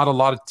not a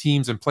lot of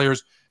teams and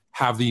players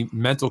have the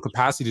mental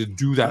capacity to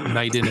do that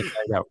night in and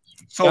night out.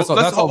 So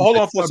let's hold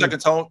on for a second,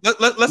 Tone.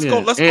 Let's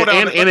go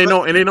down.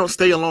 And they don't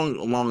stay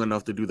long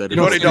enough to do that.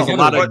 No, they don't.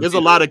 There's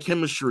a lot of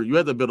chemistry. You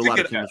have to build a lot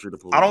of chemistry to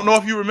pull. I don't know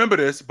if you remember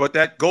this, but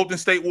that Golden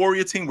State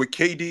Warrior team with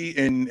KD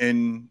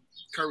and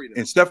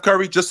Steph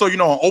Curry, just so you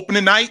know, on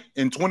opening night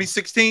in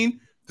 2016,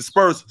 the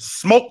Spurs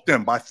smoked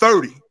them by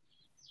 30.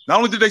 Not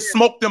only did they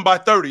smoke them by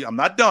 30, I'm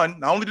not done.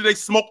 Not only did they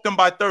smoke them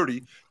by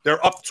 30,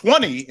 they're up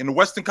 20 in the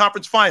Western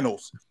Conference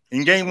Finals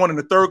in game 1 in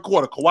the third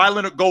quarter. Kawhi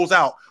Leonard goes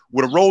out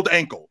with a rolled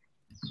ankle.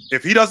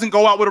 If he doesn't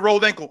go out with a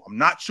rolled ankle, I'm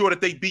not sure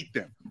that they beat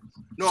them.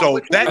 No, so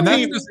that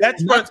team,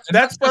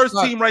 that Spurs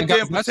team right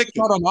there in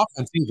particular. Not on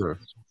offense either.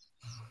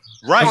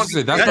 Right.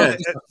 That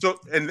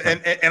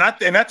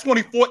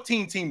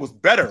 2014 team was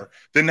better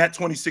than that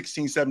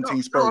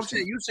 2016-17 Spurs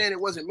team. You saying it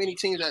wasn't many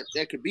teams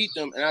that could beat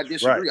them, and I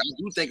disagree. Right. I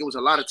do think it was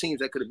a lot of teams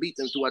that could have beat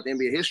them throughout the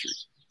NBA history.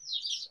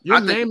 You're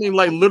naming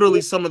like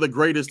literally some of the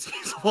greatest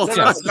teams of all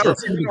time. Hold on.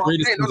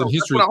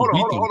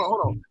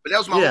 But that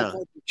was my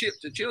whole point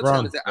to Chill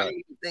Town, is that I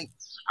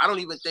don't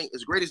even think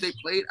as great as they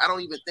played, I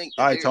don't even think.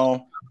 All right,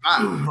 Tom.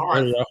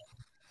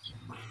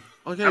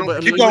 Okay,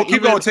 but keep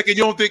going, Ticket.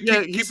 You don't think?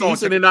 Keep going.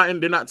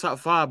 They're not top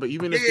 5, but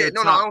even if they're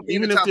top,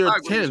 even if they're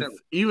 10th,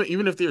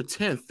 even if they're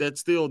 10th,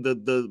 that's still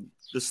the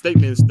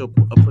statement is still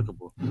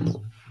applicable.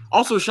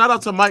 Also, shout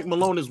out to Mike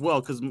Malone as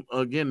well, because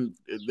again,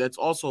 that's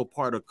also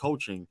part of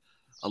coaching.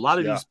 A lot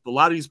of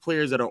these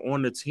players that are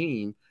on the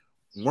team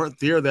weren't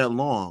there that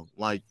long.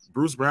 Like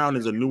Bruce Brown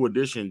is a new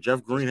addition.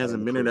 Jeff Green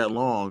hasn't been there that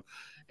long,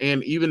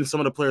 and even some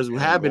of the players who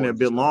have been there a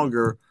bit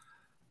longer.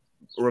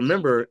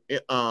 Remember,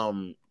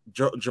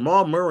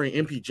 Jamal Murray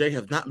and MPJ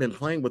have not been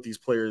playing with these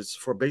players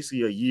for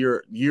basically a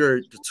year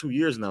to 2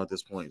 years now at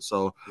this point.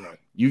 So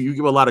you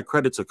give a lot of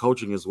credit to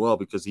coaching as well,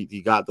 because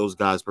he got those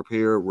guys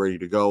prepared, ready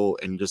to go,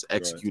 and just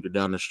executed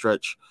down the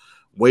stretch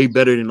way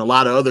better than a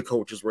lot of other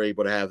coaches were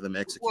able to have them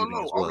executing.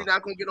 Well, no, as well. are we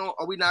not gonna get on?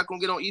 Are we not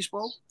gonna get on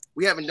Espo?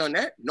 We haven't done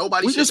that.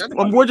 Nobody.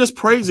 We're just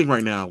praising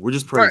right now. We're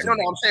just praising. Right,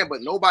 no, I'm saying,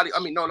 but nobody. I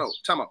mean, no.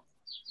 Time out.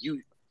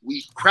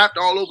 We crapped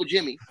all over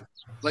Jimmy,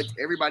 but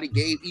everybody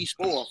gave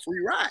Espo a free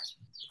ride.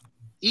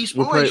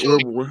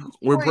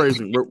 We're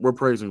praising. We're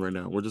praising right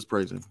now. We're just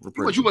praising. We're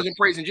praising. But you wasn't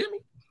praising Jimmy.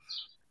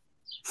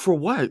 For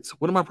what?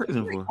 What am I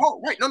praising for?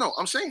 Oh, right. No.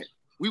 I'm saying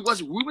we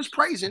was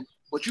praising,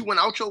 but you went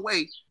out your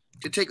way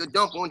to take a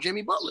dump on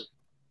Jimmy Butler.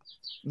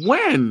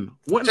 When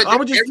I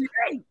would just. Every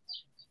day.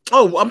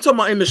 Oh, I'm talking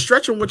about in the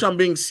stretch in which I'm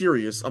being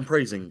serious. I'm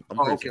praising.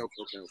 Okay.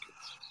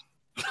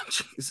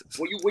 Jesus.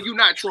 Well, you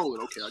not trolling.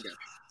 Okay, I got you.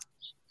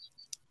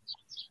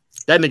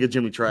 That nigga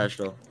Jimmy trash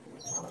though.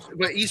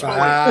 But Espo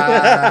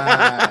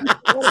ain't.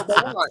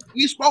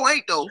 Espo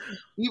ain't though.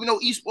 Even though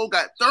Espo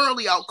got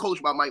thoroughly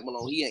outcoached by Mike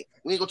Malone, he ain't.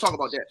 We ain't gonna talk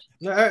about that.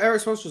 No,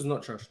 Eric Spoelstra's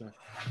not trash now.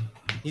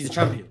 He's a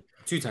champion,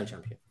 2-time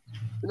champion.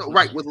 No,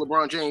 right, with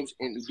LeBron James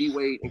and D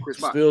Wade and Chris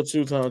Bosh. Still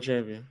 2-time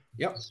champion.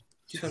 Yep,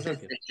 2-time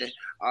champion.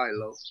 All right,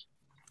 Lo.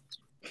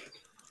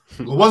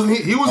 But wasn't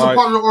he was a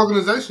part of the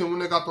organization when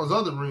they got those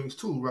other rings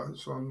too, right?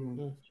 So I mean, you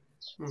know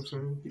what I'm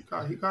saying? He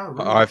got a ring.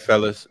 All right,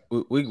 fellas.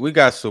 We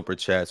got super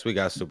chats. I'm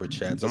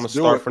gonna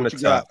start from the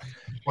top.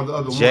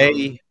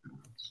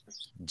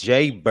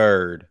 Jay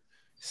Bird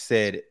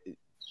said,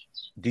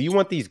 do you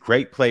want these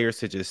great players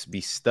to just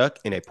be stuck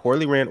in a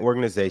poorly ran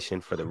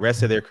organization for the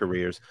rest of their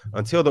careers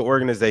until the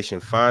organization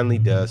finally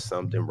does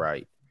something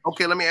right?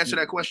 Okay, let me answer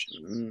that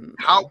question.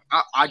 How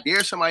I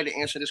dare somebody to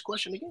answer this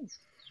question again.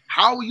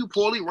 How are you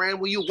poorly ran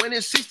when you're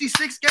winning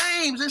 66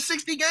 games in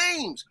 60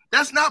 games?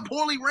 That's not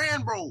poorly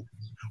ran, bro.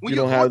 When you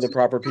don't have the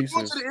proper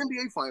pieces. To the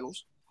NBA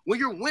Finals, when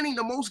you're winning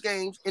the most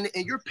games and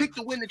you're picked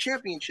to win the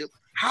championship,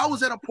 how is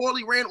that a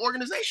poorly ran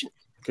organization?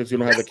 Because you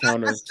don't have the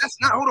counters. That's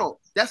not. Hold on.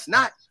 That's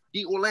not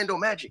the Orlando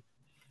Magic.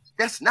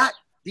 That's not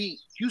the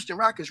Houston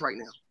Rockets right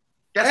now.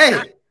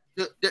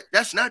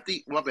 That's not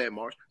the. My bad,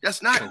 Mars.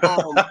 That's not.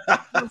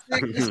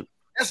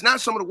 That's not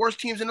some of the worst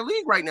teams in the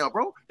league right now,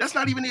 bro. That's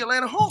not even the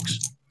Atlanta Hawks.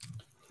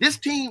 This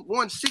team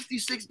won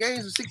 66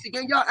 games in 60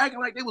 games. Y'all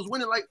acting like they was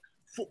winning like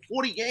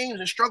 40 games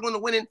and struggling to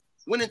winning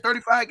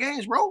 35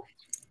 games, bro.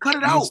 Cut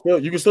it out.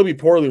 You can still be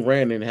poorly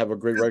ran and have a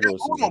great regular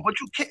season. Hold on,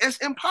 but you can't. It's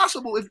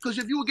impossible because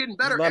if you were getting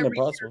better every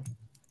year.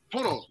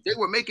 Hold on, they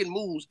were making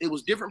moves. It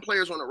was different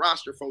players on the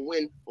roster from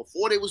when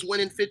before they was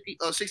winning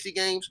 60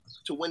 games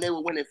to when they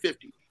were winning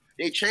 50.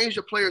 They changed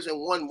the players and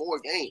won more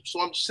games.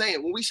 So I'm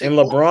saying when we say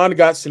LeBron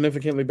got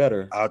significantly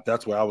better.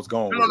 That's where I was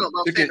going. No.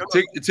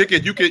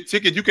 Ticket. You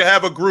could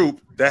have a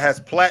group that has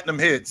platinum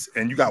hits,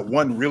 and you got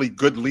one really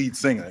good lead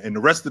singer, and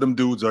the rest of them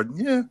dudes are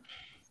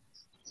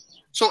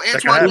So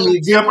Antoine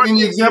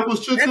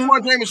examples,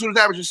 Antoine Jameson was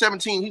averaging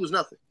 17. He was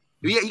nothing.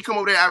 Yeah, he come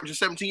over there averaging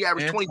 17. He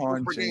averaged 20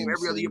 points per game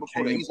every other year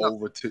before that. He's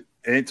over to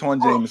Antoine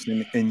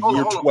Jameson in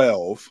year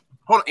 12.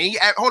 Hold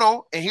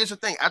on. And here's the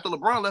thing. After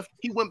LeBron left,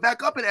 he went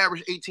back up and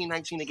averaged 18,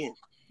 19 again.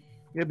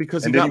 Yeah,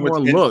 because he got more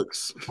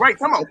looks. Right,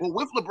 come on. But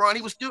with LeBron,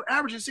 he was still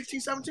averaging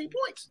 16, 17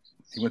 points.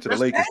 He went to the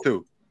Lakers,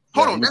 too.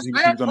 Hold on, that's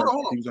bad. Hold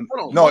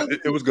on. No,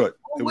 it was good.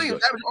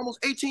 Williams averaged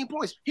almost 18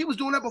 points. He was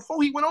doing that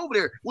before he went over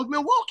there with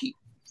Milwaukee.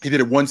 He did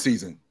it one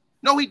season.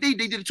 No, he did.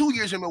 They did it 2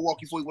 years in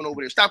Milwaukee before he went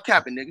over there. Stop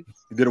capping, nigga.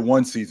 He did it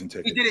one season,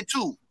 Ticket. He did it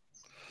 2.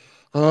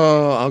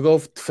 I'll go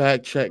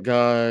fact check,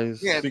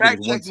 guys. Yeah,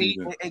 fact check me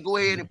and go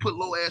ahead and put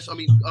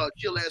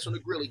chill ass on the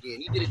grill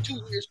again. He did it 2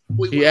 years.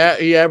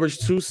 He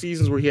averaged 2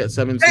 seasons where he had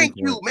 17. Thank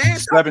you, man.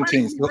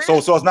 17. So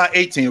it's not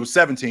 18. It was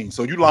 17.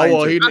 So you lied.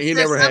 Oh, well, he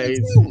never had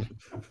 18.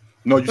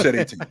 No, you said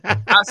 18. I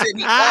said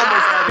he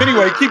almost.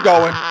 Anyway, keep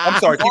going. I'm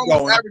sorry, keep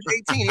going. Averaged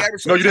 18. He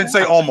averaged no, you didn't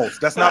say almost.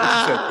 That's not what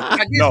you said. I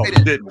did no, say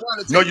you didn't.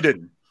 No, you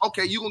didn't.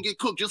 Okay, you gonna get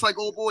cooked just like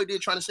old boy did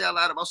trying to say I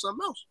lied about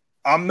something else.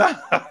 I'm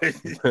not. You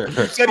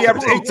said he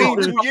averaged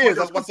 18 2 years.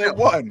 That's what I said.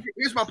 One.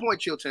 Here's my point,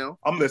 Chilltown.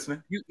 I'm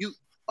listening.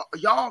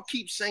 Y'all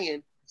keep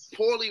saying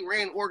poorly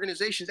ran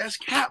organizations. That's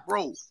cap,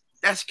 bro.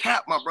 That's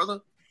cap, my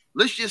brother.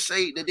 Let's just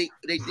say that they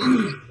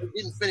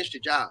didn't finish the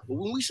job. But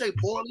when we say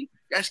poorly,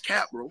 that's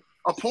cap, bro.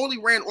 A poorly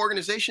ran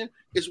organization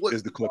is what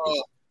is the Clippers.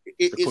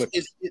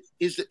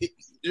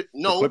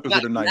 No, the Clippers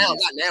of the 90s. Not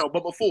now,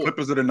 but before.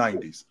 Clippers of the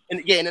 90s. In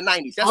the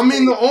 90s. That's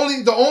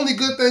the only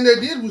good thing they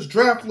did was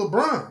draft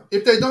LeBron.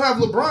 If they don't have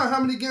LeBron, how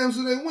many games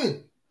do they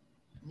win?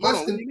 Hold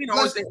on.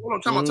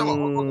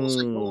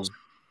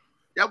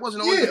 That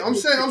wasn't. I'm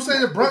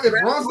saying if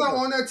Bron's not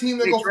on that team,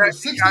 they go from a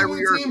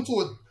 60-win team to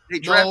a.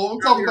 No,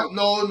 I'm talking about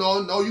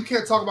no. You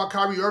can't talk about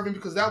Kyrie Irving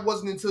because that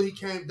wasn't until he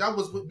came. That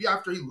was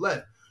after he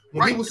left.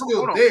 When he was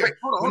still there.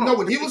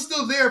 When he was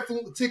still there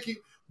for Ticket.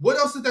 What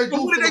else did they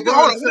do? What are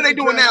they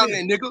doing now,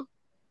 then, nigga?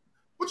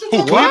 What you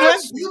talking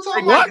about? You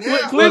talking What?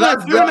 about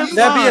Cleveland's doing it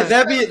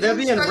fine. They're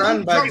being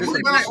run by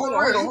different people.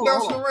 You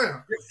bouncing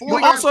around.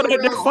 But also,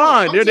 they're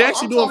fine. They're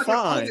actually doing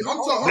fine.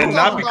 And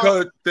not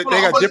because they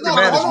got different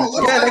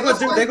management. Yeah,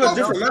 they got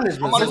different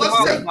management. Let's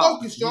stay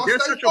focused, y'all. They're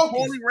Stay such a focused.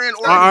 poorly ran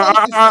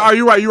organization. Are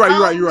you right?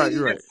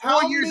 You're right.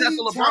 4 years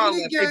after LeBron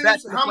left, they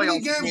back to the playoffs. How many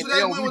games did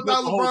they win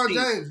without LeBron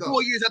James, though?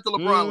 4 years after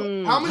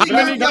LeBron left. How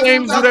many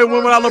games do they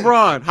win without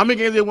LeBron? How many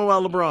games they win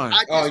without LeBron?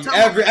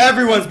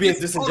 Everyone's being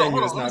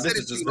disingenuous now. This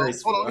is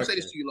disgraceful. Hold on, let me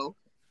say this to you, Lo.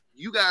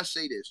 You guys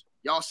say this.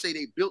 Y'all say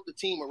they built the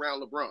team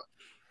around LeBron.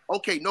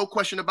 Okay, no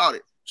question about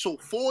it. So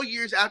 4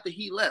 years after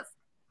he left,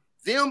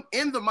 them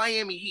in the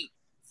Miami Heat,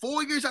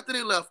 4 years after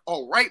they left,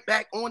 are right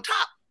back on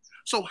top.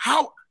 So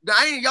how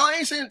y'all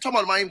ain't talking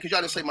about Miami because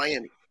y'all didn't say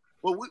Miami.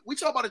 Well, we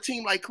talk about a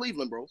team like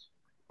Cleveland, bro.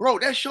 Bro,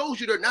 that shows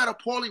you they're not a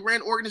poorly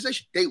ran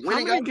organization. They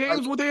winning. How many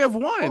games would they have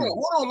won?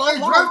 Hold on. They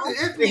drafted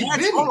Anthony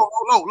Bennett. Hold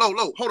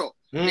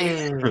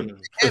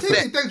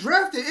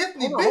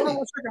on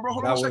 1 second,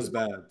 bro. That was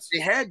bad. They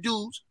had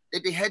dudes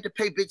that they had to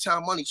pay big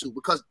time money to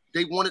because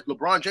they wanted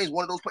LeBron James,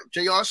 one of those players,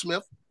 J.R.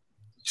 Smith,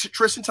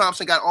 Tristan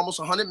Thompson got almost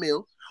 $100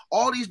 million.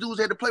 All these dudes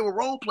had to play with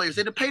role players. They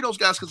had to pay those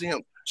guys because of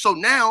him. So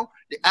now,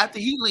 after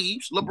he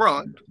leaves,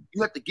 LeBron,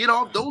 you have to get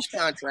off those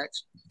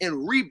contracts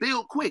and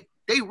rebuild quick.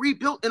 They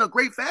rebuilt in a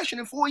great fashion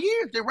in 4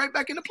 years. They're right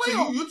back in the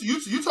playoffs.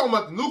 You talking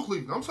about the new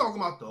Cleveland. I'm talking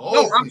about the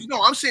old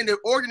Cleveland. I'm saying the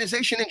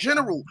organization in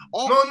general.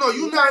 No,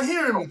 you're not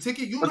hearing me,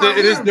 Ticket.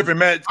 It is different,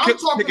 man. I'm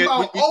talking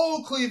about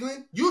old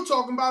Cleveland. You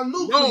talking about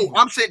new Cleveland.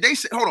 No, I'm saying they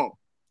said, hold on.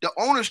 The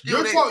owner's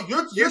still there.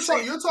 You're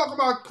talking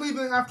about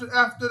Cleveland after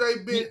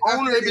they've been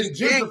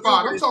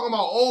gentrified. I'm talking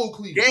about old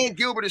Cleveland. Dan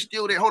Gilbert is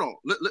still there. Hold on.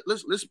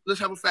 Let's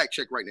have a fact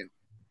check right now.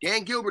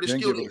 Dan Gilbert is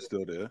still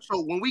there.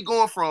 So when we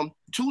going from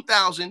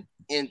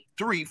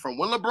 2003, from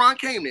when LeBron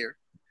came there,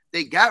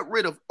 they got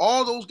rid of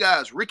all those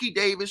guys, Ricky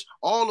Davis,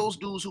 all those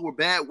dudes who were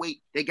bad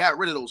weight. They got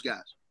rid of those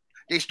guys.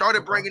 They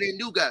started bringing in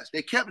new guys.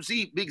 They kept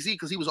Big Z,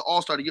 because he was an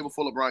all-star the year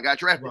before LeBron got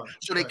drafted.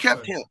 So they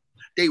kept him.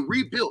 They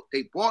rebuilt.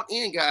 They brought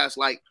in guys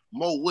like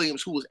Mo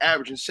Williams, who was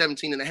averaging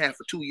 17.5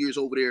 for 2 years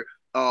over there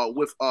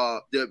with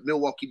the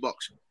Milwaukee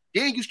Bucks.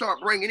 Then you start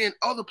bringing in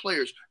other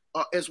players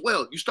as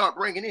well. You start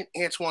bringing in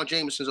Antoine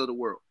Jamesons of the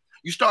world.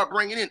 You start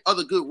bringing in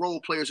other good role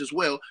players as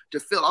well to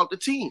fill out the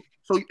team.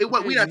 So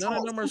we not none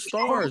of them are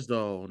stars,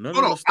 though. Hold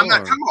on, I'm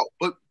not talking about.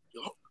 But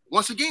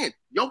once again,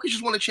 Jokic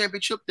just won a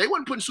championship. They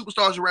wasn't putting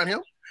superstars around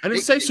him. I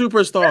didn't say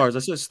superstars. I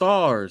said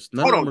stars.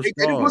 None of them are they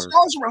stars. didn't put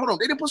stars around. Hold on,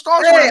 they didn't put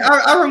stars Hey,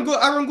 around.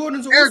 Aaron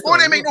Gordon's an Aaron all-star.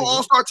 Gordon ain't no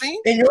all-star team.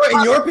 In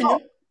your opinion.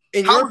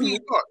 In your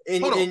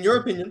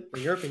opinion.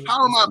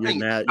 How am I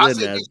opinion? I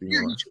said this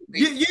year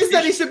you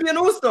said he should be an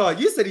all-star.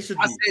 You said he should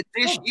be. I said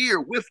this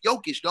year with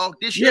Jokic, dog.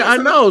 This year. Yeah, I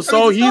know.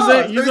 So he's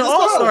an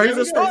all-star. He's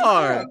a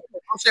star.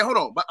 I'm saying, hold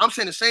on, but I'm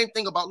saying the same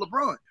thing about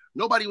LeBron.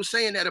 Nobody was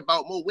saying that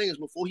about Mo Williams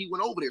before he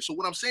went over there. So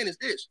what I'm saying is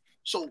this.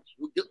 So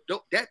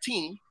that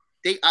team,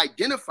 they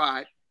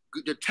identified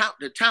the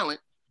talent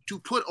to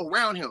put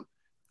around him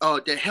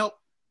to help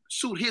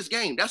suit his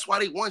game. That's why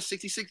they won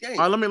 66 games.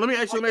 All right, let me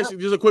ask you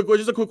just a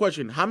quick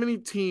question. How many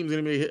players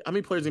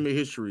in NBA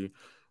history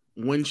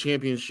win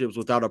championships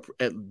without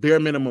at bare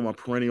minimum a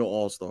perennial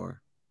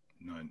all-star?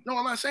 None. No,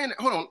 I'm not saying that.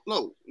 Hold on,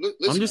 Lo.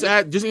 I'm just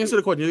answer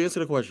the question.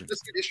 Answer the question.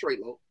 Let's get this straight,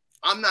 Lo.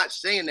 I'm not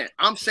saying that.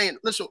 I'm saying,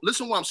 listen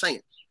what I'm saying.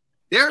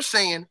 They're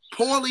saying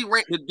poorly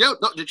ran.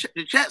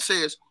 The chat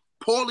says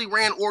poorly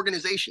ran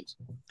organizations.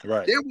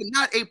 Right. They were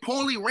not a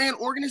poorly ran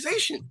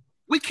organization.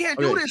 We can't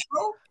do this,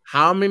 bro.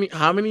 How many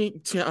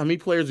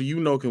players do you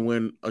know can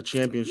win a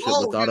championship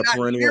without a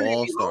perennial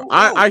all-star?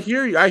 I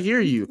hear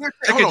you.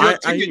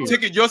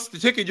 Ticket,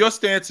 your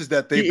stance is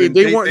that they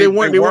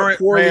weren't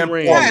poorly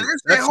ran. Yeah,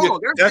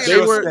 that's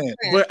your stance.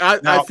 But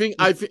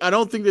I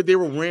don't think that they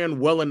were ran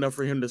well enough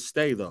for him to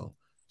stay though.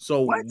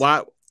 So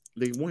why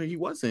he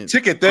wasn't?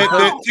 Ticket. Do you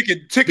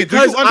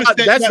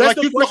understand?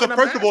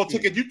 First of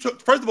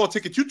all,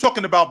 Ticket. You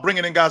talking about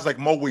bringing in guys like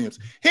Mo Williams?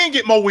 He didn't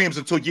get Mo Williams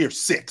until year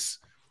 6.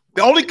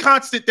 The only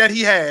constant that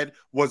he had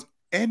was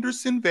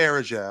Anderson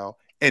Varejao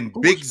and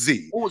Big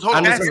Z.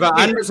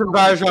 Anderson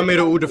Varejao made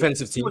an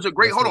all-defensive team. It was a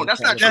great. Hold on,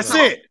 that's not true. That's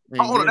it.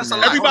 Hold on, that's a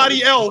lie.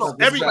 Everybody else,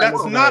 that's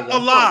not a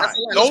lie.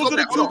 Those are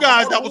the two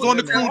guys that was on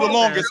the crew the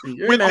longest with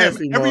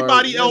him.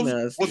 Everybody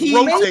else was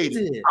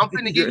rotated. I'm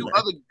finna give you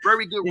other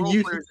very good role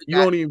players. You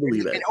don't even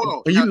believe that.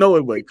 Hold on, you know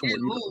it, but come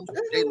on.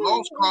 They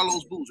lost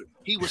Carlos Boozer.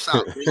 He was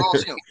solid. They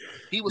lost him.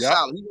 He was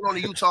solid. He went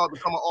on to Utah,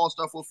 become an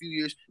all-star for a few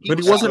years. But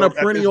he wasn't a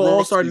perennial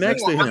all-star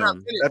next to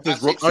him.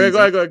 Okay,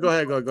 go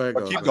ahead.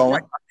 Keep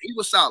going. He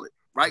was solid,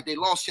 right? They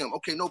lost him.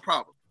 Okay, no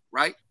problem,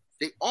 right?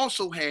 They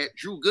also had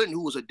Drew Gooden,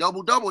 who was a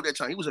double-double at that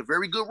time. He was a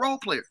very good role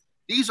player.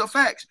 These are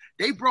facts.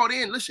 They brought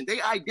in,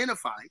 they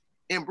identified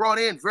and brought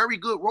in very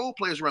good role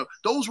players around.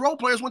 Those role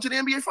players went to the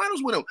NBA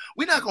Finals with them.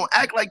 We're not going to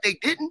act like they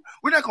didn't.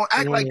 We're not going to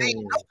act like they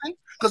ain't nothing.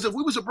 Because if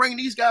we was to bring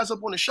these guys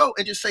up on the show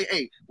and just say,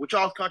 hey, what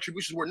y'all's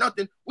contributions were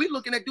nothing, we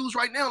looking at dudes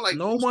right now like.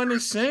 No one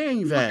is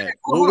saying that.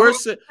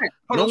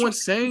 No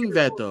one's saying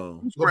that,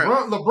 though.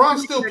 LeBron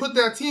still put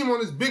that team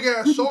on his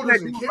big-ass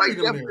shoulders and carried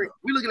them there.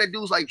 We're looking at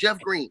dudes like Jeff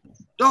Green.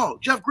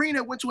 Dog, Jeff Green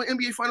that went to an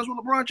NBA Finals with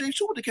LeBron James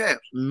too with the Cavs.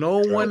 No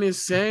one is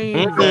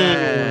saying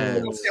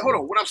that. Hold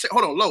on. What I'm saying,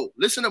 hold on, Lo.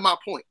 Listen to my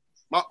point.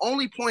 My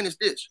only point is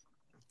this.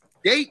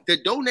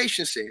 The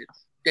donation said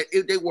that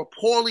if they were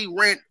poorly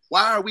ran,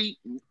 why are we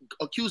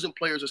accusing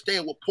players of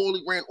staying with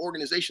poorly ran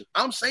organizations?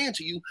 I'm saying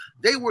to you,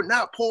 they were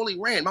not poorly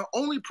ran. My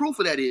only proof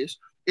of that is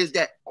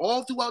that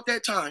all throughout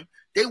that time,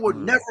 they were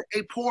never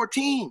a poor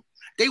team.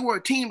 They were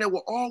a team that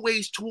were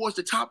always towards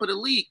the top of the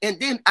league. And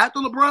then after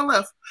LeBron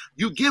left,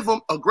 you give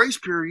them a grace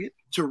period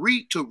to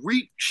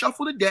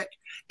reshuffle the deck.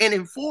 And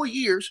in 4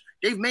 years,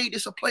 they've made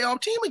this a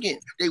playoff team again.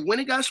 They went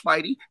and got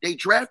Spidey. They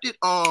drafted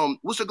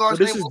what's the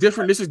guard's name? This is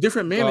different. This is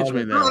different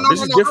management now.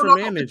 This is different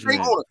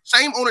management.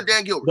 Same owner,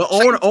 Dan Gilbert. The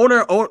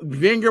owner,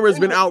 Dan Gilbert has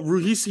been out.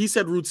 He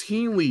said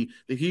routinely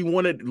that he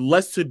wanted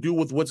less to do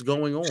with what's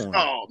going on.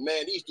 Oh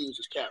man, these dudes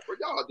is cap.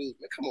 Y'all dudes,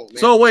 man, come on, man.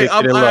 So wait,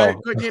 can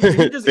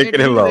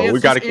you low. We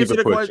got to keep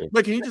it pushing.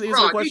 Wait, can you just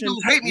answer the question? These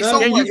dudes hate me so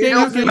much.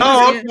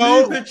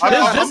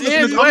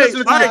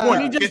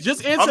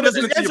 Just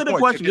answer the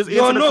question.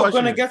 You're not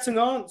gonna get an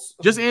answer.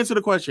 Just answer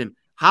the question.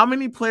 How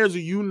many players do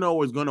you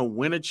know is going to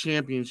win a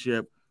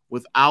championship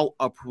without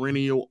a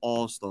perennial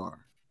all-star?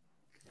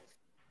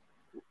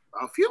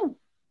 A few.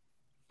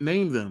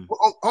 Name them.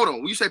 Oh, hold on.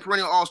 When you say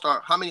perennial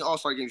all-star, how many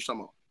all-star games you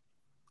talking about?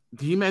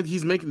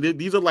 He's making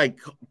these are like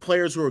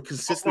players who are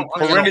consistently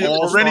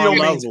perennial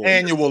means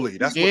annually.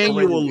 That's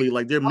annually.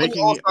 Like they're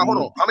making it. Hold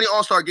on. How many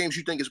all-star games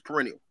you think is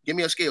perennial? Give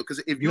me a scale,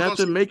 because if you have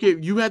to make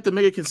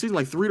it consistent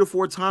like 3 to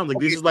 4 times. Like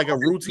this is like a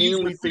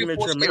routinely thing that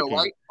you're making.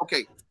 Right?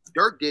 Okay,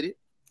 Dirk did it.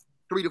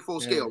 3 to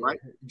 4 scale, right?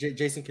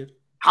 Jason Kidd.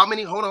 How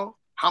many? Hold on.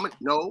 How many?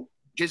 No,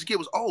 Jason Kidd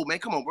was old, man.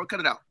 Come on, bro, cut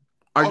it out.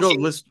 All right, go.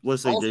 Let's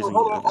say Jason.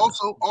 Hold on.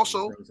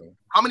 Also,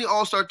 how many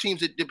all-star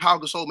teams did Pau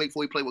Gasol make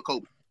before he played with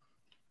Kobe?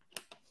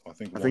 I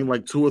think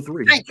like 2 or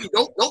 3. Thank you.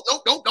 Don't.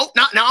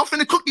 Now I'm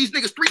finna cook these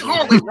niggas 3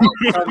 hallways.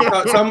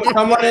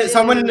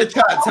 Someone in the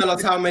chat tell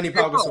us how many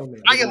Pau Gasol made.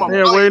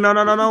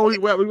 No. We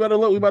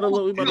better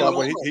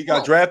look. He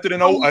got drafted in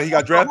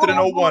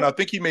 01. I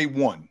think he made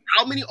 1.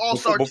 How many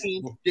all-star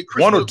teams did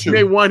Chris 1 or 2? He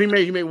made one. He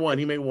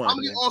made one. How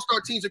many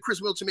all-star teams did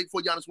Chris Middleton make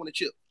before Giannis won a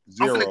chip?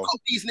 0. I'm finna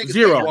cook these niggas.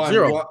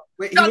 0.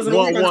 Wait, he wasn't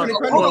one.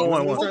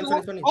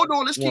 Hold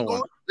on. Let's keep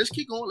going. I'm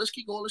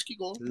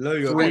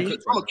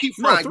gonna keep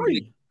frying.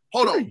 3.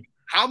 Hold on.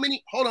 How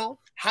many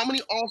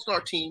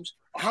all-star teams?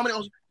 How many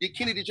did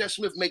Kenny the Jet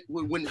Smith make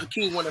when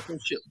Hakeem won that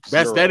first chip?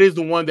 That is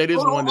the one. That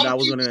is the one that I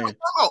was gonna name.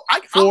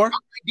 4.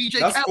 DJ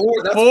That's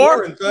Khaled.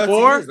 4.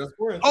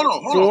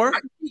 Hold on. I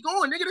can keep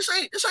going, nigga. This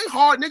ain't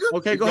hard, nigga.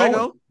 Okay, go ahead.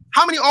 Go.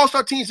 How many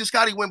all-star teams did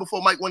Scotty win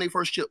before Mike won their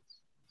first chip?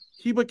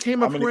 He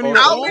became a perennial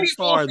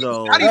all-star,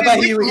 though. He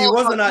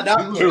wasn't at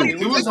that point.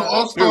 He was an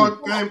all-star.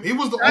 He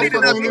was the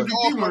all-star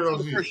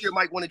MVP first year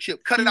Mike won a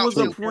chip. Cut it out. He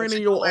was a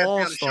perennial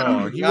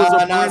all-star. He was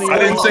a perennial all-star. I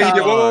didn't say he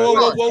did.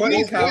 Whoa.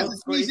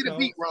 It's easy to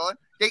beat, Ron.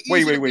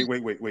 Wait.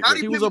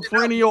 He was a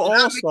perennial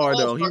all-star,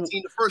 though.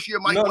 The first year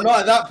Mike won. Not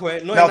at that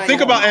point. Now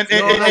think about and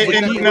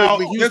now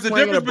there's a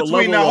difference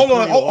between now. Hold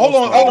on.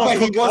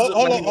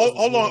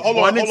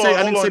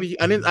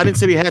 I didn't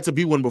say he had to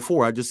be one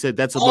before. I just said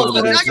that's a level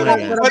that he's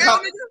playing at.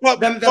 But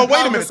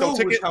wait a minute, though,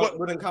 Ticket.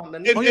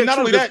 And not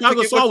only that, Pau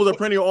Gasol was a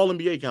perennial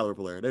All-NBA caliber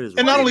player. That is.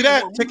 And not only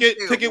that, Ticket.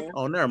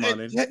 Oh, never mind.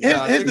 Here's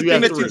the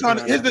thing that you're trying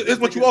to. Here's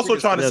what you also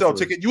trying to sell,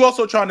 Ticket. You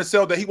also trying to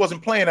sell that he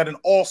wasn't playing at an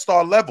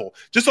all-star level.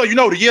 Just so you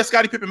know, the year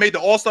Scottie Pippen made the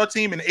All-Star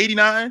team in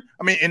 '89.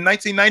 I mean, in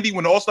 1990,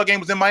 when the All-Star game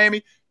was in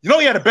Miami. You know,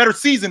 he had a better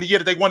season the year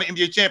that they won the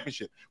NBA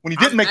championship when he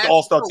didn't make the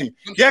All-Star team.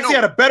 He actually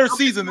had a better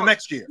season the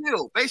next year.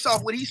 Based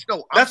off what he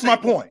stole. That's my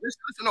point.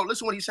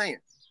 Listen what he's saying.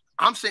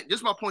 I'm saying this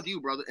is my point to you,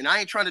 brother, and I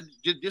ain't trying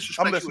to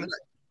disrespect you.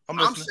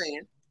 I'm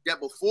saying that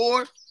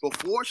before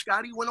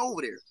Scottie went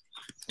over there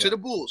to the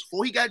Bulls,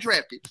 before he got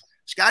drafted,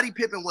 Scottie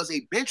Pippen was a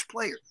bench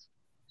player,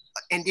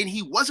 and then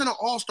he wasn't an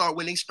all-star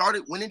when they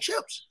started winning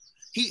chips.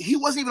 He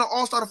wasn't even an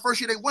all-star the first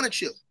year they won a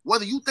chip.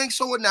 Whether you think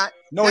so or not.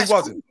 No, he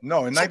wasn't.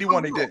 No, in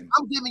 91 they didn't.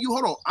 I'm giving you,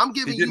 hold on. I'm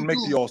giving you. He didn't make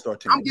the all-star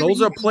team.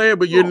 Those are players,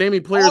 but you're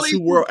naming players who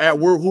were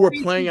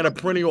playing at a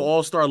perennial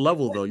all-star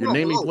level, though. You're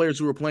naming players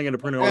who were playing at a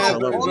perennial all-star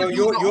level.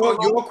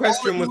 Your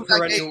question was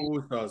perennial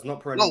all-stars, not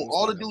perennial. No,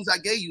 all the dudes I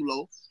gave you,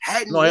 Lo,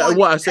 hadn't. No,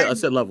 I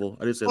said level.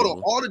 I didn't say level. Hold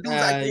on, all the dudes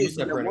I gave you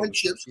that won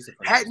chips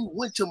hadn't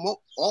went to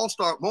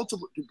all-star,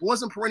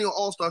 wasn't perennial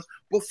all-stars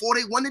before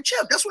they won the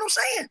chip. That's what I'm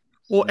saying.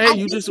 Well,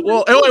 hey,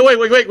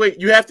 wait.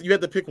 You have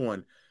to pick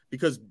one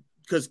because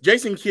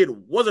Jason Kidd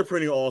was a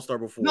perennial all-star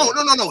before.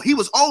 No. He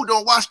was older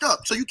and washed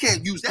up, so you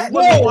can't use that.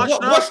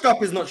 Washed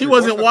up is not true. He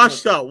wasn't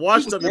washed up.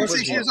 Washed up. He was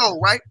 6 years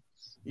old, right?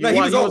 No,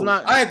 he was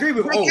not. I agree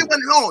with Drake.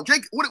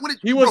 Drake,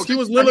 he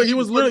was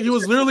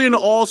literally an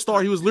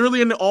all-star. He was literally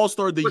in the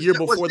all-star the year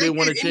before they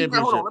won a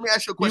championship. Let me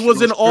ask you a question. He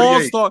was an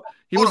all-star.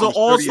 He was an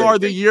all-star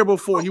the year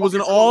before. He was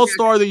an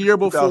all-star the year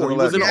before. He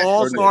was an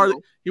all-star.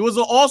 He was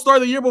an all-star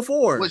the year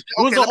before. He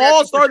was an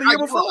all-star the year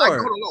before.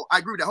 I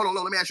agree with that. Hold on,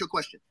 let me ask you a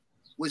question.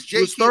 Was He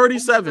was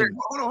 37.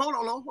 Hold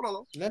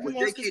on. Was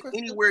J-Kid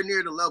anywhere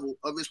near the level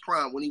of his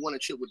prime when he won a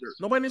chip with Dirk?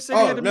 Nobody didn't say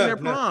he had to be in their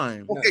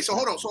prime. Okay, so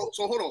hold on. So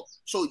hold on.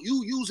 So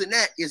you using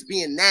that is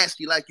being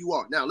nasty like you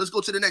are. Now let's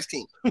go to the next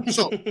team.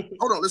 So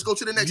hold on, let's go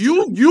to the next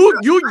team.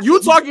 You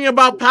talking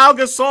about Pau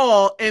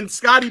Gasol and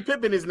Scottie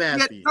Pippen is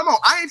nasty. Yeah, come on,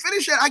 I ain't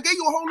finished yet. I gave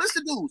you a whole list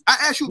of dudes. I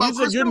asked you about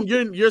Chris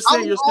Middleton. You're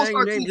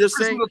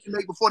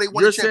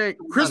saying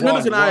Chris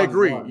Middleton. I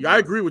agree. I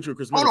agree with you,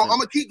 Chris Middleton. Hold on, I'm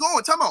gonna keep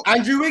going. Time out.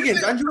 Andrew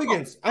Wiggins.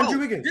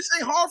 This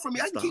ain't hard for me.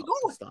 I can keep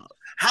going. Stop.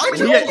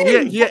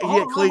 He had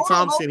Klay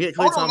Thompson. He had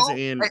Klay Thompson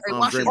and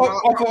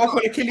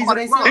Draymond.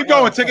 Keep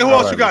going, Ticket. Who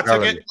else you got,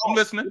 Ticket? I'm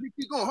listening.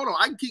 Keep going. Hold on.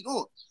 I can keep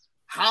going.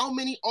 How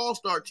many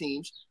All-Star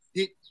teams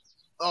did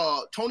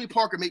Tony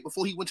Parker make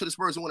before he went to the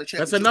Spurs and won a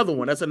championship?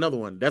 That's another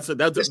one. Those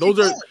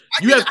are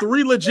you have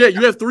three legit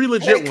ones.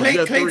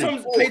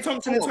 Klay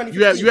Thompson in 2015.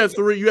 You have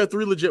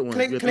three legit ones.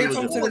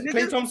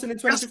 Klay Thompson in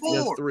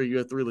 2015. You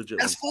have three legit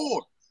ones. That's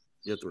four.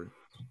 You have three.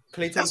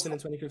 Klay Thompson in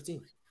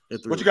 2015.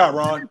 What you got,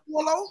 Ron?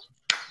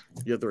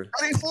 You have three.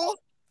 That ain't four.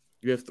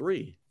 You have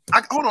three.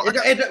 Hold on.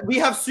 We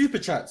have super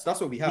chats. That's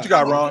what we have. What you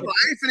got, Ron?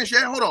 I ain't finished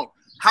yet. Hold on.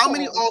 How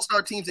many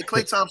All-Star teams did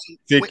Klay Thompson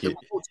Ticket.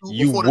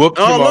 You whooped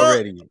him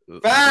already.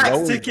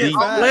 Facts, Ticket.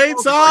 Klay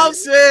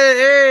Thompson.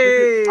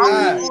 Hey.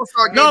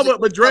 No,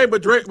 but Draymond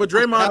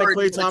and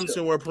Klay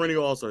Thompson were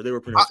perennial All-Star. They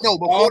were perennial. No,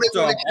 before they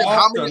won,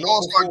 how many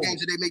All-Star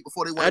games did they make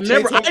before they won? I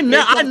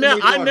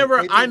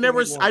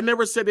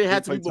never said they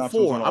had to be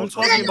before. I'm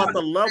talking about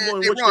the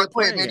level in which they're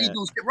playing. Man, these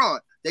dudes get Ron.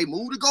 They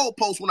move the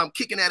goalposts when I'm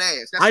kicking that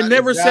ass. I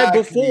never said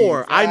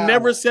before. I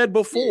never said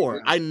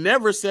before. I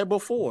never said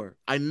before.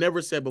 Right,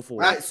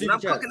 when I'm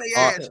kicking their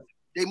ass,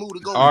 they move the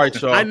goalposts. All right,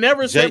 y'all. I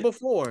never said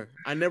before.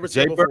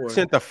 Jay Burke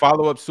sent the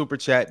follow-up super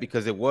chat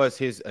because it was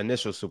his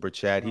initial super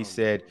chat. He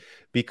said,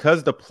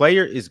 because the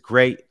player is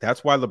great,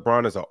 that's why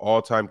LeBron is an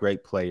all-time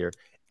great player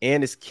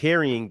and is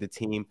carrying the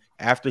team.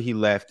 After he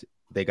left,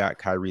 they got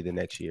Kyrie the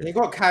next year. They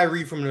got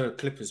Kyrie from the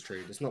Clippers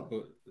trade. It's not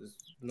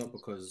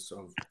because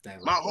of them.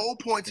 My whole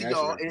point to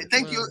y'all, and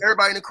thank you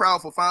everybody in the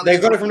crowd for finally.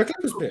 They got it from the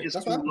Clippers pick.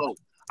 That's what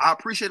I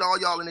appreciate all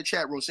y'all in the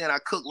chat room saying I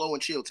cook low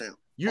in Chilltown.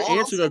 You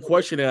answered a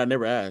question that I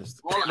never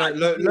asked.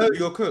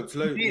 You're cooked.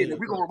 We're gonna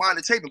rewind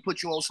the tape and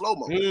put you on slow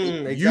mo.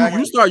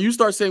 Exactly. You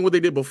start saying what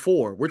they did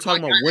before. We're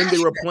talking about when they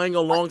were playing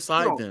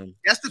alongside them.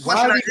 That's the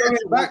question.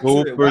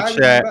 Super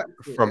chat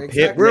from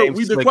Pip.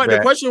 The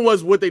question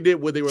was what they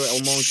did when they were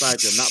alongside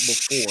them, not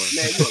before.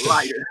 Man, you're a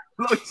liar.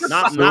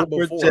 not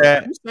before.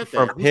 Chat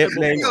from Pimp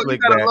named Slickback. You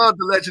gotta love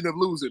the legend of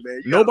losing,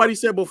 man. Nobody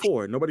said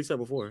before.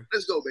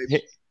 Let's go,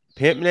 baby.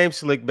 Pimp named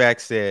Slickback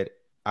said,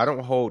 I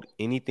don't hold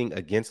anything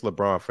against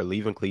LeBron for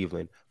leaving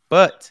Cleveland,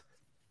 but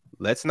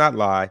let's not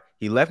lie.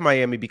 He left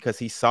Miami because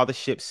he saw the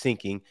ship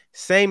sinking.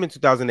 Same in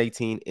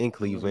 2018 in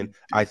Cleveland.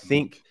 I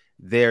think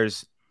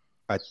there's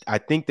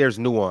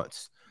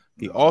nuance.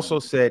 He also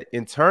said,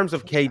 in terms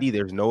of KD,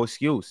 there's no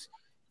excuse.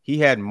 He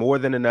had more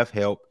than enough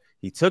help.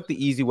 He took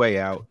the easy way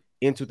out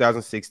in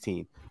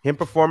 2016. Him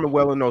performing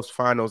well in those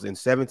finals in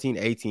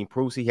 17-18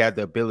 proves he had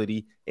the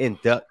ability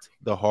and ducked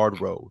the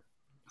hard road.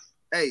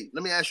 Hey,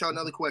 let me ask y'all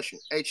another question.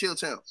 Hey,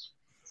 Chilltown,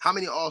 how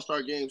many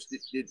All-Star games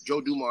did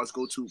Joe Dumars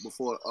go to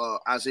before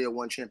Isaiah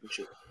won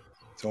championship?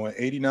 So in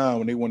 '89,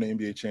 when they won the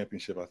NBA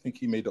championship, I think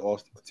he made the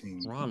All-Star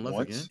team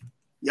once.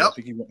 Yep. I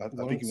think he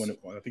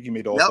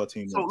made the All-Star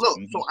team. So look,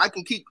 so I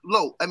can keep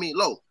low.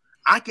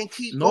 I can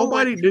keep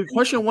nobody. The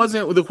question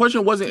wasn't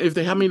if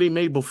how many they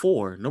made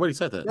before. Nobody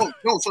said that. No.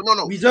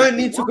 We don't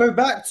need to go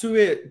back to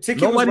it.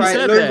 Ticket nobody was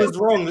right. Low was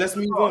wrong. Let's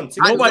move on.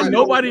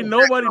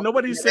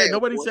 Nobody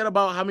said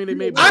about how many they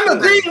made. I'm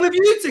agreeing with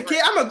you, Ticket.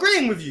 I'm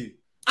agreeing with you.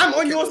 I'm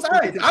on your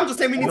side. I'm just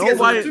saying we need to get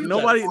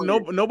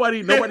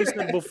nobody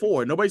said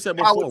before. Nobody said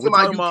before.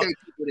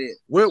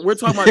 We're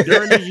talking about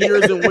during the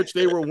years in which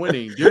they were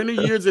winning, during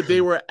the years that they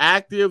were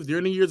active,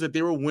 during the years that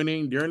they were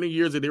winning, during the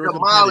years that they were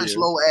demolished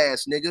low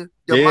ass nigga.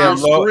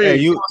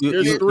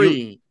 There's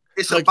three.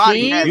 It's a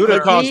body. You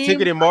done caused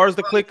Ticket and Mars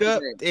to click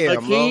up.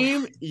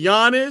 Hakeem,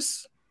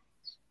 Giannis,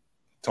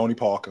 Tony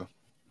Parker,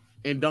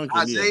 and Duncan.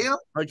 Isaiah,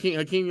 Hakeem,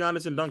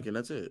 Giannis, and Duncan.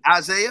 That's it.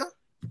 Isaiah.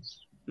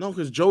 No,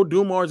 because Joe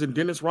Dumars and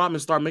Dennis Rodman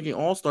start making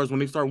All-Stars when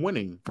they start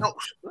winning. No,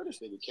 this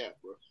nigga cap,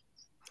 bro.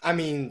 I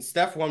mean,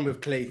 Steph won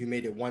with Clay, who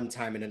made it one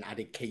time and then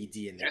added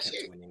KD and they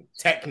kept winning.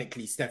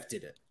 Technically, Steph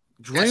did it.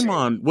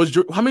 Draymond was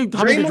how many?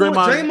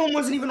 Draymond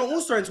wasn't even an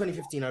All-Star in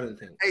 2015. I don't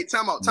think. Hey,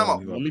 time out.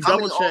 Let me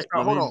double check.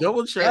 All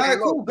right,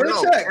 cool.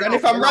 Go check. And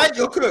if I'm right,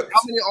 you're cooked.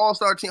 How many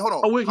All-Star teams? Hold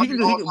on. Oh, wait, he'll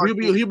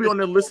be on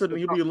the list. He'll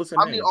be listening.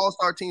 How many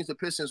All-Star teams the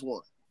Pistons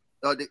won?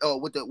 With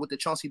the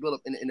Chauncey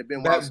Billups and the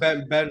Ben Wallace.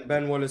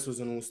 Ben Wallace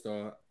was an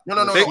All-Star.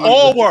 No. They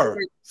all were.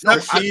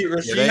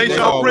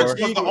 Tayshaun Prince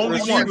was the only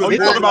one. Oh, you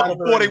talking about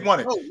before they won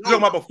it? You talking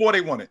about before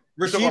they won it?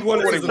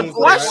 The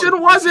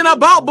question wasn't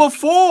about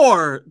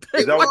before.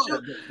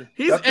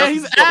 He's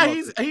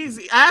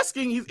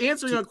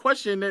answering a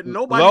question that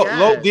nobody asked.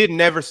 Lo did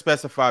never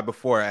specify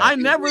before. I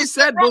never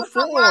said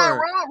before.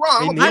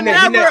 I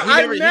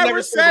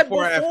never said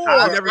before.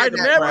 I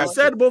never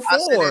said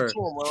before.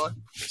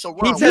 So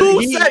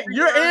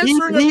you're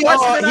answering a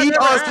question.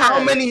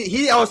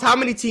 He asked how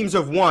many teams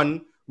have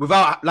won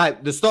without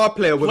like the star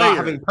player without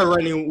having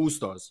perennial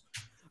all-stars.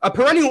 A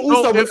perennial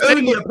all-star would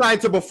only apply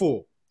to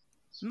before.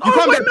 No, you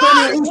can't get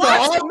perennial all-star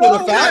after the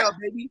fact.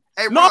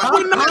 Hey, no,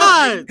 we're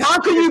not. How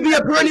can you be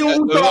a perennial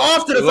all-star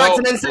after the fact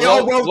and then say,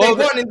 "Oh well, they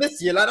won in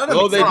this year"? Like, that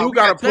doesn't they do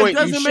got a point.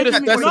 You should have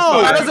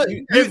specified.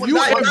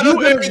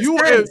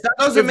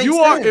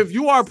 If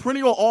you are a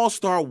perennial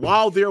all-star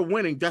while they're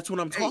winning, that's what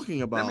I'm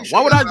talking about.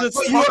 Why would I just?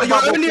 You're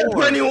only a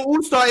perennial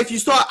all-star if you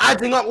start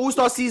adding up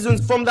all-star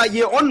seasons from that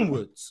year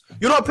onwards.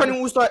 You're not a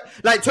perennial all-star.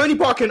 Like Tony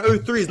Parker in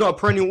 03 is not a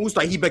perennial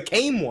all-star. He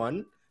became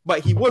one, but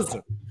he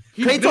wasn't.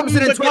 Klay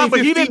Thompson in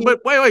 2015.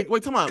 But wait,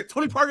 come on.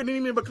 Tony Parker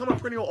didn't even become a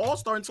perennial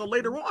all-star until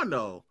later on,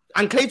 though.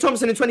 And Klay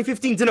Thompson in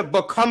 2015 didn't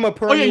become a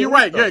perennial. Oh yeah, you're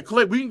right. Yeah,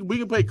 Klay, we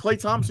can play Klay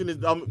Thompson.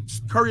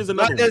 Curry is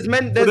another. There's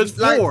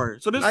four.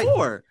 So there's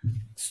four.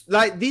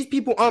 Like these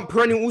people aren't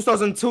perennial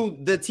all-stars until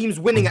the team's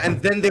winning,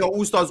 and then they are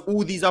all-stars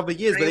all these other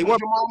years. But they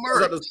weren't.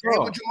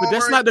 But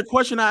that's not the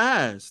question I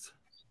asked.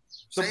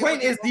 The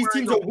point is, these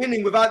teams are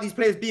winning without these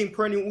players being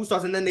perennial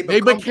all-stars, and then they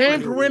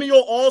became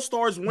perennial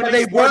all-stars when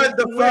they weren't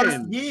the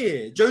first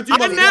year.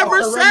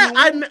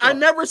 I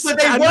never said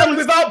they won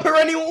without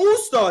perennial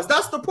all-stars.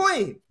 That's the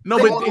point. No,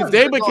 but if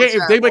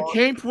they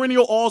became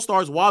perennial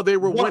all-stars while they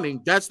were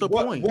winning, that's the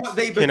point.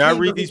 Can I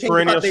read these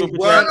perennial super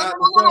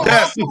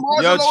chats?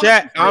 Yo,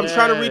 chat. I'm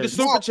trying to read the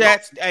super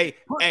chats. Hey,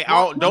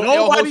 don't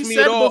host me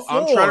at all.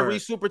 I'm trying to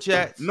read super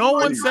chats. No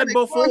one said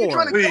before.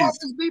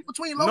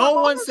 No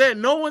one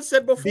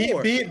said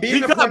before.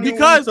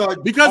 Because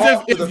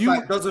if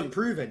you doesn't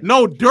prove it.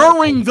 No,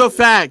 during the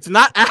fact,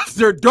 not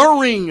after.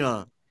 During.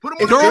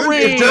 If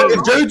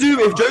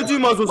Joe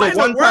Dumars was a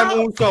one-time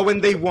all-star when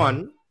they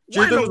won. He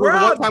was like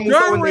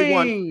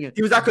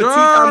a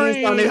two-time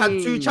all-star and they had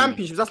 2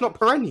 championships. That's not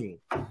perennial.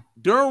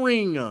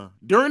 During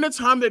the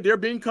time that they're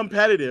being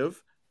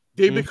competitive,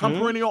 they become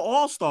perennial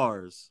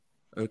all-stars.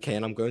 Okay,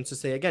 and I'm going to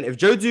say again, if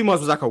Joe Dumars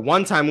was like a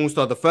one-time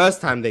all-star the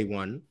first time they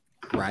won,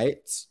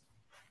 right?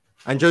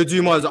 And Joe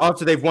Dumars,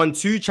 after they've won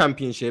 2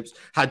 championships,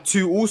 had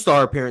 2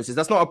 all-star appearances.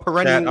 That's not a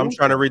perennial. I'm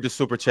trying to read the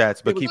super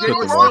chats, but keep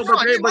cooking.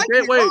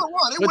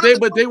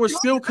 But they were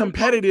still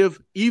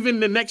competitive even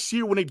the next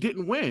year when they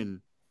didn't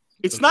win.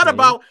 It's not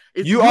about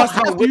you don't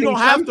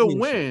have to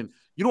win.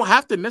 You don't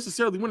have to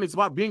necessarily win. It's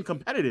about being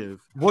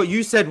competitive. What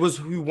you said was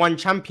who won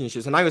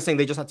championships, and now you're saying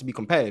they just had to be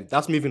competitive.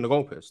 That's moving the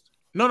goalpost.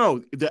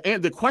 No.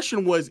 The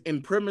question was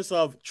in premise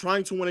of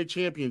trying to win a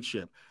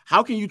championship.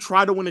 How can you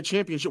try to win a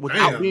championship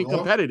without being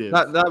competitive?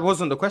 That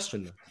wasn't the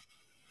question.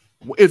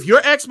 If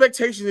your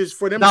expectation is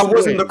for them, that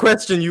wasn't the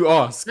question you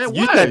asked.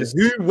 You said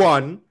who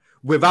won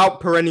without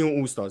perennial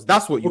all-stars.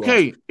 That's what you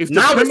asked. If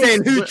now we're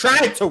saying who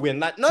tried to win.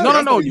 Like,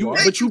 no. You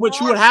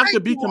would have to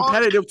be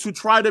competitive to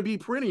try to be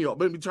perennial,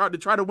 but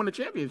try to win a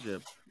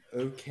championship.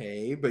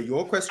 Okay, but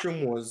your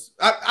question was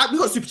we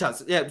got super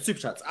chats. Yeah, super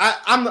chats.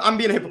 I'm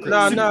being a hypocrite.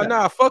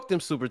 Nah. Fuck them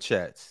super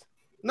chats.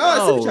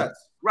 No, super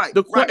chats. Right.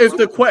 If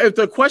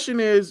the question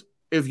is,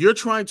 if you're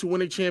trying to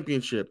win a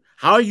championship,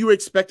 how are you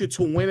expected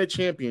to win a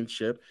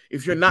championship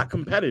if you're not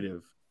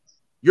competitive?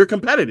 You're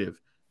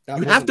competitive.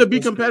 You have to be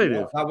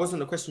competitive. That wasn't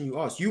the question you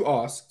asked. You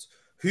asked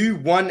who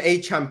won a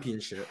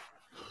championship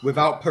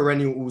without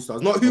perennial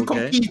all-stars, not who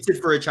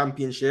competed for a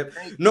championship,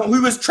 not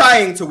who was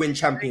trying to win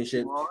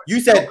championship. You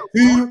said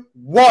who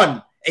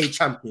won a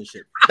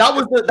championship. That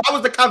was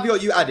the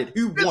caveat you added.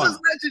 Who won?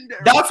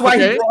 That's why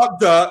he brought up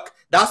Dirk.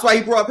 That's why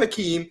he brought up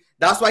Hakeem.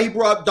 That's why he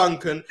brought up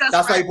Duncan.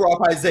 That's why he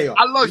brought up Isaiah.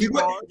 I love you.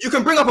 You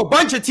can bring up a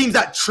bunch of teams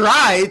that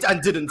tried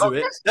and didn't do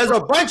it. There's a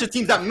bunch of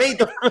teams that made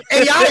the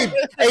AI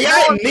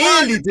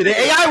nearly did it.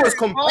 AI was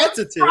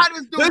competitive.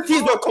 Those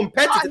teams were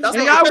competitive.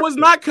 AI was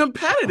not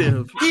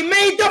competitive. He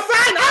made the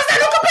fan. How's that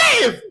not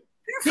competitive?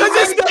 Because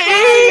it's the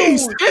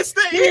East. It's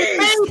the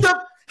East.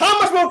 How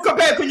much more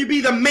competitive can you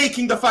be than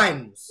making the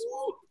finals?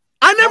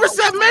 I never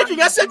said making.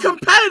 I said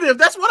competitive.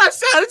 That's what I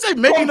said. I didn't say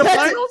making the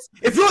finals.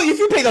 If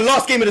you play the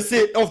last game of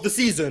the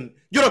season,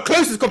 you're the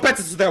closest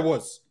competitor there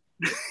was.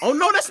 Oh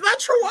no, that's not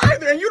true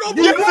either. And you don't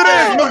believe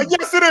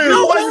Yes, it is.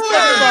 No,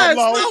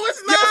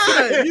 it's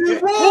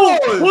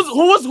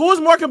not. Who was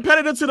more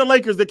competitive to the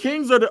Lakers, the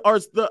Kings or the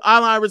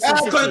Allen Iverson?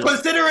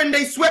 Considering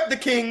they swept the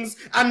Kings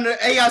and the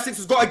AI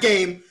Sixers got a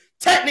game.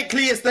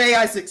 Technically, it's the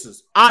AI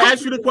Sixers. I'll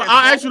ask you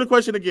the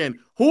question again.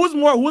 Who's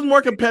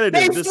more competitive?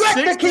 They swept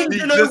the Kings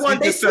in 01.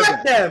 They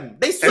swept them.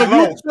 They swept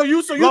them. So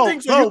you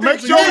think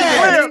make sure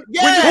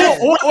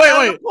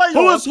wait.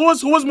 Who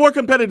was more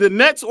competitive, the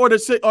Nets or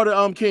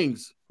the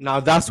Kings?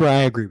 Now that's where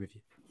I agree with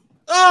you.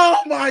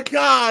 Oh my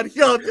God,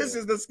 yo, this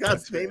is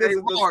disgusting. This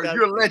is disgusting.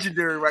 You're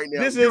legendary right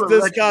now. This is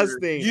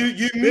disgusting.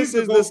 This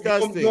is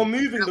disgusting. You're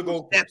moving the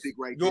goal. Epic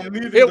right You're there.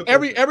 moving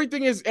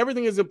Everything is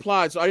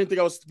implied. So I didn't think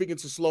I was speaking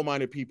to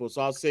slow-minded people.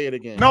 So I'll say it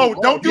again. No,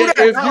 don't do that.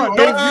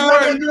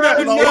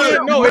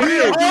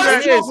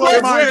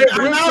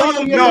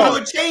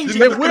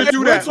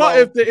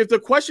 If the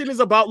question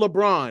is about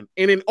LeBron,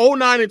 and in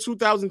 2009 and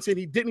 2010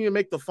 he didn't even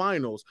make the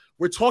finals,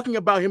 we're talking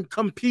about him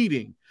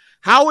competing.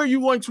 How are you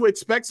going to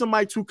expect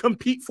somebody to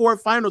compete for a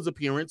finals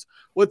appearance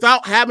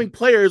without having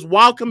players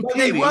while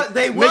competing?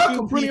 They were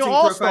competing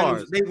for a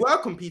finals. They were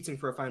competing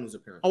for a finals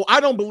appearance. Oh,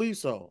 I don't believe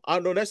so. I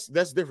know that's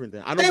different.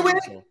 Then I don't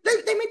believe so.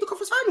 They made the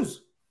conference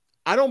finals.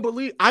 I don't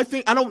believe. I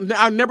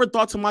never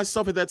thought to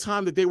myself at that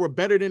time that they were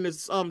better than the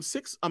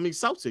Celtics.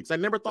 I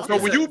never thought. So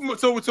when you go back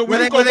to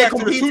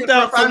the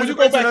 2000, when you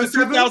go back to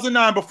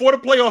 2009 before the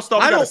playoffs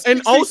started,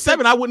 in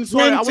 07, I wouldn't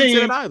say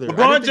that either.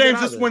 LeBron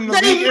James just won the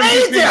league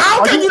MVP.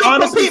 How can you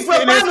compete for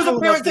a finals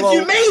appearance if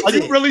you made it? Are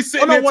you really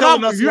sitting there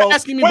telling us? You're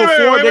asking me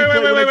before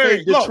they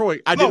played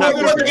Detroit. I did not.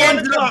 Wait.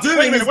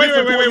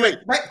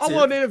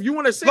 Oh, then if you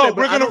want to say that,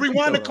 we're going to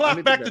rewind the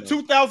clock back to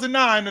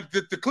 2009.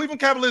 The Cleveland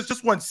Cavaliers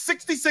just won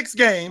 66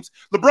 games.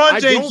 LeBron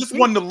James just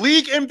won the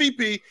league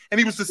MVP, and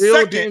he was the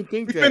second.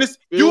 We finished.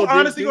 You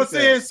honestly gonna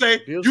sit here and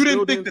say you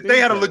didn't think that they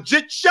had a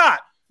legit shot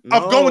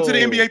of going to the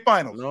NBA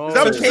Finals? Is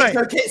that what you're saying?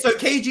 So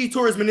KG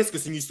tore his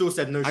meniscus, and you still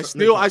said no.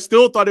 I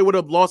still thought they would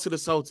have lost to the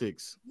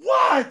Celtics.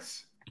 What?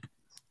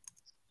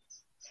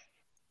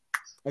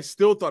 I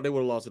still thought they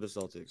would have lost to the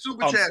Celtics.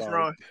 Superchats,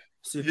 Ron.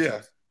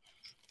 Yeah.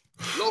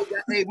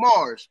 Hey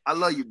Mars, I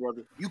love you,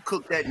 brother. You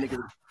cooked that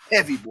nigga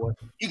heavy, boy.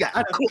 He got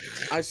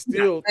cooked. I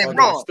still and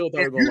Ron, if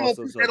you don't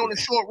put that on the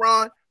short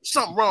run,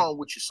 something wrong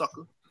with you,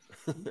 sucker.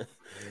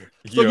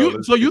 So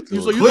you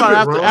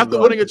thought after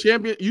winning a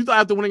champion, you thought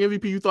after winning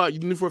MVP, you thought you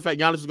knew for a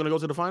fact Giannis was going to go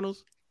to the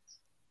finals?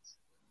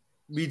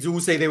 We do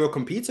say they were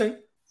competing.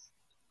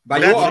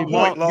 But when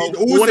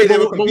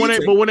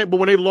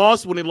they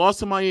lost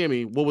to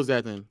Miami, what was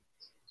that then?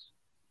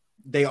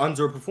 They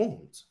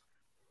underperformed.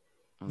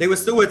 They were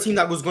still a team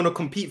that was going to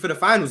compete for the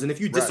finals, and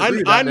if you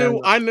disagree, I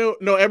knew.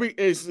 No,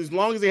 as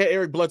long as they had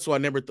Eric Bledsoe, I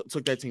never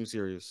took that team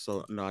serious.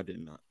 So no, I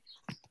did not.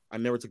 I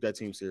never took that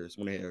team serious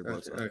when they had Eric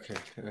Bledsoe. Okay.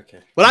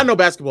 But I know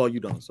basketball, you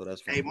don't, so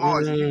that's fine. Hey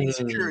Mars, you need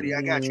security.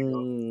 I got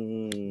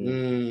you.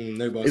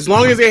 As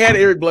long as they had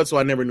Eric Bledsoe,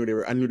 I knew they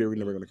were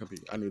never going to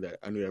compete. I knew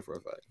that for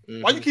a fact.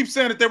 Why you keep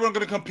saying that they weren't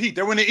going to compete?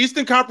 They were in the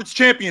Eastern Conference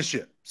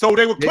Championship, so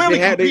they were clearly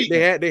competing.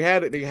 They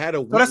had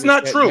a. But that's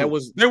not true.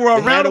 They were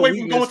a round away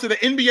from going to the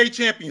NBA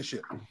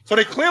championship, so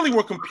they clearly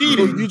were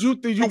competing. So did you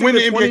think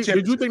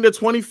the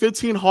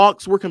 2015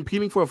 Hawks were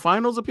competing for a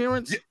finals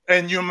appearance?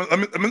 And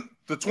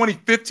the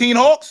 2015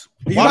 Hawks?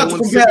 When they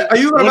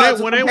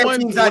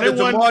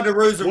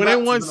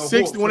won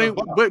 60,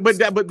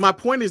 but my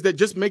point is that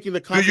just making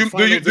the conference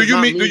finals. Do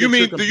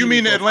you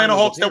mean the Atlanta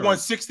Hawks that won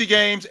 60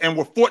 games and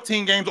were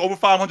 14 games over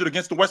 500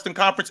 against the Western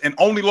Conference and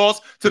only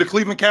lost to the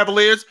Cleveland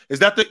Cavaliers? Is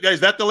that the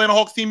Atlanta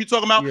Hawks team you're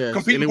talking about? Yes.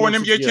 Competing for an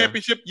NBA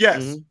championship?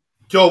 Yes. Mm-hmm.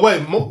 Yo,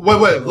 wait, Lo,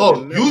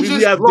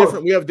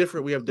 we have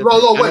different.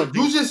 Lo, wait,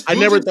 I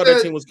never thought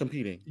that team was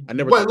competing.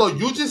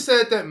 You just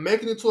said that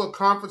making it to a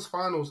conference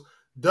finals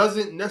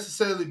doesn't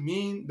necessarily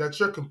mean that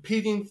you're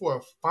competing for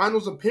a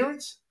finals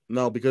appearance?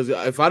 No, because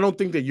if I don't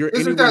think that you're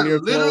isn't anywhere that near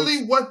literally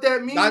close, what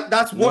that means?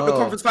 That's what the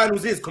conference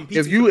finals is.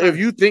 Competing. If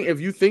you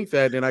think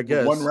that, then I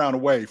guess one round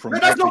away from.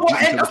 That's not what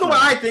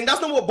I think.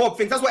 That's not what Bob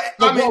thinks. That's what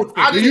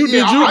Did you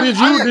think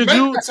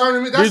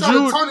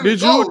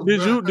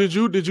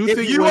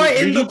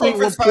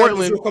when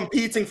Portland you're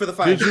competing for the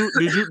finals? Did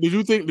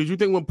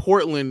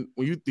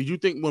you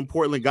think when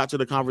Portland got to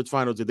the conference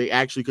finals that they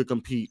actually could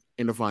compete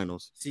in the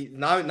finals? See,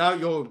 now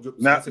you're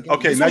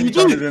okay. Now you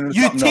turned it into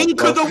you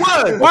think of the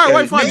word.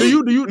 Why fine? Do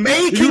you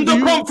making the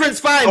conference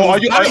finals?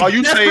 Are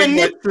you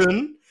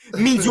saying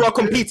means you are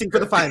competing for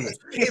the finals?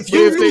 If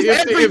you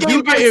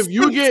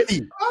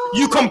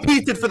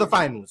competed for the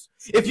finals.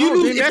 If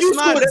you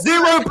scored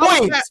 0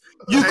 points,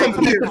 you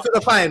competed for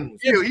the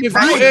finals.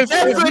 By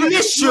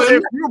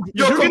definition,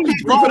 you're competing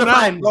for the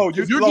finals.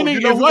 If you're getting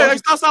stop.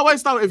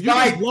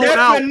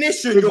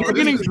 If you're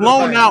getting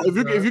blown out, if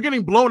you're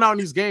getting blown out in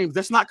these games,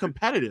 that's not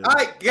competitive. All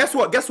right, guess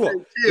what? If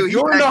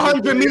you're in the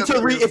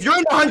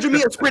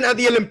 100-meter sprint at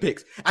the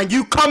Olympics and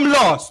you come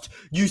last,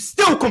 you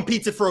still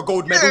competed for a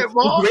gold medal. You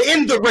were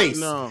in the race.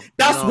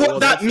 That's what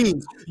that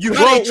means. You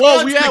have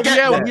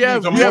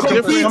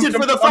competed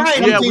for the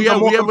finals. Yeah, we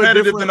have a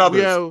different. Than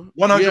others.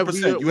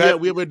 100%.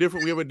 We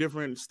have a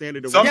different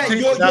standard.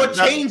 You're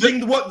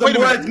changing what the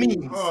word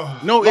means.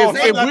 No, if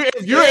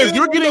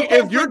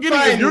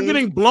you're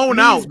getting blown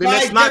out, then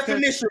that's not.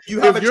 If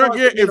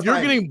you're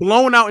getting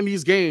blown out in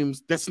these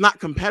games, that's not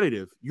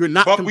competitive. You're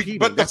not competing.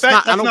 But that's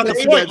not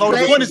the point.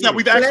 The point is that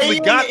we've actually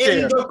got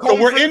there. So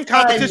we're in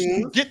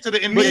competition to get to the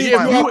NBA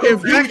finals. The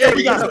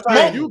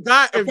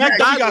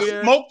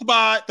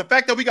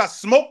fact that we got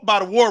smoked by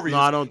the Warriors. No,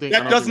 I don't think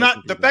that does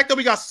not. The fact that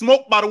we got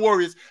smoked by the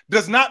Warriors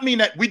does not mean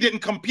that we didn't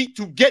compete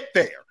to get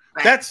there.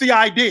 That's the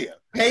idea.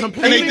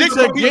 competing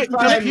to get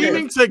there, and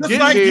then get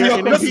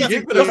there,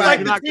 just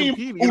like the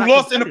team who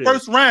lost in the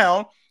first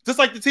round. Just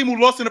like the team who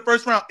lost in the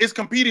first round is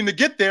competing to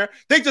get there.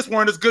 They just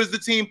weren't as good as the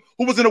team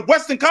who was in a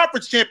Western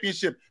Conference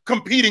championship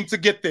competing to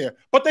get there.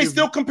 But they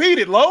still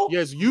competed, Lo.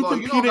 Yes, you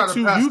competed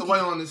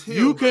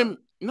to.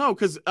 No,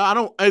 because I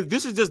don't.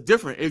 This is just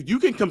different. If you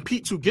can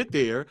compete to get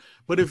there,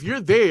 but if you're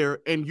there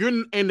and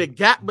the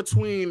gap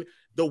between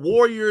the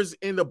Warriors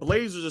and the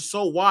Blazers is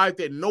so wide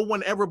that no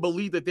one ever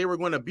believed that they were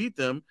going to beat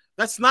them,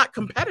 that's not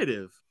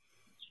competitive.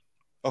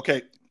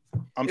 Okay,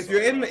 if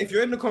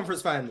you're in the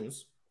conference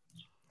finals,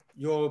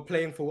 you're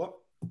playing for what?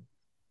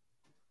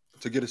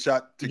 To get a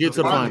shot to get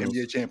to the finals,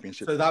 NBA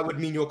championship. So that would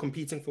mean you're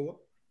competing for what?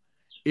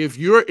 If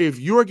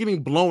you're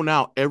getting blown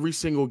out every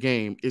single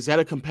game, is that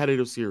a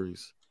competitive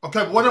series?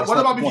 Okay, but what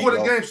about before the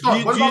game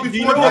starts? What about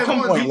before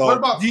game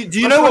one? Do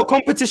you know what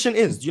competition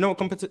is? Do you know what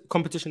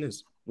competition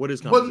is? What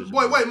is competition?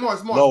 Wait,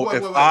 Mars.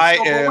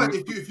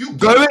 If you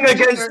going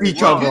against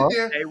each other.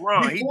 Hey,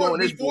 Ron, he doing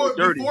this boy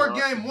dirty. Before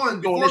game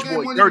one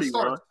even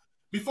starts,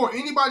 before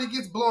anybody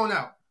gets blown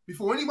out,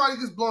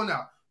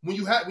 when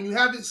you have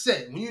it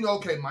set, when you know,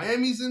 okay,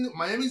 Miami's in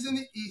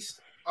the East.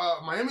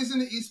 Miami's in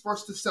the East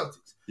versus the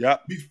Celtics. Yeah.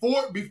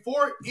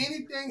 Before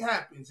anything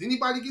happens,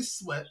 anybody gets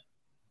swept,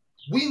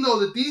 we know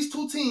that these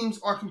two teams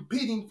are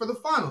competing for the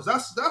finals.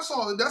 That's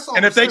all.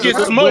 And if they get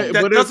smoked,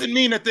 that doesn't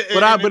mean that.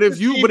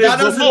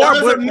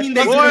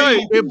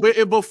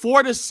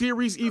 Before the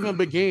series even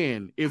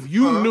began, if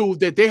you knew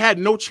that they had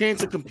no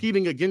chance of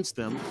competing against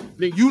them,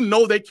 then you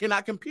know they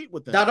cannot compete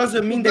with them. That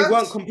doesn't mean they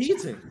weren't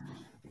competing.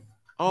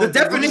 The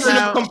definition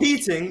of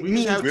competing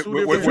means I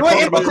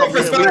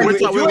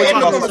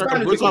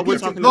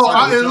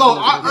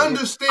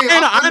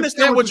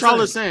understand what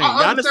y'all are saying.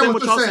 I understand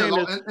what y'all saying.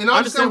 And I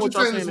understand what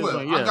you're saying as well.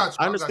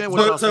 I understand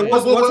what y'all saying.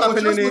 So what's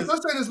happening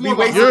is we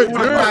wasted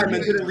time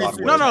and didn't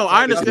research. No,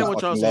 I understand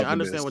what y'all saying. I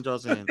understand what y'all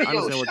saying.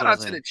 Shout out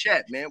to the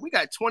chat, man. We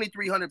got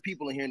 2,300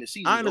 people in here in the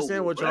season. I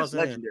understand what y'all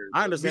saying.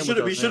 I understand.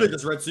 We should have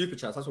just read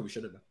Superchats. That's what we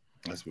should have done.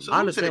 I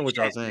understand what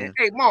y'all saying.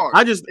 Hey, Mark.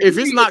 If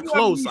it's not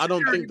close, I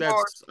don't think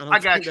that's. I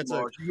got you,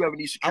 Mark. You have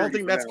any security? I don't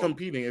think that's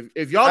competing.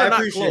 If y'all are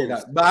not close,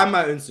 that, but I'm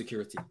my own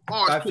security.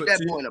 Mark, put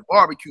that boy in a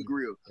barbecue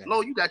grill.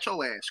 Lo, you got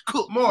your ass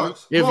cooked. Mark,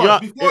 before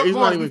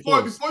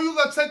you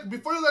let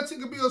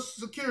Tinker be a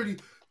security,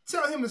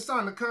 tell him to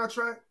sign the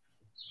contract.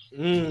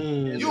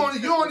 You don't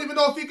even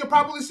know if he can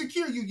properly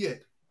secure you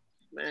yet.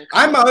 Man,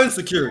 I'm my own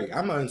security.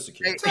 Tell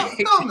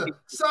him to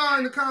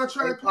sign the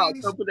contract,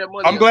 please.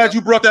 I'm glad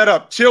you brought that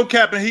up. Chill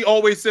Captain, he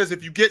always says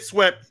if you get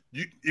swept,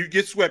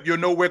 you're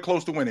nowhere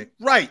close to winning.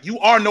 Right, you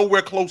are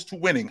nowhere close to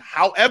winning.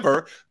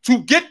 However,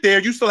 to get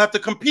there, you still have to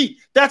compete.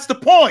 That's the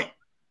point.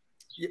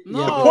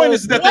 No, the point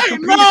is that they're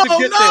competing to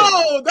get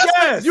there.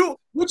 That's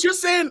what you're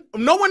saying.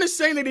 No one is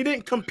saying that he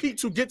didn't compete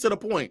to get to the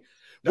point.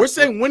 We're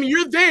saying when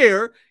you're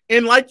there,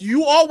 and like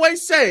you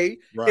always say,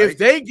 if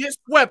they get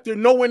swept, they're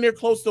nowhere near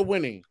close to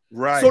winning.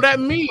 Right. So that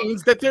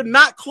means that they're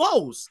not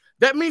close.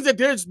 That means that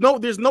there's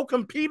no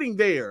competing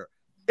there.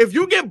 If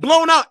you get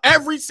blown out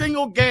every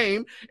single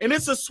game and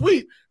it's a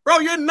sweep, bro,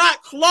 you're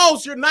not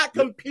close. You're not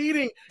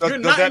competing. But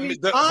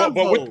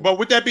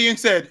with that being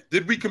said,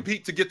 did we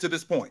compete to get to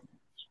this point?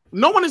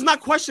 No one is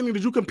not questioning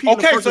that you compete.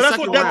 Okay, so that's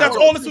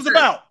all this was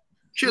about.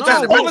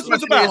 Chilltown, all this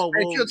was about.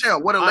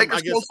 Chilltown, what are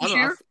Lakers close this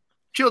year?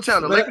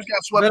 Chilltown, the Lakers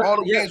got swept. All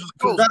the games was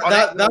close.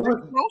 That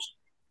was close.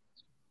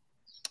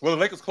 Well, the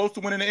Lakers close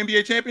to winning the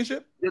NBA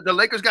championship? The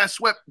Lakers got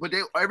swept, but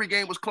every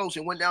game was close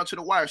and went down to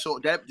the wire. So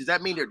does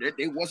that mean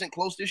they wasn't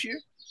close this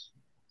year?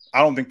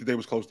 I don't think that they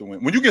was close to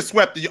win. When you get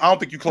swept, I don't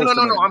think you close.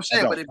 No. I'm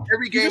saying, but if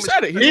every game is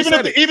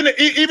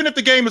even if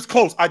the game is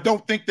close, I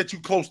don't think that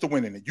you're close to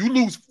winning it. You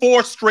lose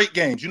 4 straight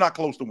games, you're not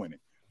close to winning.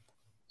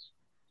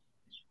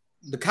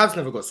 The Cavs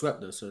never got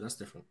swept though, so that's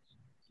different.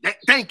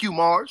 Thank you,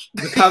 Mars.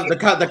 The Cavs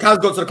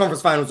got to the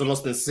conference finals and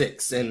lost in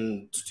 6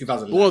 in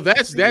 2009. Well,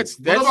 that's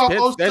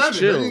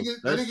chill.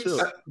 That's chill.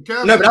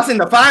 No, but that's in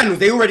the finals.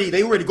 They already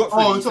got.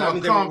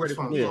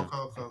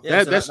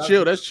 That's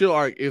chill. That's chill.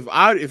 All right,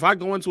 if I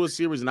go into a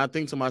series and I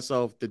think to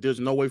myself that there's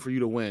no way for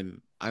you to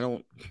win, I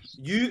don't.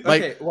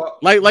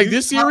 Like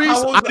this series.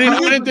 I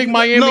didn't think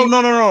Miami.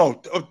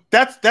 No.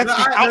 That's the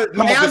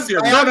outcome of the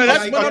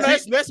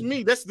series. That's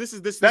me. That's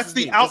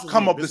the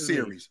outcome of the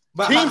series.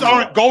 Teams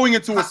aren't going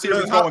into a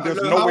series going.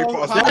 There's no way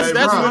for us.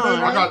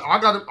 I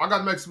got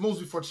to make some moves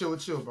before chill,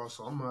 bro.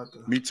 So I'm gonna have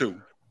to. Me too.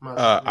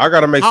 I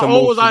gotta make some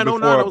moves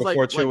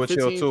before chill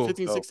too.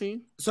 15,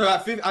 16. So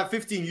at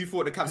 15, you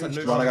thought the Cavs had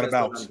no. I gotta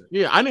bounce.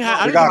 Yeah, I didn't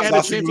have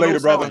a chance later,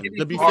 brother.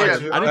 To be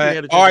fair,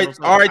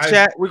 all right,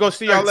 chat. We're gonna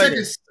see y'all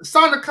later.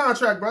 Sign the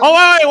contract, bro.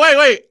 Oh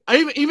wait.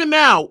 Even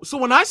now. So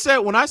when I said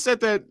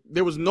that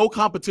there was no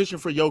competition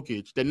for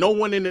Jokic, that no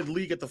one in the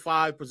league at the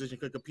 5 position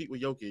could compete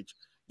with Jokic,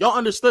 y'all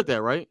understood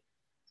that, right?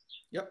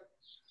 Yep.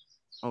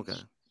 Okay.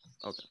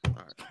 All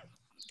right.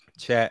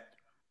 Chat.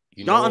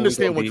 Y'all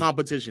understand what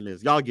competition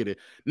is. Y'all get it.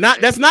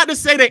 That's not to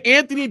say that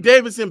Anthony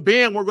Davis and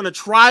Bam were going to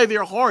try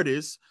their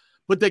hardest,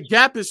 but the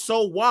gap is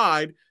so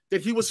wide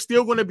that he was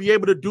still going to be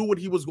able to do what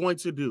he was going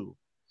to do.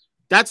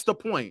 That's the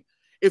point.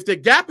 If the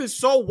gap is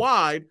so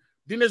wide,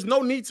 then there's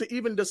no need to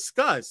even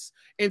discuss.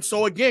 And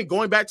so, again,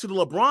 going back to the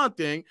LeBron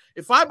thing,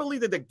 if I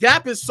believe that the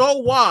gap is so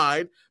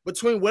wide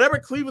between whatever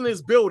Cleveland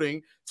is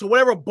building to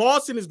whatever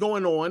Boston is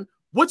going on,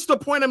 what's the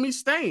point of me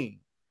staying?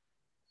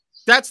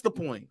 That's the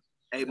point.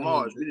 Hey,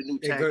 Mars, we the new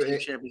tag team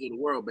champions of the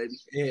world, baby.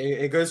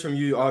 It goes from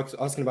you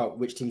asking about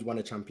which teams won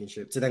a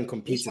championship to then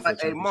compete for the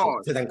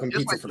championship, to then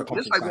compete for the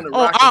conference final.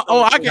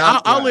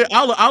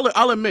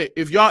 I'll admit,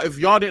 if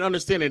y'all didn't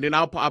understand it, then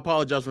I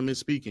apologize for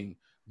misspeaking.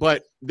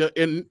 But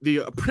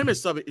the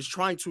premise of it is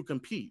trying to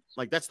compete.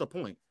 Like, that's the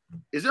point.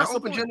 Is there an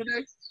open gym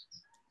today?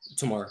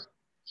 Tomorrow.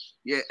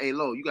 Yeah, hey,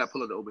 Lo, you gotta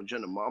pull up the open gym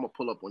tomorrow. I'm gonna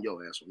pull up on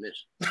your ass on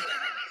this.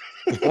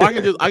 Or I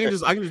can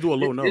just do a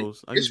low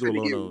nose. I can just do a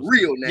low nose.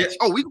 Real nasty.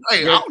 Oh,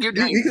 I don't give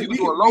that. You can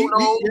do a low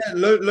nose.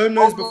 Low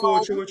nose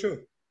before chill.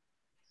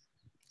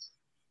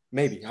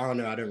 Maybe. I don't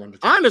know. I don't run the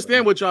I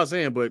understand what y'all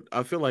saying, but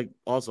I feel like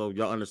also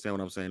y'all understand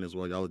what I'm saying as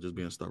well. Y'all are just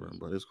being stubborn,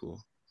 but it's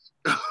cool.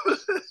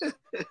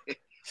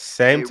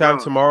 Same time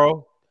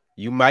tomorrow.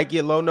 You might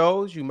get low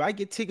nose. You might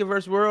get Tika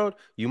vs. World.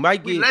 You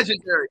might get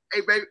legendary. Hey,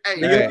 baby.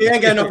 Hey, you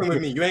ain't got nothing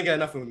with me. You ain't got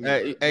nothing with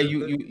me. Hey,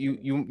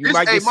 you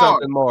might get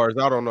something Mars.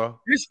 I don't know.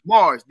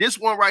 This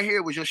one right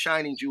here was your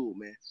shining jewel,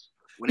 man.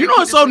 You know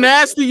what's so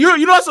nasty? You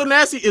know what's so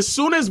nasty? As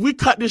soon as we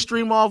cut this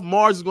stream off,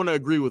 Mars is going to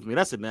agree with me.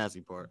 That's the nasty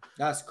part.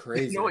 That's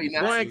crazy. No, he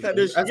not.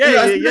 As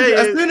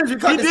soon as you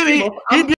cut the stream off,